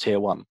down tier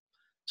 1.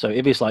 So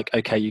if it's like,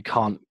 okay, you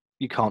can't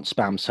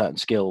spam certain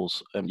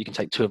skills, you can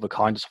take 2 of a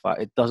kind and stuff like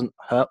that, it doesn't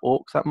hurt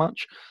orcs that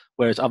much.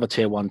 Whereas other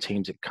tier 1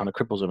 teams, it kind of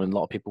cripples them, and a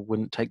lot of people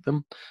wouldn't take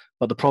them.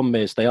 But the problem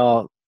is they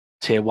are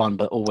tier 1,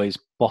 but always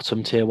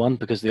bottom tier 1,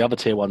 because the other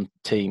tier 1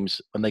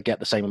 teams, when they get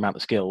the same amount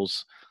of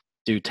skills,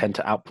 do tend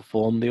to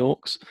outperform the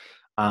orcs.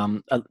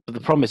 But the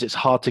problem is it's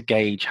hard to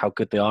gauge how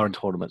good they are in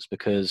tournaments,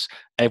 because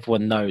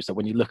everyone knows that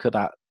when you look at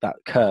that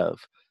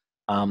curve,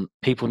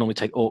 people normally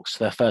take orcs to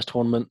their first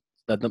tournament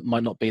that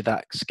might not be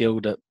that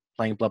skilled at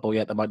playing Blood Bowl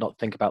yet. They might not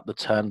think about the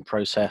turn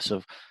process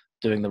of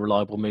doing the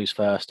reliable moves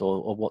first,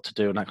 or what to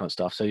do and that kind of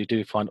stuff. So you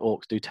do find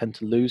orcs do tend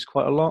to lose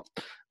quite a lot,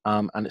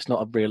 and it's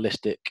not a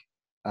realistic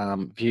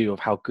view of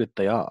how good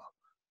they are.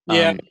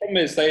 Yeah, the problem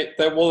is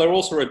they're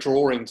also a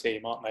drawing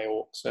team, aren't they,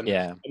 orcs? And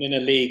in a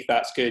league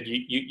that's good,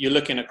 you're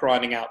looking at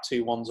grinding out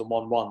 2 1s and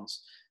 1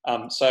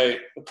 1s. So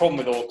the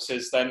problem with orcs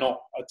is they're not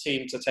a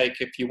team to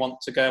take if you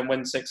want to go and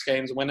win 6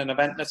 games and win an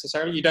event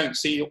necessarily. You don't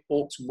see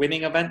orcs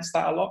winning events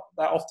that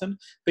often,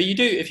 but you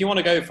do if you want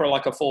to go for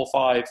like a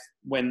 4-5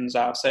 wins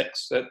out of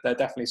 6. They're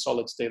definitely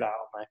solid to do that,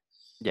 aren't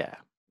they? Yeah,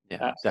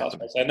 that's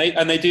what I say.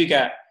 And they do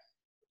get.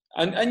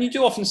 And you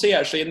do often see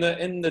actually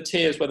in the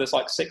tiers where there's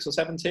like 6 or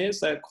 7 tiers,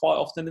 they're quite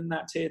often in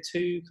that tier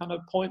 2 kind of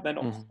point. They're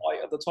not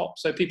quite at the top,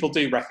 so people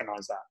do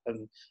recognise that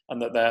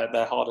and that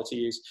they're harder to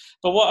use.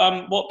 But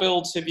what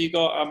builds have you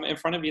got in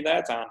front of you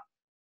there, Dan?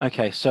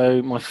 Okay,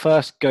 so my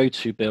first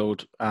go-to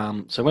build.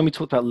 So when we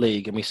talked about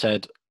league and we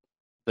said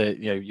that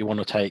you want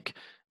to take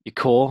your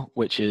core,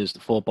 which is the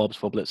 4 bobs,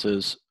 4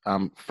 blitzers,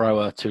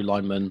 thrower, 2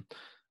 linemen,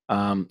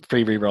 3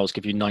 rerolls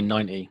give you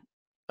 990.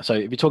 So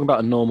if you're talking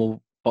about a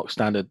normal box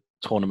standard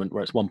tournament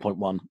where it's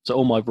 1.1, so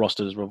all my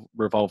rosters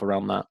revolve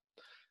around that.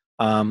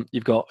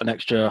 You've got an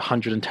extra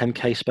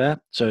 110k spare,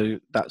 so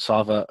that's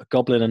either a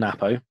goblin and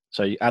Apo.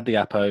 So you add the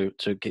Apo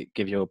to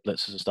give your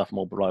blitzers and stuff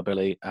more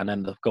reliability, and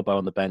then the gobbo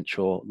on the bench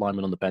or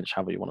lineman on the bench,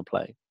 however you want to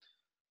play.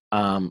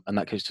 And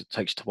that takes you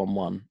to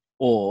 1-1.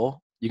 Or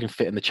you can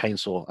fit in the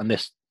chainsaw, and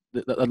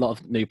a lot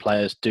of new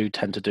players do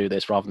tend to do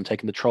this rather than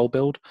taking the troll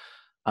build,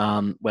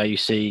 where you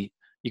see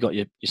you got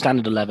your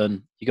standard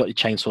 11, you got your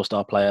chainsaw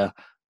star player,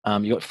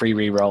 you got 3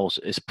 re-rolls.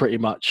 It's pretty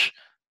much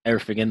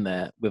everything in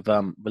there with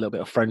a little bit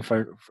of fun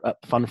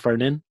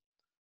thrown in.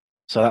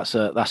 So that's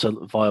a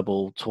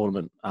viable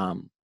tournament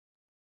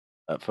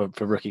for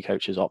rookie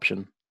coaches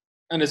option.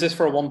 And is this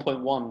for a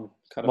 1.1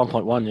 kind of?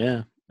 1.1,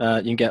 yeah.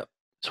 You can get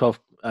 12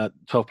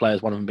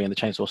 players, one of them being the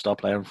chainsaw star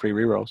player, and 3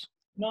 rerolls.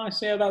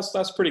 Nice, yeah,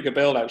 that's pretty good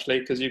build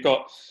actually, because you've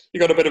got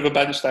a bit of a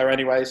bench there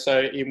anyway.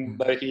 So even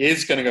though he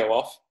is going to go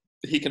off,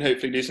 he can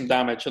hopefully do some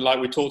damage. And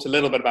like we talked a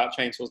little bit about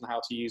chainsaws and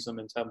how to use them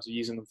in terms of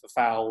using them for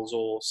fouls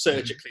or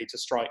surgically to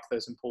strike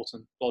those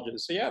important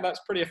lodges. So yeah, that's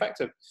pretty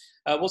effective.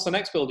 What's the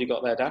next build you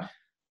got there, Dan?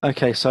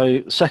 Okay,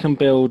 so second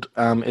build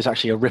is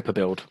actually a Ripper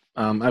build.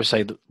 I would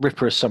say the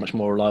Ripper is so much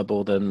more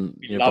reliable than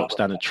your box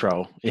standard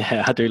troll.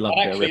 Yeah, I do love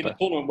and actually, Ripper. in the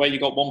tournament where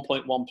you got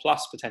 1.1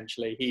 plus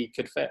potentially, he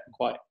could fit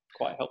quite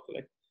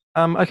helpfully.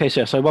 Okay,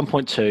 so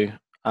 1.2.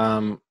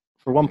 For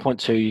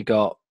 1.2, you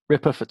got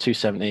Ripper for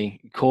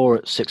 270, Core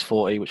at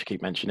 640, which I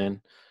keep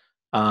mentioning.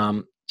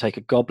 Take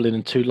a Goblin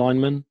and 2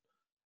 linemen.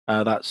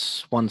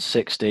 That's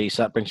 160,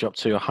 so that brings you up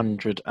to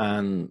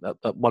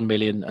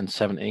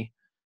 1,070,000.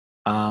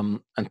 And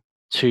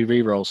 2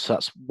 rerolls, so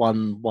that's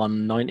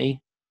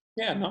 190.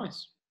 Yeah,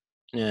 nice.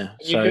 Yeah,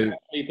 you could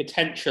actually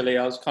potentially,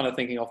 I was kind of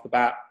thinking off the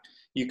bat,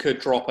 you could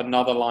drop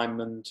another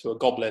lineman to a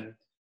Goblin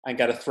and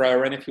get a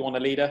thrower in if you want a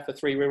leader for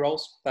 3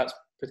 rerolls. That's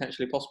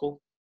potentially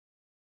possible.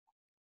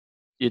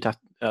 You'd have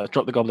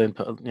drop the Goblin,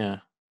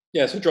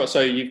 Yeah,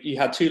 so you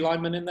had 2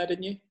 linemen in there,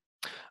 didn't you?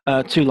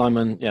 2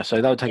 linemen, yeah.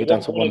 So that would take it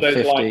down to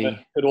 150. Those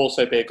linemen could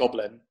also be a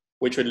Goblin,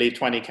 which would leave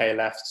 20k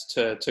left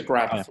to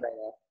grab a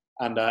thrower,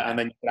 and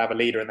then you could have a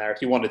leader in there if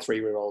you wanted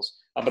 3 rerolls.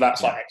 But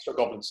that's like extra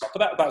Goblin stuff.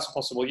 But that's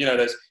possible. You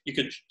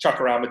could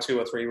chuck around with 2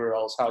 or 3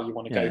 rerolls how you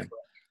want to go for it.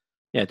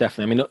 Yeah,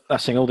 definitely. I mean, look,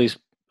 that's saying all these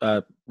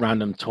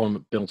random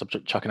tournament builds I'm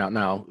chucking out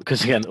now,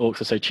 because again,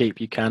 orcs are so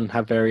cheap. You can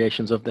have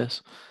variations of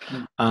this.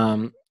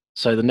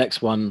 So the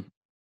next one,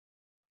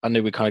 I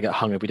knew we'd kind of get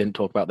hung if we didn't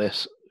talk about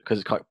this, because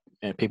it's quite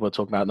people are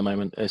talking about at the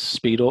moment, is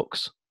speed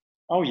orcs.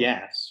 Oh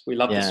yes, we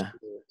love the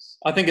speed orcs.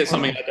 I think it's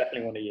something I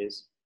definitely want to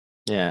use.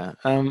 Yeah.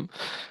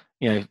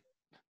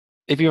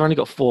 If you've only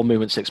got 4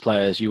 movement 6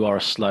 players, you are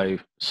a slow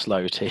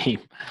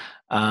team.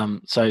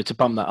 So to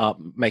bump that up,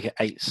 make it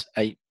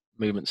 8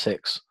 movement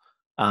 6,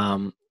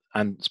 and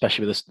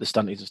especially with the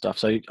stunties and stuff.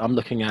 So I'm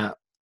looking at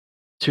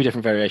 2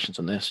 different variations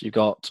on this. You've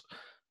got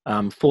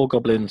 4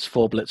 goblins,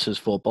 4 blitzers,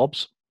 4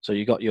 bobs. So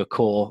you got your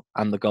core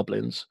and the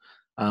goblins.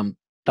 That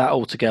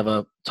all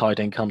together tied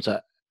in comes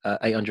at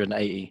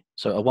 880.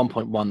 So at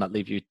 1.1, that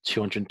leaves you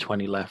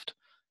 220 left.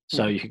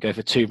 So you could go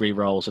for 2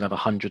 re-rolls and have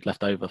 100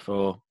 left over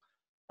for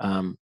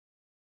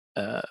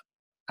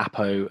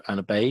Apo and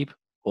a Babe,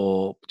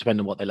 or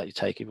depending on what they let you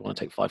take, if you want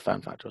to take 5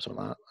 Fan Factor or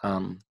something like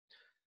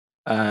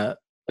that.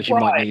 Which you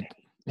might need.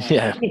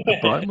 Yeah,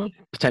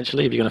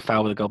 potentially if you're going to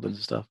foul with the goblins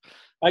and stuff.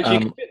 Actually, you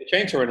can fit the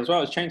chainsaw in as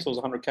well. His chainsaw's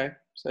 100k,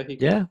 so he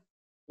can,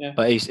 yeah.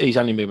 But he's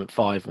only movement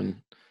 5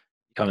 and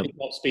kind of he's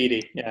not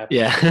speedy. Yeah.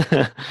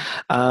 Yeah.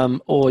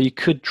 Or you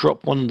could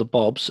drop one of the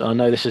bobs. I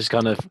know this is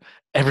kind of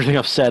everything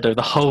I've said over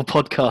the whole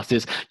podcast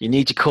is you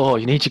need your core.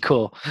 You need your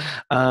core.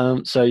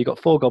 So you've got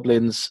 4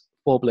 goblins,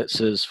 4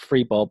 blitzers,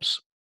 3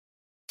 bobs.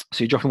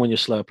 So you're dropping one of your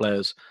slower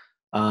players.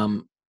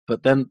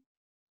 But then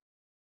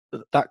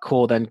that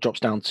core then drops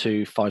down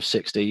to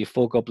 560. Your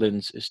 4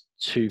 goblins is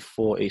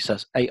 240, so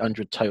that's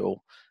 800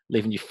 total,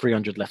 leaving you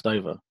 300 left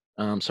over.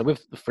 So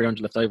with the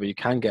 300 left over, you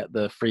can get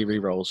the 3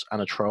 rerolls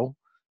and a troll.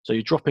 So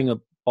you're dropping a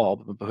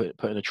bob and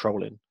putting a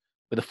troll in.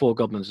 With the 4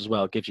 goblins as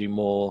well, it gives you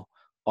more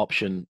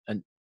option.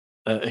 And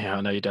I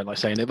know you don't like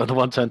saying it, but the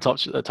 1-turn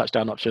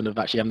touchdown option of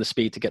actually having the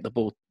speed to get the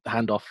ball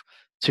handoff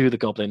to the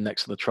goblin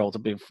next to the troll to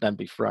then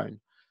be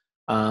thrown.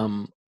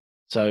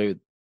 So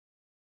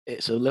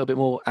it's a little bit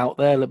more out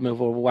there, a little bit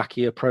more of a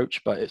wacky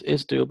approach, but it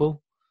is doable.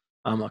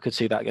 I could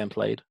see that getting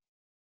played.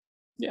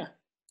 Yeah,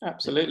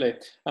 absolutely.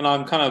 And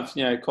I'm kind of,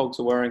 cogs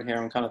are whirring here.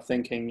 I'm kind of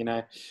thinking,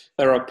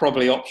 there are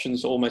probably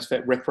options to almost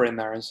fit Ripper in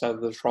there instead of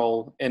the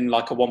troll in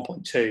like a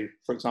 1.2,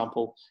 for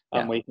example,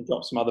 where you can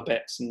drop some other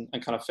bits and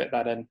kind of fit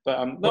that in. But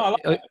I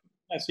like that.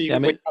 Yeah, so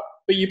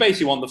but you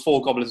basically want the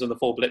 4 goblins and the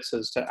 4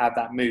 blitzers to add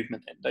that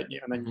movement in, don't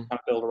you? And then you kind of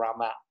build around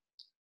that.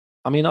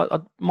 I mean, I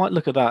might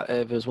look at that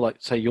if it was like,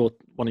 say,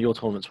 one of your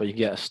tournaments where you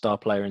can get a star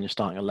player in your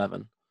starting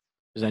 11.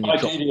 Because then you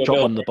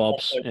drop one of the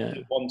bobs.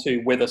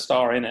 1-2 with a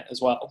star in it as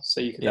well.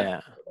 So you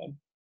can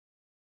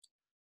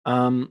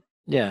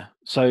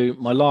So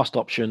my last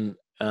option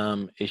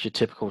is your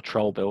typical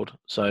troll build.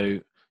 So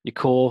your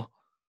core,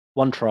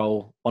 1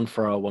 troll, 1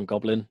 thrower, 1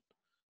 goblin.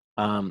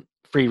 3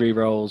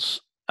 rerolls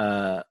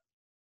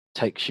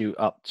takes you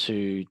up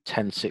to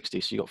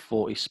 1060. So you got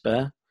 40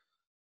 spare.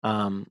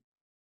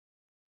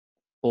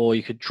 or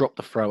you could drop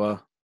the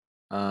thrower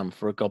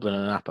for a goblin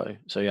and an apo.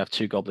 So you have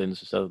 2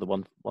 goblins instead of the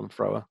one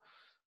thrower,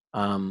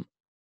 and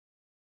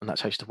that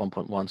takes you to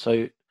 1.1.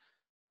 So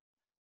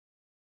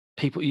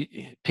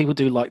people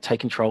do like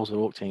taking trolls with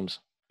orc teams.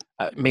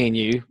 Me and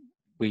you,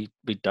 we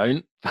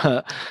don't.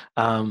 But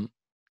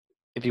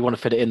if you want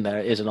to fit it in there,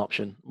 it is an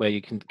option where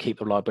you can keep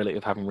the reliability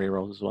of having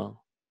rerolls as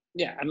well.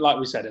 Yeah, and like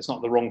we said, it's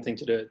not the wrong thing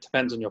to do. It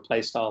depends on your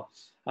play style,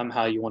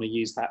 how you want to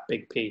use that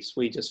big piece.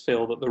 We just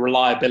feel that the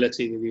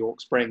reliability that the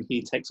orcs bring,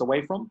 he takes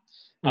away from.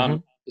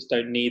 Just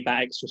don't need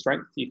that extra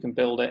strength. You can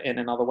build it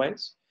in other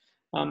ways.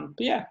 But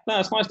yeah, no,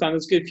 it's nice, Dan.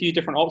 There's a good few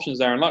different options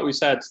there. And like we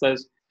said,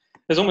 there's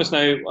almost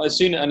no, as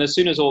soon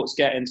as orcs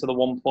get into the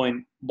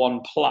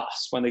 1.1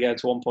 plus, when they go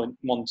to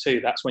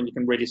 1.12, that's when you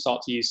can really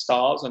start to use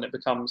stars, and it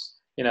becomes,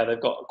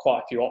 they've got quite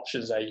a few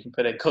options there you can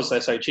put in because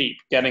they're so cheap.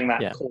 Getting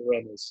that core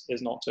in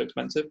is not too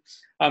expensive.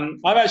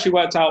 I've actually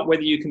worked out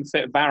whether you can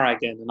fit Varag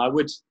in, and I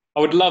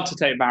would love to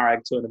take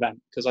Varag to an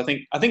event because I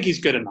think he's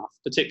good enough,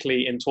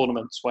 particularly in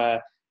tournaments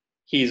where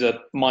he's a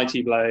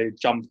mighty blow,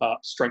 jump up,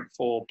 strength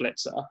 4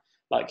 blitzer.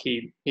 Like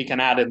he can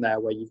add in there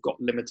where you've got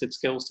limited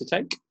skills to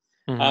take.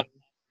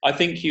 I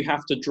think you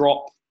have to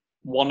drop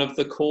one of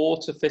the core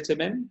to fit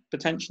him in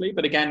potentially,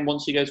 but again,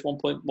 once you go to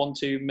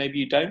 1.12, maybe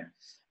you don't.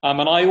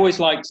 And I always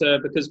like to,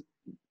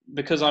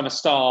 because I'm a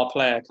star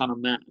player kind of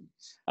man,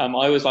 I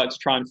always like to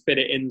try and fit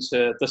it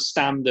into the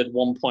standard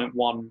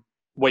 1.1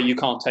 where you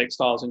can't take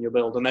stars in your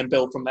build, and then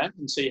build from there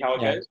and see how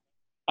it goes.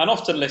 And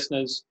often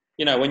listeners,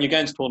 when you're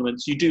going to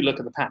tournaments, you do look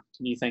at the pack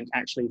and you think,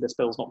 actually, this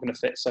build's not going to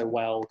fit so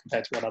well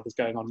compared to what others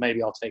going on.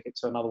 Maybe I'll take it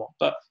to another one.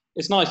 But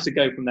it's nice to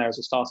go from there as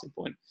a starting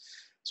point.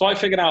 So I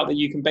figured out that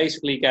you can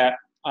basically get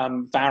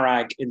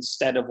Varag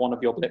instead of one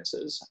of your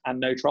blitzers and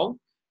no troll.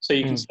 So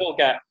you can still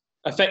get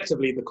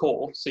effectively the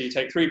core. So you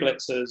take 3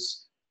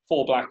 blitzers,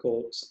 4 black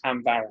orcs,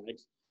 and Varag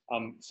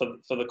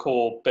for the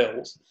core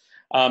build.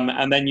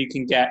 And then you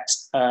can get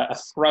a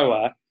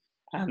thrower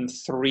and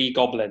 3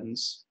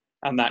 goblins,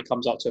 and that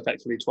comes up to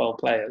effectively 12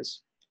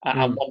 players,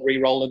 and 1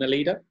 reroll and a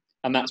leader,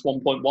 and that's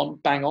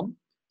 1.1, bang on.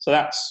 So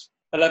that's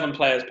 11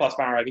 players plus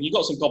Varag, and you've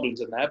got some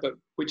goblins in there, but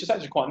which is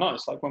actually quite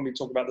nice. Like when we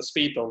talk about the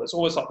speed build, it's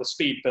always like the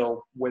speed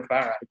build with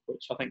Varag,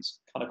 which I think is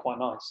kind of quite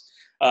nice.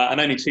 And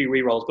only 2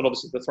 rerolls, but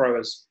obviously the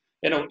throwers,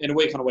 in a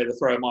weird kind of way, the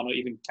thrower might not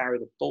even carry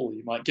the ball.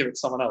 You might give it to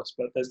someone else,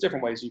 but there's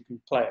different ways you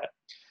can play it.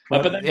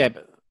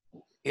 But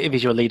if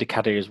he's your leader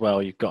caddy as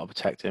well, you've got to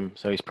protect him,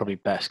 so he's probably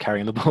best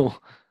carrying the ball.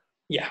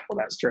 Yeah, well,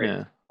 that's true.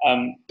 Yeah.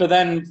 But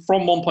then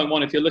from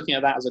 1.1, if you're looking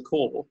at that as a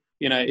core,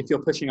 if you're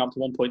pushing up to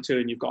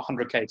 1.2 and you've got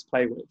 100k to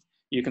play with,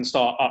 you can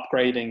start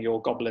upgrading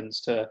your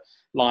goblins to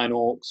line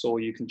orcs, or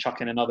you can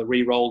chuck in another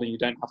reroll and you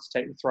don't have to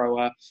take the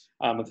thrower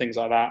and things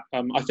like that.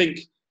 I think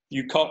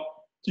you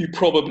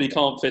probably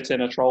can't fit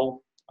in a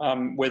troll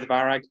with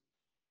Varag.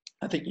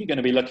 I think you're going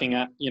to be looking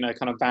at,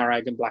 kind of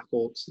Varag and black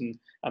orcs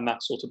and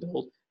that sort of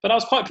build. But I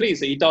was quite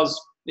pleased that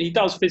he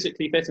does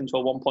physically fit into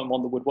a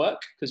 1.1 that would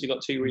work, because you've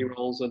got 2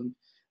 rerolls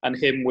and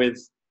him with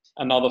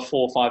another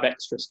 4 or 5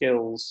 extra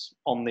skills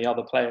on the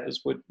other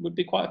players would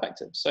be quite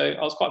effective. So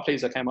I was quite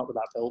pleased I came up with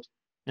that build.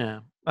 Yeah.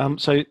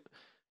 So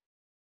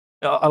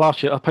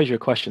I'll pose you a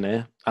question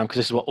here, because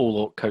this is what all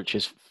orc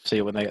coaches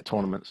see when they get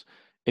tournaments.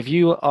 If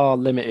you are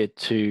limited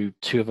to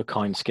 2 of a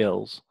kind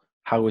skills,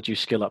 how would you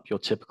skill up your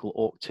typical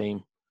orc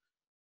team?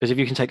 Because if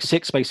you can take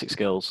 6 basic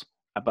skills,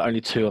 but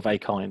only 2 of a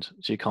kind,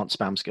 so you can't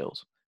spam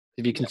skills.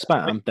 If you can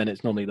spam, then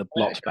it's normally the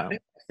block spam.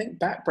 I think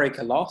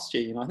Backbreaker last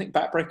year, I think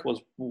Backbreaker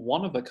was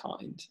 1 of a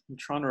kind. I'm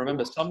trying to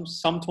remember.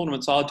 Some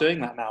tournaments are doing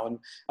that now,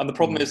 and the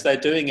problem is they're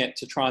doing it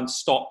to try and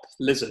stop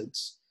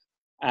lizards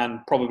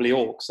and probably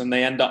orcs, and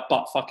they end up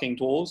butt fucking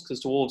dwarves,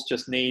 because dwarves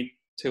just need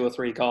 2 or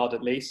 3 guard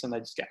at least, and they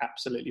just get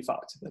absolutely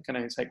fucked if they can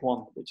only take 1,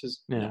 which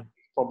is a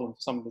problem for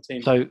some of the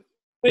teams. So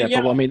but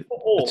I mean,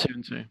 2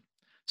 and 2.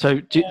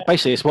 So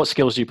basically, it's what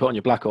skills do you put on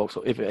your black orcs,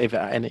 or if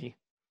at any,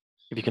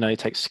 if you can only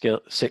take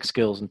 6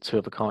 skills and 2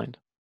 of a kind.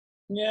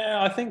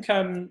 Yeah, I think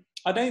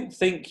I don't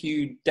think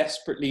you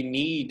desperately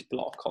need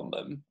block on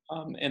them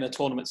in a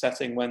tournament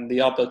setting when the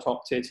other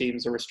top tier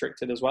teams are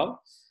restricted as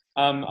well.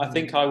 I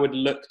think I would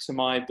look to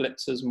my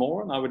blitzers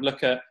more, and I would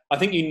look at, I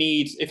think you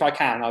need, if I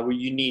can,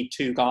 you need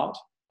 2 guard,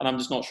 and I'm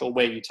just not sure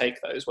where you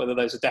take those, whether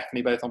those are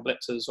definitely both on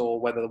blitzers or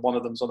whether one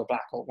of them's on a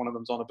black or one of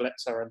them's on a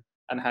blitzer,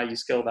 and how you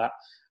skill that.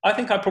 I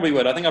think I probably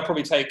would. I think I'd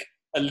probably take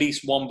at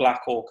least 1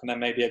 black orc and then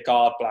maybe a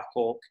guard black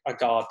orc, a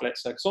guard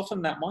blitzer, because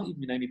often that might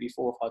even only be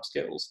 4 or 5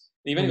 skills.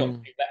 And you've only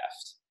got 3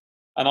 left.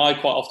 And I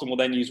quite often will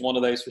then use one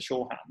of those for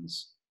sure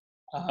hands.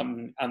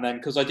 And then,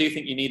 because I do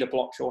think you need a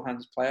block sure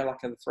hands player,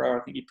 like a thrower,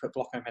 I think you put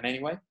block him in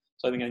anyway.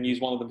 So I think I'm going to use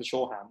one of them for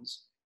sure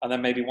hands. And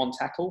then maybe 1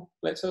 tackle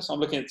blitzer. So I'm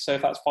looking at, so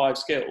if that's 5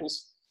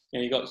 skills,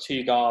 you've got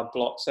 2 guard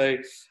blocks. So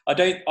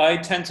I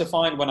tend to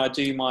find when I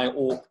do my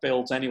orc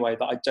builds anyway,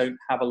 that I don't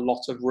have a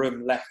lot of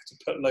room left to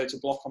put loads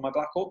of block on my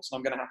black orcs. And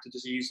I'm going to have to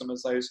just use them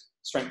as those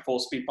strength 4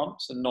 speed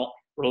bumps and not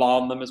rely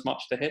on them as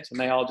much to hit. And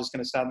they are just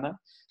going to stand there.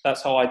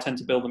 That's how I tend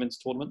to build them into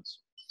tournaments.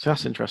 So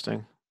that's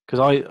interesting,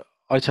 because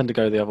I tend to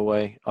go the other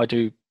way.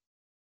 I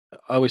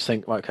always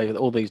think, right, okay,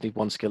 all these need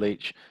 1 skill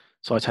each.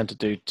 So I tend to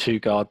do 2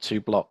 guard,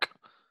 2 block,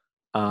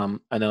 and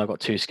then I've got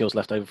 2 skills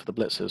left over for the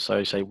blitzers.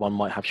 So say one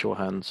might have sure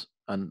hands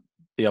and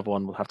the other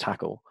one will have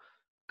tackle,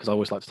 because I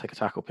always like to take a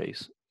tackle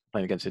piece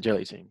playing against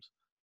agility teams.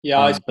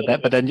 Yeah,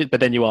 but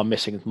then you are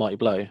missing mighty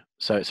blow.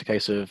 So it's a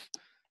case of,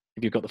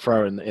 if you've got the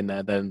thrower in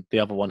there, then the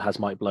other one has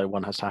mighty blow,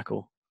 one has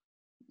tackle.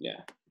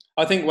 Yeah,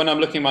 I think when I'm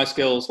looking at my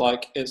skills,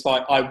 it's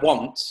like I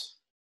want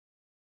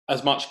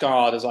as much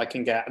guard as I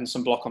can get and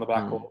some block on the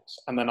Black Orcs,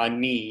 and then I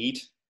need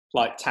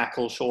like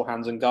tackle, sure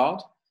hands, and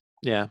guard.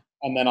 Yeah.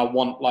 And then I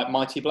want like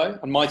mighty blow,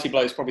 and mighty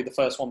blow is probably the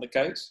first one that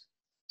goes.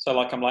 So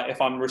like I'm like,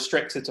 if I'm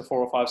restricted to 4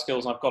 or 5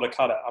 skills and I've got to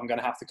cut it, I'm going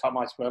to have to cut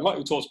mighty blow. And like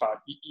we talked about,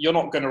 you're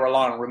not going to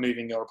rely on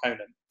removing your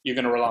opponent. You're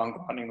going to rely on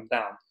grinding them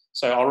down.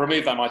 So I'll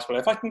remove that mighty blow.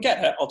 If I can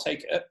get it, I'll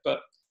take it. But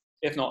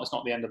if not, it's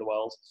not the end of the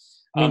world.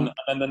 And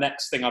then the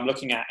next thing I'm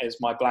looking at is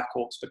my Black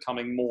Orcs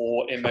becoming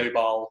more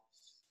immobile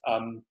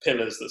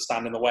pillars that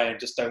stand in the way and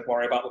just don't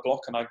worry about the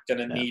block. And I'm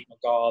going to need my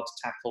guard,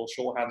 tackle,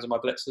 short hands, and my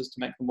blitzers to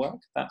make them work.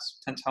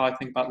 That's how I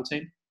think about the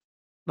team.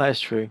 That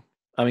is true.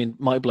 I mean,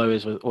 mighty blow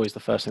is always the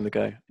first thing to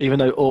go. Even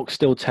though Orcs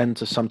still tend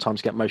to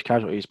sometimes get most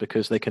casualties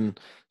because they can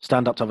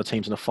stand up to other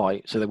teams in a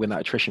fight, so they win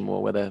that attrition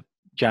war where they're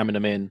jamming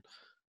them in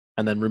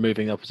and then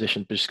removing the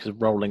opposition just because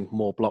of rolling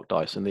more block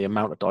dice and the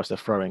amount of dice they're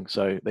throwing.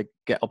 So they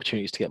get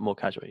opportunities to get more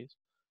casualties.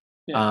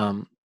 Yeah.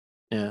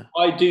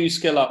 I do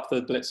skill up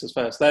the blitzers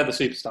first. They're the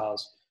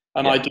superstars.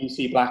 And I do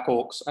see Black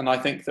Orcs, and I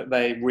think that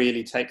they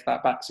really take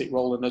that backseat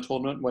role in the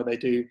tournament where they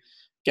do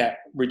get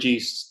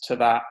reduced to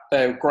that.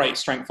 They're great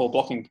strength for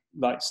blocking,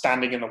 like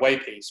standing in the way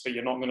piece, but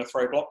you're not going to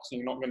throw blocks and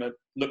you're not going to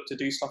look to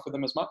do stuff with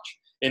them as much.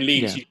 In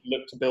leagues, you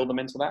look to build them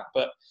into that,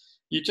 but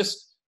you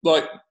just,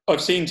 like,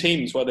 I've seen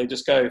teams where they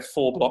just go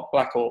 4 block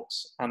Black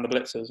Orcs and the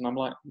blitzers, and I'm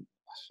like,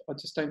 I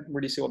just don't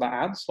really see what that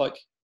adds. Like,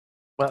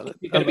 if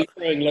you're going to be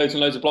throwing loads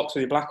and loads of blocks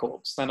with your Black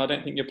Orcs, then I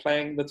don't think you're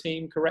playing the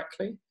team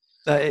correctly.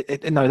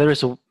 No, there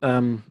is a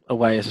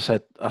way. As I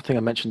said, I think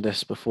I mentioned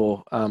this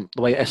before.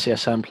 The way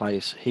SCSM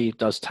plays, he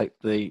does take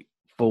the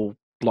full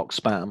block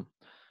spam,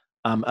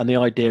 and the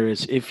idea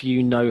is if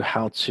you know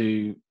how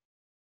to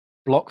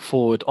block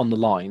forward on the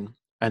line,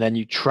 and then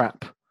you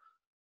trap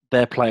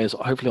their players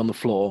hopefully on the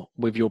floor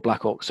with your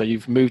Black Orc. So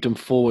you've moved them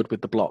forward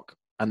with the block,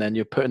 and then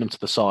you're putting them to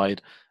the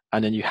side,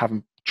 and then you have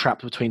them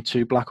trapped between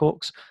 2 Black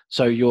Orcs.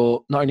 So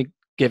you're not only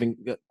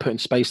putting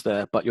space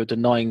there, but you're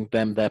denying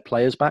them their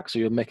players back. So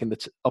you're making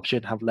the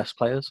option to have less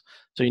players.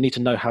 So you need to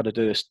know how to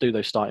do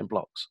those starting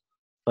blocks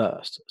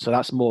first. So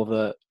that's more of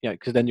a,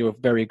 because then you're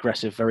very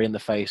aggressive, very in the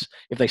face.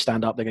 If they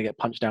stand up, they're going to get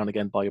punched down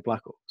again by your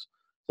Black Orcs.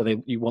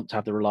 So you want to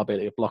have the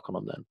reliability of block on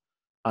them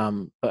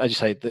then. But as you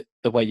say,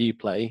 the way you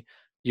play,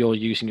 you're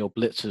using your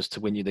blitzers to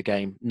win you the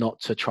game, not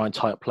to try and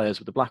tie up players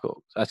with the Black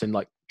Orcs, as in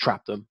like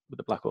trap them with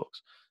the Black Orcs.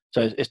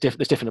 So there's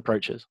different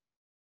approaches.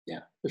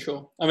 Yeah, for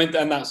sure. I mean,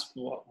 and that's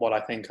what I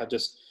think. I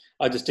just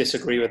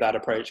disagree with that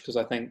approach because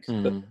I think,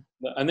 and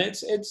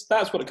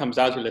that's what it comes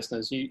down to,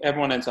 listeners.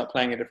 Everyone ends up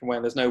playing a different way.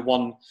 And there's no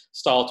one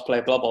style to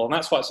play Blood Bowl, and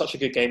that's why it's such a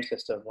good game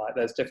system. Like,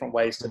 there's different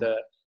ways to do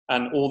it,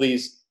 and all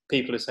these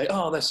people who say,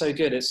 "Oh, they're so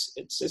good," it's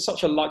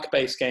such a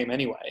luck-based game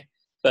anyway.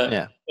 But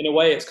in a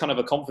way, it's kind of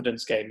a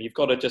confidence game. You've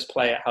got to just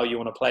play it how you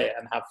want to play it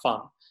and have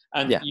fun.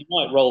 And you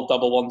might roll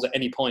double ones at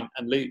any point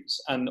and lose.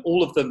 And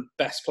all of the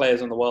best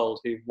players in the world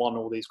who've won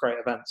all these great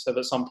events have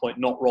at some point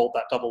not rolled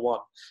that double one,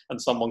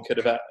 and someone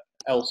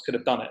else could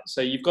have done it.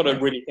 So you've got to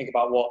really think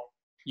about what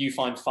you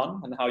find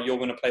fun and how you're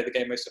going to play the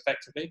game most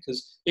effectively.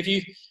 Because if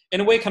you,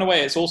 in a way,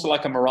 it's also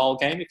like a morale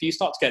game. If you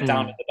start to get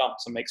down in the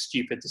dumps and make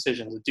stupid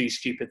decisions and do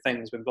stupid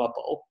things with Blood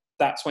Bowl,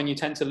 that's when you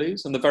tend to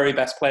lose. And the very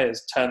best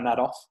players turn that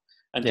off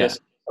and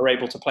just are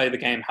able to play the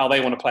game how they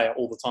want to play it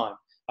all the time.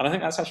 And I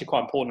think that's actually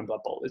quite important in Blood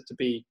Bowl, is to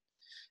be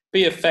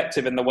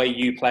effective in the way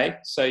you play.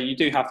 So you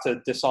do have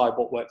to decide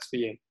what works for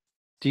you.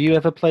 Do you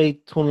ever play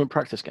tournament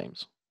practice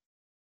games?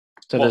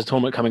 So there's a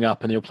tournament coming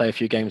up and you'll play a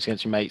few games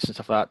against your mates and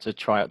stuff like that to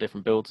try out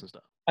different builds and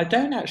stuff? I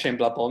don't actually in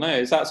Blood Bowl, no.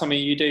 Is that something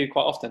you do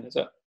quite often, is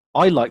it?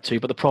 I like to,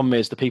 but the problem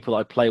is the people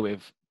I play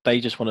with, they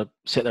just want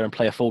to sit there and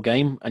play a full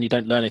game and you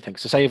don't learn anything.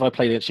 So say if I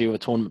played against you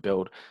with a tournament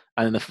build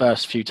and in the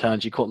first few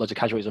turns you caught loads of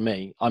casualties on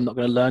me, I'm not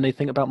going to learn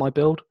anything about my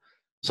build.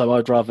 So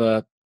I'd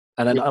rather...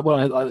 And then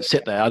I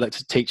sit there, I like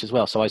to teach as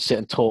well. So I sit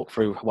and talk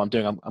through what I'm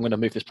doing. I'm going to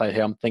move this player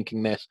here. I'm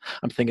thinking this.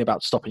 I'm thinking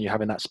about stopping you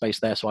having that space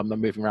there. So I'm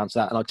moving around to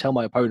that. And I tell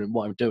my opponent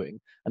what I'm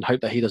doing and hope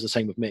that he does the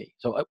same with me.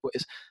 So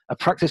a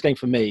practice game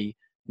for me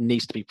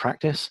needs to be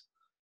practice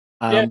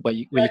where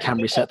you can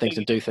reset things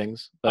and do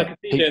things. But I can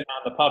see doing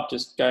that in the pub,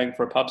 just going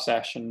for a pub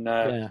session,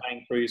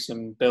 playing through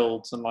some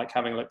builds and like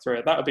having a look through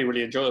it. That would be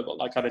really enjoyable.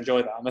 Like, I'd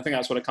enjoy that. And I think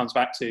that's what it comes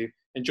back to,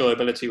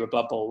 enjoyability with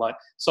Blood Bowl. Like,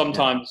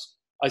 sometimes...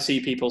 I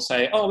see people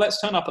say, "Oh, let's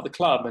turn up at the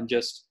club and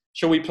just,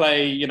 shall we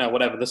play,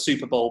 whatever, the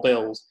Super Bowl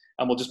Bills,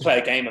 and we'll just play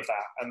a game of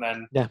that." And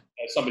then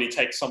somebody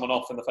takes someone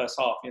off in the first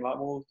half. You're like,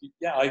 well,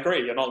 yeah, I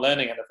agree. You're not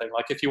learning anything.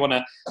 Like, if you want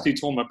to do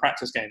tournament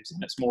practice games,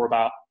 and it's more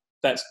about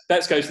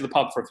let's go to the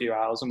pub for a few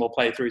hours and we'll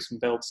play through some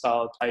build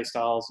style, play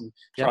styles, and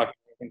try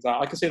things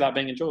out. I can see that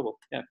being enjoyable.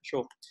 Yeah, for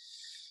sure.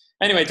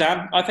 Anyway,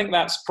 Dan, I think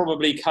that's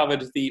probably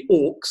covered the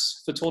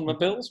orcs for tournament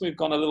builds. We've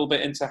gone a little bit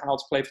into how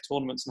to play for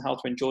tournaments and how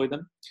to enjoy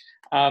them.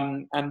 I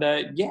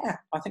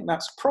think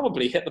that's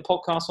probably hit the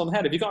podcast on the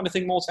head. Have you got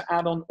anything more to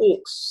add on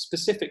orcs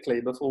specifically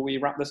before we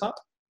wrap this up?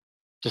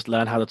 Just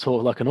learn how to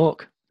talk like an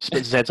orc.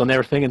 Spit Zeds on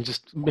everything and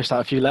just miss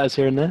out a few letters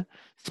here and there.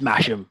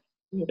 Smash them.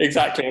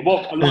 Exactly.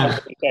 Well, like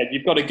I said,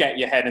 you've got to get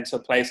your head into a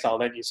play style,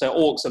 don't you? So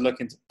orcs are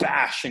looking to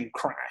bash and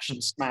crash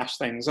and smash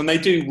things, and they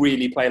do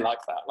really play like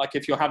that. Like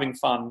if you're having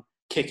fun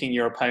kicking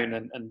your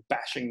opponent and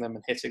bashing them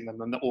and hitting them,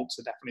 then the orcs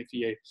are definitely for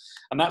you.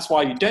 And that's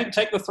why you don't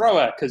take the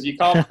thrower, because you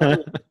can't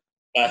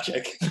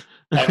magic.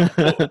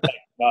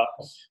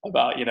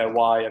 about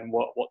why and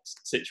what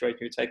situation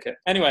you take it.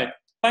 Anyway,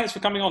 thanks for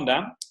coming on,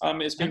 Dan.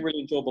 It's been a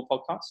really enjoyable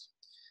podcast.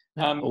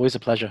 Always a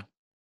pleasure.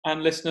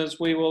 And listeners,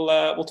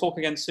 we'll talk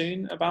again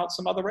soon about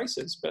some other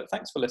races. But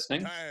thanks for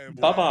listening.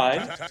 Bye-bye.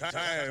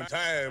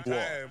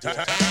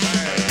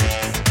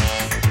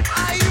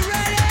 Are you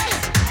ready?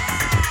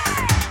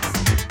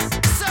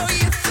 So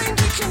you think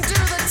you can do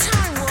the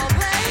time warp,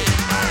 eh?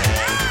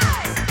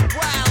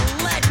 Well,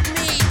 let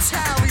me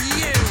tell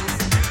you.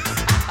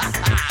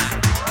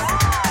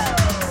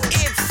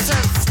 It's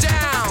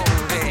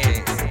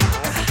astounding.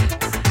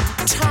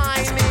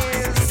 Time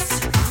is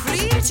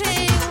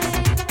fleeting.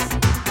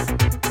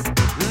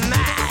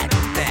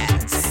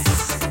 Madness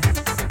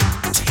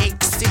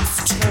takes its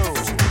toll.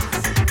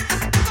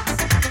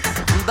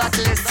 But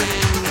listen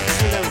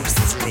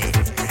closely.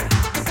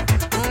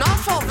 Not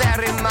for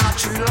very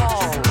much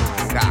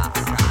longer.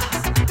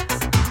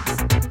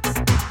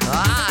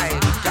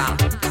 I've got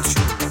to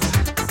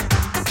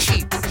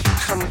keep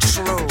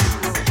control.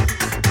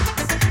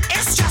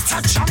 It's just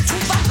a jump to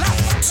the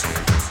left.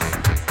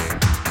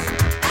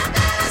 And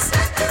then a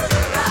step to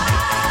the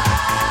right.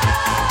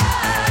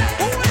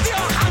 With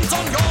your hands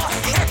on your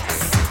hips.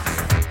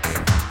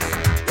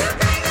 You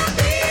bring the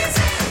bees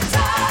in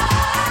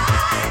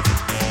tight.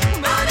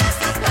 But it's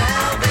the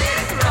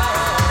pelvic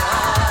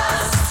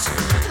thrust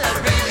that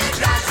really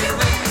drives you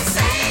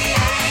insane.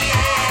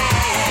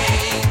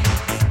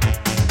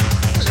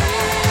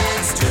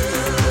 Let's do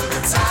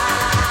the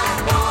time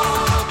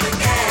warp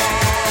again.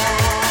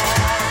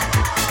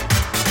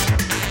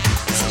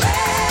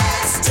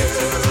 Let's do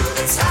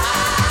the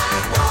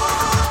time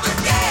warp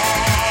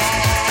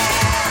again.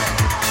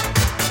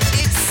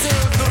 It's so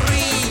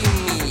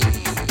dreamy.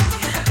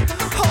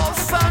 Oh,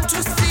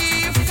 fantasy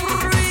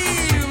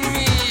free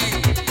me.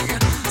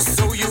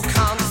 So you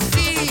can't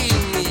see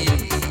me.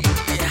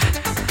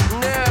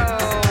 No,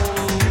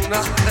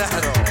 not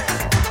at all.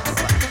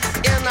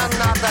 In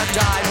another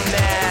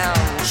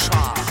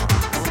dimension,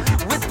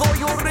 with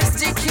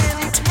voyeuristic